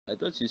 I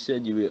thought you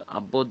said you will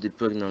abort the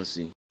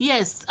pregnancy.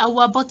 Yes, I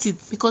will abort it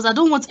because I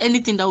don't want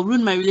anything that will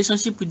ruin my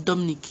relationship with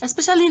Dominic,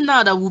 especially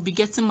now that we'll be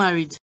getting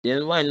married.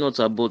 Then why not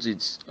abort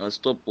it and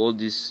stop all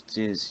these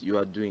things you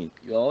are doing?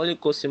 You are only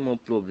causing more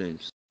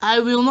problems. I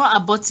will not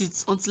abort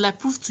it until I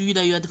prove to you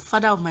that you are the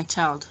father of my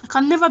child. I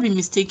can never be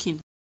mistaken.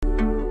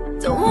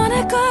 Don't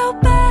wanna go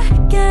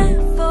back and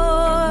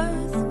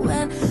forth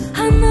when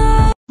I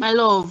know. My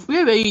love,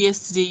 where were you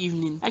yesterday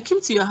evening? I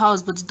came to your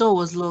house, but the door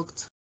was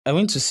locked. I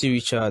went to see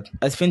Richard.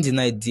 I spent the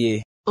night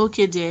there.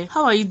 Okay, dear.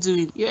 How are you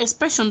doing? Your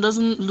expression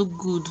doesn't look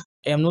good.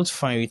 I am not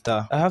fine,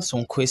 Rita. I have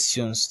some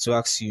questions to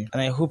ask you,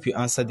 and I hope you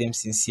answer them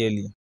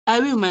sincerely.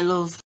 I will, my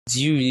love.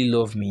 Do you really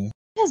love me?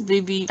 Yes,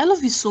 baby. I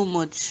love you so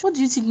much. What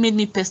do you think made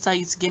me pester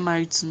you to get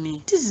married to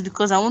me? This is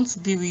because I want to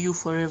be with you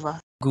forever.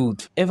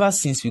 Good. Ever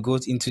since we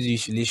got into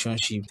this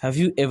relationship, have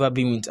you ever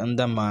been with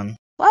another man?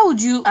 Why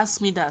would you ask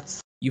me that?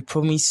 You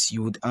promised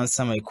you would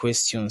answer my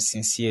questions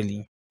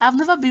sincerely. I've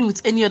never been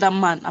with any other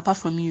man apart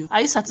from you. Are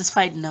you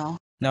satisfied now?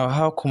 Now,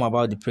 how come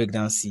about the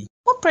pregnancy?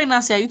 What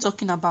pregnancy are you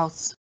talking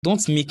about?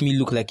 Don't make me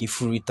look like a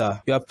fool,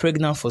 Rita. You are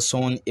pregnant for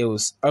someone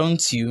else,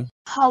 aren't you?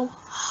 How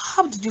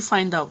did you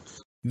find out?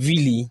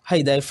 Really? How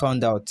did I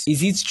find out?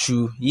 Is it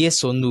true?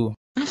 Yes or no?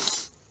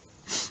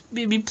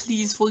 Baby,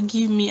 please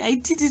forgive me. I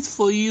did it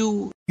for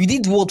you. You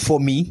did what for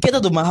me? Get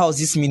out of my house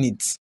this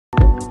minute.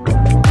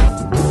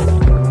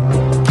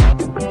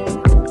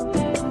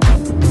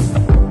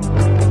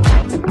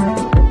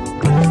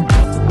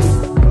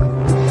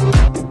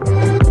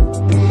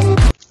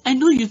 I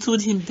know you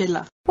told him,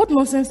 Bella. What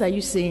nonsense are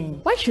you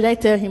saying? Why should I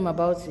tell him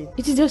about it?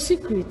 It is your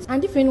secret,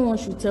 and if anyone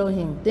should tell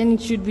him, then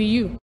it should be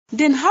you.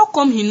 Then how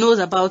come he knows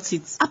about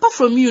it? Apart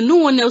from you, no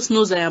one else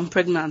knows I am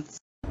pregnant.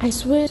 I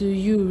swear to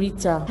you,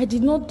 Rita, I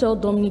did not tell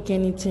Dominic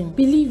anything.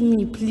 Believe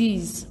me,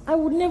 please. I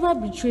would never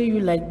betray you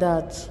like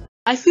that.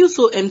 I feel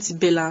so empty,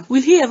 Bella.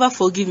 Will he ever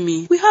forgive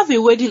me? We have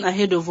a wedding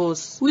ahead of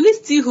us. Will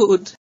it still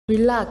hold?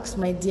 Relax,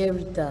 my dear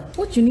Rita.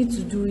 What you need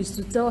to do is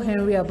to tell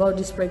Henry about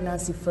this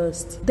pregnancy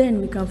first.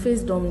 Then we can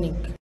face Dominic.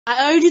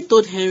 I already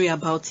told Henry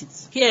about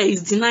it. Here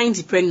he's denying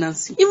the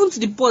pregnancy. Even to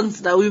the point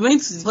that we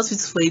went to the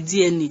hospital for a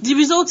DNA. The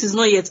result is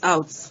not yet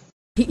out.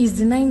 He is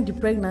denying the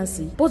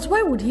pregnancy. But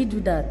why would he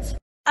do that?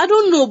 I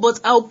don't know, but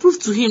I'll prove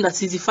to him that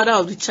he's the father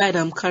of the child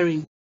I'm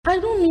carrying. I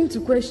don't mean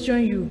to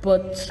question you,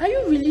 but are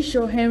you really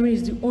sure Henry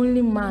is the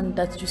only man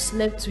that you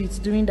slept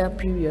with during that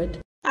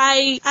period?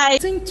 I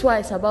think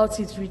twice about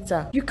it,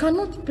 Rita. You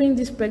cannot bring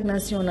this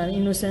pregnancy on an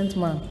innocent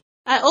man.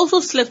 I also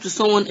slept with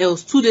someone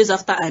else 2 days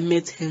after I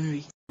met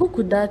Henry. Who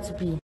could that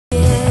be?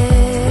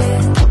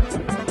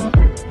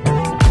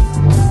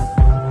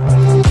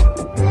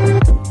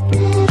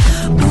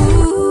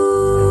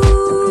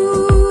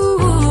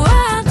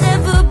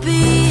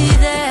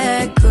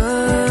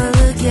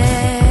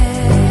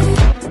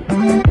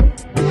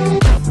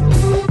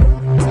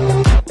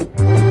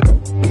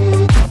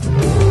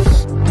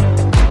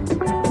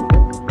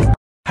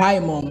 Hi,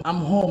 Mom. I'm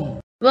home.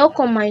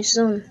 Welcome, my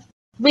son.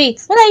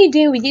 Wait, what are you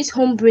doing with this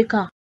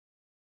homebreaker?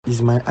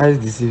 Is my eyes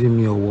deceiving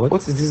me or what?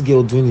 What is this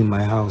girl doing in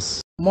my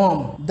house?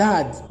 Mom,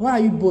 Dad, why are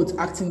you both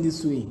acting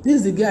this way? This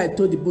is the girl I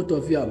told the both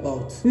of you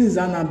about. This is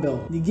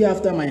Annabelle, the girl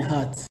after my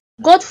heart.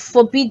 God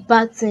forbid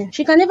bad thing.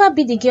 She can never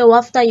be the girl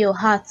after your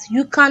heart.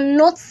 You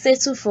cannot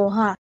settle for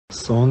her.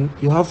 Son,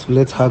 you have to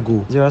let her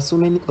go. There are so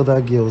many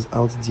other girls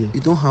out there.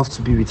 You don't have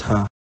to be with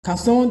her. Can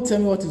someone tell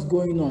me what is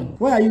going on?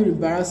 Why are you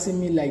embarrassing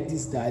me like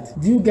this, Dad?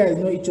 Do you guys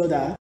know each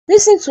other?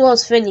 Listen to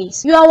us,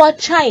 Felix. You are our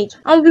child,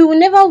 and we will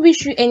never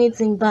wish you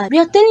anything bad. We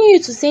are telling you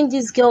to send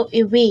this girl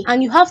away,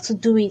 and you have to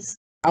do it.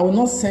 I will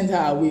not send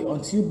her away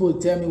until you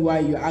both tell me why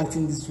you are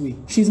acting this way.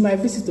 She's my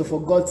visitor,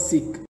 for God's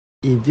sake.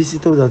 A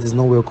visitor that is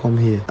not welcome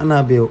here.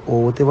 Annabelle,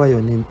 or whatever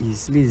your name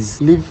is, please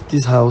leave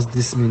this house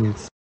this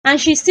minute. And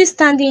she's still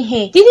standing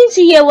here. Didn't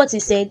you hear what he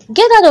said?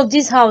 Get out of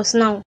this house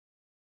now.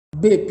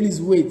 Babe,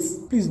 please wait.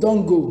 Please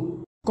don't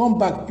go. Come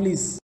back,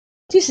 please.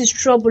 This is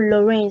trouble,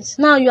 Lawrence.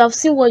 Now you have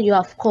seen what you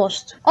have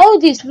caused. All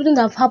this wouldn't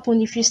have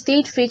happened if you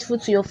stayed faithful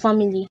to your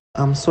family.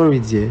 I'm sorry,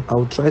 dear. I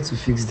will try to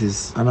fix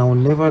this, and I will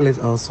never let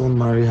our son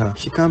marry her.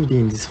 She can't be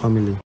in this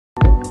family.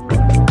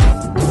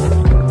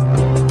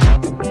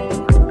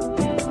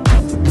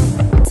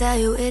 Tell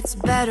you it's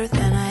better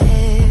than I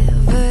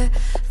ever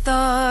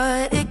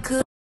thought it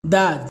could.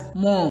 Dad,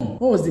 Mom,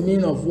 what was the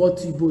meaning of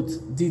what you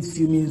both did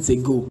few minutes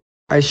ago?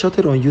 I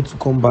shouted on you to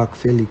come back,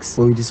 Felix,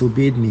 but you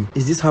disobeyed me.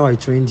 Is this how I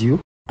trained you?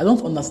 I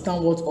don't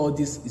understand what all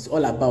this is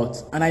all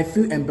about, and I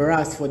feel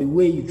embarrassed for the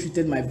way you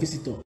treated my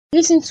visitor.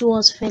 Listen to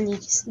us,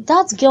 Felix.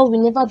 That girl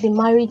will never be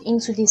married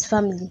into this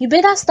family. You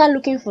better start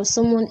looking for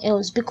someone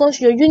else because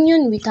your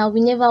union with her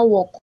will never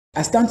work.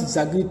 I stand to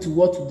disagree to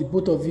what the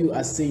both of you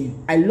are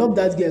saying. I love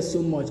that girl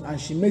so much and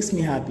she makes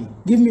me happy.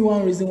 Give me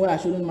one reason why I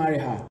shouldn't marry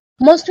her.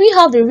 Must we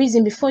have a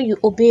reason before you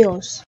obey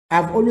us?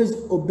 I've always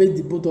obeyed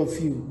the both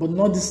of you, but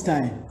not this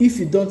time. If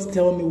you don't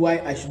tell me why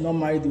I should not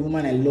marry the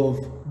woman I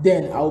love,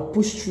 then I'll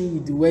push through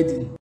with the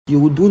wedding. You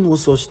will do no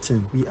such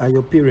thing. We are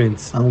your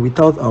parents, and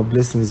without our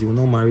blessings, you will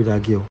not marry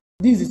that girl.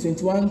 This is the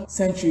 21st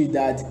century,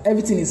 Dad.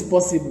 Everything is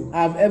possible.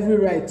 I have every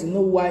right to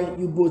know why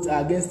you both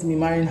are against me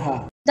marrying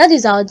her. That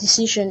is our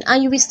decision,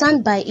 and you will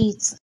stand by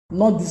it.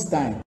 Not this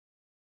time.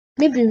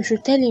 Maybe we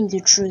should tell him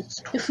the truth.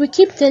 If we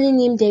keep telling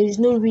him there is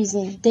no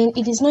reason, then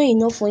it is not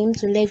enough for him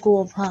to let go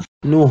of her.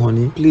 No,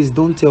 honey, please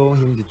don't tell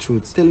him the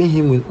truth. Telling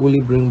him will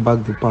only bring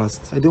back the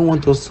past. I don't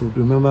want us to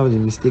remember the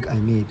mistake I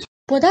made.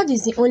 But that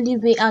is the only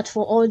way out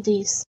for all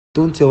this.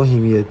 Don't tell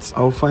him yet.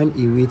 I'll find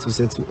a way to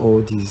settle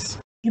all this.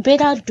 You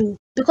better do.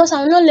 Because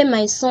I will not let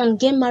my son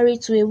get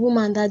married to a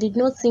woman that did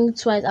not think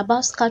twice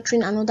about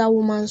scattering another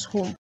woman's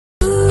home.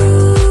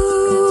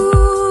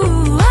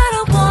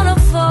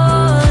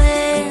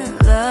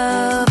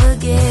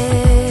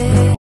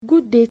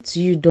 Good day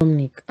to you,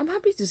 Dominic. I'm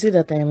happy to say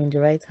that I am in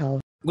the right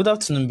house. Good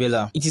afternoon,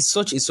 Bella. It is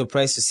such a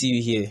surprise to see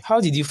you here. How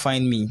did you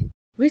find me?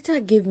 Rita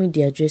gave me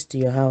the address to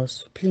your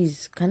house.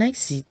 Please, can I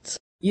sit?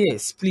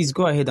 Yes, please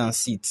go ahead and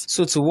sit.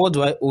 So to what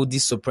do I owe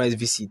this surprise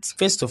visit?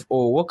 First of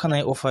all, what can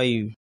I offer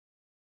you?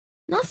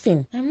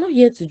 Nothing. I'm not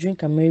here to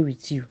drink and marry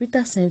with you.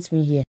 Rita sent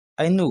me here.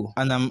 I know,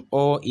 and I'm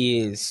all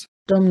ears.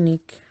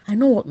 Dominic, I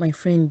know what my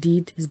friend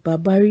did is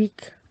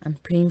barbaric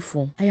and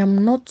painful. I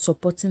am not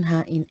supporting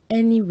her in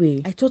any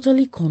way. I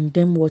totally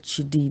condemn what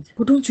she did.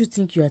 But don't you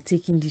think you are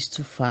taking this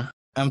too far?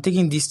 I'm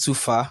taking this too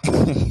far.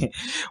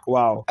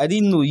 Wow, I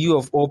didn't know you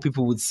of all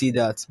people would say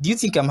that. Do you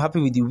think I'm happy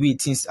with the way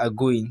things are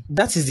going?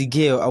 That is the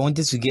girl I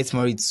wanted to get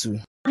married to.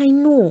 I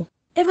know.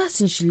 Ever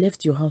since she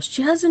left your house,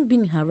 she hasn't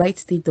been in her right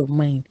state of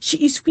mind.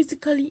 She is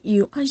critically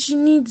ill and she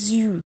needs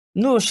you.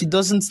 No, she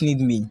doesn't need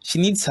me. She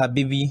needs her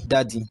baby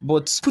daddy.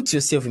 But put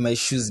yourself in my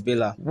shoes,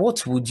 Bella.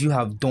 What would you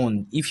have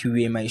done if you were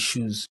in my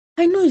shoes?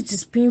 I know it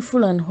is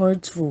painful and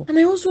hurtful. And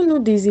I also know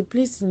there is a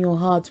place in your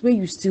heart where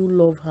you still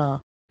love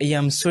her. I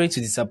am sorry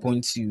to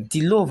disappoint you.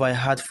 The love I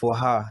had for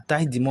her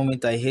died the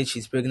moment I heard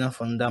she's pregnant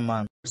from that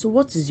man. So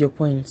what is your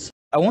point?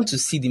 I want to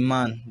see the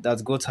man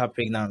that got her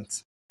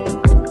pregnant.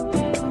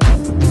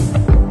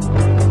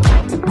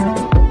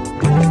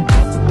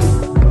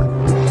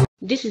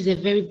 This is a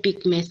very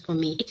big mess for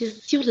me. It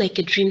is still like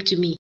a dream to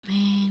me.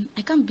 Man,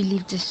 I can't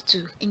believe this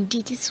too.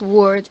 Indeed, this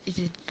world is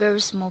a very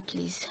small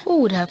place. Who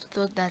would have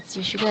thought that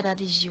your sugar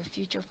daddy is your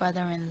future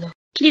father-in-law?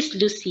 Please,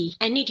 Lucy,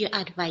 I need your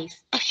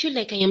advice. I feel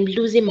like I am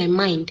losing my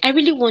mind. I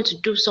really want to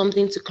do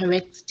something to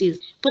correct this,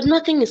 but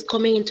nothing is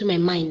coming into my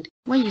mind.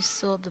 When you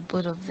saw the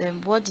both of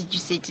them, what did you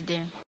say to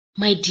them?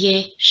 My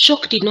dear,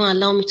 shock did not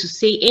allow me to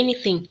say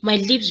anything. My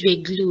lips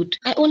were glued.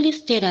 I only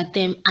stared at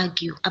them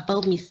argue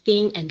about me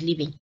staying and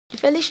leaving. Did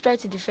Felix try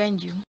to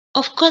defend you?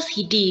 Of course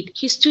he did.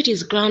 He stood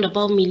his ground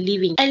about me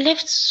leaving. I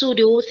left so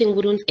the whole thing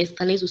wouldn't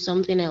escalate to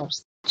something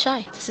else.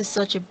 Chai, this is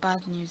such a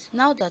bad news.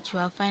 Now that you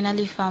have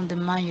finally found the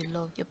man you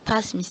love, your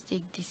past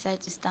mistake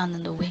decides to stand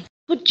in the way.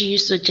 What do you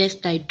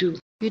suggest I do?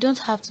 You don't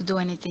have to do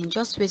anything.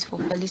 Just wait for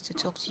Felix to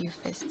talk to you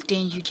first.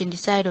 Then you can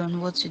decide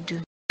on what to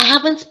do. I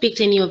haven't picked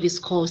any of his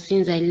calls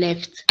since I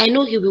left. I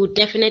know he will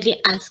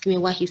definitely ask me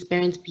why his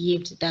parents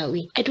behaved that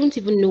way. I don't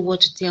even know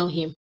what to tell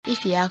him. If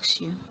he asks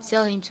you,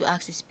 tell him to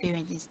ask his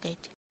parents instead.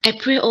 I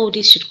pray all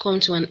this should come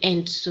to an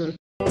end soon.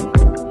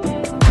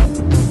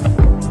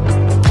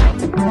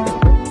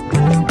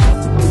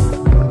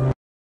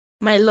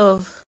 My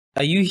love.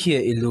 Are you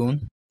here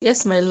alone?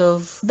 Yes, my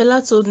love.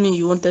 Bella told me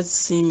you wanted to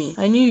see me.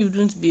 I knew you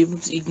wouldn't be able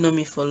to ignore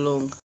me for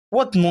long.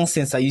 What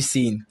nonsense are you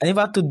saying? I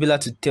never told Bella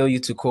to tell you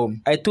to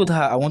come. I told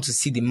her I want to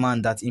see the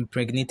man that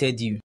impregnated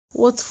you.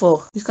 What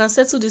for? You can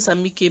settle this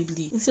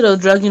amicably instead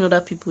of dragging other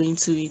people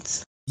into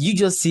it. You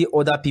just say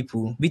other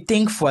people. Be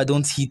thankful I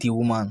don't hit a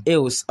woman.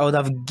 Else, I would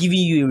have given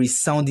you a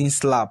resounding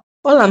slap.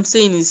 All I'm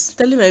saying is,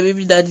 telling my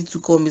baby daddy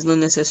to come is not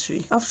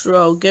necessary. After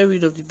all, I'll get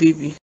rid of the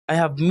baby. I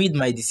have made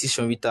my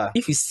decision, Rita.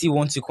 If you still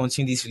want to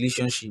continue this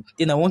relationship,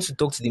 then I want to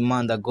talk to the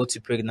man that got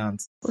you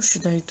pregnant. What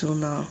should I do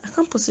now? I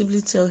can't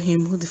possibly tell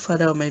him who the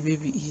father of my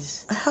baby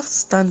is. I have to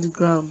stand the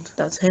ground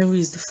that Henry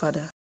is the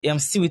father. I am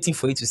still waiting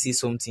for you to say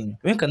something.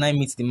 When can I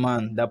meet the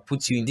man that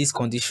put you in this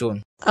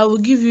condition? I will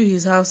give you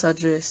his house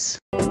address.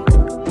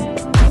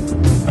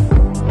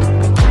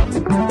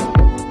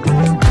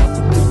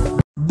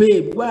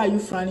 Babe, why are you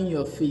frowning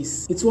your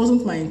face? It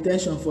wasn't my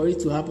intention for it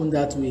to happen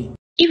that way.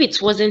 If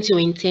it wasn't your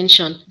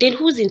intention, then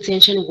whose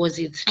intention was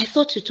it? I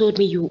thought you told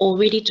me you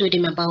already told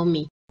him about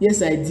me.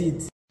 Yes, I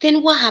did.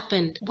 Then what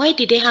happened? Why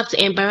did they have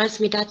to embarrass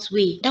me that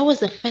way? That was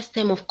the first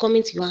time of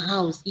coming to your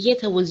house,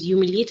 yet I was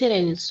humiliated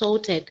and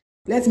insulted.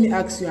 Let me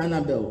ask you,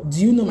 Annabelle, do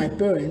you know my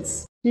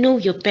parents? Know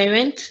your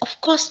parents? Of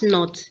course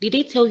not. Did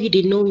they tell you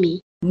they know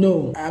me?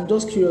 No, I'm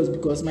just curious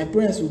because my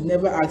parents would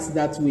never act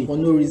that way for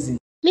no reason.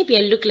 Maybe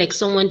I look like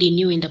someone they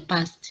knew in the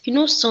past. You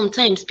know,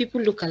 sometimes people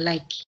look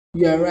alike.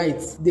 You are right.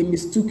 They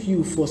mistook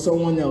you for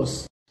someone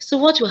else. So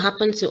what will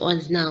happen to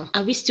us now?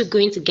 Are we still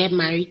going to get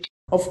married?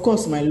 Of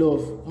course, my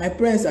love. My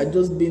parents are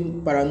just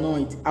being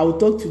paranoid. I will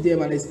talk to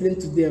them and explain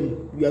to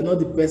them you are not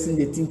the person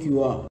they think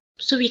you are.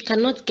 So we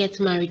cannot get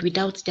married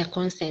without their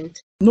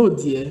consent? No,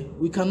 dear.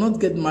 We cannot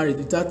get married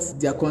without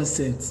their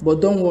consent. But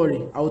don't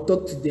worry. I will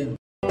talk to them.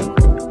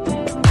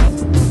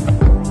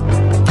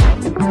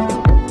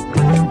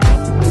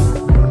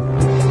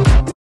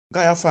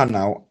 Guy, how far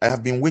now? I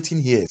have been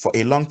waiting here for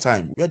a long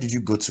time. Where did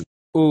you go to?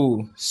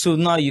 Oh, so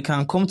now you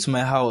can come to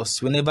my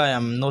house whenever I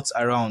am not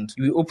around.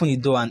 You will open the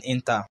door and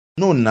enter.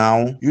 No,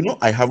 now. You know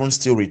I haven't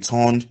still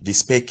returned the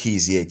spare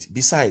keys yet.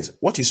 Besides,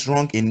 what is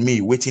wrong in me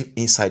waiting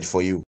inside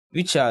for you?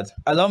 Richard,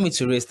 allow me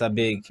to rest, I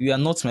beg. You are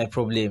not my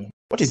problem.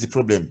 What is the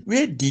problem?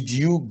 Where did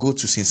you go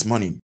to since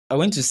morning? I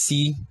went to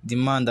see the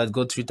man that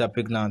got Rita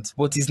pregnant,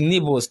 but his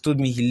neighbors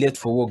told me he left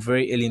for work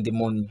very early in the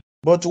morning.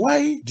 But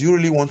why do you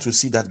really want to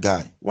see that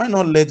guy? Why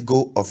not let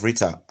go of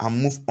Rita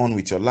and move on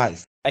with your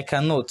life? I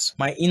cannot.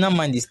 My inner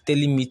mind is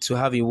telling me to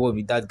have a word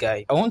with that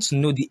guy. I want to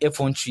know the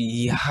effrontery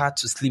he had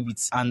to sleep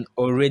with an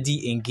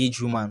already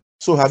engaged woman.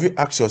 So have you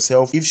asked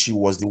yourself if she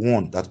was the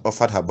one that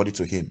offered her body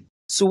to him?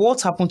 So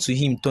what happened to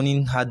him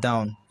turning her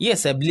down?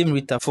 Yes, I blame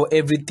Rita for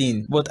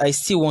everything, but I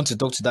still want to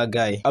talk to that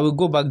guy. I will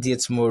go back there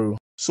tomorrow.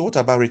 So what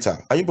about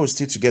Rita? Are you both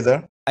still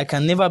together? I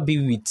can never be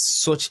with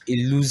such a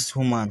loose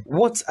woman.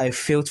 What I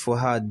felt for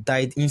her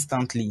died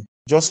instantly.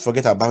 Just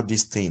forget about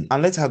this thing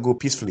and let her go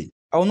peacefully.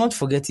 I will not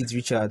forget it,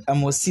 Richard. I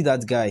must see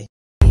that guy.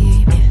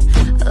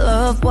 I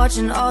love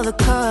watching all the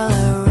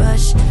color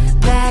rush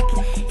back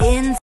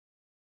in.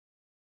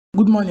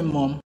 Good morning,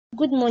 Mom.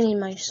 Good morning,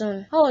 my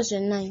son. How was your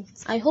night?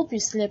 I hope you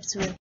slept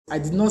well. I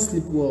did not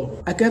sleep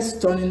well. I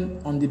kept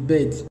turning on the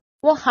bed.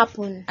 What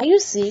happened? Are you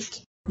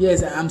sick?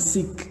 Yes, I am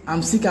sick.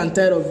 I'm sick and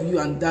tired of you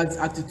and Dad's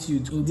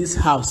attitude in this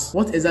house.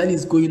 What exactly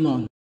is going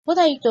on? What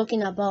are you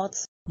talking about?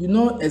 You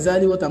know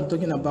exactly what I'm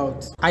talking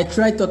about. I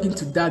tried talking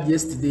to Dad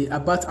yesterday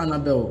about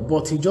Annabelle,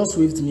 but he just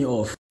waved me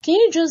off. Can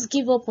you just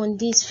give up on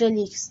this,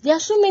 Felix? There are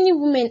so many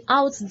women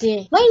out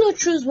there. Why not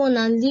choose one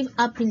and live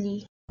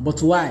happily?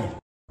 But why?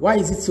 Why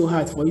is it so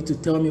hard for you to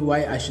tell me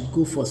why I should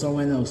go for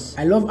someone else?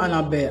 I love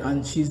Annabelle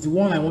and she's the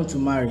one I want to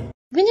marry.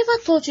 We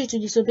never taught you to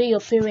disobey your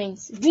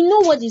parents. We know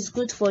what is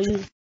good for you.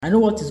 I know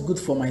what is good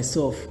for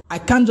myself. I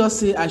can't just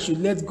say I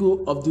should let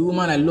go of the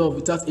woman I love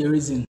without a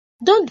reason.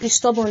 Don't be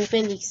stubborn,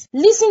 Felix.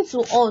 Listen to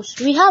us.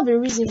 We have a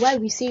reason why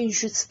we say you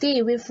should stay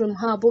away from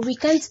her, but we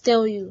can't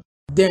tell you.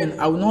 Then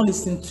I will not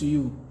listen to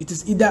you. It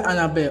is either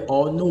Annabelle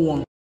or no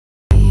one.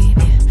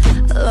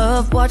 I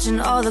love watching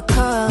all the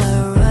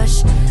color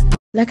rush.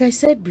 Like I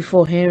said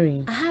before,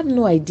 Henry, I have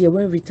no idea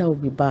when Rita will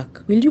be back.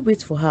 Will you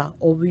wait for her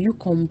or will you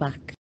come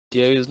back?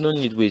 There is no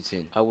need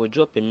waiting. I will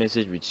drop a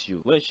message with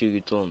you. When she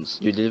returns,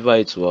 you deliver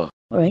it to her.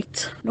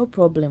 Alright, no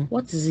problem.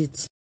 What is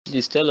it?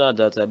 Please tell her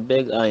that I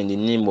beg her in the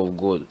name of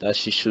God that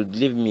she should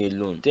leave me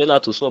alone. Tell her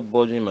to stop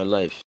bothering my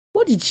life.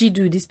 What did she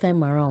do this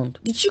time around?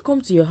 Did she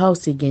come to your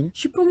house again?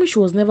 She promised she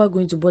was never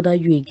going to bother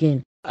you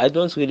again. I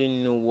don't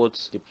really know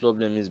what the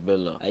problem is,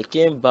 Bella. I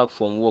came back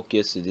from work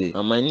yesterday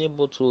and my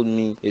neighbor told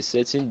me a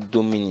certain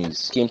Dominic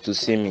came to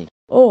see me.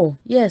 Oh,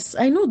 yes,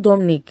 I know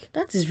Dominic.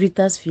 That is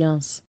Rita's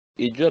fiancé.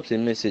 He dropped a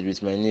message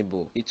with my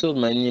neighbor. He told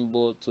my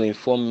neighbor to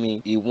inform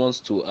me he wants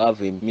to have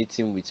a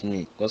meeting with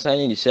me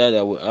concerning the child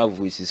I will have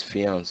with his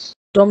fiancé.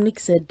 Dominic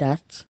said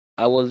that?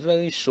 I was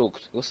very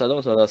shocked because I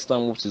don't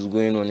understand what is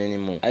going on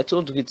anymore. I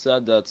told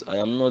Rita that I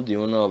am not the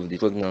owner of the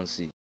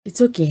pregnancy. It's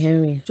okay,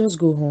 Henry. Just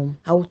go home.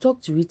 I will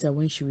talk to Rita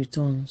when she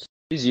returns.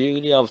 Please, you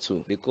really have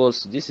to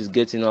because this is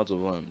getting out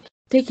of hand.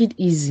 Take it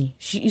easy.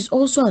 She is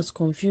also as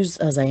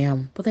confused as I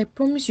am, but I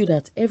promise you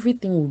that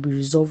everything will be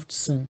resolved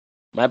soon.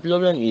 My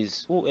problem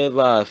is,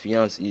 whoever our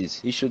fiancé is,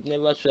 he should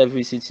never try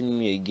visiting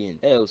me again,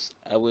 else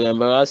I will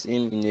embarrass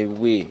him in a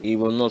way he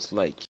will not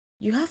like.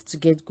 You have to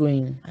get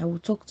going. I will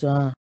talk to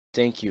her.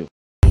 Thank you.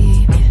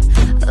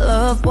 I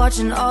love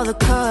watching all the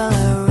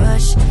color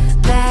rush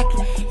back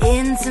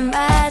into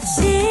my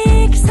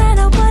cheeks. I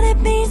know what it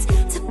means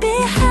to be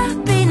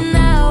happy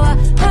now. I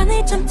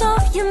finally jumped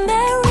off your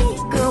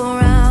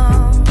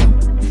merry-go-round.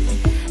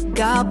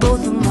 Got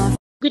both of my.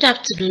 Good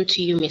afternoon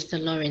to you, Mr.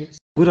 Lawrence.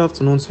 Good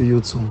afternoon to you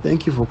too.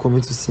 Thank you for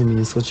coming to see me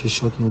in such a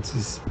short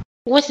notice.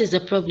 What is the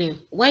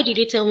problem? Why did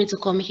you tell me to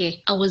come here?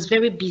 I was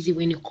very busy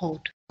when you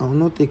called. I will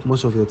not take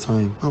much of your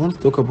time. I want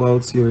to talk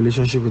about your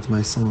relationship with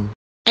my son.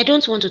 I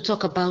don't want to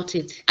talk about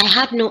it. I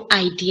had no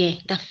idea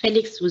that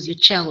Felix was your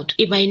child.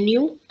 If I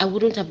knew, I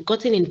wouldn't have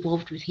gotten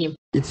involved with him.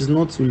 It is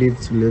not too late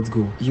to let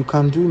go. You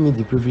can do me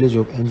the privilege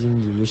of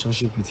ending the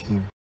relationship with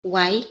him.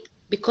 Why?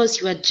 Because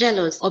you are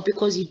jealous or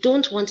because you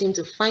don't want him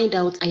to find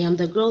out I am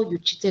the girl you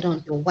cheated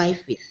on your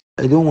wife with?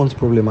 I don't want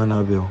problem,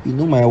 Annabelle. You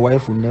know my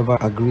wife will never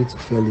agree to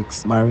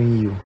Felix marrying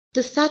you.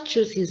 The sad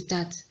truth is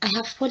that I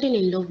have fallen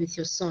in love with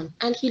your son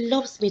and he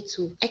loves me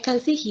too. I can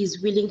see he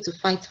is willing to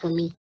fight for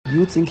me. Do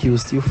you think he will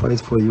still fight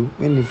for you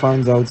when he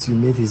finds out you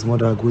made his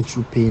mother go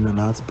through pain and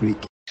heartbreak?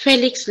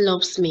 Felix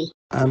loves me.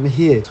 I'm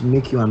here to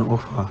make you an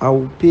offer. I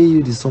will pay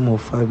you the sum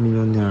of 5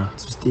 million naira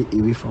to stay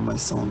away from my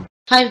son.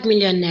 5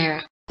 million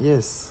naira?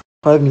 Yes,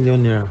 5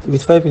 million naira.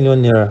 With 5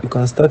 million naira, you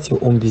can start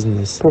your own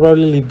business.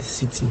 Probably leave the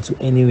city to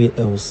anywhere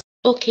else.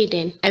 Okay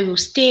then, I will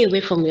stay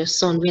away from your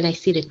son when I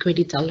see the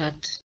credit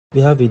alert.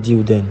 We have a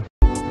deal then.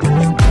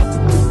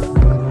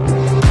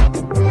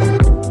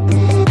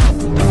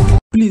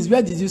 Please,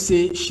 where did you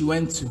say she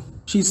went to?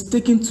 She's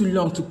taking too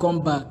long to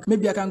come back.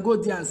 Maybe I can go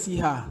there and see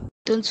her.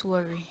 Don't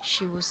worry,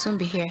 she will soon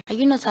be here. Are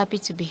you not happy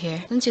to be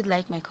here? Don't you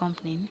like my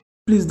company?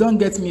 Please don't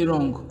get me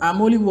wrong. I'm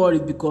only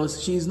worried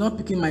because she is not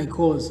picking my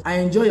calls. I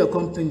enjoy your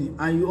company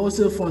and you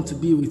also fun to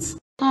be with.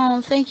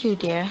 Oh, thank you,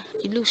 dear.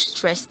 You look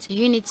stressed. Do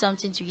you need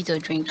something to eat or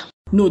drink?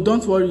 No,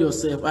 don't worry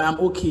yourself. I am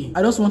okay.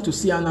 I just want to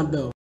see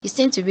Annabelle. You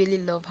seem to really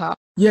love her.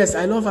 Yes,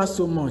 I love her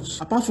so much.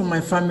 Apart from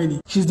my family,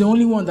 she's the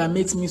only one that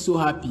makes me so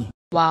happy.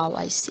 Wow,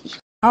 I see.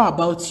 How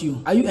about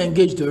you? Are you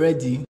engaged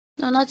already?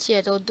 No, not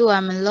yet, although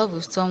I'm in love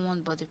with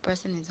someone, but the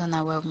person is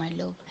unaware of my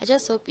love. I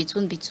just hope it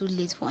won't be too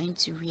late for him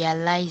to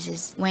realize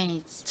it when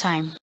it's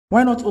time.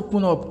 Why not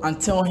open up and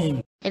tell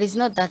him? It is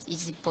not that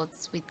easy,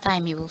 but with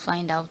time he will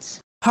find out.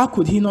 How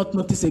could he not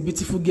notice a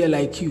beautiful girl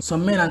like you?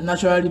 Some men are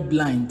naturally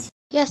blind.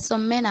 Yes,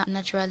 some men are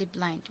naturally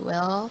blind.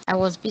 Well, I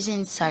was busy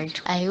inside.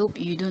 I hope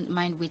you don't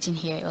mind waiting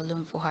here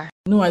alone for her.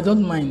 No, I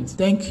don't mind.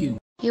 Thank you.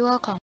 You're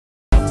welcome.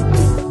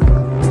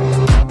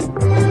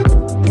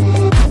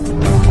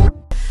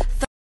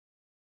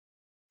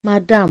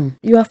 Madam,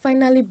 you are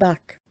finally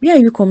back. Where are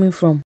you coming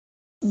from?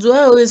 Do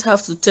I always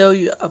have to tell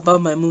you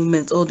about my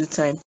movements all the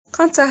time?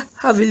 Can't I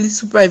have a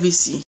little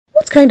privacy?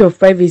 What kind of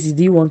privacy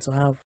do you want to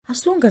have?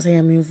 As long as I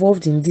am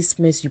involved in this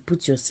mess you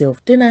put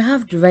yourself, then I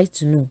have the right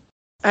to know.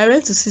 I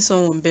went to see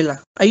someone, Bella.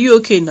 Are you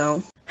okay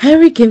now?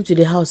 Henry came to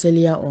the house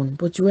earlier on,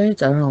 but you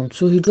weren't around,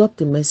 so he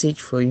dropped a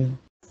message for you.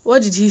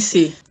 What did he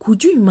say?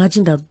 Could you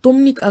imagine that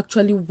Dominic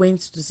actually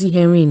went to see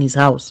Henry in his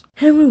house?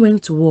 Henry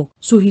went to work,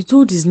 so he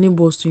told his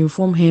neighbors to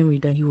inform Henry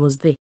that he was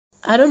there.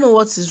 I don't know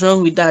what is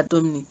wrong with that,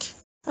 Dominic.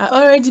 I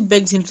already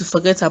begged him to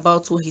forget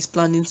about what he's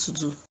planning to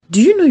do.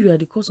 Do you know you are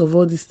the cause of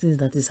all these things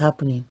that is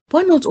happening?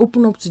 Why not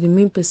open up to the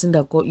main person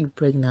that got you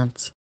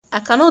pregnant? I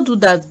cannot do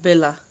that,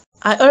 Bella.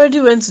 I already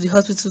went to the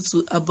hospital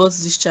to abort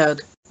this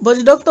child, but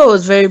the doctor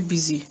was very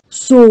busy.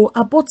 So,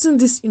 aborting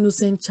this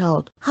innocent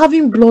child,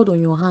 having blood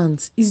on your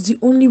hands, is the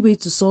only way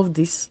to solve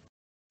this?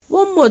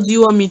 What more do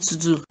you want me to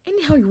do?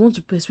 Anyhow you want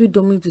to persuade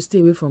Dominic to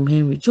stay away from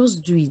Henry,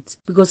 just do it.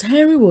 Because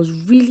Henry was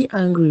really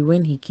angry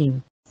when he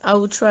came. I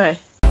will try.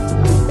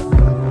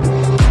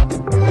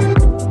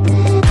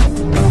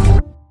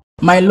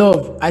 My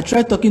love, I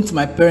tried talking to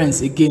my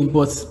parents again,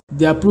 but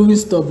they are proving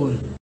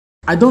stubborn.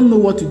 I don't know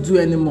what to do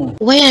anymore.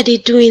 Why are they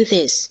doing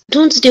this?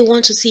 Don't they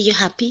want to see you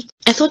happy?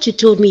 I thought you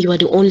told me you are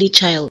the only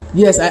child.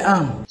 Yes, I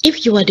am.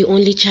 If you are the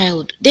only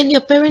child, then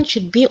your parents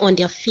should be on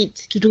their feet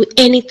to do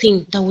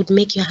anything that would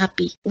make you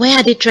happy. Why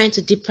are they trying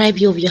to deprive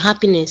you of your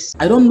happiness?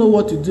 I don't know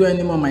what to do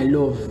anymore, my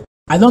love.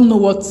 I don't know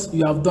what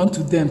you have done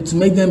to them to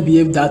make them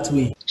behave that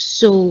way.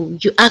 So,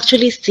 you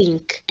actually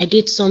think I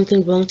did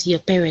something wrong to your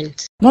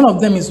parents? None of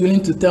them is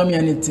willing to tell me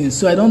anything,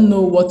 so I don't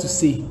know what to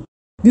say.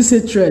 This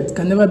hatred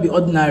can never be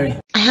ordinary.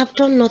 I have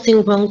done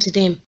nothing wrong to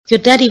them. Your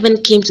dad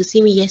even came to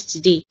see me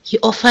yesterday. He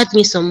offered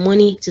me some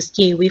money to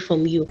stay away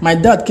from you. My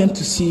dad came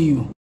to see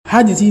you.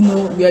 How did he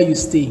know where you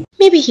stay?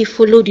 Maybe he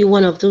followed you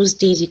one of those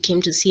days you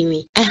came to see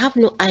me. I have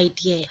no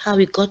idea how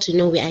he got to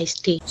know where I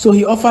stay. So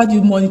he offered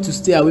you money to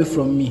stay away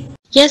from me?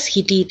 Yes,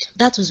 he did.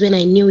 That was when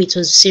I knew it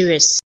was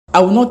serious. I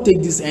will not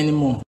take this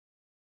anymore.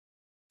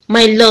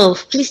 My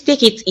love, please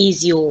take it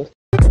easy. Oh.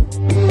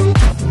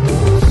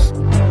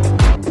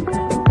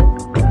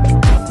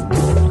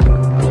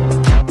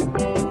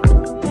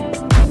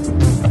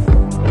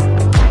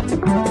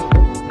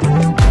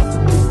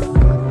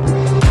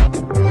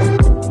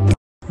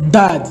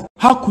 Dad,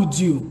 how could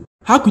you?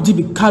 How could you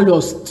be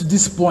callous to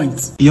this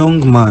point?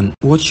 Young man,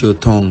 watch your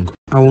tongue.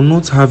 I will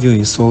not have you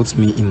insult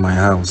me in my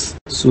house.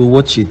 So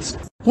watch it.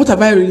 What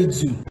have I really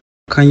done?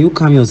 Can you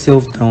calm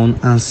yourself down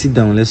and sit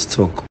down? Let's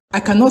talk. I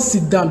cannot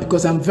sit down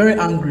because I'm very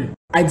angry.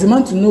 I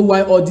demand to know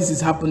why all this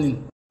is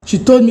happening. She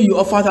told me you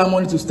offered her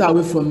money to stay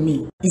away from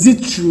me. Is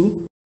it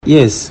true?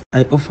 Yes,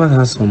 I offered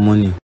her some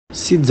money.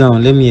 Sit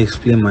down, let me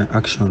explain my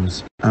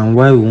actions and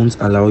why we won't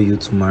allow you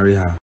to marry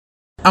her.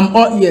 I'm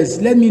all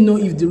ears. Let me know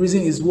if the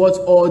reason is worth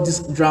all this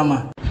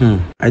drama.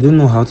 I don't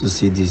know how to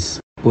say this,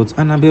 but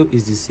Annabelle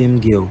is the same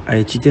girl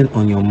I cheated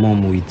on your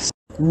mom with.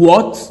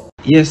 What?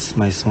 Yes,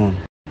 my son.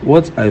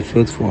 What I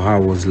felt for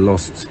her was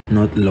lust,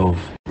 not love.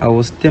 I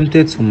was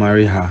tempted to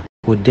marry her,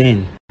 but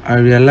then I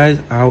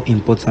realized how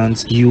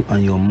important you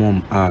and your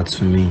mom are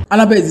to me.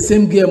 Annabelle is the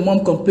same girl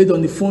mom complained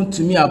on the phone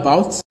to me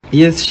about?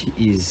 Yes, she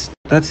is.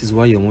 That is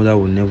why your mother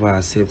will never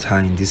accept her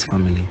in this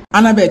family.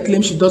 Annabelle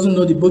claims she doesn't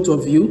know the both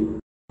of you,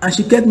 and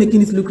she kept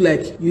making it look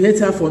like you hate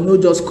her for no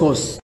just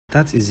cause.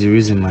 That is the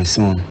reason, my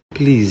son.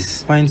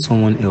 Please, find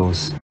someone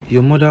else.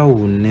 Your mother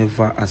will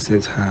never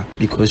accept her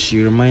because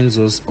she reminds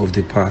us of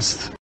the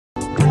past.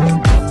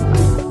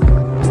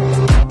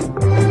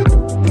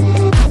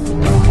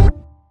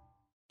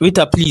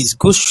 Rita, please,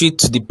 go straight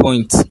to the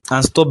point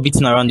and stop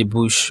beating around the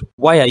bush.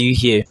 Why are you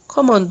here?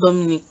 Come on,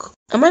 Dominic.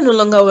 Am I no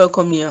longer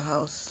welcome in your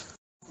house?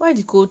 Why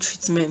the cold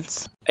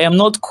treatment? I am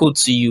not cold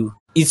to you.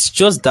 It's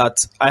just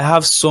that I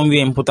have somewhere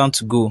important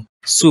to go.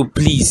 So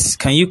please,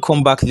 can you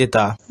come back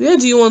later? Where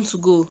do you want to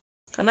go?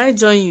 Can I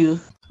join you?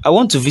 I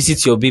want to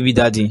visit your baby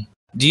daddy.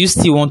 Do you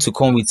still want to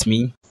come with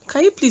me?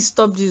 Can you please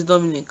stop this,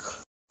 Dominic?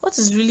 What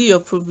is really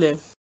your problem?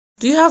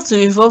 Do you have to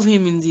involve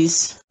him in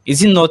this? Is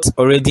he not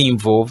already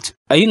involved?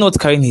 Are you not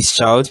carrying his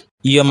child?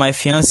 You are my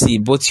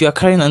fiancé, but you are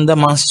carrying another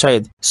man's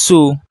child.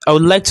 So, I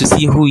would like to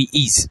see who he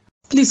is.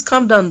 Please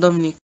calm down,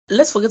 Dominic.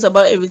 Let's forget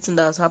about everything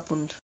that has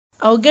happened.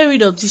 I'll get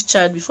rid of this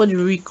child before the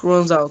week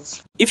runs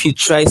out. If you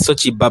try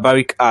such a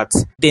barbaric act,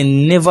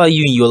 then never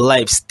you in your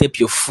life step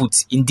your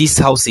foot in this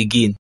house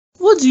again.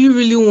 What do you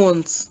really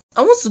want?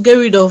 I want to get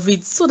rid of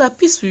it so that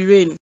peace will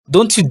reign.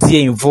 Don't you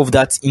dare involve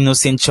that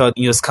innocent child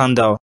in your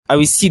scandal. I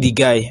will see the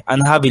guy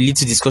and have a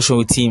little discussion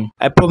with him.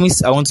 I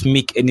promise I won't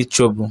make any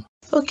trouble.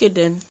 Okay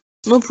then,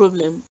 no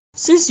problem.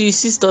 Since you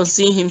insist on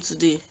seeing him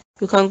today,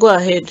 you can go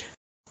ahead.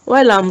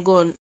 While I'm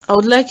gone, I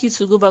would like you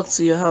to go back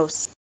to your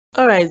house.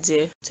 Alright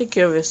dear, take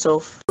care of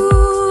yourself. Ooh,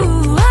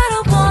 I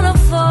don't wanna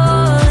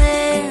fall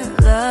in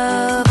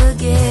love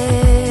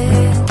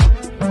again.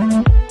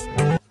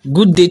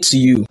 Good day to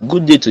you.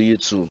 Good day to you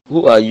too.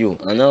 Who are you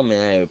and how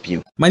may I help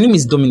you? My name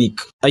is Dominic.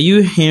 Are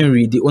you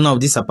Henry, the owner of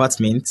this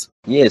apartment?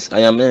 Yes, I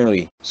am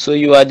Henry. So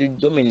you are the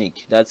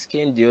Dominic that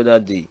came the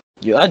other day.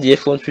 You had the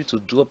effrontery to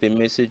drop a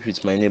message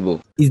with my neighbor.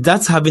 Is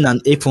that having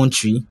an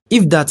effrontery?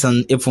 If that's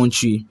an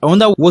effrontery, I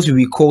wonder what we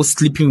will call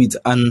sleeping with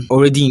an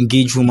already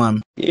engaged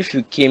woman. If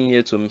you came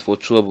here to me for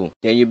trouble,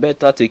 then you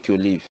better take your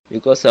leave,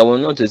 because I will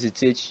not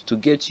hesitate to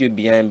get you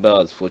behind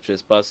bars for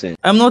trespassing.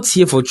 I'm not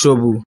here for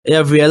trouble. I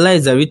have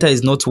realized that Rita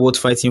is not worth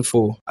fighting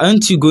for.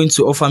 Aren't you going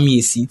to offer me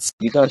a seat?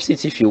 You can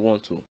sit if you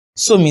want to.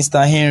 So,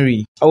 Mr.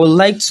 Henry, I would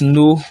like to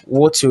know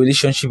what your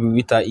relationship with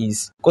Rita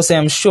is, because I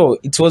am sure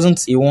it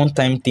wasn't a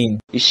one-time thing.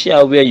 Is she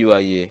aware you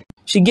are here?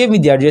 She gave me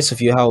the address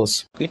of your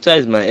house. Rita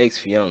is my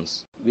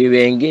ex-fiance. We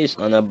were engaged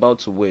and about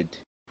to wed.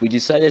 We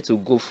decided to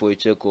go for a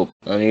checkup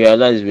and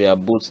realized we are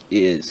both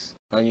AS.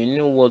 And you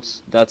know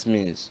what that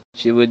means.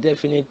 She will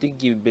definitely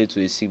give birth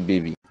to a sick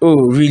baby. Oh,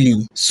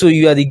 really? So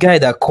you are the guy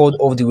that called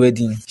off the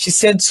wedding? She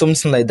said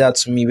something like that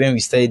to me when we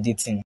started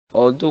dating.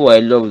 Although I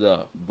loved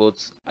her,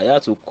 but I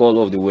had to call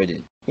off the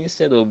wedding,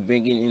 instead of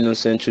bringing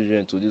innocent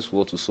children to this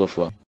world to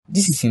suffer.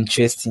 This is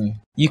interesting.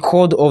 You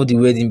called off the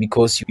wedding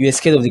because you were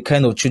scared of the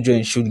kind of children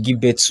you should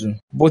give birth to,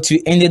 but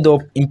you ended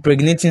up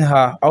impregnating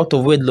her out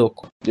of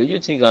wedlock. Do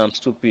you think I am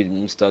stupid,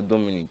 Mr.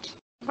 Dominic?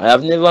 I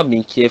have never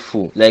been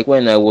careful like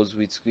when I was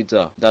with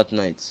Rita that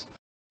night.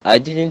 I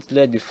didn't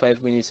let the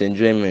 5 minutes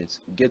enjoyment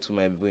get to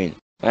my brain.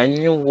 I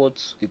knew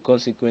what the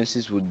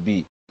consequences would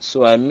be,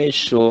 so I made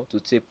sure to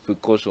take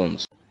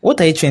precautions. What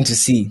are you trying to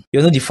say?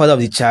 You're not the father of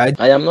the child?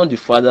 I am not the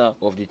father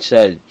of the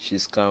child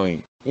she's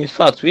carrying. In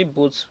fact, we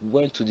both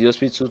went to the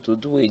hospital to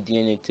do a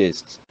DNA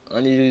test,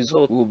 and the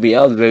result will be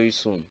out very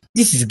soon.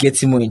 This is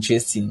getting more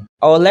interesting.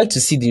 I would like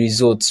to see the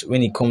result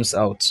when it comes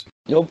out.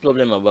 No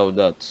problem about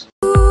that.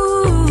 Ooh,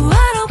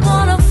 I don't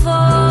wanna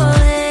fall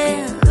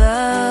in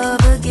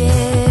love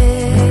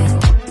again.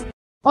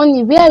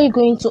 Honey, where are you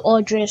going to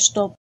all dressed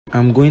up?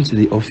 I'm going to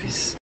the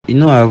office. You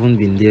know I haven't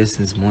been there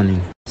since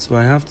morning, so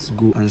I have to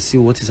go and see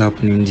what is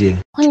happening there.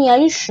 Honey, are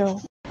you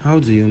sure? How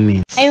do you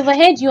mean? I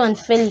overheard you and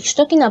Felix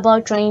talking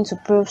about trying to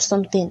prove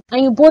something,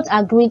 and you both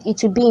agreed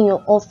it will be in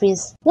your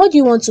office. What do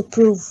you want to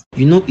prove?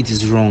 You know it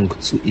is wrong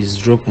to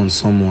eavesdrop on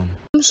someone.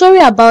 I'm sorry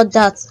about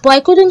that, but I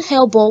couldn't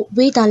help but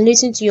wait and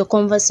listen to your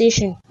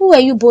conversation. Who were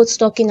you both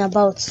talking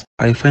about?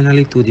 I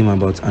finally told him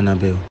about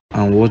Annabelle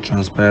and what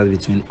transpired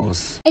between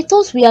us. I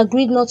thought we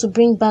agreed not to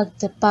bring back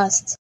the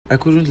past. I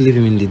couldn't leave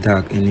him in the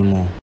dark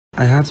anymore.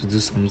 I had to do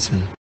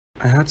something.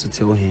 I had to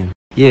tell him.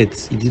 Yet,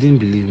 he didn't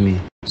believe me,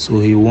 so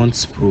he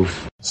wants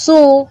proof.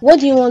 So, what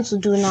do you want to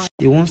do now?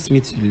 He wants me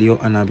to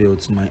lure Annabelle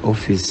to my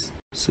office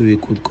so we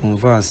could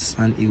converse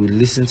and he would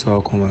listen to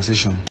our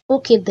conversation.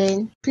 Okay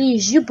then,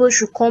 please, you both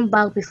should come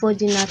back before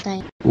dinner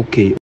time.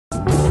 Okay.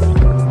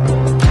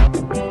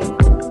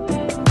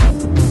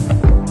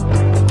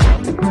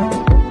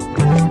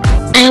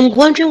 I am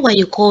wondering why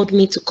you called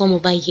me to come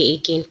over here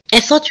again.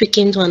 I thought we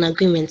came to an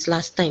agreement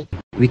last time.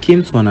 We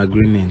came to an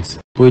agreement,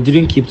 but you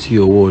didn't keep to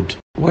your word.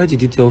 Why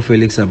did you tell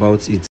Felix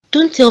about it?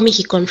 Don't tell me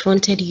he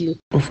confronted you.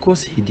 Of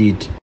course he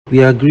did.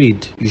 We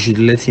agreed you should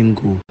let him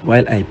go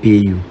while I pay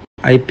you.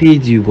 I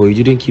paid you, but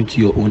you didn't keep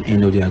to your own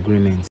end of the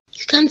agreement.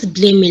 You can't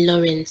blame me,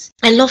 Lawrence.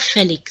 I love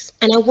Felix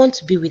and I want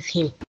to be with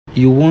him.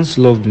 You once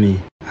loved me.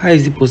 How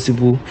is it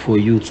possible for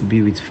you to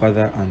be with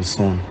father and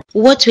son?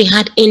 What we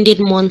had ended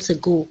months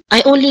ago.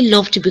 I only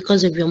loved you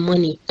because of your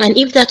money. And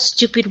if that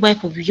stupid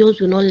wife of yours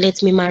will not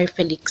let me marry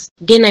Felix,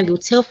 then I will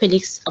tell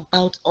Felix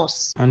about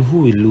us. And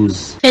who will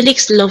lose?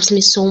 Felix loves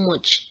me so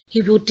much.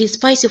 He will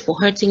despise you for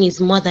hurting his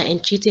mother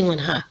and cheating on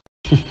her.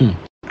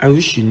 I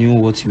wish you knew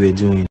what you were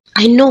doing.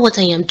 I know what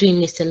I am doing,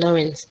 Mr.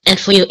 Lawrence. And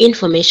for your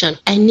information,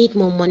 I need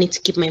more money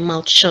to keep my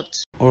mouth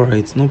shut.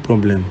 Alright, no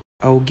problem.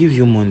 I will give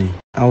you money.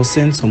 I will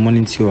send some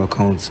money to your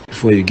account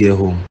before you get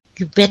home.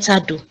 You better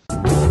do.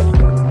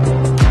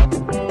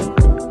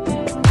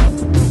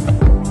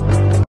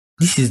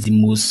 This is the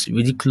most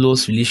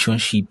ridiculous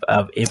relationship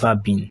I've ever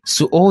been.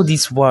 So all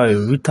this while,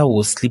 Rita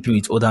was sleeping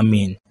with other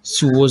men.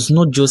 She was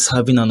not just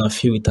having an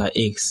affair with her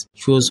ex,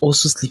 she was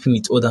also sleeping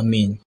with other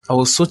men. I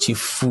was such a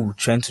fool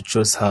trying to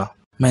trust her.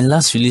 My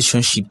last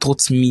relationship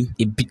taught me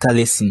a bitter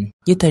lesson,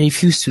 yet I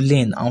refused to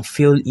learn and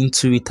fell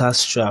into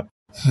Rita's trap.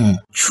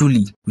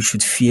 Truly, we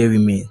should fear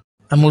women.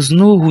 I must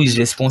know who is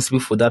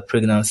responsible for that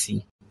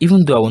pregnancy.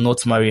 Even though I will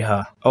not marry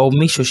her, I will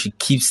make sure she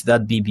keeps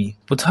that baby.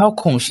 But how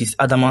come she's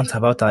adamant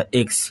about her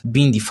ex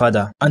being the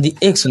father, and the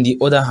ex on the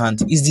other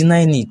hand is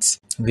denying it?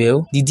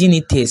 Well, the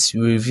DNA test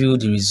will reveal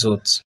the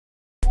results.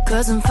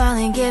 Cause I'm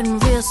finally getting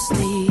real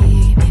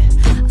sleepy.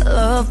 I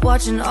love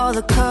watching all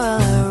the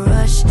color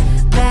rush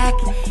back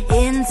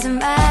into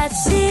my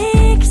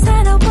cheeks.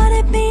 I know what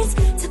it means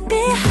to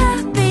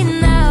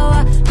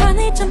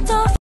suddenly jumped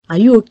off. Are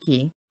you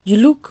okay? You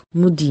look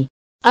moody.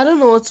 I don't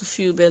know what to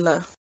feel,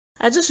 Bella.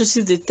 I just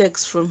received a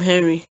text from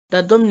Henry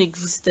that Dominic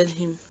visited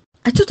him.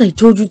 I thought I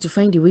told you to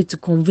find a way to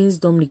convince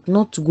Dominic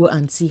not to go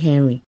and see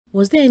Henry.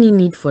 Was there any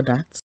need for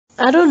that?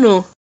 I don't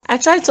know. I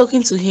tried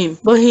talking to him,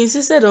 but he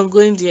insisted on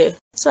going there,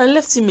 so I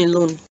left him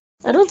alone.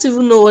 I don't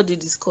even know what they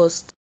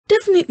discussed.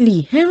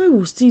 Definitely, Henry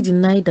will still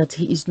deny that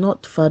he is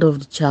not the father of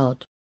the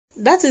child.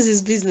 That is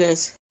his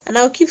business, and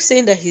I'll keep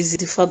saying that he's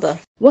the father.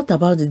 What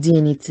about the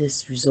DNA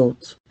test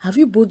result? Have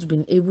you both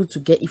been able to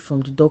get it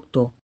from the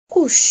doctor?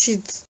 Oh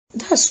shit,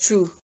 that's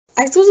true.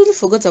 I totally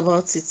forgot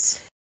about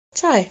it.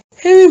 Chai,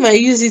 Henry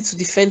might use it to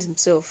defend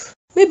himself.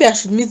 Maybe I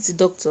should meet the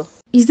doctor.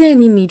 Is there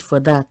any need for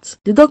that?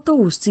 The doctor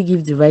will still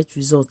give the right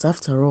result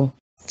after all.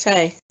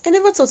 Chai, I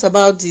never thought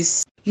about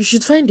this. You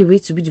should find a way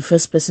to be the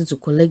first person to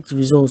collect the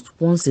result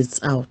once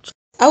it's out.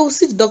 I will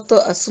see the doctor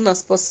as soon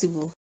as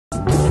possible.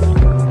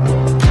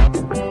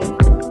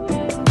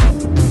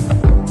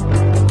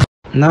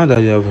 Now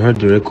that you have heard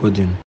the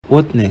recording,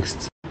 what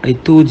next? I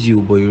told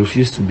you, but you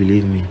refused to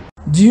believe me.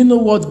 Do you know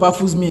what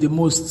baffles me the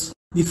most?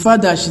 The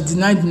fact that she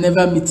denied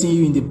never meeting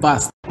you in the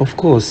past. Of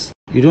course,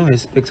 you don't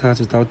expect her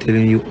to start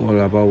telling you all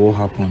about what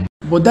happened.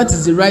 But that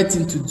is the right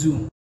thing to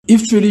do.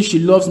 If truly she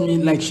loves me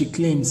like she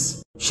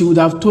claims, she would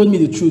have told me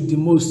the truth the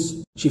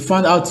most she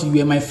found out you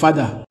were my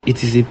father.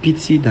 It is a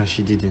pity that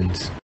she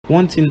didn't.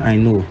 One thing I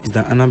know is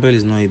that Annabelle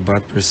is not a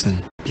bad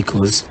person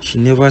because she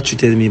never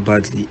treated me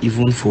badly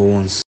even for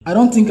once. I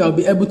don't think I'll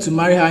be able to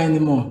marry her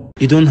anymore.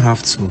 You don't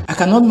have to. I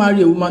cannot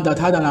marry a woman that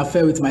had an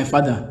affair with my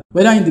father.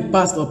 Whether in the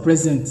past or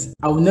present,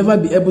 I will never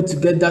be able to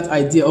get that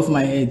idea off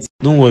my head.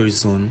 Don't worry,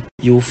 son.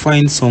 You will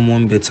find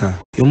someone better.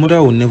 Your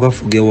mother will never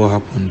forget what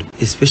happened,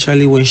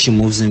 especially when she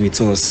moves in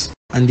with us.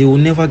 And they will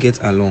never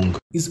get along.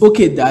 It's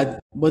okay, Dad,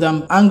 but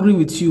I'm angry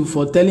with you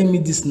for telling me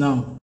this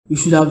now. You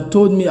should have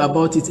told me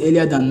about it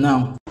earlier than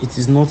now. It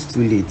is not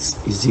too late,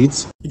 is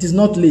it? It is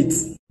not late.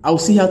 I'll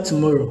see her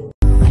tomorrow.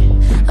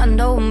 I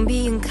know I'm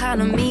being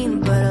kinda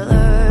mean, but I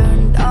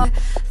learned I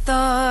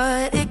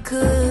thought it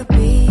could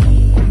be.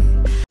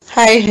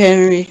 Hi,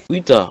 Henry.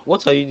 Rita,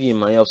 what are you doing in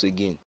my house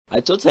again?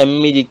 I thought I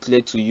made it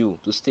clear to you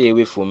to stay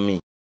away from me.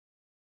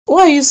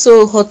 Why are you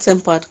so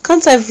hot-tempered?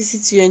 Can't I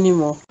visit you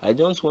anymore? I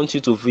don't want you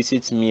to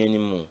visit me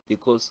anymore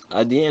because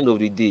at the end of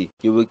the day,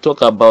 you will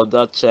talk about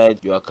that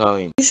child you are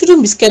carrying. You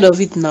shouldn't be scared of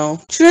it now.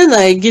 Children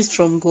are a gift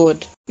from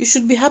God. You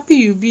should be happy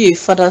you'll be a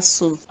father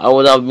soon. I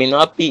would have been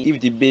happy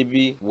if the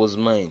baby was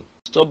mine.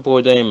 Stop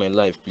bothering my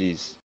life,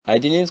 please. I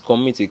didn't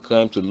commit a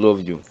crime to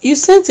love you. You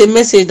sent a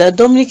message that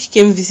Dominic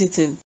came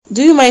visiting.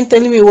 Do you mind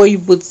telling me what you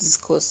both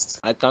discussed?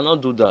 I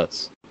cannot do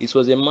that. It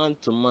was a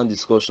man-to-man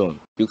discussion.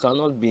 You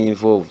cannot be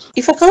involved.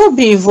 If I cannot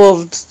be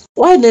involved,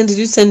 why then did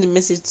you send the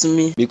message to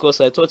me?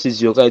 Because I thought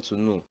it's your right to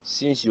know,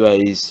 since you are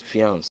his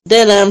fiancé.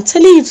 Then I am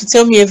telling you to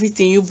tell me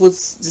everything you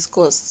both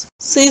discussed,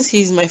 since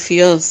he is my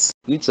fiancé.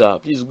 Rita,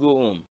 please go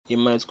home. He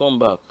might come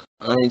back,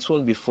 and it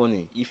won't be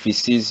funny if he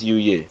sees you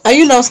here. Are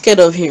you now scared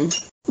of him?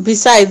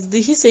 Besides,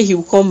 did he say he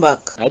will come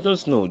back? I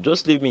don't know.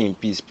 Just leave me in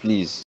peace,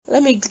 please.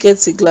 Let me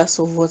get a glass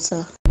of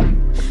water.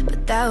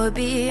 But that would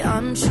be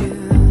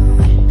untrue.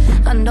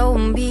 I know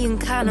I'm being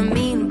kinda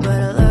mean, but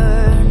I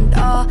learned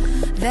all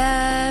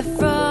that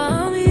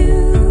from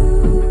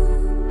you.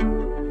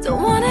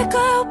 Don't wanna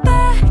go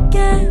back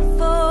and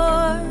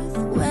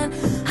forth when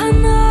I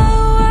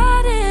know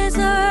I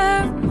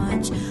deserve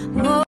much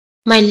more.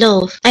 My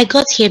love, I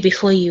got here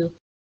before you.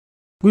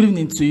 Good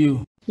evening to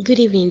you. Good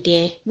evening,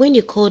 dear. When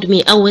you called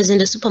me, I was in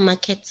the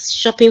supermarket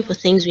shopping for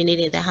things we need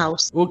in the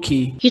house.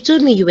 Okay. You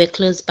told me you were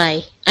close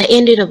by. I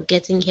ended up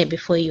getting here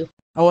before you.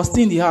 I was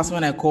still in the house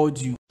when I called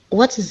you.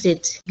 What is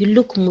it? You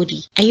look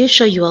moody. Are you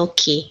sure you are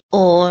okay?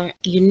 Or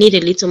you need a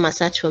little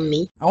massage from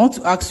me? I want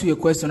to ask you a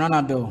question,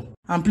 Annabelle.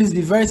 And please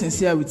be very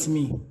sincere with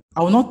me.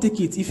 I will not take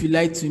it if you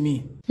lied to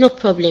me. No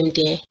problem,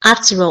 dear.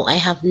 After all, I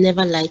have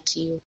never lied to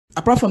you.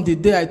 Apart from the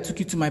day I took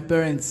you to my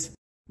parents,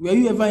 were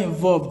you ever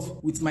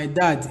involved with my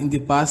dad in the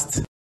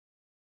past?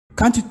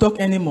 Can't you talk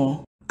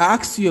anymore? I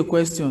asked you a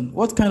question.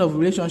 What kind of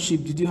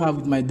relationship did you have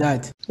with my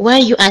dad? Why are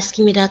you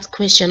asking me that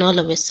question all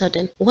of a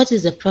sudden? What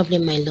is the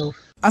problem, my love?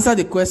 Answer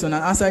the question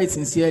and answer it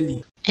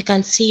sincerely. I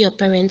can see your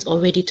parents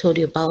already told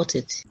you about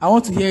it. I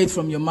want to hear it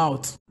from your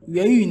mouth.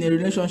 Were you in a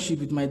relationship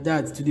with my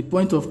dad to the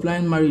point of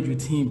planning marriage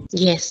with him?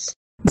 Yes.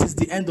 This is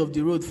the end of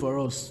the road for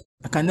us.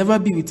 I can never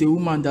be with a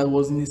woman that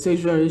was in a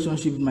sexual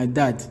relationship with my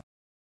dad.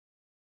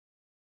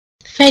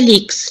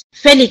 Felix,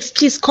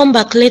 please come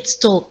back, let's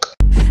talk.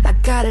 I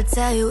gotta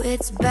tell you,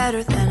 it's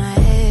better than I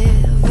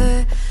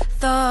ever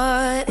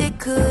thought it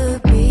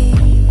could be.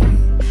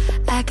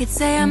 I could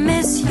say I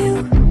miss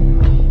you,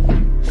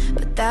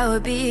 but that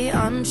would be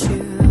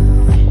untrue.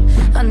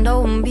 I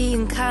know I'm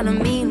being kinda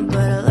mean, but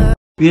I love.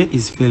 Where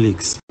is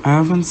Felix? I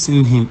haven't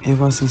seen him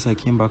ever since I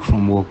came back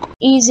from work.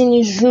 He's in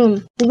his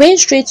room. He went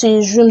straight to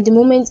his room the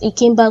moment he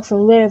came back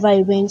from wherever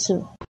he went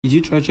to. Did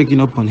you try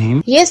checking up on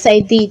him? Yes, I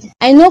did.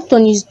 I knocked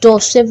on his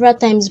door several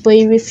times, but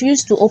he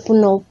refused to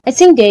open up. I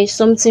think there is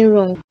something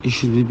wrong. It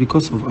should be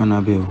because of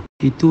Annabelle.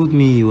 He told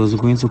me he was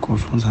going to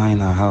confront her in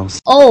her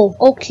house. Oh,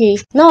 okay.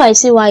 Now I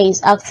see why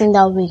he's acting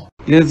that way.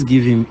 Let's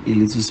give him a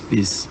little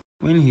space.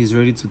 When he's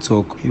ready to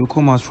talk, he'll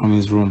come out from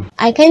his room.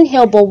 I can't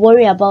help but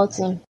worry about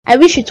him. I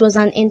wish it was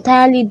an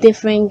entirely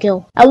different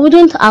girl. I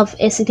wouldn't have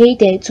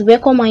hesitated to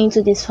welcome her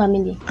into this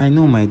family. I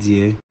know, my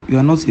dear. You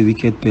are not a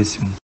wicked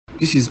person.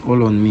 This is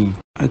all on me.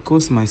 I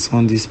caused my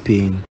son this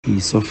pain. He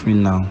is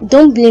suffering now.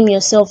 Don't blame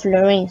yourself,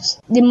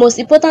 Lawrence. The most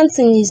important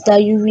thing is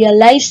that you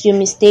realized your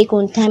mistake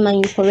on time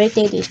and you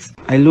corrected it.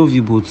 I love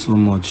you both so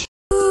much.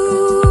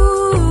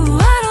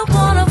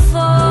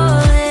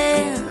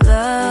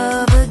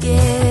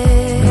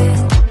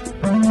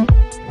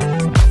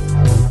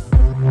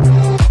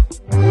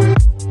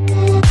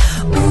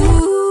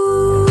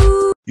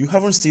 You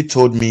haven't still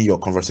told me your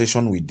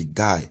conversation with the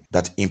guy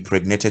that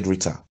impregnated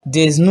Rita.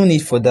 There's no need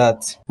for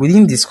that. We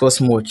didn't discuss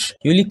much.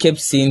 You only kept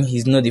saying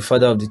he's not the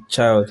father of the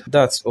child.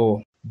 That's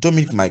all.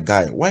 Dominic, my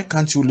guy, why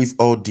can't you leave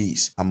all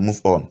this and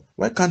move on?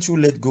 Why can't you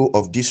let go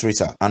of this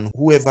Rita and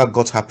whoever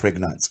got her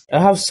pregnant? I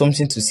have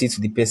something to say to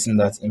the person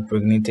that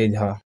impregnated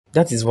her.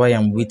 That is why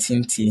I'm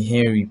waiting till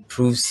Henry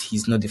proves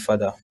he's not the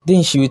father.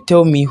 Then she will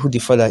tell me who the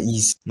father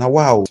is. Now,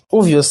 wow.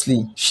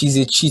 Obviously, she's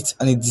a cheat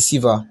and a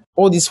deceiver.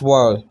 All this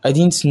while, I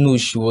didn't know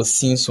she was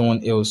seeing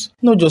someone else.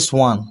 Not just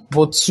one,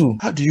 but two.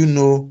 How do you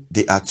know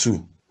they are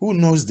two? Who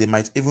knows, they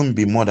might even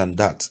be more than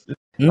that.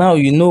 Now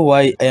you know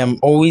why I am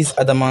always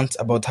adamant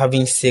about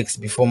having sex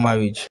before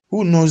marriage.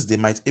 Who knows, they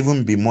might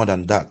even be more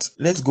than that.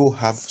 Let's go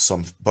have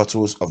some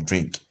bottles of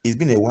drink. It's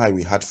been a while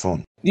we had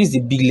fun. This is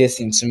a big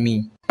lesson to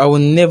me. I will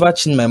never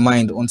change my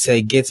mind until I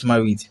get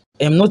married.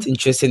 I am not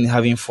interested in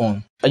having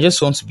fun. I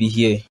just want to be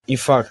here. In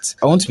fact,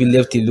 I want to be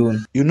left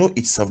alone. You know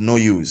it's of no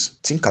use.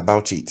 Think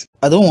about it.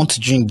 I don't want to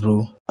drink,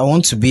 bro. I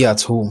want to be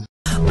at home.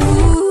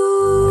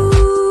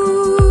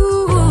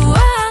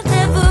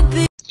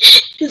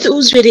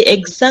 Those were the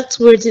exact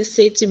words he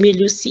said to me,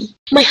 Lucy.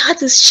 My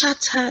heart is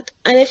shattered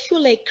and I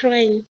feel like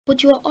crying.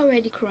 But you are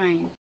already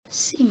crying.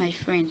 See, my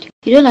friend,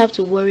 you don't have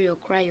to worry or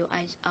cry your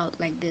eyes out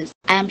like this.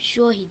 I am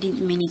sure he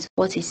didn't mean it,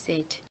 what he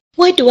said.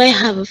 Why do I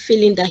have a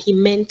feeling that he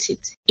meant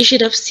it? You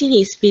should have seen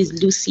his face,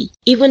 Lucy.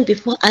 Even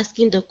before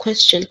asking the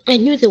question, I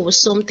knew there was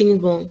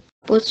something wrong.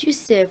 But you,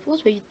 Seth,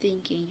 what were you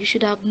thinking? You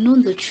should have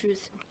known the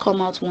truth would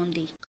come out one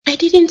day. I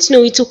didn't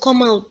know it would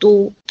come out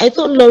though. I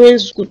thought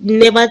Lawrence would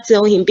never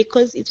tell him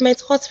because it might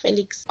hurt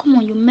Felix. Come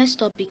on, you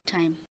messed up big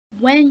time.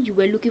 When you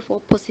were looking for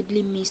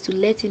possibly means to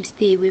let him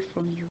stay away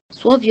from you.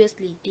 So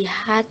obviously, they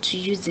had to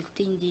use the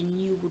thing they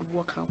knew would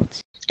work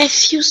out. I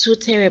feel so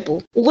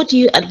terrible. What do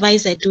you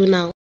advise I do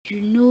now? You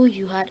know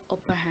you had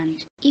upper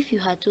hand. If you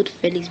had told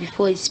Felix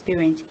before his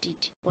parents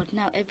did. But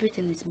now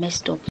everything is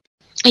messed up.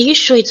 Are you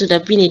sure it would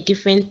have been a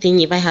different thing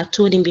if I had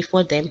told him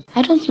before them?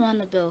 I don't know,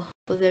 Annabelle,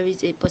 but there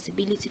is a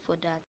possibility for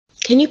that.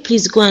 Can you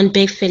please go and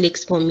beg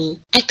Felix for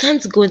me? I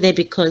can't go there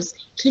because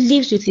he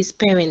lives with his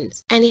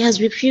parents and he has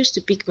refused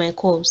to pick my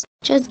calls.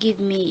 Just give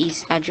me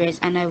his address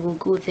and I will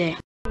go there.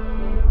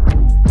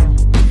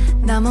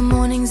 Now my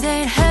mornings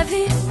ain't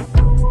heavy,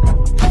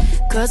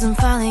 cause I'm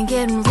finally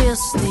getting real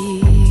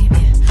sleepy.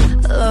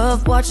 I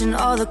love watching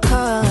all the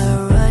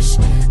color rush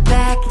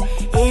back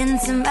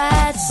into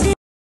my city.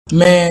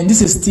 Man,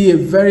 this is still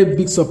a very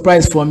big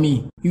surprise for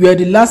me. You are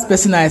the last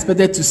person I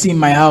expected to see in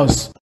my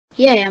house.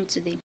 Here I am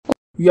today.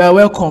 You are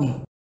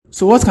welcome.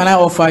 So what can I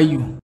offer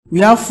you? We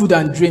have food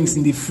and drinks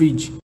in the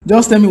fridge.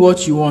 Just tell me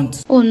what you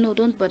want. Oh no,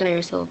 don't bother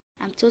yourself.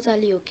 I'm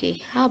totally okay.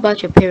 How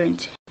about your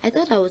parents? I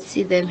thought I would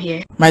see them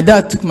here. My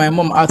dad took my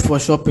mom out for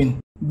shopping.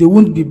 They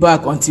won't be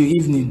back until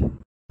evening.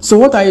 So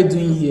what are you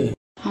doing here?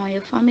 Oh,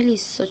 your family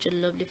is such a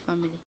lovely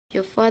family.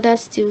 Your father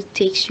still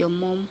takes your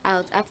mom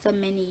out after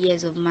many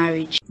years of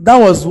marriage. That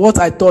was what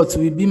I thought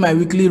would be my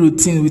weekly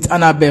routine with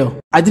Annabelle.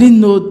 I didn't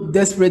know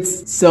Desperate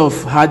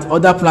Self had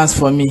other plans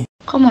for me.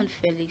 Come on,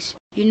 Felix.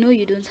 You know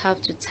you don't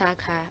have to tag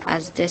her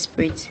as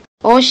desperate.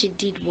 All she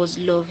did was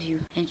love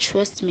you. And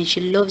trust me, she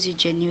loves you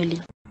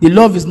genuinely. The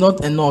love is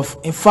not enough.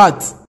 In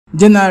fact,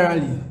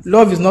 generally,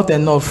 love is not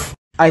enough.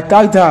 I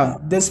tagged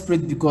her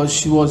desperate because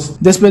she was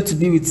desperate to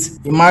be with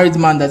a married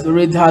man that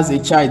already has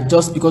a child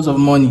just because of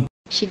money.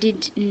 She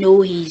didn't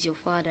know he is your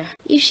father.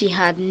 If she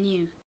had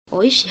knew,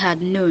 or if she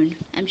had known,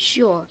 I'm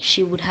sure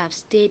she would have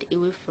stayed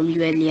away from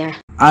you earlier.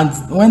 And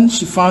when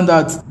she found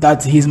out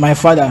that he's my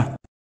father,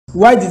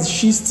 why did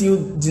she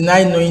still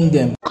deny knowing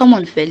them? Come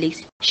on,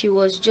 Felix. She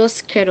was just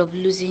scared of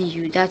losing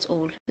you, that's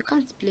all. You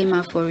can't blame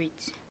her for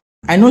it.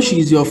 I know she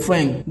is your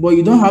friend, but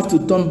you don't have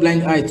to turn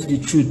blind eye to the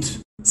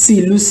truth.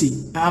 See,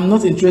 Lucy, I am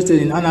not interested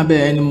in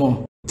Annabelle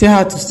anymore. Tell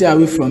her to stay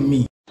away from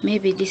me.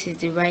 Maybe this is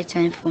the right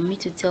time for me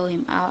to tell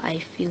him how I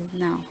feel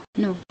now.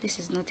 No, this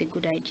is not a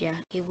good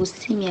idea. He will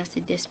see me as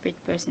a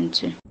desperate person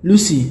too.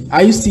 Lucy,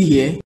 are you still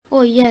here?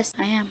 Oh yes,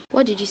 I am.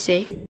 What did you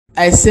say?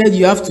 I said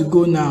you have to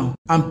go now.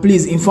 And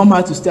please inform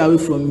her to stay away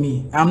from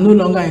me. I am no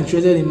longer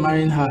interested in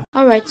marrying her.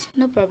 Alright,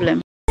 no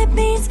problem. It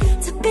means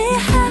to be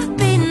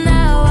happy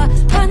now.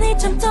 I finally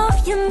jumped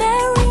off your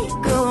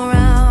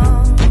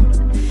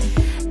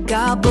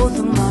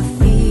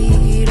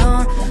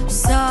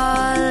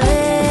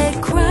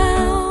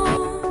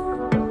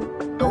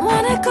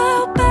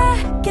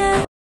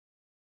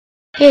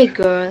Hey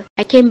girl,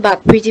 I came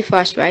back pretty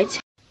fast, right?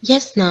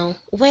 Yes now,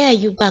 why are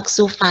you back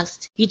so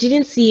fast? You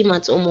didn't see him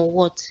at home or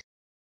what?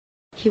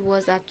 He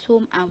was at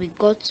home and we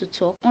got to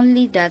talk,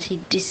 only that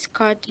he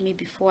discarded me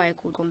before I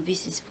could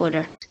convince his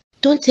father.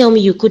 Don't tell me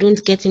you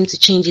couldn't get him to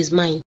change his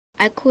mind.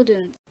 I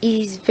couldn't.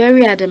 He is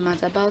very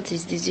adamant about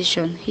his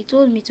decision. He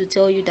told me to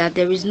tell you that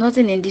there is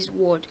nothing in this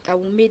world that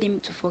will make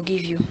him to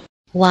forgive you.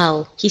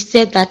 Wow, he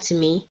said that to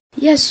me?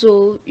 Yes,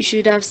 so you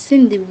should have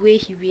seen the way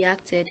he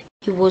reacted.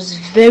 He was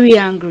very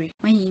angry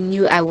when he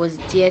knew I was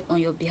there on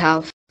your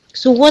behalf.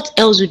 So what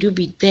else would you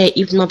be there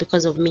if not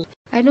because of me?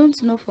 I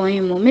don't know for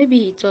him, or maybe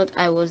he thought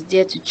I was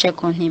there to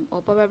check on him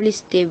or probably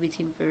stay with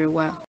him for a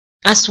while.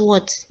 As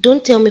what?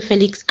 Don't tell me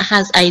Felix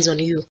has eyes on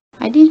you.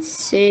 I didn't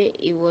say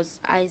it was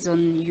eyes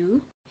on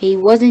you. He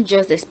wasn't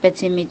just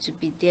expecting me to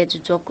be there to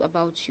talk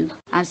about you.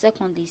 And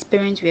secondly, his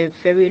parents were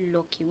very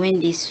lucky when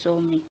they saw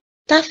me.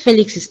 That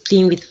Felix is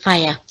playing with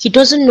fire. He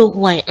doesn't know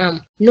who I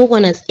am. No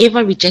one has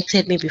ever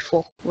rejected me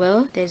before.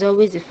 Well, there's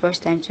always the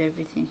first time to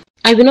everything.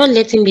 I will not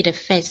let him be the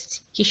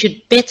first. He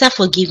should better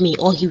forgive me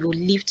or he will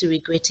live to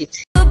regret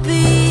it. I'll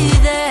be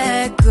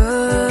that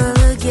girl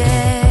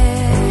again.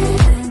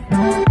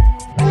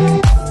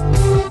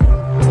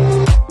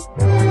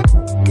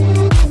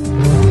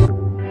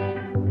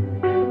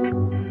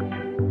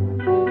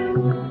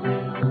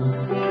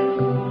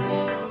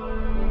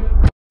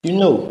 You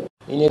know,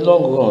 in a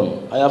long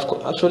run, I have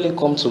actually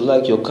come to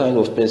like your kind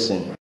of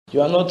person.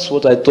 You are not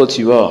what I thought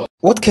you are.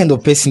 What kind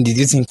of person did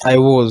you think I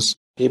was?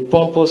 A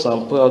pompous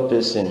and proud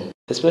person,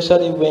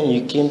 especially when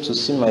you came to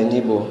see my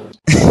neighbor.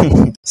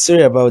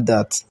 Sorry about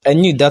that. I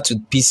knew that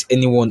would piss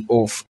anyone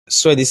off,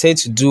 so I decided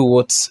to do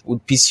what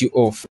would piss you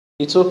off.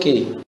 It's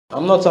okay.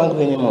 I'm not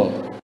angry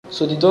anymore.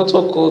 So the doctor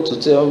called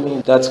to tell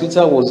me that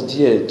Rita was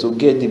there to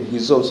get the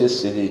results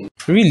yesterday.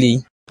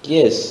 Really?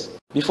 Yes.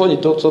 Before the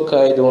doctor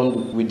carried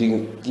on with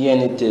the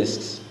DNA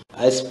tests,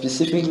 I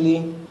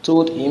specifically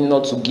told him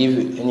not to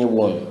give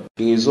anyone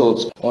the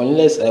results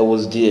unless I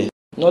was there.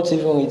 Not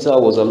even Rita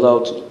was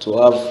allowed to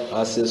have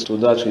access to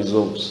that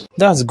result.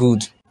 That's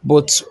good.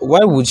 But why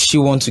would she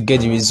want to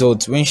get the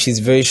result when she's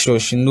very sure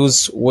she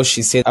knows what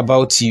she said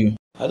about you?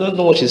 I don't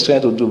know what she's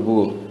trying to do,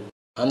 bro.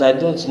 And I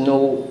don't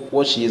know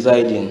what she is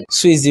hiding.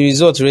 So is the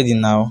result ready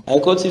now? I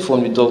got it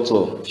from the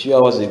doctor a few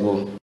hours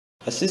ago.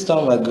 I still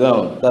stand my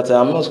ground that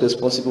I am not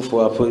responsible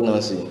for her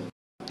pregnancy.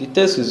 The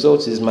test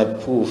result is my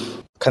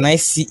proof. Can I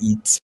see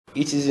it?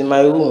 It is in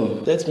my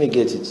room. Let me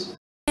get it.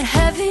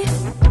 Heavy,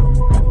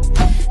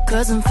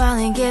 'cause I'm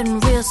finally getting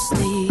real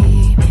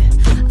sleepy.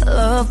 I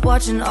love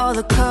watching all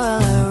the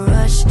color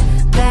rush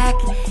back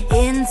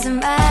into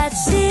my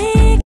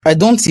cheek. I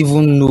don't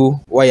even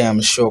know why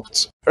I'm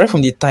shocked. Right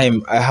from the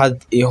time I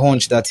had a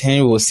hunch that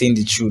Henry was saying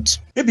the truth.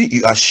 Maybe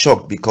you are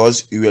shocked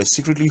because you were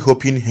secretly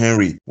hoping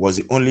Henry was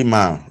the only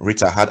man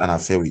Rita had an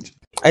affair with.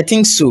 I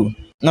think so.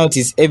 Now it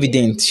is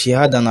evident she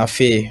had an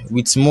affair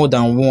with more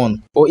than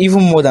one or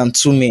even more than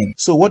two men.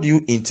 So what do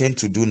you intend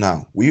to do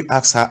now? Will you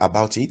ask her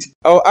about it?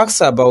 I'll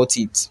ask her about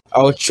it.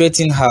 I'll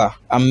threaten her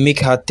and make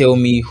her tell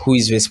me who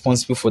is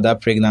responsible for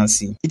that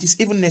pregnancy. It is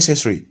even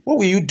necessary. What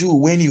will you do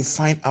when you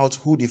find out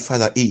who the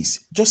father is?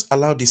 Just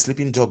allow the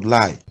sleeping dog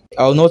lie.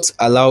 I'll not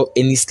allow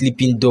any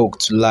sleeping dog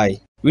to lie.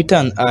 Rita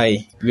and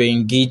I were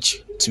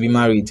engaged to be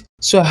married,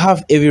 so I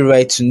have every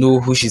right to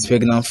know who she's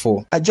pregnant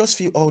for. I just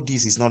feel all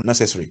this is not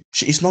necessary.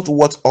 She is not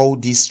worth all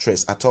this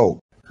stress at all.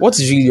 What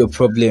is really your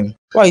problem?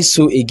 Why are you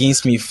so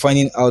against me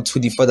finding out who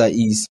the father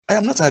is? I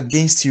am not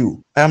against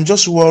you. I am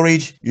just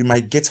worried you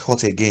might get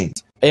hurt again.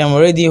 I am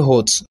already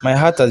hurt. My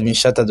heart has been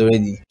shattered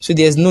already, so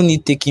there's no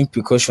need taking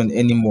precaution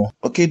anymore.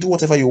 Okay, do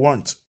whatever you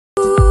want.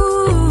 Ooh,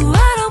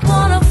 I don't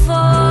wanna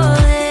fall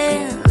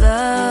in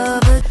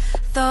love, but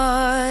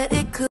thought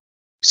it could.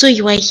 So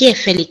you are here,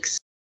 Felix.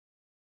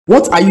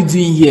 What are you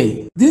doing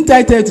here? Didn't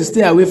I tell you to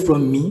stay away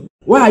from me?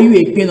 Why are you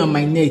a pain on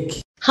my neck?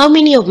 How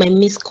many of my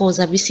missed calls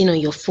have you seen on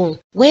your phone?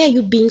 Why are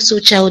you being so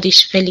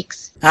childish,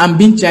 Felix? I'm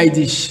being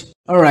childish.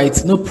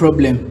 Alright, no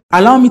problem.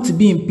 Allow me to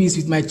be in peace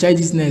with my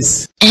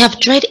childishness. I have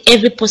tried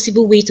every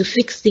possible way to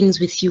fix things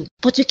with you,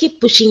 but you keep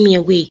pushing me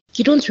away.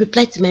 You don't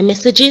reply to my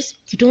messages,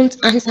 you don't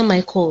answer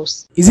my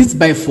calls. Is it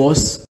by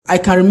force? I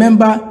can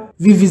remember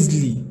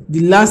vividly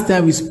the last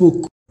time we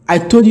spoke. I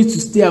told you to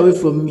stay away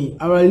from me.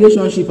 Our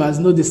relationship has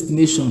no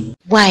destination.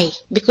 Why?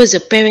 Because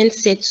your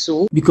parents said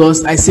so?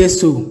 Because I said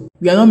so.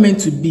 We are not meant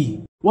to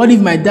be. What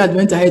if my dad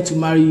went ahead to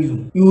marry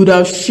you? You would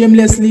have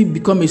shamelessly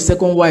become a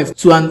second wife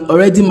to an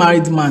already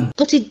married man.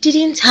 But it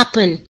didn't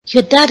happen.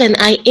 Your dad and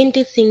I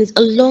ended things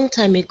a long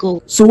time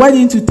ago. So why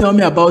didn't you tell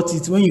me about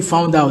it when you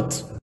found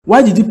out?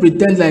 Why did you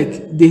pretend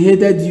like they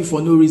hated you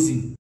for no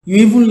reason? You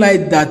even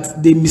lied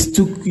that they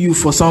mistook you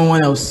for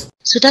someone else.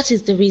 So that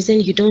is the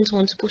reason you don't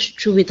want to push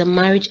through with the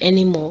marriage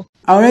anymore?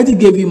 I already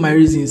gave you my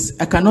reasons.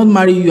 I cannot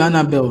marry you,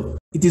 Annabelle.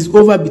 It is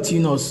over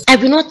between us. I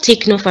will not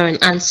take no for an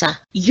answer.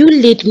 You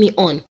laid me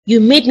on.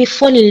 You made me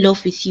fall in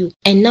love with you.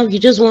 And now you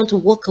just want to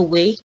walk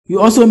away? You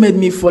also made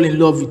me fall in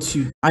love with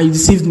you. And you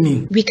deceived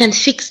me. We can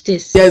fix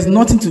this. There is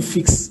nothing to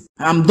fix.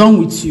 I'm done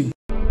with you.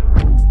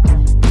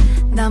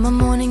 Now my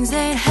mornings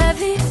ain't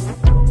heavy,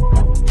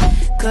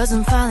 'cause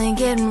I'm finally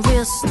getting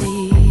real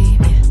sleepy.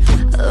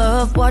 I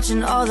love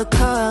watching all the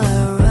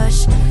color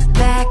rush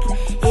back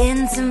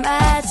into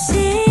my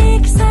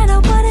cheeks. I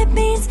know what it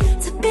means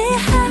to be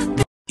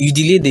happy. You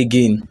delayed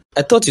again.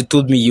 I thought you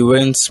told me you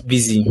weren't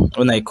busy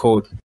when I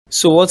called.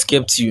 So what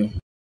kept you?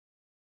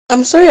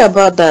 I'm sorry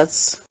about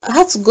that. I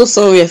had to go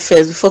somewhere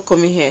first before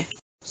coming here.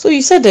 So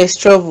you said there's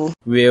trouble.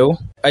 Well,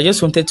 I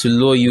just wanted to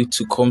lure you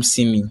to come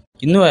see me.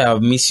 You know I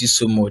have missed you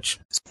so much.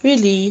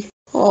 Really?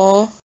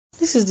 Oh,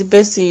 this is the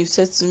best thing you've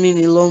said to me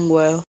in a long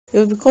while.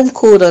 You've become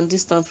cold and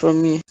distant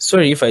from me.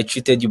 Sorry if I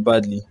treated you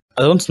badly.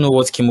 I don't know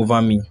what came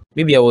over me.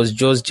 Maybe I was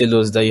just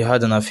jealous that you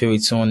had an affair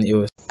with someone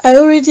else. I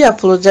already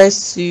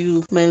apologized to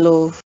you, my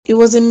love. It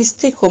was a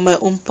mistake on my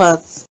own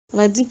part,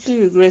 and I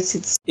deeply regret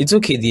it. It's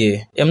okay,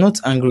 dear. I'm not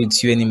angry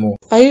with you anymore.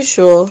 Are you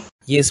sure?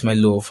 Yes, my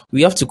love.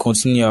 We have to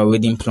continue our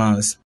wedding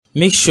plans.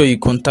 Make sure you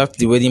contact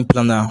the wedding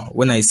planner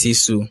when I say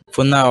so.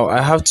 For now,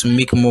 I have to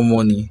make more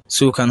money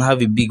so we can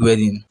have a big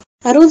wedding.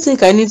 I don't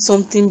think I need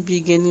something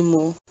big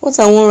anymore. What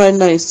I want right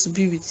now is to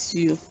be with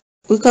you.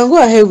 We can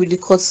go ahead with the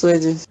court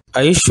wedding.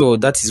 Are you sure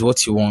that is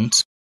what you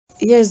want?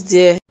 Yes,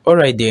 dear.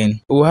 Alright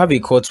then, we'll have a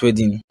court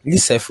wedding.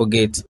 Lest I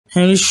forget,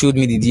 Henry showed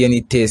me the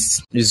DNA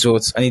test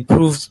results and it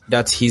proved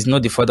that he's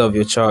not the father of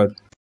your child.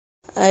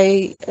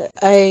 You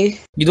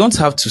don't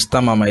have to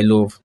stammer, my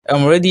love.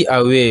 I'm already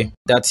aware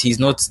that he's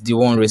not the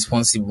one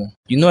responsible.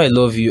 You know I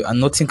love you and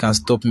nothing can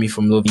stop me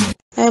from loving you.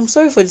 I am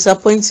sorry for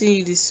disappointing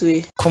you this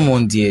way. Come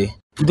on, dear.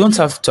 You don't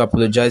have to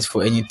apologize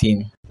for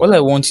anything. All I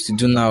want you to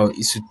do now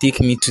is to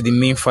take me to the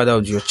main father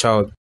of your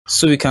child,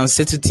 so we can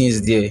settle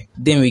things there.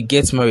 Then we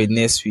get married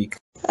next week.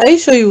 Are you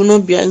sure you will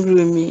not be angry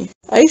with me?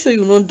 Are you sure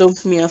you will not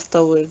dump me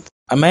afterward?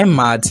 Am I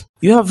mad?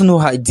 You have no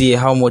idea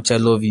how much I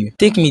love you.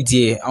 Take me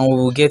there and we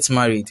will get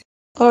married.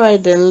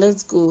 Alright then,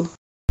 let's go.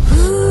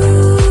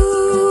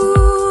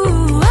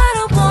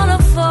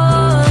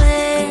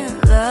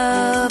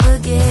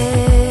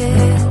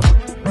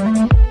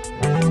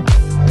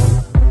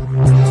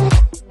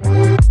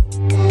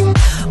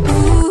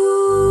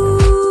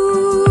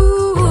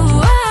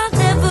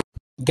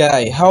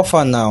 Guy, how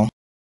far now?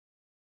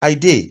 I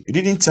did. You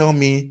didn't tell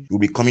me you'll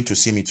be coming to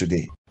see me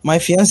today. My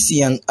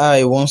fiancée and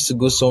I wants to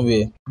go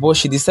somewhere, but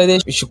she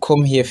decided we should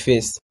come here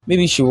first.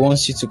 Maybe she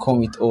wants you to come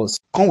with us.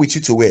 Come with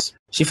you to where?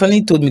 She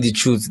finally told me the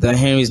truth that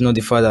Henry is not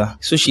the father,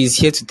 so she is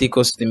here to take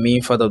us to the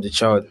main father of the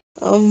child.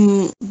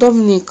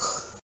 Dominic,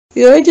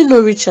 you already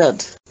know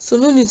Richard, so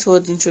no need for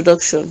the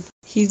introduction.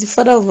 He's the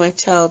father of my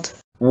child.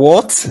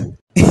 What?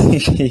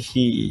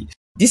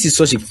 This is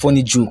such a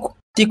funny joke.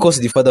 Take us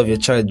to the father of your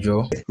child,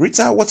 Joe.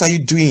 Rita, what are you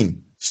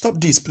doing? Stop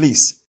this,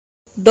 please.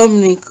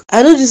 Dominic,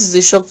 I know this is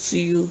a shock to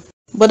you,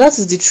 but that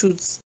is the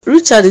truth.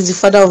 Richard is the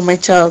father of my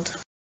child.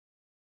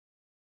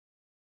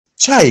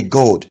 Chai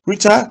God,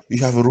 Rita,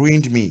 you have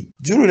ruined me.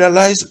 Do you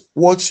realize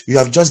what you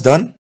have just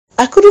done?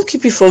 I couldn't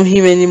keep it from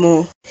him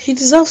anymore. He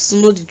deserves to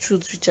know the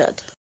truth,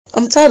 Richard.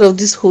 I'm tired of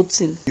this whole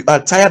thing. You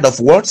are tired of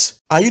what?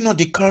 Are you not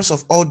the cause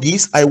of all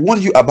this? I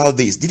warned you about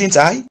this, didn't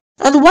I?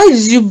 And why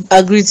did you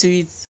agree to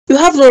it? You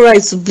have no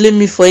right to blame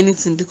me for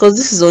anything because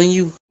this is on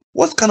you.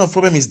 What kind of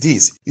problem is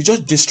this? You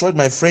just destroyed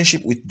my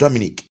friendship with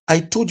Dominic. I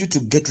told you to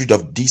get rid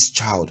of this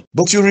child,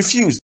 but you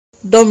refused.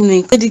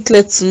 Dominic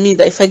declared to me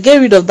that if I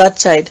get rid of that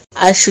child,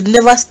 I should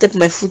never step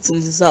my foot in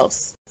his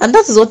house. And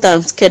that is what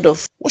I'm scared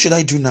of. What should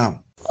I do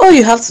now? All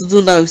you have to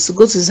do now is to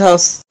go to his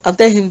house and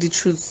tell him the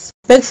truth.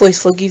 Beg for his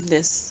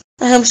forgiveness.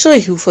 I am sure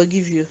he will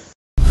forgive you.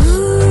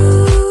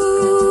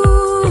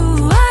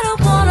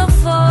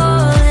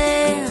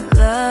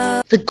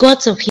 The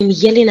guts of him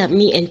yelling at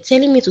me and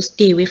telling me to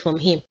stay away from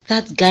him.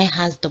 That guy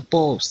has the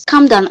balls.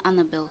 Calm down,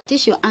 Annabelle.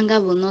 This your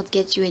anger will not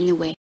get you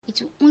anywhere.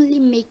 It will only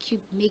make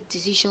you make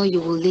decisions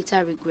you will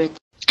later regret.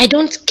 I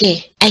don't care.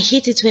 I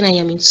hate it when I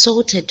am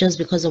insulted just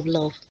because of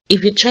love.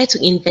 If you try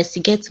to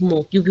investigate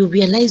more, you will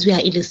realize we are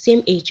in the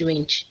same age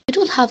range. You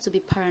don't have to be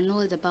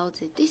paranoid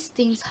about it. These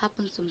things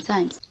happen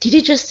sometimes. Did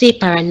you just say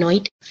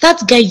paranoid?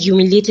 That guy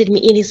humiliated me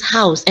in his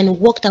house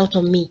and walked out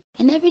on me.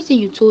 And everything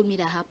you told me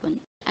that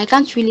happened, I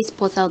can't really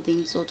spot out the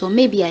insult, or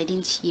maybe I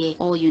didn't hear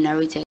all you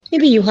narrated.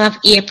 Maybe you have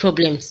ear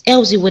problems,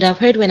 else you would have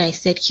heard when I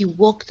said he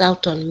walked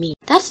out on me.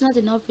 That's not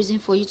enough reason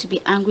for you to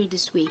be angry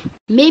this way.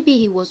 Maybe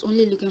he was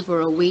only looking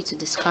for a way to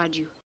discard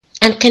you.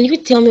 And can you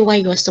tell me why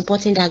you are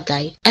supporting that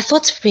guy? I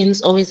thought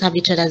friends always have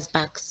each other's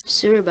backs.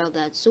 Sorry about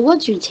that. So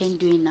what do you intend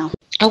doing now?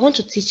 I want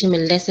to teach him a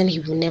lesson he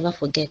will never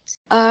forget.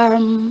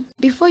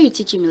 Before you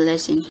teach him a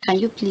lesson, can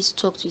you please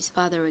talk to his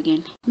father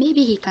again?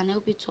 Maybe he can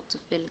help you talk to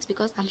Felix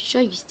because I'm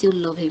sure you still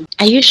love him.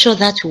 Are you sure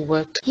that will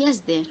work? Yes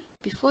then.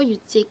 Before you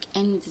take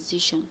any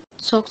decision,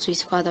 talk to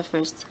his father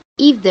first.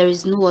 If there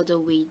is no other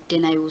way,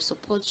 then I will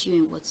support you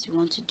in what you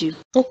want to do.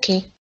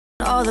 Okay.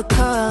 All the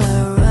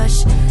color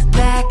rush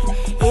back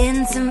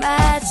into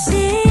my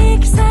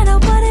cheeks. I know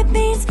what it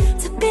means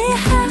to be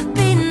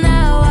happy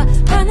now. I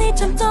finally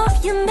jumped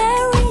off your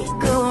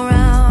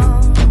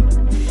merry-go-round.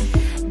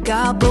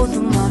 Got both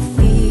of my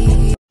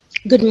feet.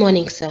 Good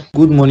morning, sir.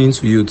 Good morning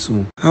to you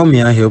too. How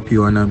may I help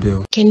you,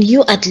 Annabelle? Can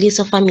you at least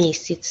offer me a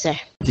seat, sir?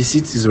 The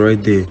seat is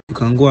right there. You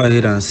can go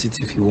ahead and sit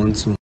if you want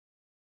to.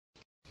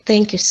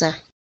 Thank you, sir.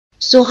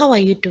 So how are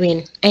you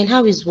doing? And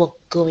how is work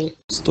going?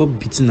 Stop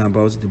beating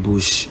about the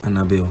bush,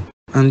 Annabelle.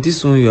 And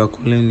this one you are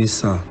calling me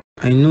sir.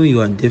 I know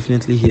you are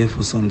definitely here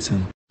for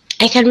something.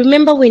 I can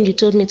remember when you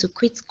told me to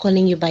quit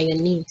calling you by your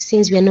name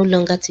since we are no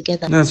longer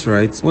together. That's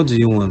right. What do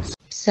you want?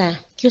 Sir,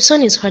 your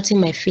son is hurting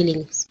my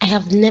feelings. I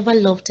have never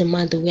loved a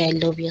man the way I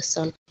love your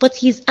son, but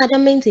he's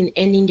adamant in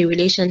ending the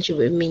relationship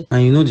with me.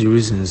 And you know the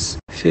reasons.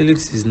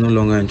 Felix is no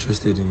longer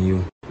interested in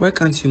you. Why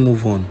can't you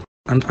move on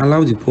and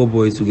allow the poor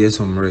boy to get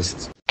some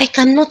rest? I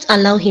cannot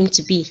allow him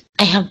to be.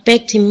 I have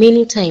begged him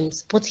many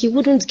times, but he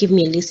wouldn't give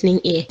me a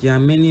listening ear. There are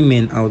many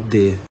men out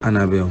there,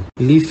 Annabelle.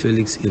 Leave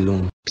Felix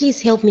alone.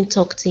 Please help me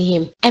talk to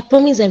him. I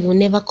promise I will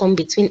never come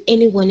between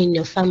anyone in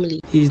your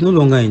family. He is no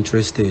longer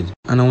interested,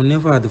 and I will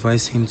never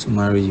advise him to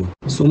marry you.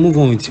 So move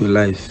on with your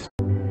life.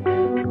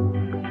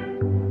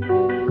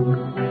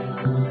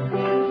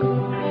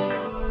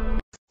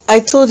 I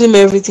told him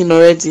everything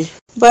already,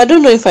 but I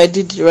don't know if I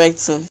did the right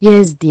thing.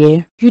 Yes,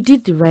 dear, you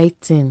did the right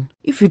thing.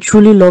 If you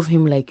truly love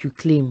him like you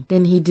claim,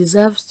 then he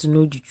deserves to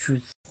know the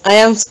truth. I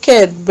am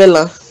scared,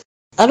 Bella.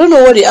 I don't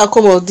know what the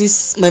outcome of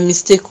this my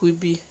mistake will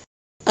be.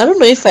 I don't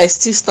know if I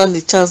still stand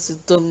the chance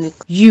with Dominic.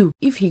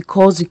 If he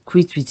calls it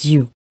quit with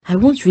you, I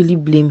won't really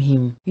blame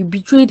him. You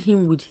betrayed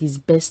him with his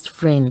best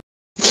friend.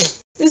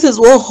 This is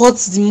what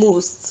hurts the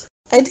most.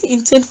 I didn't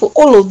intend for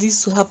all of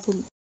this to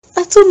happen.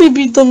 I thought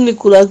maybe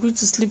Dominic would agree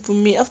to sleep with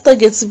me after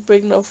getting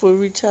pregnant for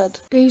Richard.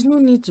 There is no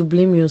need to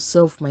blame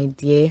yourself, my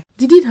dear.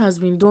 The deed has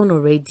been done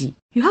already.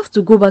 You have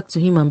to go back to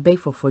him and beg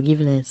for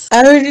forgiveness.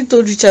 I already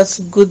told Richard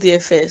to go there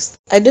first.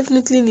 I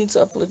definitely need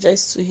to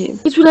apologize to him.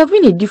 It would have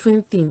been a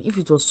different thing if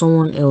it was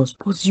someone else,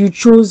 but you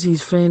chose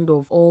his friend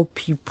of all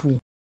people.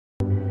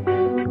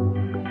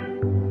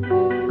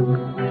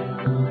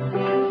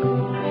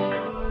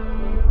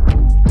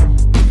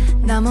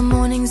 Now my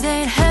mornings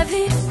ain't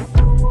heavy,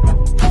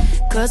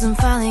 'cause I'm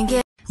finally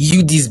getting.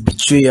 You this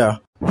betrayer.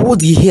 What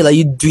the hell are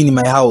you doing in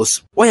my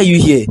house? Why are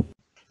you here?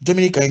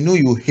 Dominic, I know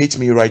you hate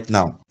me right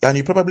now, and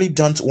you probably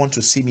don't want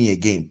to see me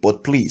again,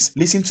 but please,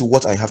 listen to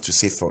what I have to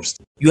say first.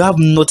 You have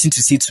nothing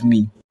to say to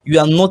me. You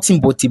are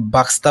nothing but a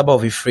backstabber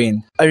of a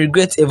friend. I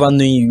regret ever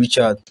knowing you,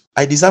 Richard.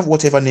 I deserve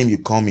whatever name you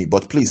call me,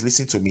 but please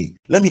listen to me.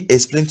 Let me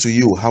explain to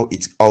you how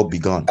it all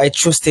began. I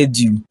trusted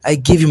you. I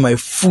gave you my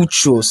full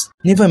trust.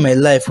 Never in my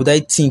life would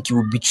I think you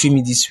would betray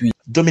me this way.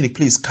 Dominic,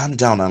 please calm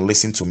down and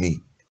listen to me.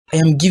 I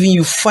am giving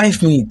you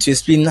 5 minutes to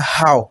explain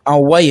how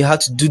and why you had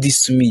to do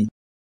this to me.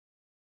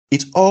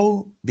 It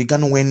all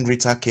began when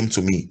Rita came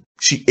to me.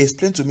 She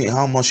explained to me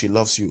how much she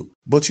loves you,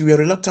 but you were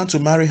reluctant to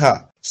marry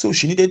her. So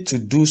she needed to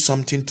do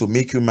something to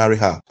make you marry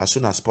her as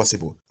soon as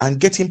possible. And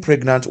getting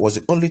pregnant was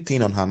the only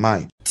thing on her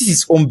mind. This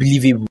is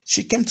unbelievable.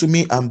 She came to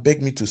me and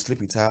begged me to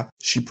sleep with her.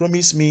 She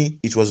promised me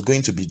it was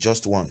going to be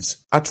just once.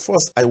 At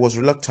first, I was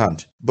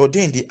reluctant, but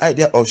then the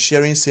idea of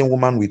sharing same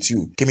woman with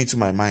you came into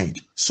my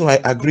mind. So I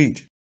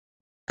agreed.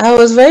 I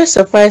was very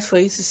surprised for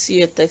you to see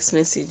your text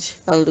message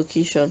and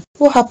location.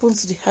 What happened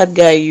to the hard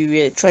guy you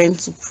were trying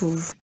to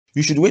prove?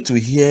 You should wait to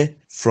hear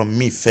from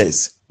me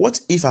first. What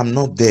if I'm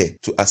not there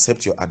to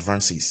accept your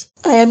advances?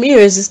 I am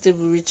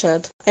irresistible,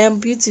 Richard. I am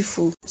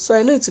beautiful, so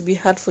I know it will be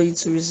hard for you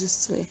to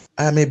resist me.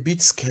 I am a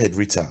bit scared,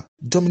 Rita.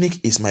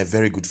 Dominic is my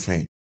very good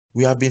friend.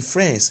 We have been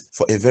friends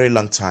for a very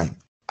long time.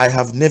 I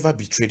have never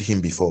betrayed him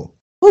before.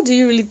 What do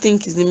you really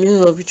think is the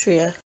meaning of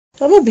betrayal?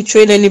 I'm not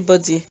betraying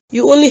anybody.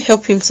 You only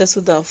help him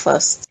settle down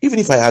fast. Even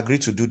if I agree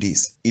to do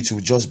this, it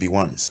will just be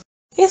once.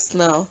 Yes,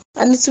 now.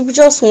 And it will be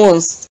just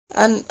once.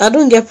 And I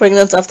don't get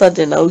pregnant after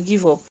then. I will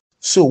give up.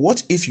 So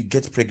what if you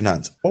get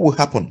pregnant? What will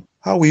happen?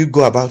 How will you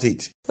go about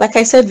it? Like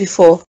I said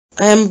before,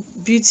 I am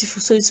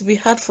beautiful, so it will be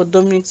hard for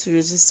Dominic to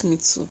resist me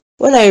too.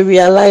 When I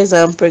realize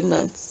I am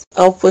pregnant,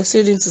 I'll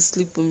persuade him to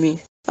sleep with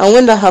me. And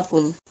when that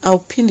happens, I'll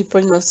pin the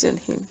pregnancy on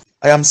him.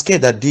 I am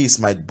scared that this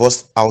might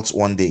burst out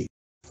one day.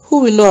 Who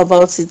will know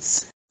about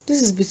it?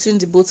 This is between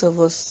the both of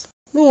us.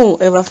 No one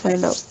will ever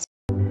find out.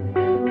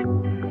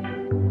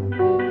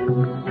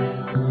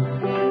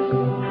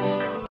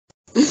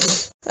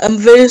 I'm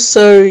very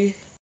sorry.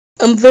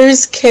 I'm very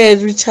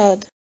scared,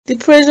 Richard. The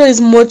pressure is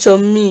much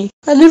on me,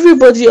 and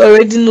everybody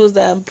already knows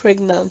that I'm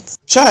pregnant.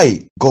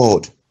 Chai!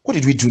 God, what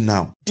did we do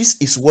now? This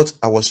is what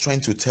I was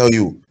trying to tell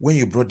you when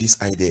you brought this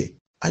idea.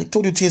 I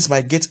told you things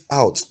might get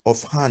out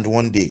of hand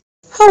one day.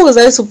 How was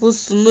I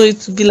supposed to know it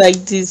to be like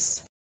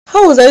this?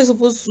 How was I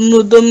supposed to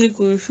know Dominic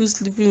will refuse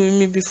sleeping with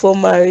me before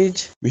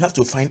marriage? We have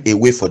to find a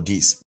way for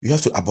this. You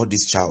have to abort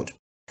this child.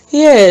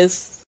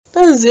 Yes,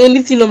 that is the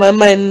only thing on my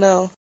mind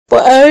now.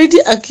 But I already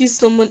accused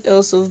someone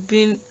else of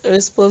being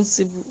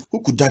responsible.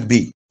 Who could that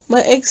be?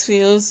 My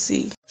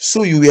ex-fiancé.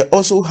 So you were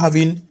also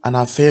having an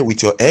affair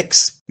with your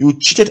ex? You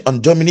cheated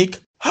on Dominic?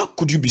 How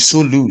could you be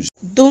so loose?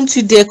 Don't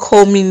you dare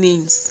call me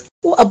names.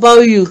 What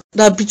about you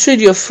that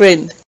betrayed your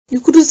friend? You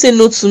couldn't say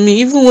no to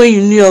me even when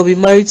you knew I'll be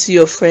married to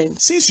your friend.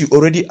 Since you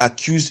already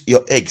accused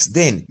your ex,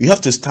 then you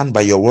have to stand by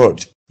your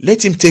word.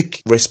 Let him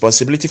take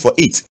responsibility for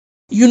it.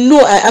 You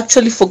know I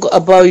actually forgot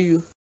about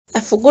you.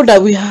 I forgot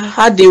that we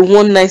had a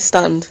one-night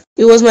stand.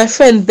 It was my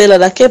friend Bella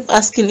that kept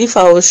asking if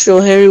I was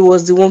sure Henry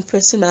was the one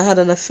person I had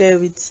an affair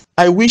with.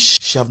 I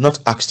wish she have not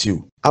asked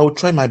you. I will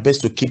try my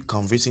best to keep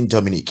convincing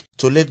Dominic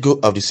to let go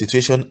of the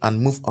situation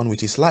and move on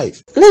with his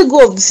life. Let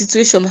go of the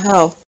situation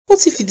how?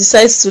 What if he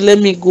decides to let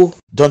me go?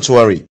 Don't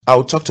worry,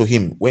 I'll talk to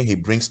him when he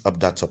brings up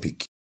that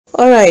topic.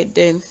 Alright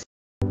then.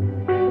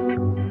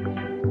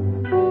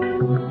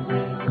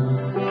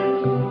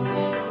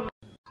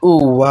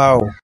 Oh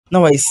wow,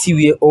 now I see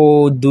where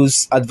all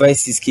those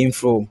advices came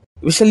from.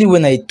 Especially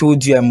when I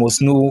told you I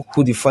must know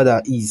who the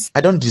father is.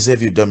 I don't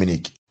deserve you,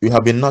 Dominic. You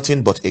have been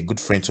nothing but a good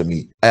friend to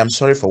me. I am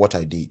sorry for what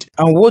I did.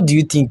 And what do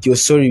you think your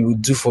sorry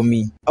would do for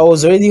me? I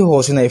was already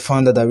hurt when I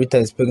found out that Rita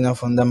is pregnant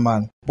from that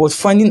man. But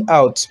finding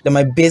out that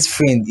my best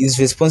friend is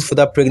responsible for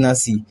that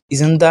pregnancy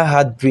is another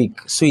heartbreak,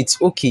 so it's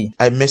okay.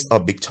 I messed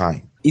up big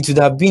time. It would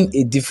have been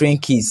a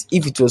different case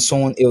if it was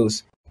someone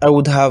else. I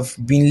would have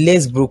been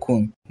less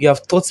broken. You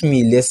have taught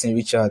me a lesson,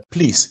 Richard.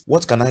 Please,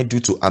 what can I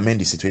do to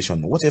amend the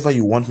situation? Whatever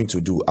you want me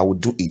to do, I will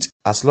do it,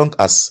 as long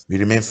as we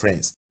remain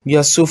friends. You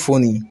are so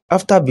funny.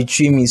 After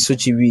betraying me in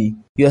such a way,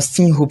 you are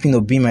still hoping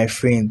to be my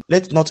friend.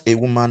 Let not a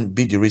woman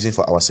be the reason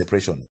for our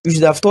separation. You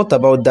should have thought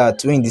about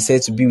that when you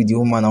decided to be with the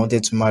woman I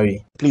wanted to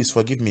marry. Please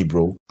forgive me,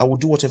 bro. I will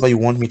do whatever you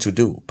want me to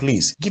do.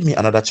 Please, give me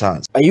another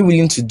chance. Are you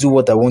willing to do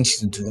what I want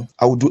you to do?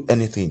 I will do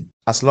anything,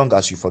 as long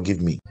as you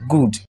forgive me.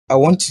 Good. I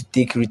want you to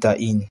take Rita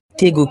in.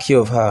 Take good care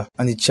of her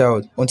and the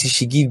child until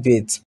she gives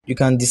birth. You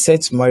can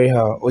decide to marry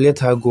her or let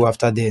her go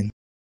after then.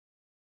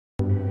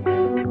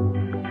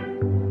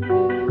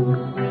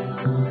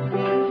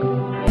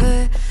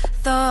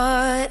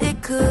 Thought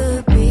it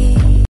could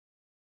be.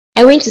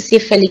 I went to see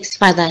Felix's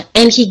father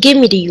and he gave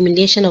me the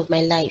humiliation of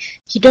my life.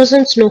 He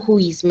doesn't know who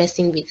he's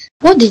messing with.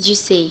 What did you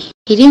say?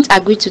 He didn't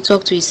agree to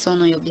talk to his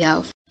son on your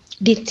behalf.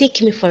 They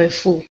take me for a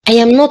fool. I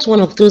am not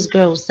one of those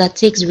girls that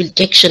takes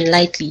rejection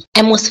lightly.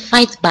 I must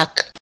fight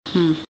back.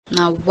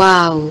 Now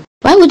wow.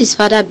 Why would his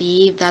father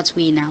behave that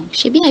way now?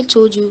 Shebi, I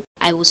told you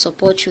I will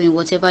support you in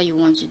whatever you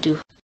want to do.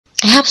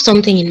 I have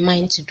something in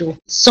mind to do.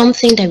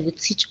 Something that will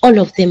teach all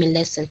of them a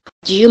lesson.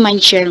 Do you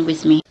mind sharing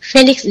with me?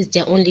 Felix is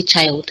their only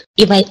child.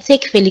 If I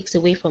take Felix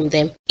away from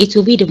them, it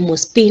will be the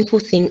most painful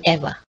thing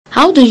ever.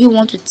 How do you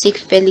want to take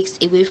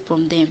Felix away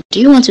from them?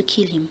 Do you want to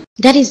kill him?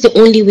 That is the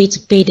only way to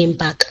pay them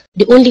back.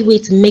 The only way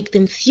to make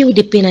them feel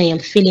the pain I am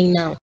feeling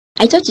now.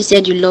 I thought you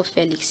said you love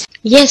Felix.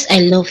 Yes,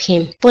 I love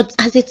him. But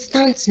as it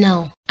stands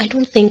now, I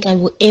don't think I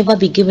will ever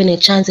be given a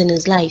chance in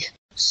his life.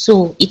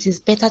 So it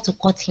is better to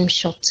cut him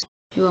short.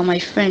 You are my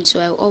friend, so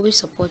I will always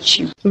support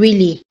you.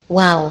 Really?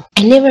 Wow.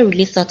 I never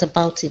really thought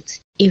about it.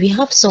 If we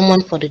have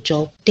someone for the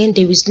job, then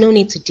there is no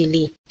need to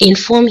delay.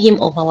 Inform him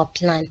of our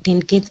plan, then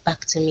get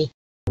back to me.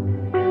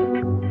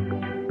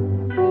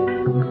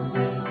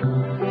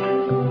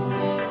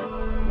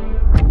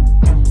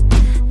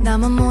 Now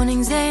my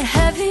mornings ain't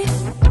heavy,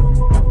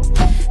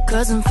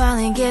 'cause I'm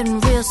finally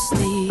getting real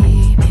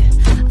sleepy.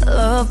 I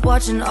love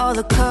watching all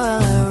the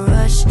color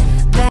rush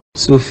back.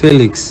 So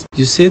Felix,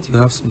 you said you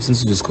have something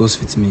to discuss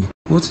with me.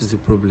 What is the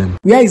problem?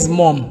 Where is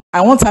mom?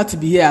 I want her to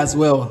be here as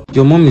well.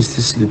 Your mom is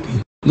still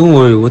sleeping. Don't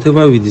worry,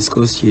 whatever we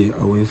discuss here,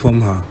 I will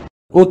inform her.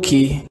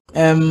 Okay.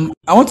 I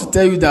want to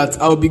tell you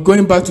that I will be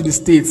going back to the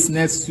States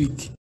next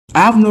week. I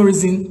have no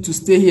reason to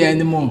stay here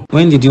anymore.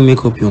 When did you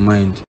make up your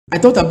mind? I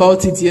thought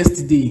about it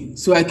yesterday,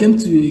 so I came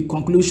to a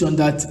conclusion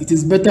that it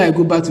is better I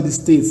go back to the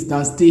States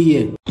than stay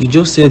here. You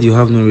just said you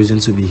have no reason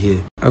to be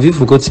here. Have you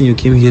forgotten you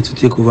came here to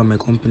take over my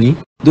company?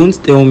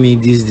 Don't tell me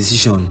this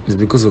decision is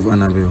because of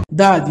Annabelle.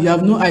 Dad, you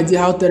have no idea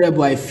how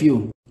terrible I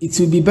feel. It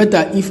will be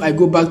better if I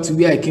go back to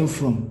where I came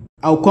from.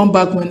 I'll come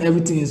back when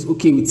everything is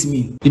okay with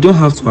me. You don't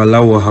have to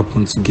allow what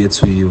happened to get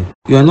to you.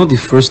 You are not the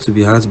first to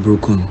be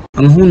heartbroken.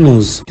 And who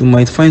knows, you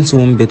might find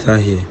someone better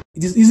here.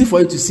 It is easy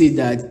for you to say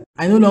that.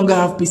 I no longer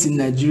have peace in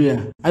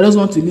Nigeria. I just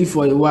want to live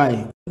for a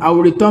while. I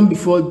will return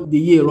before the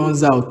year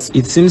runs out.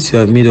 It seems you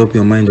have made up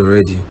your mind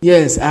already.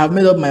 Yes, I have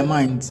made up my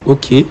mind.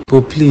 Okay,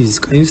 but please,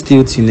 can you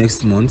stay till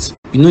next month?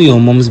 You know your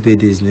mom's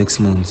birthday is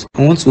next month.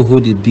 I want to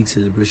hold a big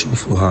celebration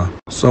for her.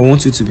 So I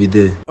want you to be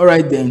there.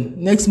 Alright then,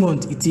 next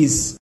month it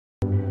is.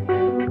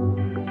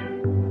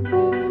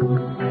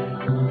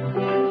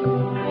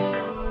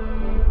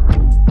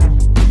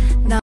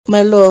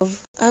 My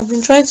love, I've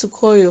been trying to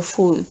call your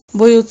phone,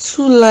 but your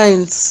 2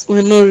 lines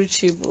were not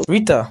reachable.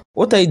 Rita,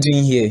 what are you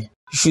doing here? You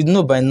should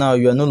know by now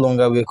you are no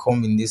longer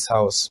welcome in this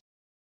house.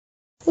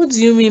 What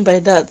do you mean by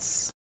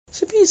that?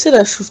 Maybe you said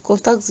I should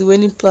contact the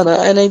wedding planner,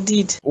 and I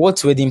did.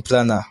 What wedding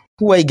planner?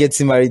 Who are you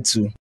getting married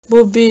to?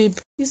 But babe,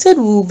 you said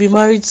we will be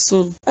married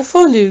soon. I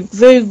found a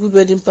very good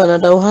wedding planner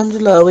that will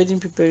handle our wedding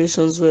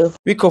preparations well.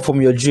 Wake up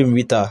from your dream,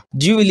 Rita.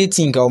 Do you really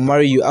think I'll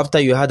marry you after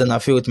you had an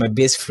affair with my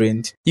best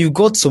friend? You've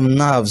got some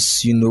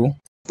nerves, you know.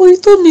 But you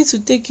told me to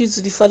take you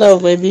to the father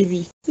of my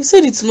baby. You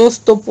said it will not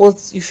stop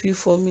what you feel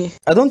for me.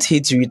 I don't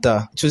hate you,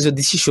 Rita. It was your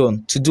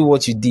decision to do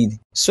what you did,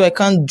 so I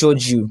can't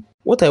judge you.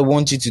 What I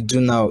want you to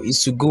do now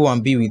is to go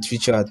and be with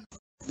Richard.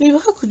 Babe,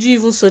 how could you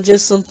even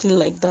suggest something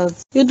like that?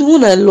 You're the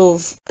one I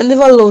love. I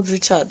never loved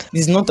Richard.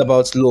 It's not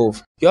about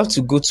love. You have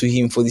to go to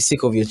him for the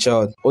sake of your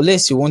child.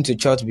 Unless you want your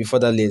child to be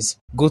fatherless,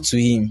 go to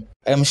him.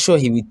 I am sure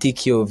he will take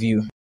care of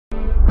you.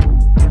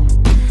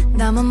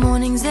 Now my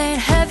mornings ain't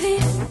heavy,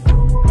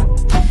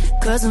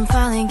 'cause I'm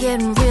finally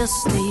getting real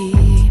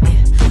sleepy.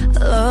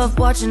 I love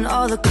watching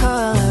all the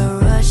color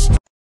rush.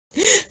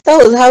 That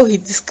was how he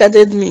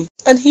discarded me.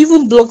 And he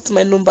even blocked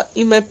my number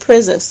in my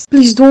presence.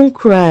 Please don't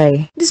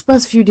cry. This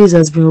past few days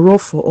has been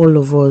rough for all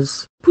of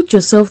us. Put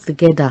yourself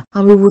together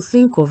and we will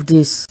think of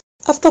this.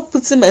 After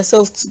putting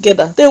myself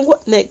together, then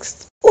what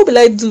next? What will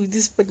I do with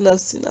this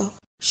pregnancy now?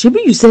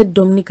 Shebi, you said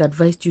Dominic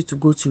advised you to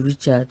go to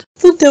Richard.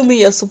 Don't tell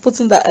me you're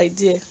supporting that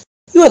idea.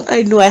 You and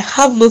I know I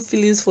have no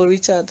feelings for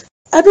Richard.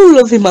 I don't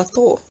love him at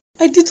all.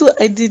 I did what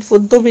I did for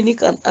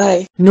Dominic and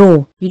I.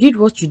 No, you did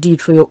what you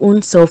did for your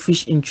own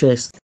selfish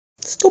interest.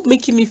 Stop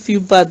making me feel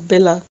bad,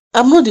 Bella.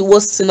 I'm not the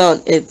worst sinner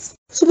on earth.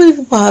 So many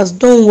people have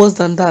done worse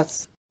than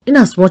that. In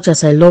as much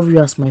as I love you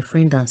as my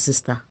friend and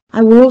sister,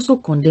 I will also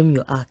condemn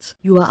your act.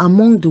 You are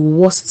among the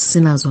worst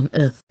sinners on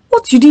earth.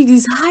 What you did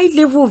is high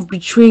level of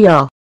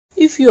betrayal.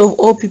 If you of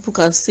all people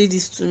can say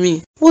this to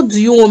me, what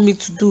do you want me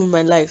to do in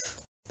my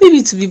life? Maybe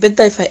it would be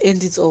better if I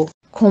end it all.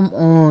 Come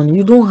on,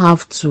 you don't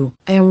have to.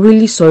 I am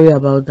really sorry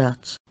about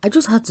that. I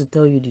just had to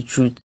tell you the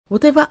truth.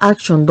 Whatever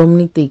action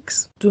Dominic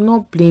takes, do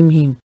not blame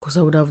him, because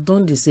I would have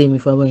done the same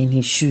if I were in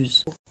his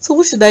shoes. So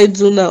what should I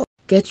do now?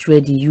 Get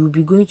ready, you will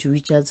be going to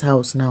Richard's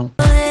house now.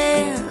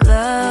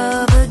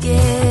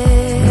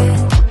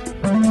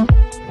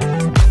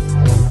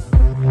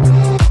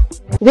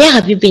 Where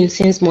have you been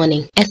since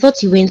morning? I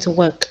thought you went to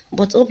work,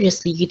 but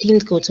obviously you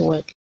didn't go to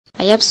work.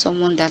 I have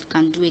someone that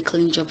can do a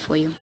clean job for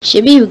you.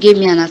 Shebi, you gave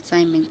me an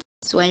assignment,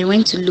 so I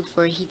went to look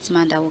for a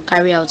hitman that will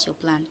carry out your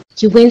plan.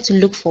 You went to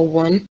look for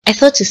one? I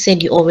thought you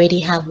said you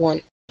already have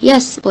one.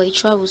 Yes, but he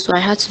traveled, so I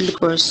had to look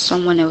for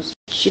someone else.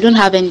 You don't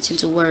have anything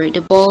to worry.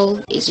 The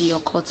ball is in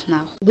your court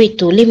now. Wait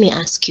though, let me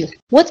ask you.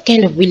 What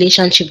kind of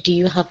relationship do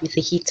you have with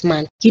a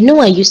hitman? You know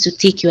I used to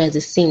take you as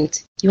a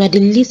saint. You are the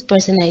least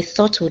person I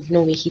thought would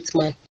know a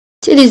hitman.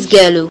 See this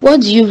girl,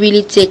 what do you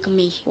really take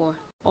me for?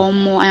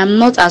 I am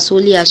not as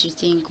holy as you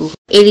think.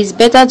 It is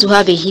better to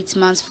have a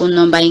hitman's phone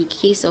number in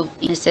case of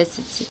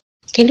necessity.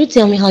 Can you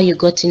tell me how you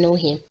got to know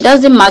him?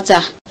 Doesn't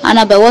matter.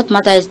 Annabelle, what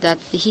matters is that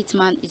the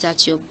hitman is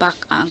at your back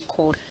and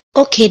call.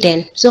 Okay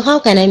then, so how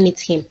can I meet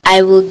him?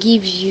 I will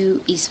give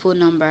you his phone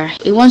number.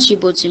 He wants you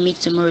both to meet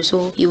tomorrow,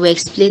 so you will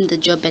explain the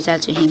job better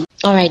to him.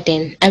 Alright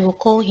then, I will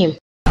call him.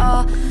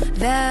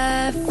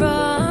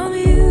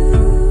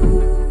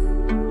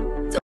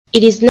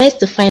 It is nice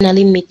to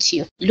finally meet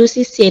you.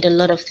 Lucy said a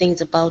lot of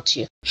things about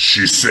you.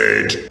 She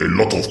said a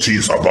lot of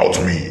things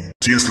about me.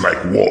 Things like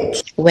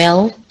what?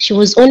 Well, she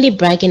was only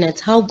bragging at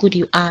how good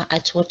you are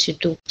at what you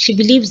do. She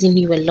believes in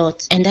you a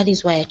lot, and that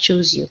is why I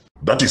chose you.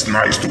 That is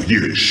nice to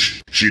hear.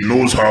 She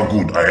knows how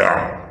good I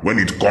am when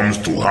it comes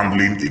to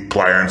handling a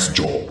client's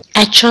job.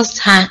 I trust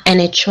her and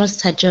I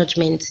trust her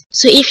judgment.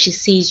 So if she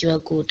says you are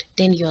good,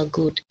 then you are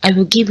good. I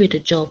will give you the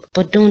job,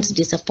 but don't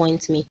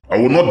disappoint me. I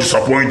will not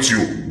disappoint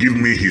you. Give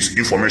me his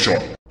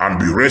information and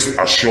be rest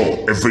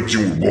assured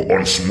everything will go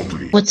on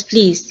smoothly. But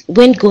please,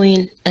 when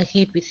going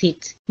ahead with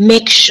it,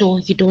 make sure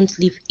you don't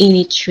leave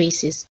any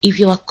traces. If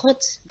you are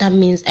caught, that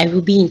means I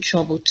will be in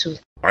trouble too.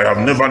 I have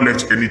never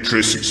left any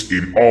traces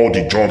in all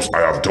the jobs I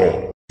have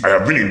done. I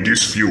have been in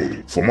this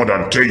field for more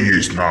than 10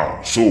 years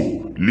now, so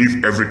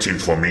leave everything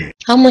for me.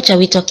 How much are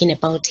we talking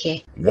about here?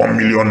 1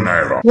 million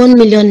naira. 1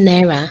 million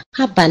naira?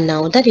 Haba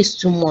now, that is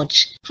too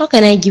much. How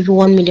can I give you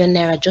 1 million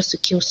naira just to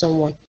kill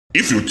someone?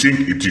 If you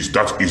think it is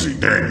that easy,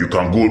 then you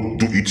can go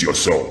do it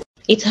yourself.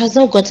 It has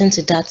not gotten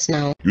to that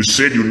now. You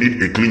said you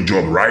need a clean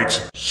job, right?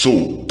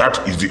 So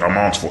that is the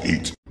amount for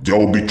it. There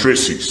will be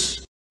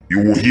traces.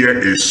 You will hear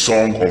a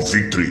song of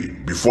victory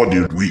before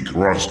the week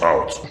runs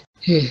out.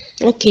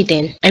 Okay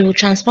then, I will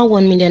transfer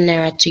 1 million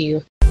naira to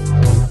you.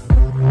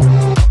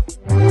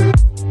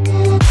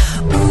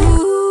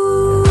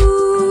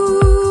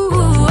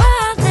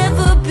 I'll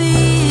never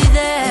be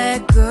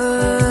that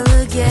girl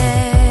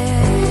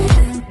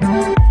again.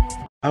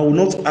 I will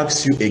not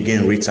ask you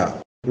again,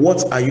 Rita.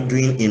 What are you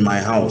doing in my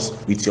house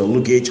with your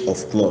luggage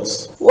of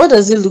clothes? What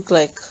does it look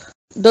like?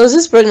 Does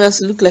this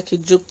pregnancy look like a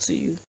joke to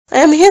you? I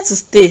am here to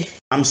stay.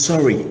 I'm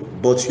sorry,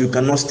 but you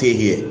cannot stay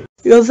here.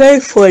 You're very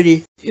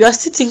funny. You are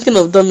still thinking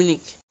of Dominic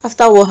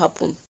after what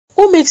happened.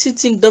 What makes you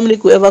think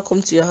Dominic will ever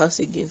come to your house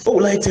again? What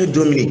will I tell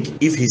Dominic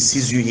if he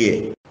sees you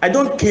here? I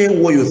don't care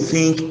what you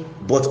think,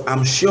 but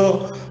I'm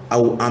sure I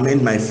will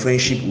amend my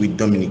friendship with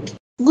Dominic.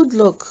 Good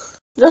luck.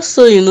 Just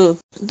so you know,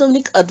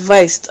 Dominic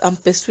advised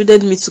and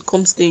persuaded me to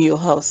come stay in your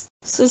house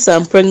since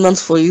I'm pregnant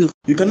for you.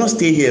 You cannot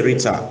stay here,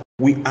 Rita.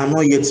 We are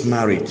not yet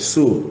married,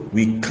 so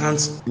we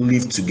can't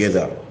live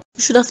together.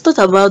 You should have thought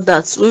about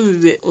that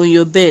when we were on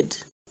your bed.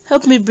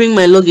 Help me bring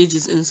my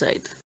luggages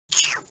inside.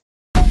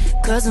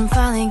 'Cause I'm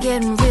finally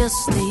getting real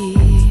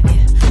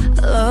sleepy.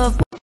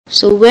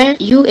 So were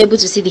you able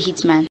to see the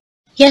hitman?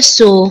 Yes,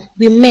 so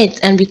we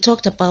met and we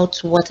talked about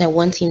what I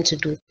want him to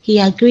do. He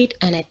agreed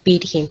and I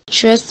paid him.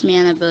 Trust me,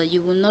 Annabelle,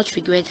 you will not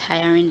regret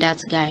hiring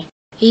that guy.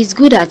 He's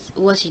good at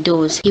what he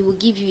does. He will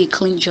give you a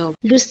clean job.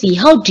 Lucy,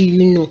 how do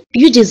you know?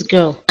 You this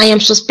girl, I am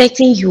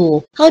suspecting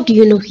you. How do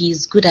you know he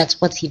is good at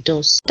what he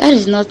does? That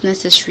is not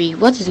necessary.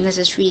 What is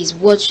necessary is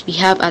what we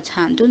have at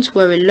hand. Don't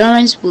worry,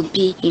 Lawrence will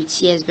be in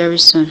tears very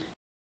soon.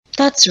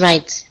 That's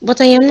right,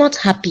 but I am not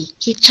happy.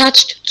 He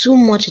charged too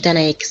much than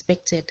I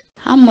expected.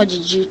 How much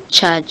did you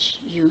charge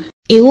you?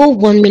 A whole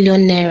 1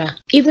 million naira.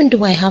 Even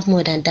though I have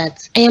more than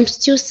that, I am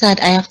still sad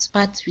I have to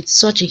part with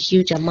such a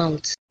huge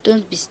amount.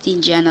 Don't be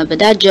stingy, Anna, but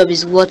that job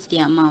is worth the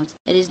amount.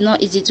 It is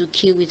not easy to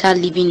kill without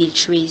leaving a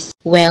trace.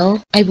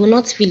 Well, I will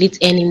not feel it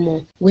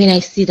anymore when I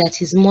see that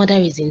his mother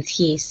is in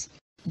tears.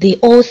 They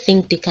all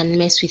think they can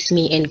mess with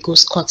me and go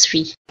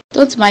scot-free.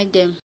 Don't mind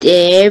them.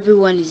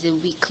 Everyone is a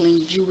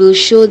weakling. You will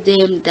show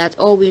them that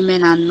all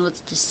women are not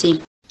the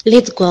same.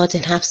 Let's go out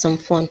and have some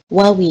fun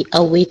while we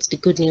await the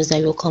good news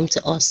that will come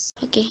to us.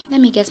 Okay, let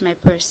me get my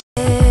purse.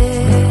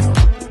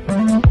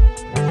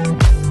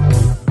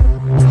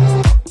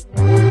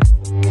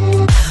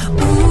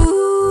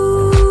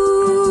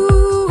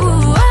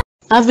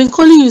 I've been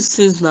calling you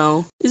since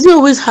now. Is it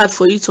always hard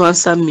for you to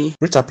answer me?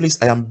 Rita, please,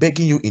 I am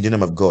begging you in the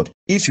name of God.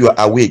 If you are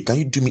awake, can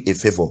you do me a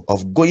favor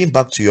of going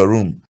back to your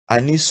room? I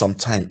need some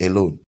time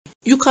alone.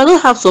 You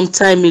cannot have some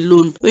time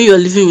alone when you are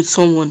living with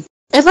someone.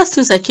 Ever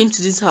since I came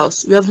to this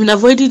house, we have been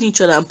avoiding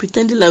each other and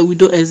pretending like we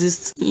don't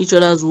exist in each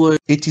other's world.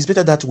 It is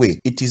better that way.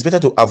 It is better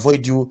to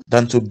avoid you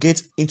than to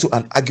get into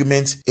an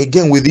argument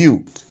again with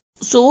you.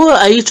 So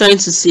what are you trying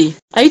to say?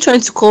 Are you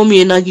trying to call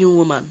me a nagging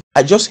woman?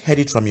 I just heard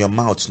it from your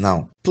mouth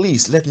now.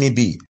 Please let me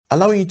be.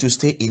 Allowing you to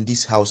stay in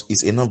this house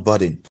is enough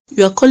burden.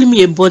 You are calling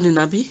me a burden,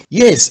 Abby?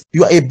 Yes,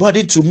 you are a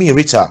burden to me,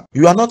 Rita.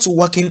 You are not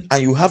working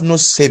and you have no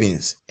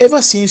savings.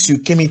 Ever since you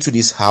came into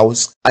this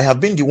house, I have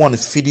been the one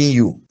feeding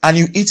you and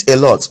you eat a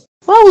lot.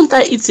 Why won't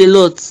I eat a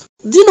lot?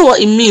 Do you know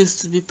what it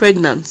means to be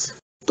pregnant?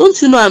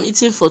 Don't you know I'm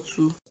eating for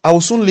two? I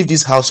will soon leave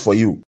this house for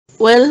you.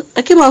 Well,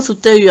 I came out to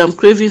tell you I'm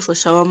craving for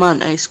shawarma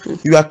and ice cream.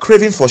 You are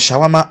craving for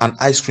shawarma and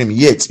ice cream,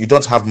 yet you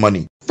don't have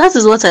money. That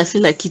is what I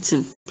feel like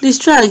eating. Please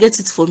try and get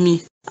it for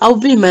me. I'll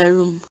be in my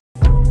room.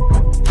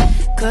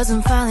 Cause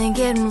I'm finally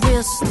getting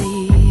real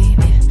sleepy.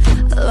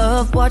 I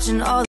love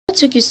watching all. What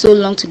took you so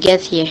long to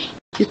get here?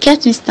 You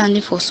kept me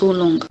standing for so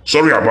long.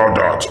 Sorry about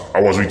that.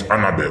 I was with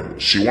Annabelle.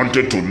 She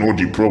wanted to know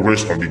the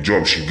progress of the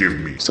job she gave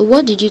me. So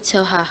what did you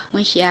tell her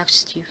when she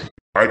asked you?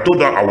 I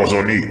told her I was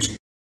on it.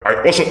 I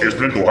also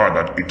explained to her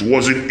that it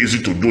wasn't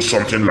easy to do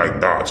something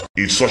like that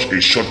in such a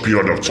short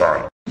period of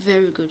time.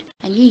 Very good.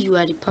 I knew you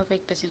are the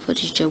perfect person for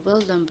this job. Well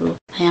done, bro.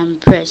 I am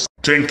impressed.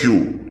 Thank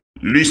you.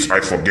 Least I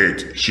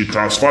forget, she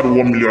transferred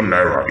 1 million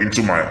naira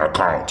into my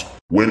account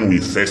when we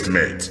first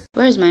met.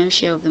 Where is my own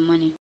share of the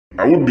money?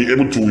 I would be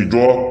able to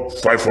withdraw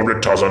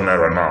 500,000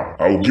 naira now.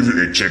 I will give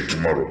you a check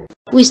tomorrow.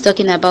 Who is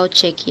talking about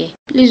check here?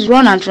 Please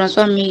run and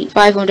transfer me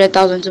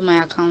 500,000 to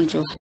my account,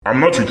 Joe. I'm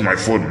not with my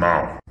phone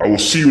now. I will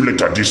see you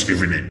later this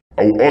evening.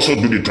 I will also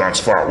do the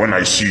transfer when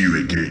I see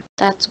you again.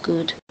 That's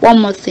good.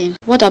 One more thing.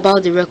 What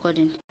about the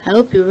recording? I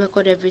hope you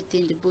record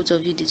everything the both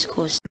of you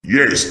discussed.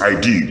 Yes, I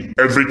did.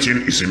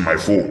 Everything is in my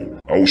phone.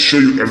 I will show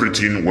you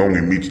everything when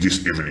we meet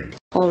this evening.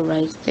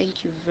 Alright,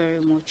 thank you very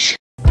much.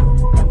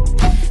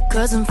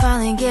 Cause I'm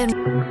finally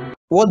getting.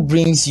 What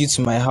brings you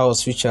to my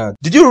house, Richard?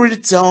 Did you really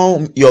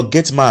tell your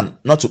gate man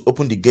not to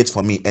open the gate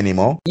for me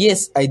anymore?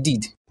 Yes, I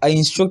did. I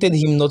instructed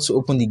him not to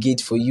open the gate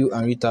for you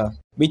and Rita.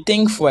 Be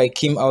thankful I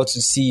came out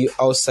to see you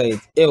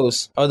outside,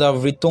 else I would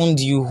have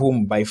returned you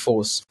home by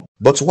force.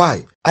 But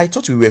why? I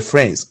thought we were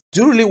friends.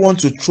 Do you really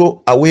want to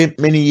throw away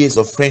many years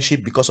of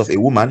friendship because of a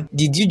woman?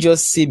 Did you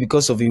just say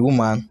because of a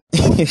woman?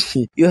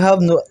 You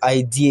have no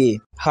idea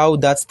how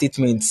that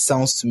statement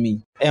sounds to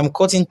me. I am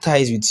cutting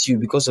ties with you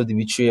because of the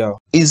betrayal.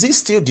 Is it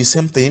still the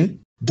same thing?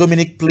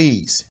 Dominic,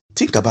 please,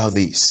 think about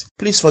this.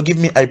 Please forgive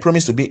me. I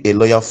promise to be a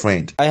loyal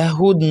friend. I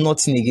hold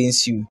nothing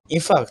against you.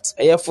 In fact,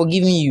 I have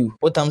forgiven you.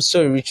 But I'm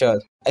sorry,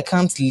 Richard. I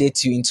can't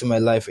let you into my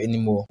life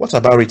anymore. What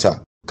about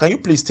Rita? Can you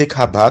please take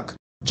her back?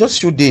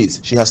 Just few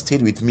days she has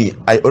stayed with me.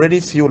 I already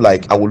feel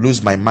like I will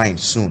lose my mind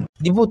soon.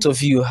 The both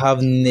of you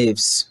have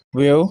nerves.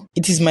 Well,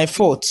 it is my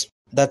fault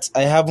that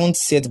I haven't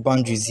set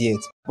boundaries yet.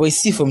 But you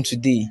see, from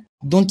today,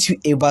 don't you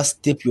ever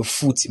step your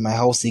foot in my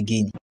house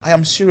again. I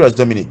am serious,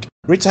 Dominic.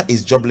 Rita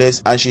is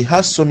jobless and she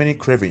has so many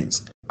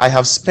cravings. I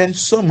have spent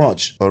so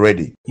much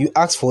already. You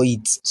asked for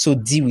it, so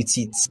deal with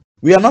it.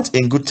 We are not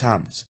in good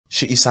terms.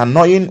 She is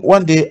annoying.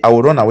 One day I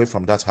will run away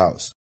from that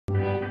house.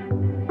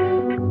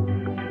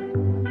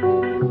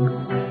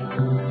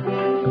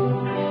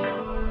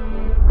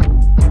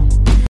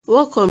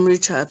 Welcome,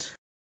 Richard.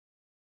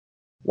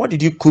 What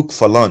did you cook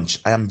for lunch?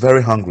 I am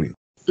very hungry.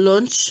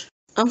 Lunch?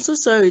 I'm so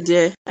sorry,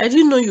 dear. I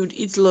didn't know you'd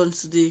eat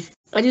lunch today.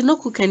 I did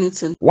not cook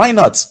anything. Why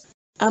not?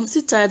 I'm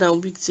still tired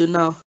and weak till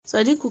now, so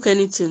I didn't cook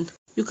anything.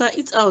 You can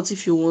eat out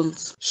if you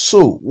want.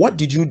 So, what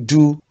did you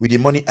do with the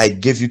money I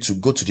gave you to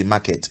go to the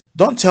market?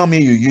 Don't tell me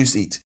you used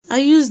it. I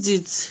used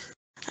it.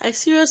 I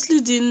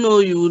seriously didn't know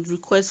you would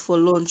request for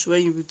lunch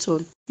when you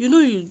return. You know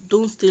you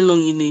don't stay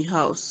long in a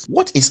house.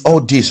 What is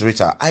all this,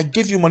 Rita? I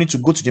gave you money to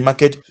go to the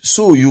market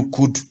so you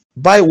could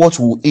buy what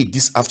we'll eat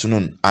this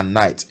afternoon and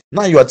night.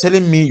 Now you are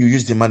telling me you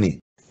used the money.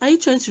 Are you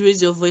trying to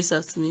raise your voice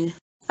at me?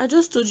 I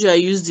just told you I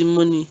used the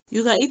money.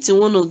 You can eat in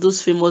one of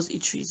those famous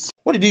eateries.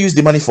 What did you use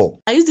the money for?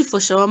 I used it for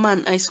shawarma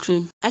and ice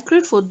cream. I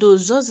craved for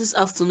those just this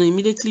afternoon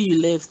immediately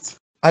you left.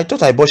 I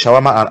thought I bought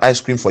shawarma and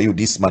ice cream for you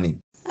this morning.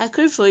 I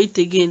craved for it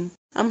again.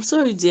 I'm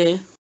sorry, dear.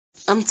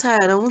 I'm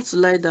tired. I want to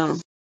lie down.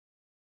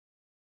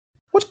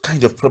 What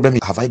kind of problem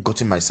have I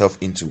gotten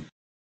myself into?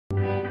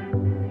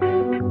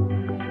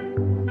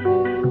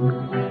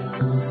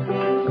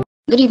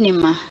 Good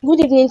evening, ma.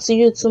 Good evening to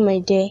you too, my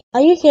dear.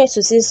 Are you here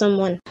to see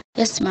someone?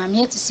 Yes, ma. I'm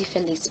here to see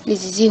Felix.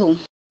 Please, is he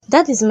home?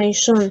 That is my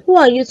son. Who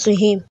are you to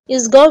him?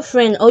 His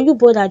girlfriend or you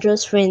both are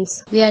just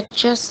friends? We are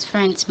just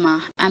friends,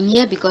 ma. I'm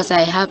here because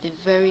I have a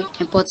very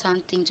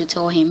important thing to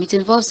tell him. It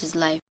involves his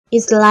life.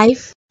 His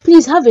life?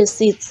 Please have a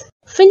seat.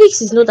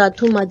 Felix is not at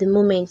home at the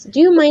moment. Do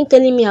you mind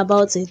telling me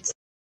about it?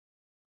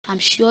 I'm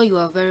sure you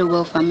are very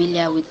well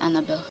familiar with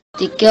Annabelle,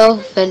 the girl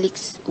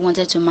Felix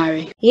wanted to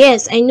marry.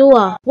 Yes, I know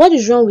her. What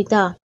is wrong with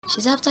her?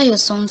 She's after your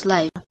son's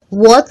life.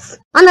 What?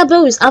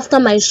 Annabelle is after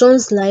my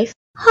son's life?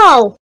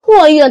 How? Who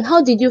are you and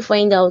how did you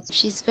find out?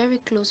 She's a very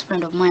close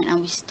friend of mine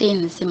and we stay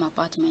in the same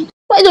apartment.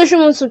 Why does she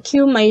want to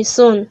kill my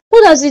son?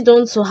 What has he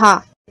done to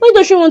her? Why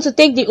does she want to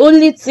take the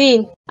only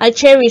thing I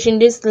cherish in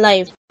this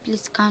life?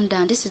 Please calm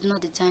down. This is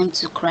not the time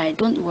to cry.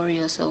 Don't worry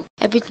yourself.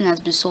 Everything has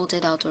been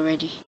sorted out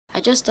already.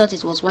 I just thought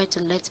it was right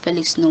to let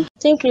Felix know.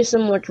 Thank you so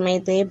much, my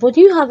dear. But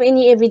do you have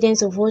any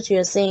evidence of what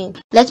you're saying?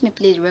 Let me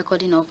play the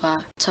recording of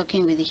her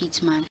talking with the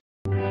hitman.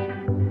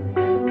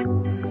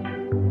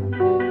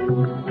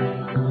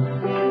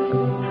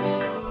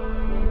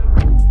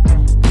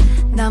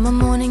 Now my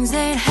mornings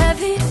ain't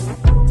heavy,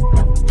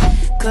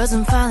 'cause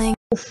I'm finally.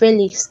 Oh,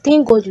 Felix,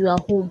 thank God you are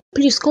home.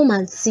 Please come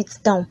and sit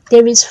down.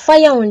 There is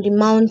fire on the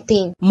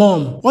mountain.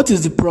 Mom, what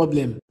is the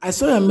problem? I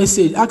saw your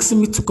message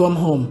asking me to come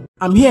home.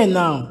 I'm here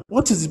now.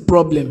 What is the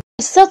problem?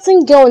 A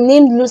certain girl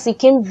named Lucy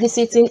came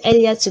visiting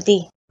earlier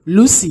today.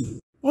 Lucy?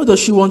 What does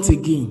she want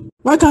again?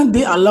 Why can't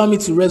they allow me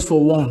to rest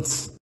for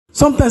once?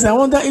 Sometimes I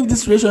wonder if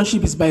this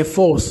relationship is by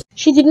force.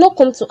 She did not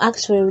come to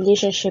ask for a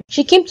relationship.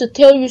 She came to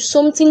tell you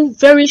something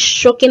very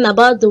shocking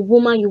about the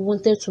woman you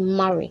wanted to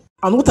marry.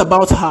 And what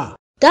about her?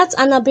 That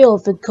Annabelle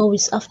of a girl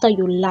is after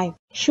your life.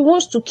 She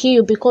wants to kill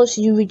you because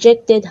you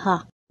rejected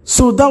her.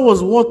 So that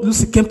was what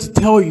Lucy came to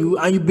tell you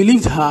and you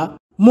believed her?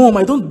 Mom,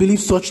 I don't believe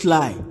such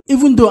lie.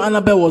 Even though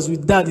Annabelle was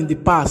with Dad in the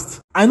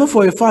past, I know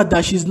for a fact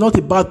that she's not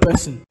a bad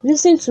person.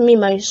 Listen to me,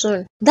 my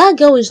son. That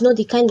girl is not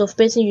the kind of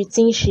person you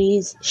think she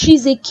is.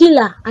 She's a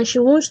killer and she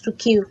wants to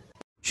kill.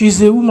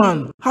 She's a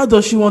woman. How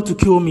does she want to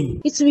kill me?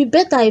 It will be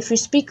better if you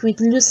speak with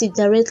Lucy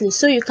directly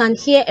so you can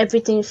hear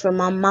everything from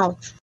her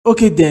mouth.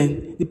 Okay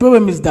then, the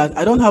problem is that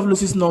I don't have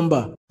Lucy's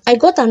number. I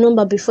got her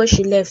number before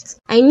she left.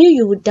 I knew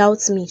you would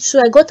doubt me, so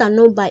I got her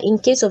number in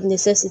case of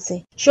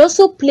necessity. She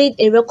also played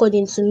a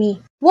recording to me.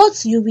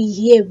 What you will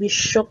hear will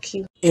shock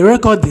you. A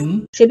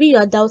recording? Shebi, you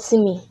are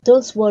doubting me.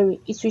 Don't worry,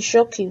 it will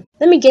shock you.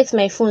 Let me get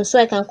my phone so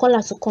I can call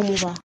her to come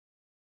over.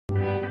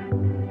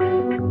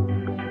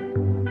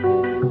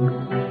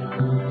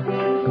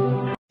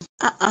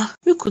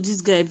 Where could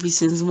this guy be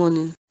since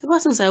morning? Ever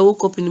since I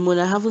woke up in the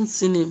morning, I haven't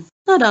seen him.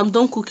 Now that I'm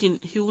done cooking,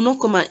 he will not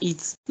come and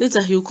eat.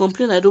 Later, he will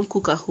complain I don't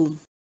cook at home.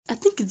 I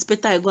think it's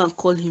better I go and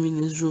call him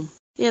in his room.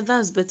 Yeah,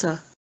 that's better.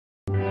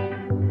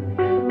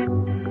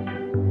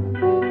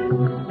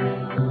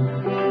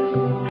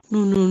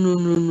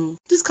 No.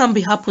 This can't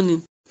be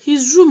happening.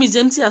 His room is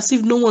empty as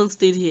if no one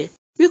stayed here.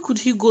 Where could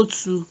he go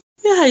to?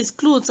 Where are his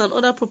clothes and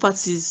other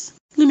properties?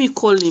 Let me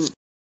call him.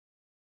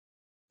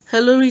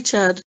 Hello,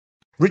 Richard.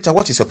 Rita,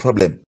 what is your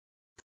problem?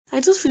 I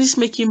just finished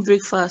making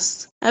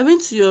breakfast. I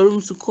went to your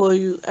room to call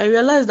you. I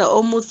realized that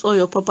almost all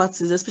your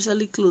properties,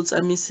 especially clothes,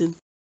 are missing.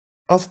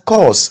 Of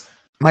course.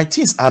 My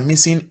things are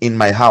missing in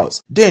my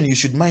house. Then you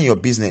should mind your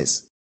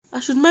business. I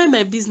should mind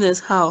my business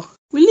how?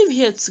 We live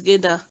here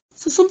together,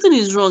 so something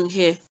is wrong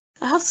here.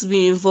 I have to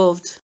be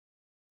involved.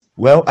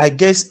 Well, I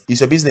guess it's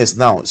your business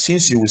now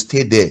since you will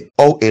stay there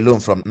all alone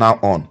from now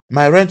on.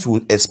 My rent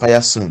will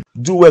expire soon.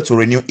 Do well to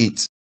renew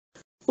it.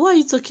 What are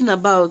you talking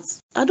about?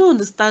 I don't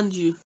understand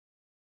you.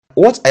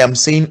 What I am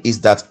saying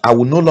is that I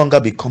will no longer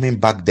be coming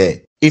back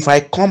there. If I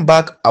come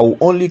back, I will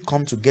only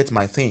come to get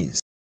my things.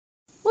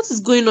 What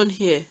is going on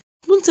here?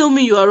 Don't tell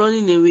me you are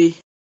running away.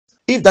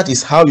 If that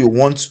is how you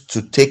want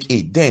to take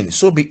it, then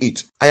so be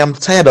it. I am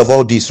tired of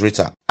all this,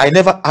 Rita. I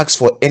never asked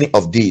for any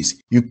of this.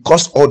 You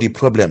caused all the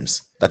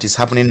problems that is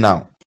happening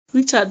now.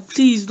 Richard,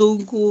 please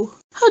don't go.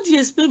 How do you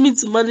expect me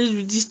to manage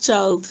with this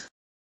child?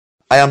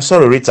 I am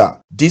sorry,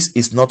 Rita. This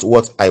is not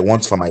what I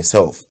want for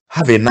myself.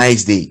 Have a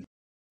nice day.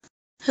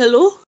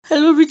 Hello?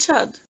 Hello,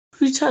 Richard.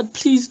 Richard,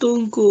 please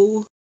don't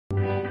go.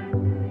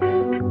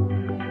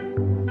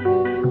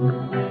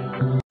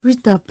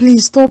 Rita,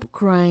 please stop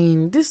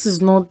crying. This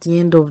is not the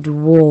end of the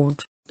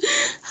world.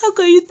 How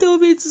can you tell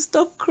me to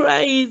stop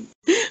crying?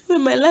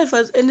 When my life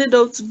has ended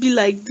up to be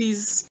like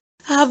this,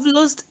 I have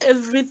lost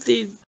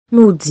everything.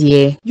 No,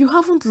 dear, you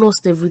haven't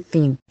lost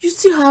everything. You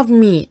still have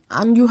me,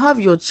 and you have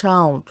your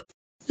child.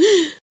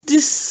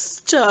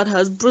 This child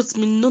has brought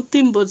me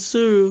nothing but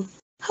sorrow.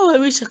 How I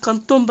wish I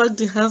can turn back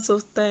the hands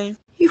of time.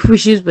 If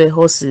wishes were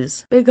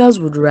horses, beggars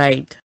would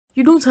ride.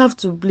 You don't have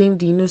to blame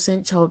the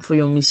innocent child for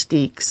your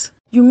mistakes.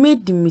 You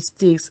made the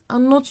mistakes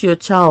and not your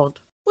child.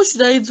 What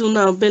should I do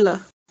now,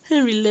 Bella?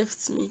 Henry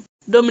left me.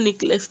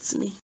 Dominic left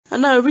me.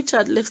 And now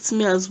Richard left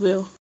me as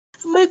well.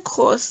 Am I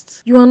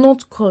cursed? You are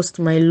not cursed,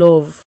 my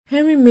love.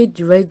 Henry made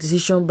the right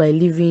decision by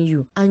leaving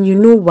you, and you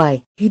know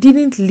why. He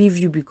didn't leave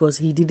you because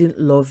he didn't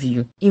love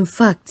you. In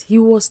fact, he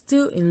was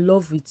still in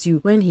love with you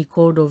when he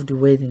called off the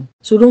wedding.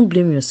 So don't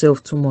blame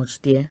yourself too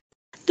much, dear.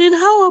 Then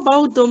how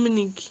about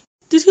Dominic?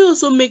 Did he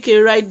also make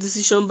a right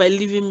decision by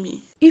leaving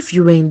me? If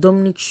you were in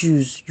Dominic's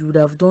shoes, you would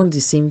have done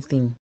the same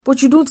thing.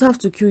 But you don't have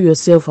to kill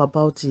yourself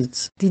about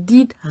it. The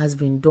deed has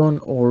been done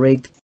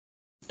already.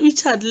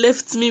 Richard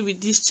left me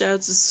with this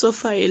child to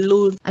suffer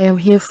alone. I am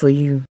here for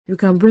you. You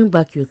can bring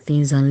back your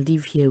things and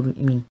live here with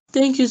me.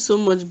 Thank you so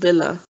much,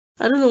 Bella.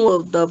 I don't know what I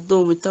would have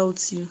done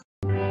without you.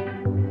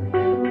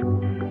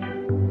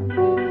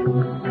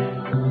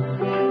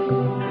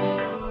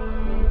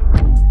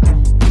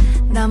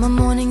 Now my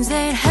mornings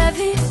ain't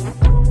heavy,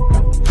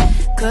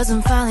 'cause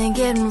I'm finally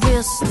getting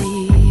real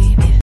sleepy.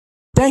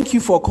 Thank you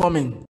for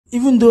coming,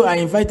 even though I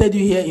invited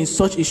you here in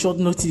such a short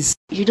notice.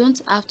 You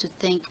don't have to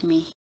thank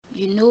me.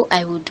 You know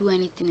I will do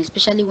anything,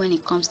 especially when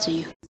it comes to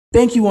you.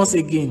 Thank you once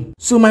again.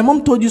 So my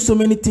mom told you so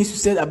many things you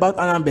said about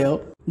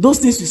Annabelle. Those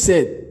things you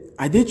said,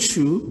 are they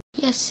true?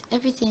 Yes,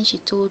 everything she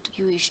told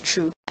you is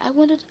true. I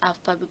wouldn't have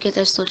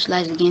fabricated such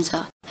lies against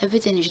her.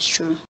 Everything is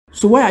true.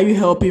 So why are you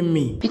helping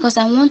me? Because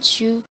I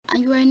want you,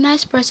 and you are a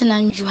nice person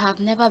and you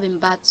have never been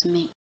bad to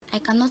me. I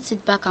cannot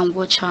sit back and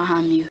watch her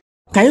harm you.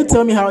 Can you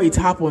tell me how it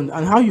happened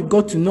and how you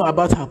got to know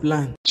about her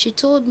plan? She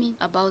told me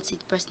about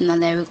it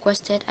personally. I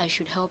requested I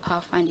should help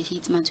her find a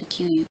hitman to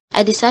kill you.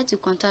 I decided to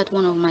contact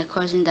one of my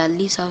cousins that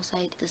lives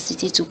outside the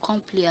city to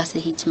come play as a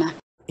hitman.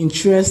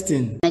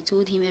 Interesting. I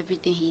told him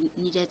everything he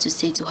needed to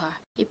say to her.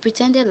 He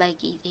pretended like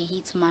he's a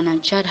hitman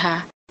and charged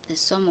her the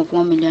sum of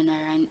 1 million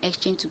naira in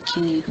exchange to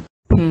kill you.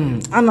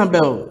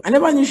 Annabelle, I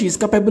never knew she is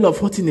capable of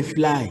hurting a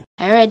fly.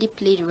 I already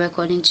played the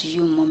recording to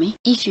you, mommy.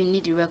 If you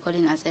need the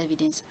recording as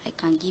evidence, I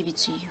can give it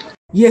to you.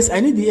 Yes, I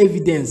need the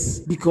evidence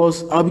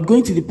because I'll be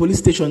going to the police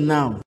station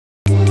now.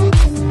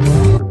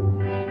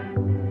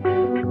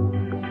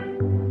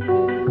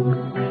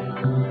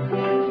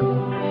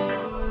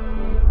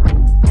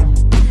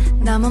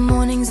 Now my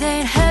mornings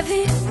ain't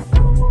heavy,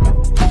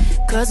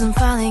 'cause I'm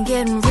finally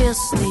getting real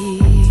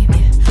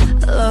sleepy.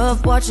 I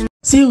love watching.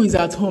 See who is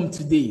at home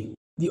today.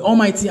 The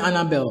almighty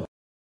Annabelle.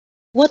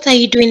 What are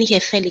you doing here,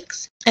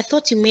 Felix? I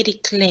thought you made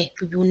it clear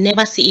we will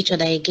never see each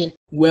other again.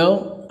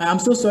 Well, I am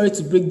so sorry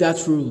to break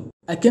that rule.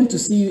 I came to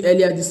see you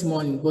earlier this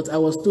morning, but I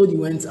was told you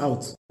went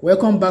out.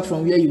 Welcome back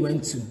from where you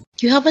went to.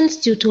 You haven't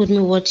still told me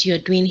what you're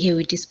doing here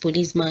with this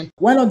policeman.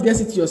 Why not guess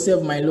it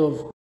yourself, my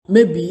love?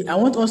 Maybe I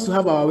want us to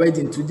have our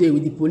wedding today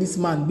with the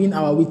policeman being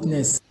our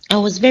witness. I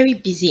was very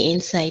busy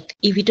inside.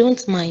 If you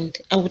don't mind,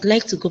 I would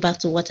like to go back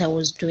to what I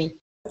was doing.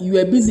 You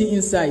were busy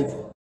inside.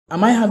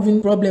 Am I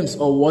having problems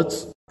or what?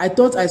 I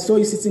thought I saw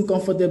you sitting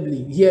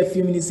comfortably here a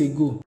few minutes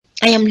ago.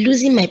 I am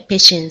losing my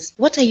patience.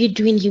 What are you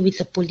doing here with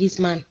a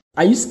policeman?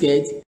 Are you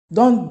scared?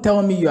 Don't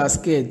tell me you are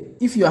scared.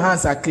 If your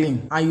hands are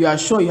clean and you are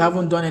sure you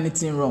haven't done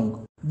anything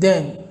wrong,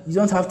 then you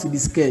don't have to be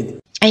scared.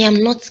 I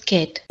am not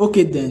scared.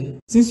 Okay then,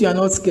 since you are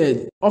not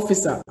scared,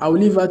 officer, I will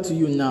leave her to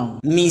you now.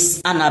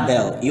 Miss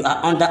Annabelle, you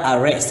are under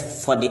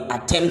arrest for the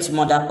attempted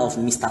murder of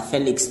Mr.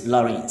 Felix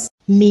Lawrence.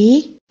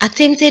 Me?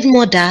 Attempted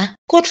murder?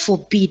 God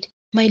forbid.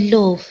 My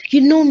love, you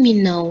know me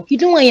now. You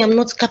know I am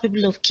not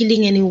capable of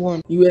killing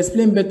anyone. You will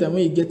explain better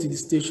when you get to the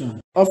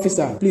station.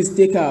 Officer, please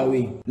take her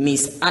away.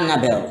 Miss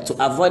Annabelle,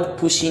 to avoid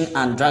pushing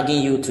and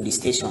dragging you to the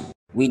station,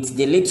 with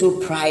the little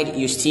pride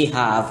you still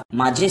have,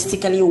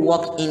 majestically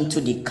walk into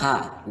the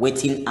car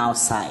waiting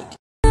outside.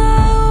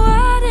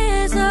 I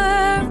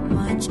deserve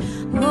much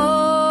more.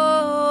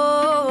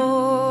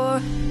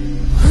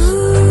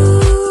 Ooh,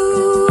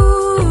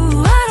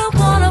 I don't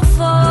wanna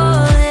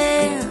fall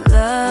in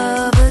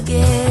love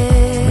again.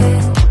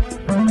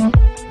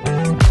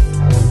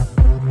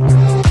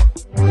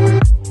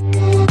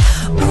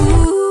 Ooh,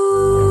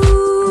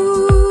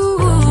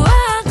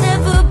 I'll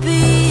never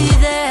be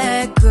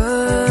that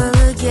girl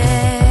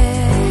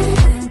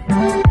again.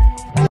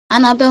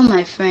 Annabelle,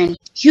 my friend.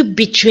 You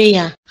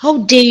betrayer. How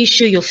dare you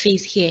show your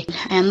face here?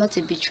 I am not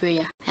a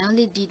betrayer. I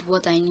only did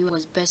what I knew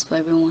was best for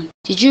everyone.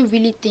 Did you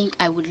really think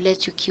I would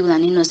let you kill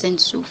an innocent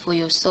soul for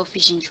your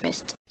selfish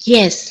interest?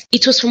 Yes,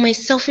 it was for my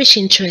selfish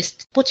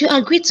interest. But you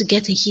agreed to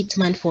get a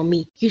hitman for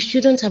me. You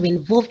shouldn't have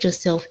involved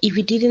yourself if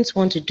you didn't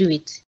want to do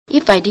it.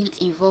 If I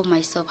didn't involve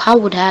myself, how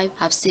would I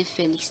have saved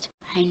Felix?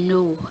 I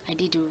know I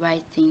did the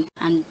right thing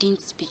and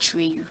didn't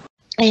betray you.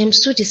 I am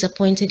so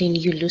disappointed in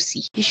you,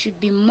 Lucy. You should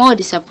be more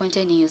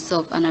disappointed in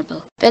yourself,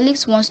 Annabelle.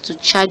 Felix wants to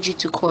charge you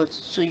to court,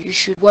 so you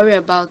should worry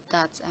about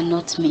that and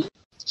not me.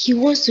 He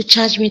wants to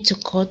charge me to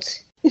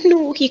court?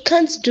 No, he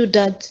can't do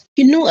that.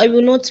 You know I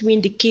will not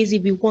win the case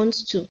if he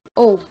wants to.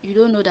 Oh, you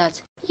don't know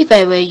that. If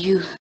I were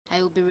you,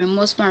 I would be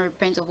remorseful and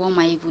repent of all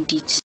my evil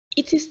deeds.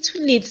 It is too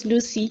late,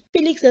 Lucy.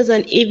 Felix has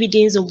an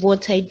evidence of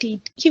what I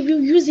did. He will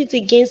use it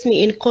against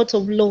me in court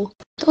of law.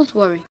 Don't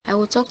worry, I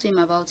will talk to him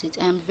about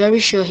it. I am very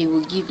sure he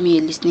will give me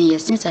a listening ear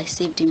since I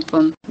saved him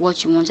from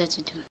what you wanted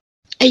to do.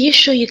 Are you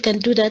sure you can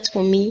do that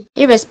for me?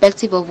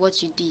 Irrespective of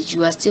what you did,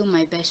 you are still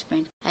my best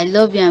friend. I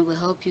love you and will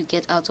help you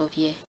get out of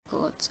here.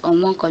 But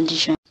on one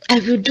condition.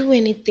 I will do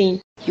anything.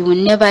 You will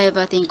never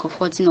ever think of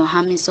hurting or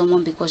harming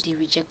someone because they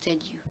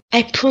rejected you.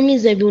 I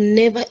promise I will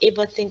never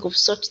ever think of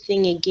such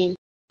thing again.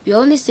 You're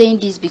only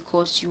saying this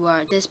because you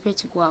are desperate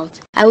to go out.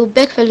 I will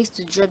beg Felix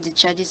to drop the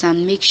charges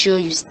and make sure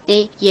you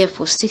stay here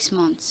for 6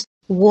 months.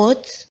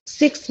 What?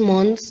 6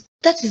 months?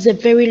 That is a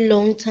very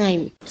long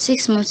time.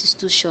 6 months is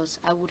too short.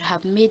 I would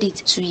have made it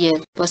 2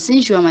 years. But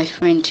since you are my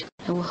friend,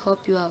 I will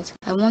help you out.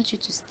 I want you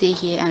to stay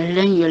here and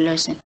learn your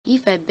lesson.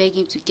 If I beg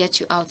him to get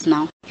you out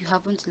now, you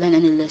haven't learned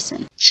any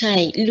lesson.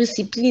 Chai,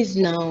 Lucy, please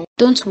now.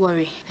 Don't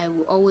worry. I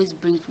will always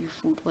bring you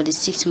food for the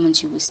 6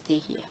 months you will stay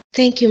here.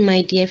 Thank you,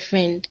 my dear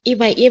friend.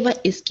 If I ever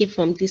escape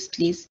from this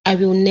place, I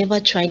will never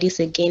try this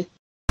again.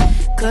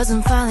 'Cause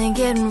I'm finally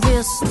getting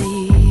real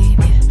sleep.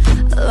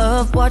 I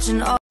love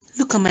watching all.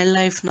 Look at my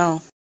life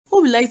now.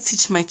 What will I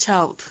teach my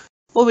child?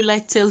 What will I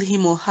tell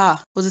him or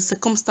her of the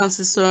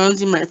circumstances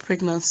surrounding my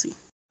pregnancy?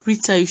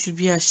 Rita, you should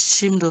be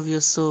ashamed of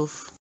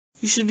yourself.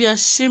 You should be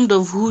ashamed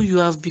of who you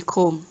have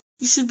become.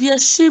 You should be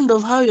ashamed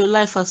of how your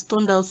life has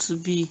turned out to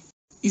be.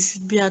 You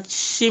should be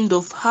ashamed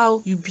of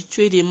how you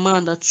betrayed a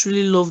man that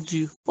truly loved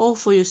you, all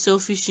for your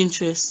selfish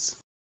interests.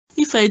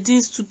 If I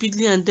didn't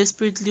stupidly and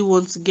desperately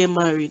want to get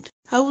married,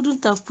 I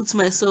wouldn't have put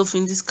myself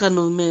in this kind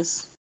of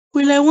mess.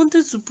 Well, I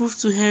wanted to prove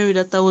to Henry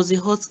that I was a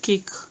hot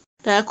cake,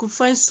 that I could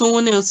find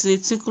someone else in a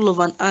twinkle of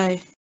an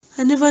eye.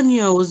 I never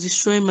knew I was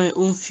destroying my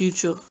own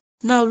future.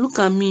 Now look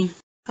at me.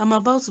 I'm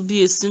about to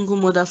be a single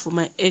mother for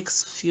my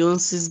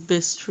ex-fiance's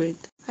best friend.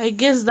 I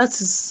guess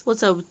that is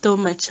what I would tell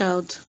my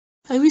child.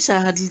 I wish I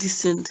had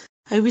listened.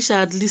 I wish I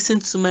had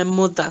listened to my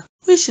mother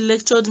when she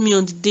lectured me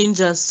on the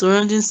dangers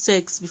surrounding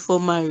sex before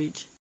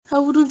marriage. I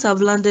wouldn't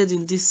have landed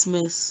in this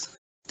mess.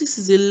 This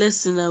is a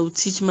lesson I will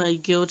teach my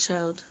girl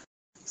child.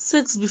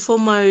 Sex before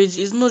marriage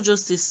is not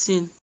just a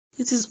sin.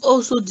 It is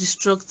also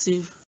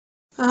destructive.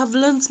 I have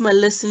learned my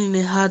lesson in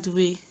a hard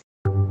way.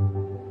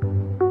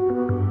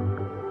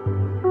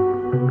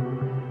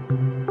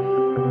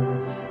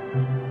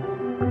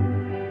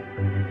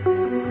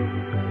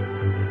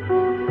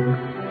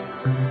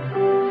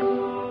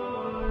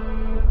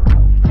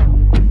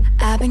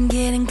 I've been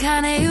getting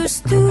kinda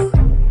used to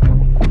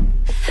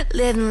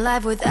living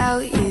life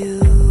without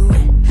you.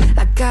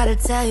 I gotta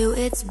tell you,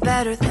 it's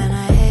better than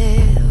I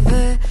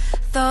ever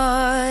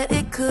thought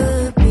it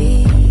could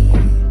be.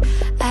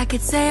 I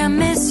could say I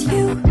miss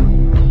you,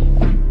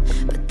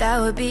 but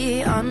that would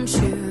be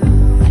untrue.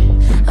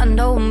 I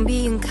know I'm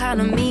being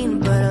kinda mean,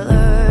 but I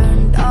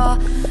learned all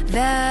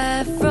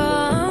that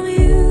from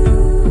you.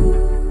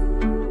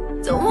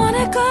 Don't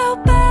wanna go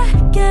back.